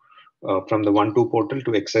from the 1-2 portal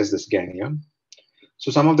to excise this ganglion. So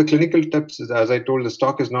some of the clinical tips is, as I told, the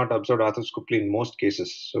stalk is not observed arthroscopically in most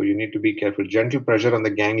cases. So you need to be careful. Gentle pressure on the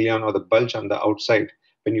ganglion or the bulge on the outside.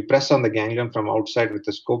 When you press on the ganglion from outside with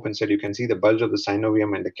the scope inside, you can see the bulge of the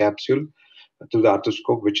synovium and the capsule through the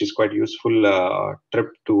arthroscope, which is quite useful trick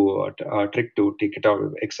to take it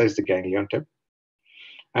out, excise the ganglion tip.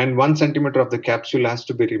 And 1 centimeter of the capsule has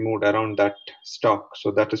to be removed around that stalk.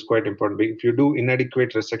 So that is quite important. If you do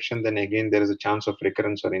inadequate resection, then again, there is a chance of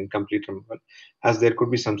recurrence or incomplete removal, as there could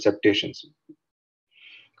be some septations.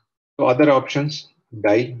 So other options,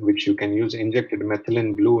 dye, which you can use injected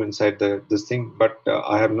methylene blue inside this thing, but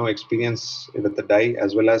I have no experience with the dye,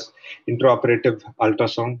 as well as intraoperative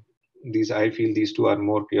ultrasound. I feel these two are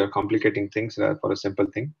more complicating things for a simple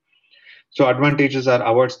thing. So advantages are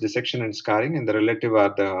avoids dissection and scarring, and the relative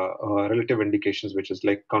are the relative indications, which is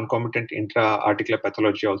like concomitant intra-articular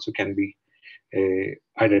pathology also can be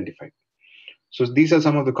identified. So these are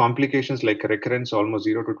some of the complications, like recurrence almost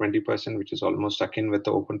 0 to 20%, which is almost akin with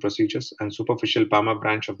the open procedures, and superficial palmar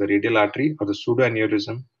branch of the radial artery or the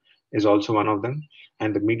pseudoaneurysm is also one of them,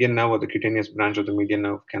 and the median nerve or the cutaneous branch of the median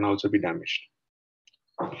nerve can also be damaged.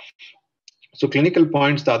 So clinical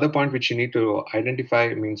points, the other point which you need to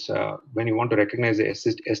identify means when you want to recognize the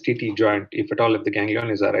STT joint, if at all, if the ganglion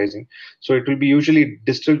is arising. So it will be usually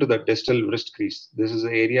distal to the distal wrist crease. This is the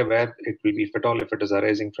area where it will be, if at all, if it is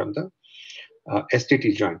arising from the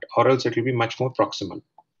STT joint, or else it will be much more proximal.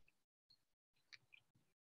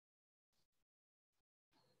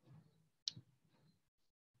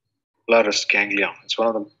 Wrist ganglion, it's one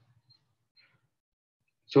of them.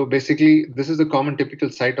 So basically, this is the common typical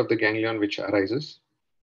site of the ganglion which arises.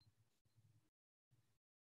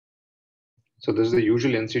 So this is the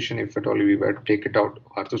usual incision if at all we were to take it out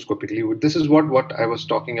arthroscopically. This is what I was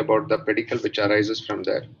talking about, the pedicle which arises from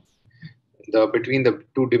there. Between the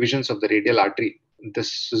two divisions of the radial artery,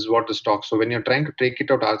 this is what is stalk. So when you're trying to take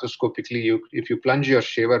it out arthroscopically, if you plunge your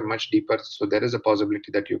shaver much deeper, so there is a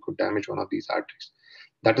possibility that you could damage one of these arteries.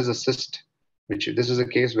 That is a cyst. This is a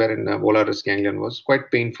case wherein volar wrist ganglion was quite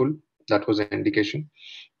painful. That was an indication.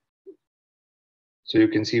 So you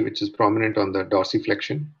can see which is prominent on the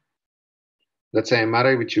dorsiflexion. That's an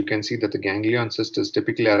MRI, which you can see that the ganglion cyst is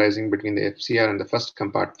typically arising between the FCR and the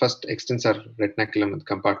first extensor retinaculum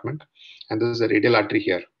compartment. And this is a radial artery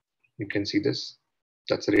here. You can see this.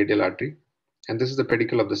 That's a radial artery. And this is the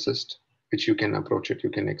pedicle of the cyst, which you can approach it.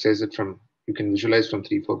 You can excise it from, you can visualize from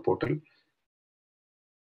 3-4 portal.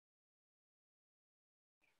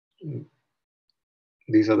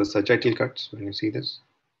 These are the sagittal cuts when you see this.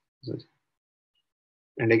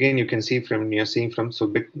 And again, you can see from, you're seeing from,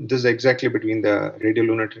 so this is exactly between the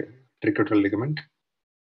radiolunate tricutal ligament.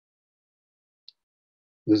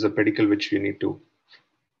 This is a pedicle which you need to.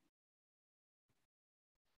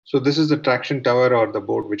 So this is the traction tower or the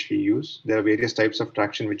board which we use. There are various types of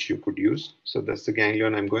traction which you could use. So that's the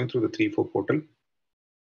ganglion. I'm going through the 3-4 portal.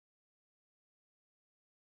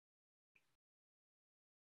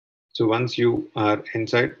 So once you are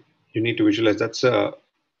inside, you need to visualize these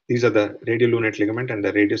are the radiolunate ligament and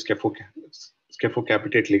the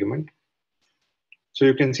radioscaphocapitate ligament. So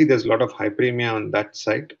you can see there's a lot of hyperemia on that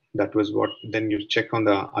side. That was what, then you check on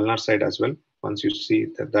the ulnar side as well. Once you see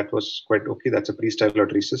that that was quite okay, that's a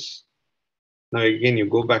pre-styloteresis. Now again, you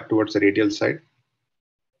go back towards the radial side.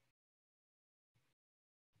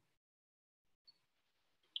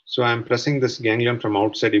 So I'm pressing this ganglion from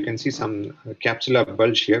outside. You can see some capsular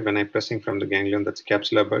bulge here. When I'm pressing from the ganglion, that's a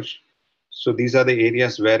capsular bulge. So these are the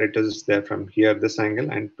areas where it is there from here, this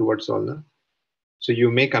angle, and towards all the. So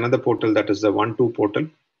you make another portal, that is the 1-2 portal.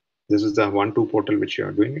 This is the 1-2 portal which you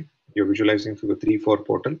are doing. You're visualizing through the 3-4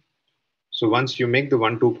 portal. So once you make the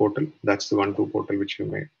 1-2 portal, that's the 1-2 portal which you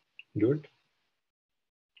may do it.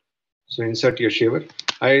 So insert your shaver.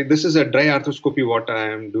 This is a dry arthroscopy what I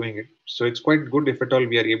am doing it. So it's quite good if at all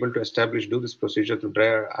we are able to do this procedure through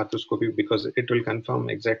dry arthroscopy, because it will confirm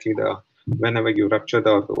exactly whenever you rupture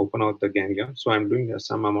or open out the ganglion. So I'm doing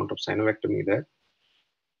some amount of synovectomy there.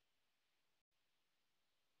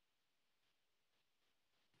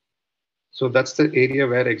 So that's the area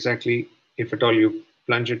where exactly, if at all you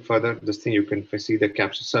plunge it further, this thing you can see the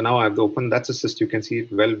capsule. So now I've opened, that's a cyst. You can see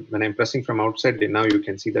it well when I'm pressing from outside. Now you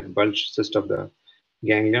can see that bulge cyst of the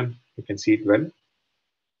ganglion. You can see it well.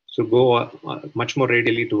 So go much more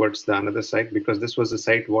radially towards the another side, because this was the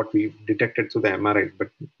site what we detected through the MRI, but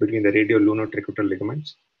between the radiolunotricutal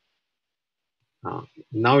ligaments.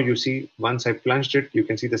 Now you see, once I plunged it, you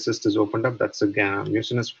can see the cyst is opened up. That's the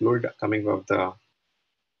mucinous fluid coming out of the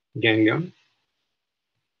ganglion.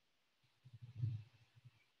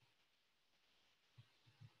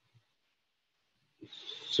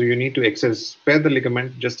 So you need to spare the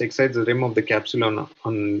ligament, just excise the rim of the capsule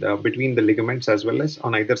on between the ligaments as well as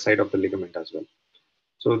on either side of the ligament as well.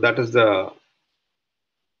 So that is the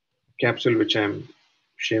capsule which I'm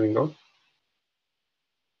shaving out.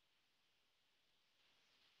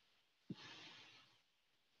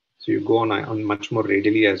 So you go on much more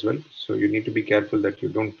radially as well. So you need to be careful that you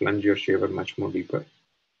don't plunge your shaver much more deeper.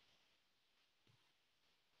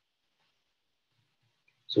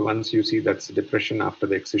 So once you see that's the depression after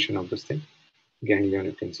the excision of this thing, ganglion,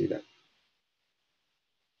 you can see that.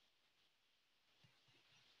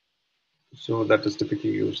 So that is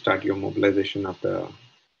typically you start your mobilization after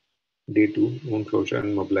day 2, wound closure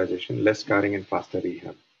and mobilization, less scarring and faster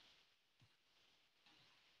rehab.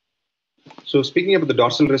 So speaking about the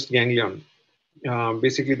dorsal wrist ganglion,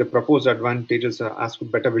 basically the proposed advantages are as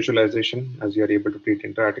better visualization as you are able to treat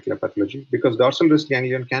intra-articular pathology, because dorsal wrist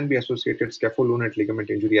ganglion can be associated scapholunate ligament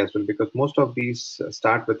injury as well, because most of these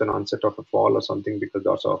start with an onset of a fall or something because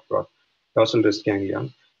dorsal wrist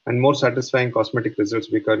ganglion, and more satisfying cosmetic results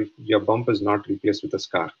because your bump is not replaced with a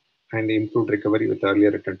scar, and improved recovery with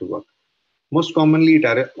earlier return to work. Most commonly,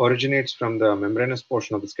 it originates from the membranous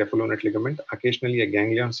portion of the scapholunate ligament. Occasionally, a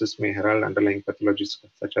ganglion cyst may herald underlying pathologies,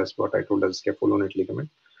 such as what I told as scapholunate ligament.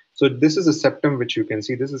 So this is a septum which you can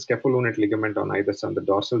see. This is scapholunate ligament on either side, on the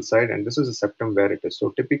dorsal side, and this is a septum where it is. So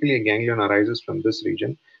typically, a ganglion arises from this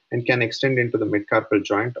region and can extend into the midcarpal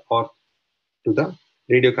joint or to the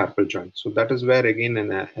radiocarpal joint. So that is where, again, an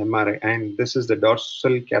MRI, and this is the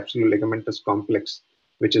dorsal capsuloligamentus complex,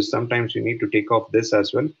 which is sometimes you need to take off this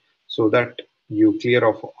as well, so that you clear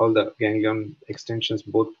off all the ganglion extensions,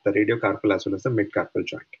 both the radiocarpal as well as the midcarpal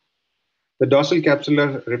joint. The dorsal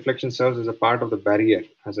capsular reflection serves as a part of the barrier,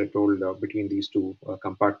 as I told, between these two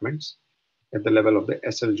compartments at the level of the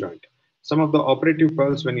SL joint. Some of the operative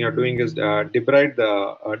pearls when you're doing is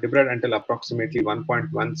debride until approximately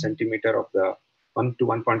 1.1 centimeter of the 1 to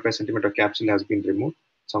 1.5 centimeter capsule has been removed.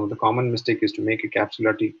 Some of the common mistake is to make a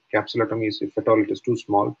capsulotomy if at all it is too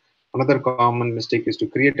small. Another common mistake is to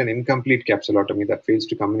create an incomplete capsulotomy that fails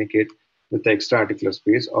to communicate with the extra-articular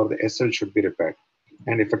space, or the SL should be repaired.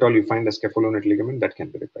 And if at all you find a scapholunate ligament, that can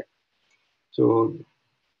be repaired. So,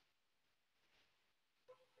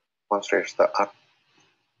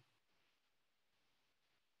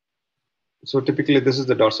 so typically this is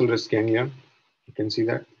the dorsal wrist ganglion. You can see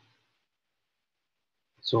that.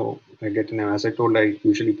 So I get as I told, I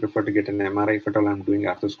usually prefer to get an MRI if at all I'm doing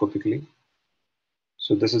arthroscopically.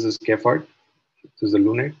 So this is a scaphoid. This is the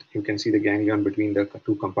lunate. You can see the ganglion between the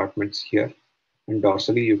two compartments here, and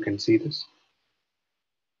dorsally you can see this.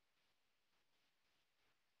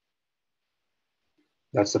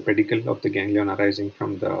 That's the pedicle of the ganglion arising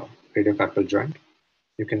from the radiocarpal joint.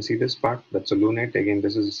 You can see this part. That's a lunate. Again,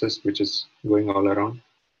 this is a cyst which is going all around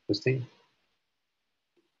this thing.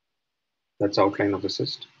 That's outline of the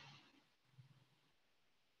cyst.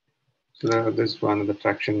 So this one of the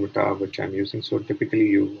traction which I'm using. So typically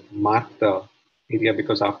you mark the area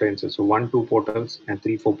because after insert. So 1, 2 portals and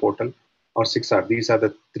 3, 4 portal or 6R. These are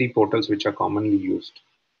the 3 portals which are commonly used.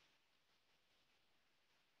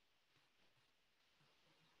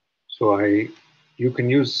 So you can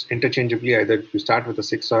use interchangeably, either you start with a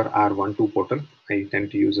 6 or R1, 2 portal. I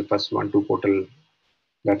tend to use the first 1, 2 portal.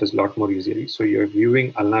 That is a lot more easily. So you're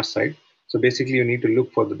viewing ulnar side. So basically you need to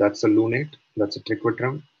look for that's a lunate, that's a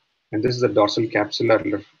triquetrum, and this is the dorsal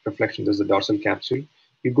capsular reflection. This is the dorsal capsule.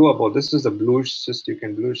 You go about, this is the bluish cyst. You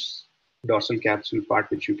can bluish dorsal capsule part,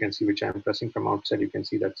 which you can see, which I'm pressing from outside. You can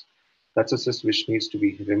see that's a cyst which needs to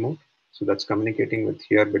be removed. So that's communicating with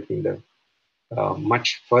here between the,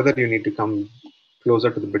 much further you need to come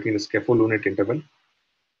closer to between the scapholunate interval.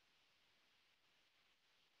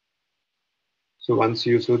 So once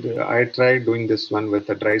you, I tried doing this one with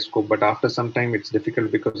a dry scope, but after some time it's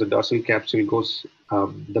difficult because the dorsal capsule goes,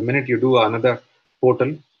 the minute you do another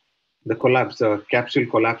portal, the capsule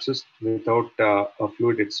collapses without a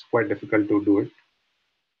fluid. It's quite difficult to do it.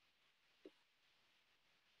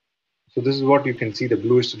 So this is what you can see, the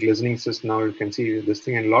bluish glistening cyst. Now you can see this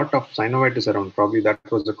thing, and a lot of synovitis around. Probably that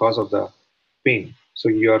was the cause of the pain. So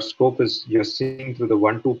your scope is, you're seeing through the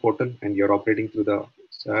 1, 2 portal and you're operating through the,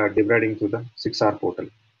 debriding through the 6R portal.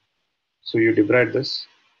 So you debride this.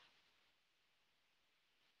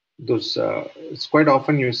 It's quite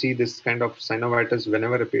often you see this kind of synovitis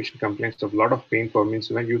whenever a patient complains of a lot of pain for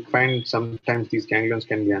means when you find sometimes these ganglions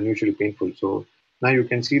can be unusually painful. So now you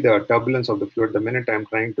can see the turbulence of the fluid. The minute I'm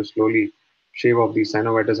trying to slowly shave off the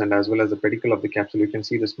synovitis and as well as the pedicle of the capsule, you can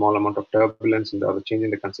see the small amount of turbulence and the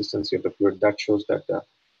changing the consistency of the fluid. That shows that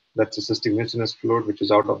that's a cystic mucinous fluid which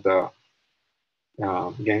is out of the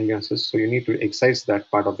ganglion cyst. So you need to excise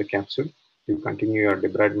that part of the capsule. You continue your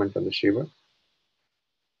debridement on the shaver.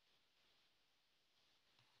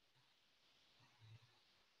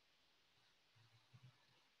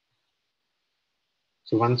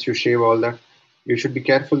 So once you shave all that, you should be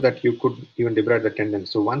careful that you could even debride the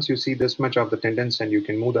tendons. So once you see this much of the tendons and you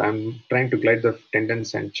can move I'm trying to glide the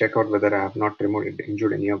tendons and check out whether I have not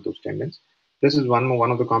injured any of those tendons. This is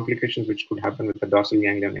one of the complications which could happen with the dorsal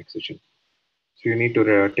ganglion excision. So you need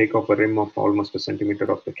to take off a rim of almost 1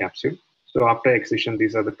 centimeter of the capsule. So after excision,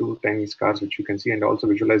 these are the 2 tiny scars which you can see, and also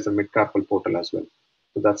visualize the midcarpal portal as well.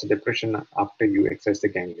 So that's a depression after you excise the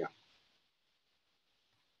ganglia.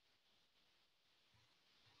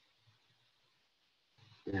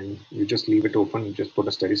 And you just leave it open, you just put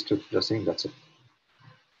a steady strip dressing, that's it.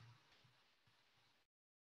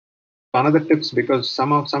 Another tips, because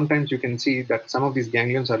sometimes you can see that some of these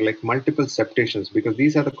ganglions are like multiple septations, because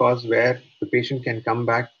these are the cause where the patient can come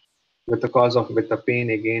back with the cause of with the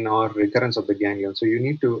pain again or recurrence of the ganglion. So you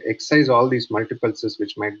need to excise all these multiple cysts,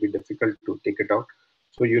 which might be difficult to take it out.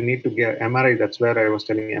 So you need to get MRI. That's where I was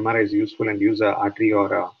telling MRI is useful, and use a artery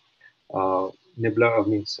or a nibbler,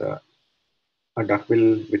 means a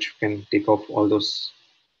duckbill, which can take off all those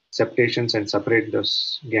septations and separate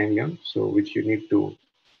those ganglion. So which you need to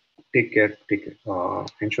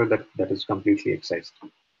ensure that that is completely excised.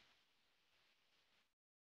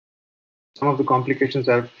 Some of the complications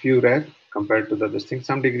are few rare compared to this thing.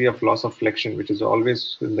 Some degree of loss of flexion, which is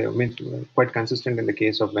always quite consistent in the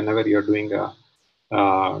case of whenever you're doing a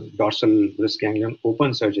dorsal wrist ganglion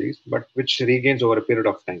open surgeries, but which regains over a period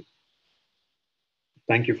of time.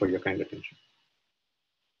 Thank you for your kind attention.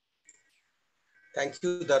 Thank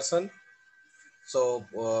you, Darshan. So,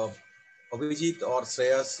 Abhijit or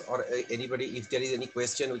Shreyas or anybody, if there is any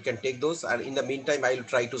question, we can take those. And in the meantime, I will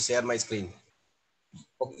try to share my screen.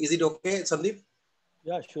 Okay. Is it okay, Sandeep?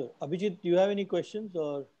 Yeah, sure. Abhijit, do you have any questions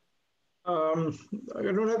or? I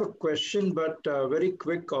don't have a question, but a very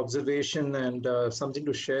quick observation and something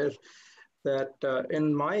to share. That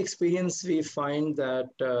in my experience, we find that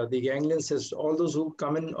the ganglion cysts, all those who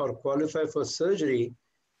come in or qualify for surgery,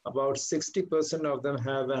 about 60% of them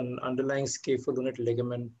have an underlying scapholunate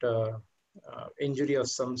ligament injury of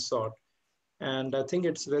some sort. And I think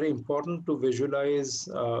it's very important to visualize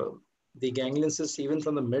the ganglion cysts even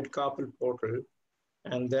from the mid-carpal portal.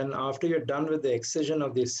 And then after you're done with the excision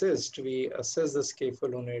of the cyst, we assess the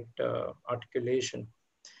scapholunate articulation.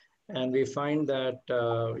 And we find that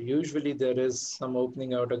usually there is some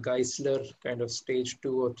opening out, a Geisler kind of stage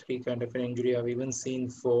 2 or 3 kind of an injury. I've even seen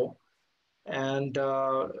 4. And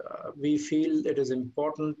we feel it is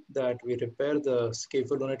important that we repair the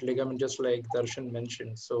scapholunate ligament, just like Darshan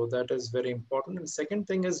mentioned. So that is very important. And second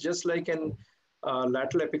thing is, just like in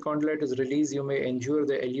lateral epicondylitis release, you may injure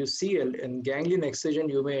the LUCL. In ganglion excision,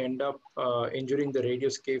 you may end up injuring the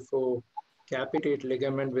radioscaphocapitate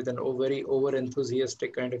ligament with an very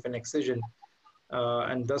over-enthusiastic kind of an excision,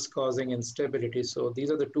 and thus causing instability. So these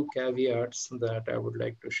are the 2 caveats that I would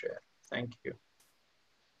like to share. Thank you.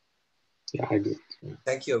 Yeah, I do.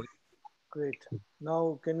 Thank you. Great.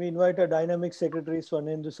 Now, can we invite our dynamic secretary,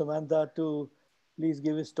 Swarnendu Samanta, to please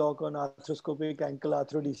give his talk on arthroscopic ankle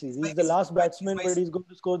arthro disease. He's the last batsman, but he's going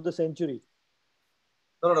to score the century.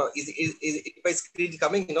 No. Is my screen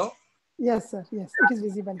coming, Yes, sir. Yes, it is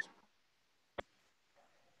visible.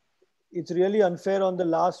 It's really unfair on the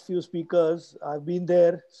last few speakers. I've been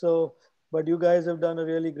there, but you guys have done a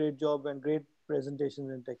really great job and great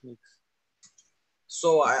presentations and techniques.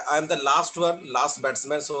 So I'm the last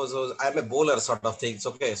batsman. So I'm a bowler sort of things.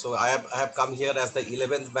 Okay. So I have come here as the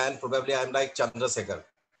 11th man. Probably I'm like Chandrasekhar.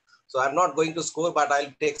 So I'm not going to score, but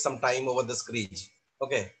I'll take some time over the screen.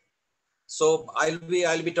 Okay. So I'll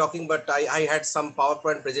be talking, but I had some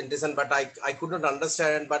PowerPoint presentation, but I could not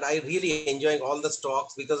understand, but I really enjoying all the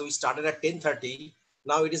talks because we started at 10:30.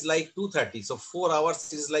 Now it is like 2:30. So 4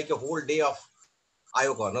 hours is like a whole day of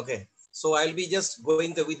IOACON. Okay. So I'll be just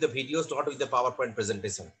going with the videos, not with the PowerPoint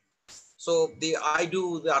presentation. So I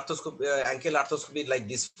do the arthroscopy, ankle arthroscopy like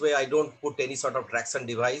this way. I don't put any sort of traction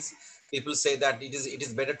device. People say that it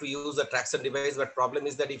is better to use the traction device, but problem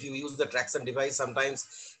is that if you use the traction device,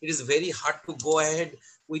 sometimes it is very hard to go ahead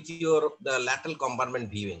with the lateral compartment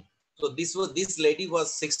viewing. So this lady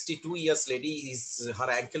was 62 years lady.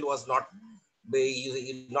 Her ankle was not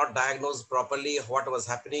diagnosed properly. What was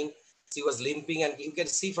happening? She was limping, and you can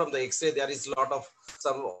see from the X-ray there is a lot of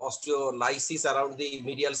some osteolysis around the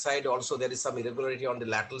medial side. Also, there is some irregularity on the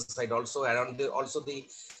lateral side also, and also the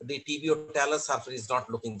tibiotalus surface is not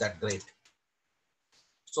looking that great.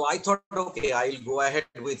 So I thought, okay, I'll go ahead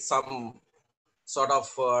with some sort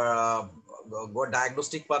of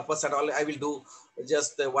diagnostic purpose and all. I will do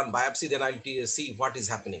just one biopsy, then I'll see what is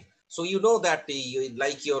happening. So you know that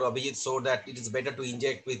like your Ajit showed that it is better to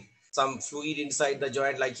inject with some fluid inside the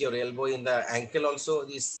joint, like your elbow in the ankle also.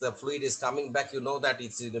 The fluid is coming back, you know that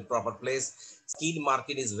it's in the proper place. Skin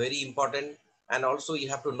marking is very important. And also you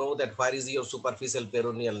have to know that where is your superficial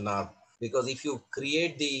peroneal nerve. Because if you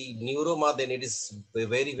create the neuroma, then it is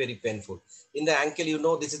very, very painful. In the ankle, you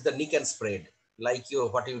know, this is the nick and spread, like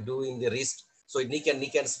what you do in the wrist. So nick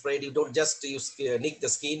and spread, you don't just nick the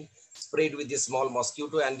skin, spread with the small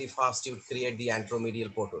mosquito, and the fast you create the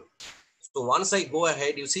anteromedial portal. So once I go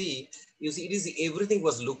ahead, you see, it is everything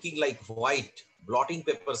was looking like white blotting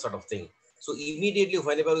paper sort of thing. So immediately,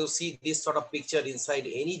 whenever you see this sort of picture inside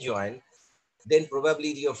any joint, then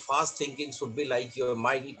probably your fast thinking should be like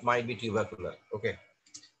it might be tubercular. Okay.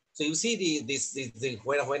 So you see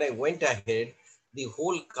when I went ahead, the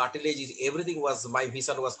whole cartilage, everything was, my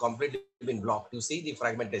vision was completely been blocked. You see the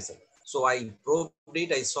fragmentation. So I probed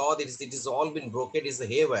it, I saw that it is all been broken, it's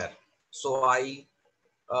haywire. So I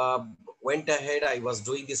went ahead, I was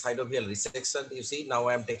doing the synovial resection. You see, now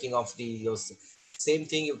I am taking off the same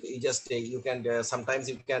thing. You can sometimes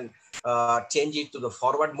you can change it to the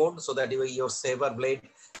forward mode so that your saber blade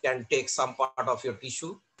can take some part of your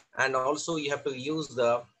tissue, and also you have to use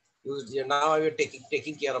now you're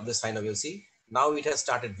taking care of the synovial. See, now it has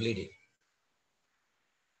started bleeding.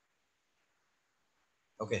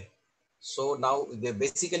 Okay, so now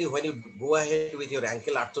basically when you go ahead with your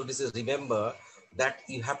ankle arthrodesis, remember that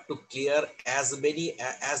you have to clear as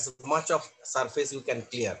much of surface you can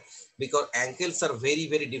clear, because ankles are very,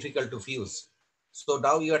 very difficult to fuse. So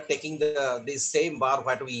now you are taking the same bar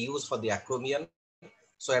what we use for the acromion.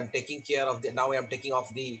 So I'm taking care of now I am taking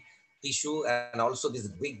off the tissue, and also this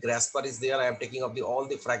big grasper is there. I am taking off all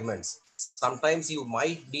the fragments. Sometimes you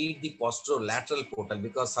might need the posterolateral portal,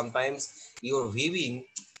 because sometimes you're weaving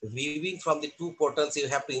from the two portals, you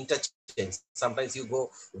have to interchange. Sometimes you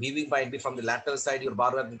go, weaving might be from the lateral side, your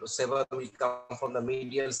barber saber will come from the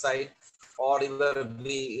medial side, or you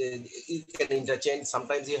can interchange.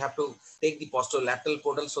 Sometimes you have to take the posterolateral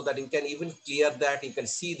portal so that you can even clear that. You can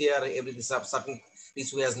see there certain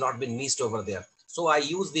tissue has not been missed over there. So I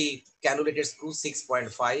use the cannulated screw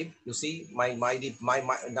 6.5. You see,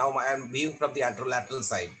 now I am viewing from the anterolateral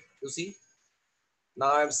side. You see,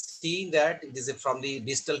 now I'm seeing that this is from the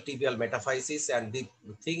distal tibial metaphysis, and the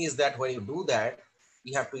thing is that when you do that,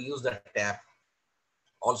 you have to use the tap.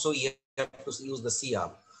 Also, you have to use the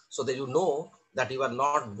C-arm, so that you know that you are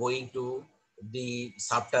not going to the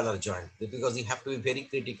subtalar joint, because you have to be very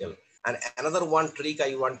critical. And another one trick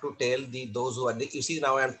I want to tell those who are, you see,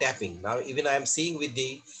 now I'm tapping. Now even I am seeing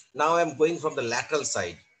now I'm going from the lateral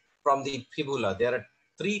side, from the fibula. There are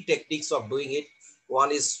 3 techniques of doing it.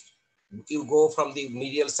 One is you go from the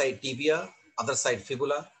medial side tibia, other side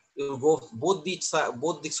fibula. You go both the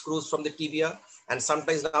screws from the tibia, and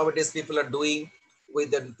sometimes nowadays people are doing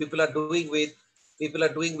with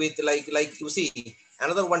like you see.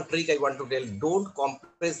 Another one trick I want to tell: don't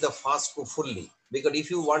compress the fast screw fully. Because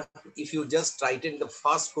if you just tighten the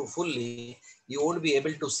first screw fully, you won't be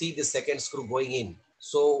able to see the second screw going in.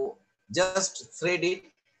 So just thread it,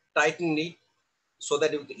 tighten it, so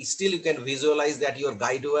that you can visualize that your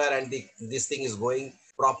guide wire and this thing is going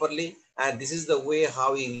properly. And this is the way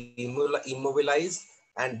how we immobilize.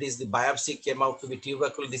 And the biopsy came out to be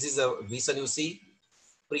tubercle. This is a vision you see,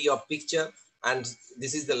 pre-op picture. And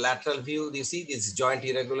this is the lateral view. You see this joint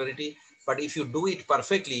irregularity. But if you do it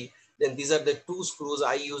perfectly, then these are the two screws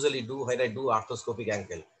I usually do when I do arthroscopic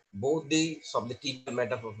ankle. Both the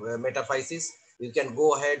tibial metaphysis. You can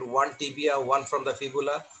go ahead, one tibia, one from the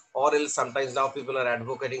fibula, or else sometimes now people are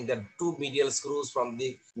advocating that two medial screws from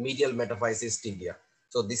the medial metaphysis tibia.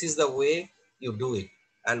 So this is the way you do it.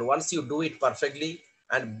 And once you do it perfectly,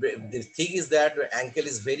 and the thing is that ankle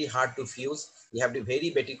is very hard to fuse. You have to be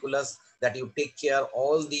very meticulous that you take care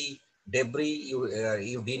all the debris,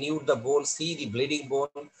 you denude the bone, see the bleeding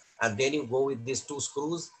bone, and then you go with these two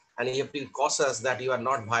screws, and you have to be cautious that you are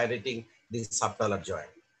not violating the subtalar joint.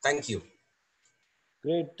 Thank you.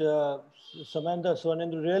 Great. Samanta,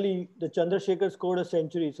 Swarnendu, really, the Chandrasekhar scored a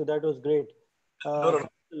century, so that was great. A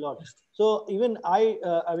lot. So even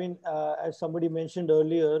I mean, as somebody mentioned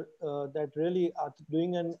earlier, that really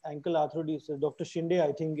doing an ankle arthrodesis, Dr. Shinde,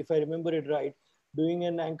 I think, if I remember it right, doing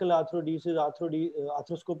an ankle arthrodesis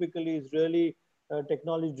arthroscopically is really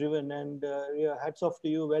technology driven, and yeah, hats off to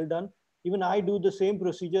you, well done. Even I do the same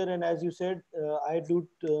procedure, and as you said, I do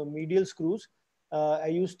medial screws. I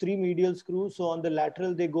use 3 medial screws. So on the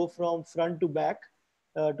lateral, they go from front to back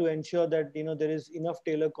to ensure that, you know, there is enough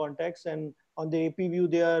talar contacts, and on the AP view,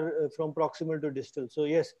 they are from proximal to distal. So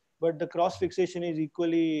yes, but the cross fixation is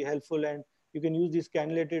equally helpful, and you can use these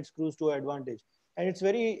cannulated screws to advantage. And it's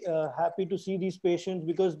very happy to see these patients,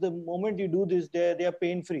 because the moment you do this, they are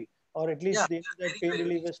pain free, or at least they know that pain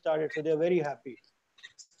relief has started. So they're very happy.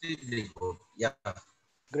 Yeah.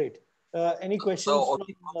 Great. Any questions? So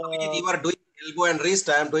you are doing elbow and wrist,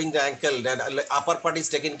 I am doing the ankle. Then upper part is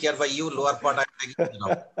taken care by you, lower part I am taking care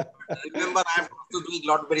of. Remember, I am to doing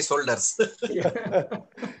lot many shoulders.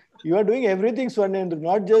 You are doing everything, Swarnendu,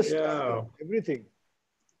 not just everything.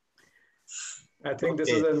 I think this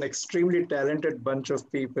is an extremely talented bunch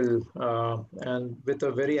of people and with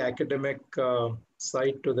a very academic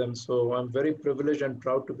side to them. So I'm very privileged and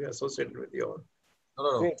proud to be associated with you all.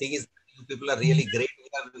 No. Thing is, you people are really great.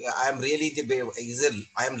 I am really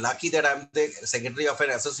I am lucky that I'm the secretary of an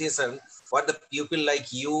association. For the people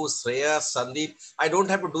like you, Shreya, Sandeep, I don't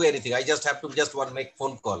have to do anything. I just have to make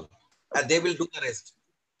phone call, and they will do the rest.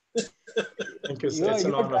 Thank you.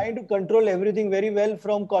 You are trying to control everything very well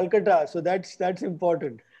from Kolkata, so that's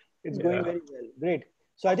important. It's going very well. Great.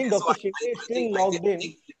 So I think Dr. Shinde is still logged in.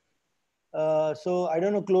 So I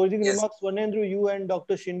don't know, closing remarks, Swarnendu, you and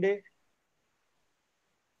Dr. Shinde.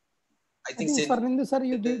 I think Swarnendu sir,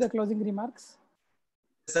 you give the closing remarks.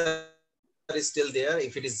 Sir is still there.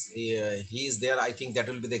 If it is he is there, I think that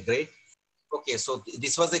will be the great. Okay, so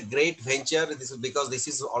this was a great venture. This is because this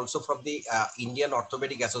is also from the Indian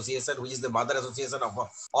Orthopedic Association, which is the mother association of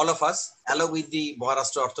all of us, along with the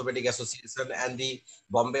Maharashtra Orthopedic Association and the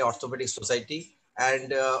Bombay Orthopedic Society,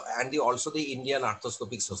 and also the Indian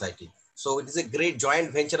Arthroscopic Society. So it is a great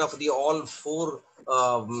joint venture of the all 4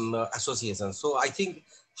 associations. So I think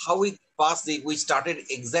how we passed we started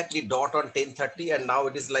exactly dot on 10:30, and now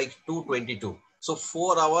it is like 2:22. So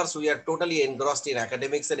 4 hours, we are totally engrossed in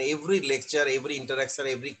academics, and every lecture, every interaction,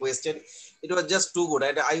 every question, it was just too good.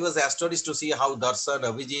 And I was astonished to see how Darshan,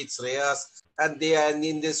 Abhijit, Shreyas, and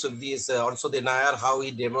in this also the Nayar, how he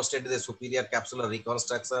demonstrated the superior capsular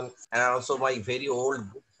reconstruction, and also my very old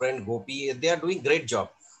friend Gopi, they are doing great job.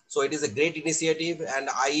 So it is a great initiative, and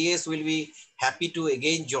IAS will be happy to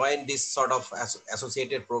again join this sort of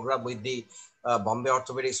associated program with the Bombay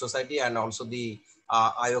Orthopedic Society and also the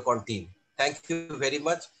IOACON team. Thank you very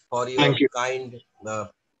much for your kind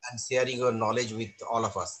and sharing your knowledge with all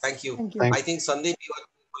of us. Thank you. Thank you. I think Sandeep, you are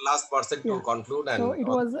the last person to conclude. And so it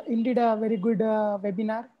was indeed a very good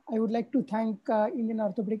webinar. I would like to thank Indian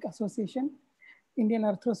Orthopedic Association, Indian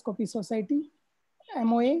Arthroscopy Society,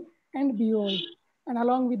 MOA and BOA, and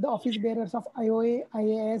along with the office bearers of IOA,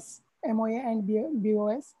 IAS, MOA and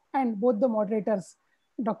BOS, and both the moderators,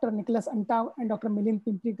 Dr. Nicholas Antao and Dr. Milind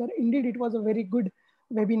Pimprikar. Indeed, it was a very good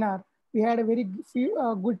webinar. We had a very few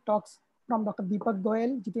good talks from Dr. Deepak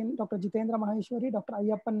Goyal, Dr. Jitendra Maheshwari, Dr.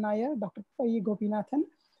 Ayyappan Nair, Dr. P. Gopinathan,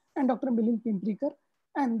 and Dr. Milind Pimprikar.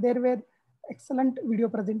 And there were excellent video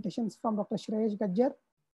presentations from Dr. Shreyesh Gajjar,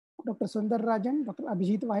 Dr. Sundar Rajan, Dr.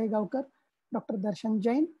 Abhijit Vahegaonkar, Dr. Darshan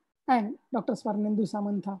Jain, and Dr. Swarnendu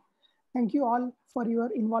Samanta. Thank you all for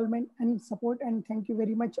your involvement and support, and thank you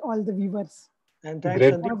very much all the viewers. And thanks,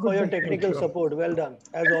 Great. Sandeep, for your technical support. Well done,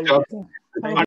 as always.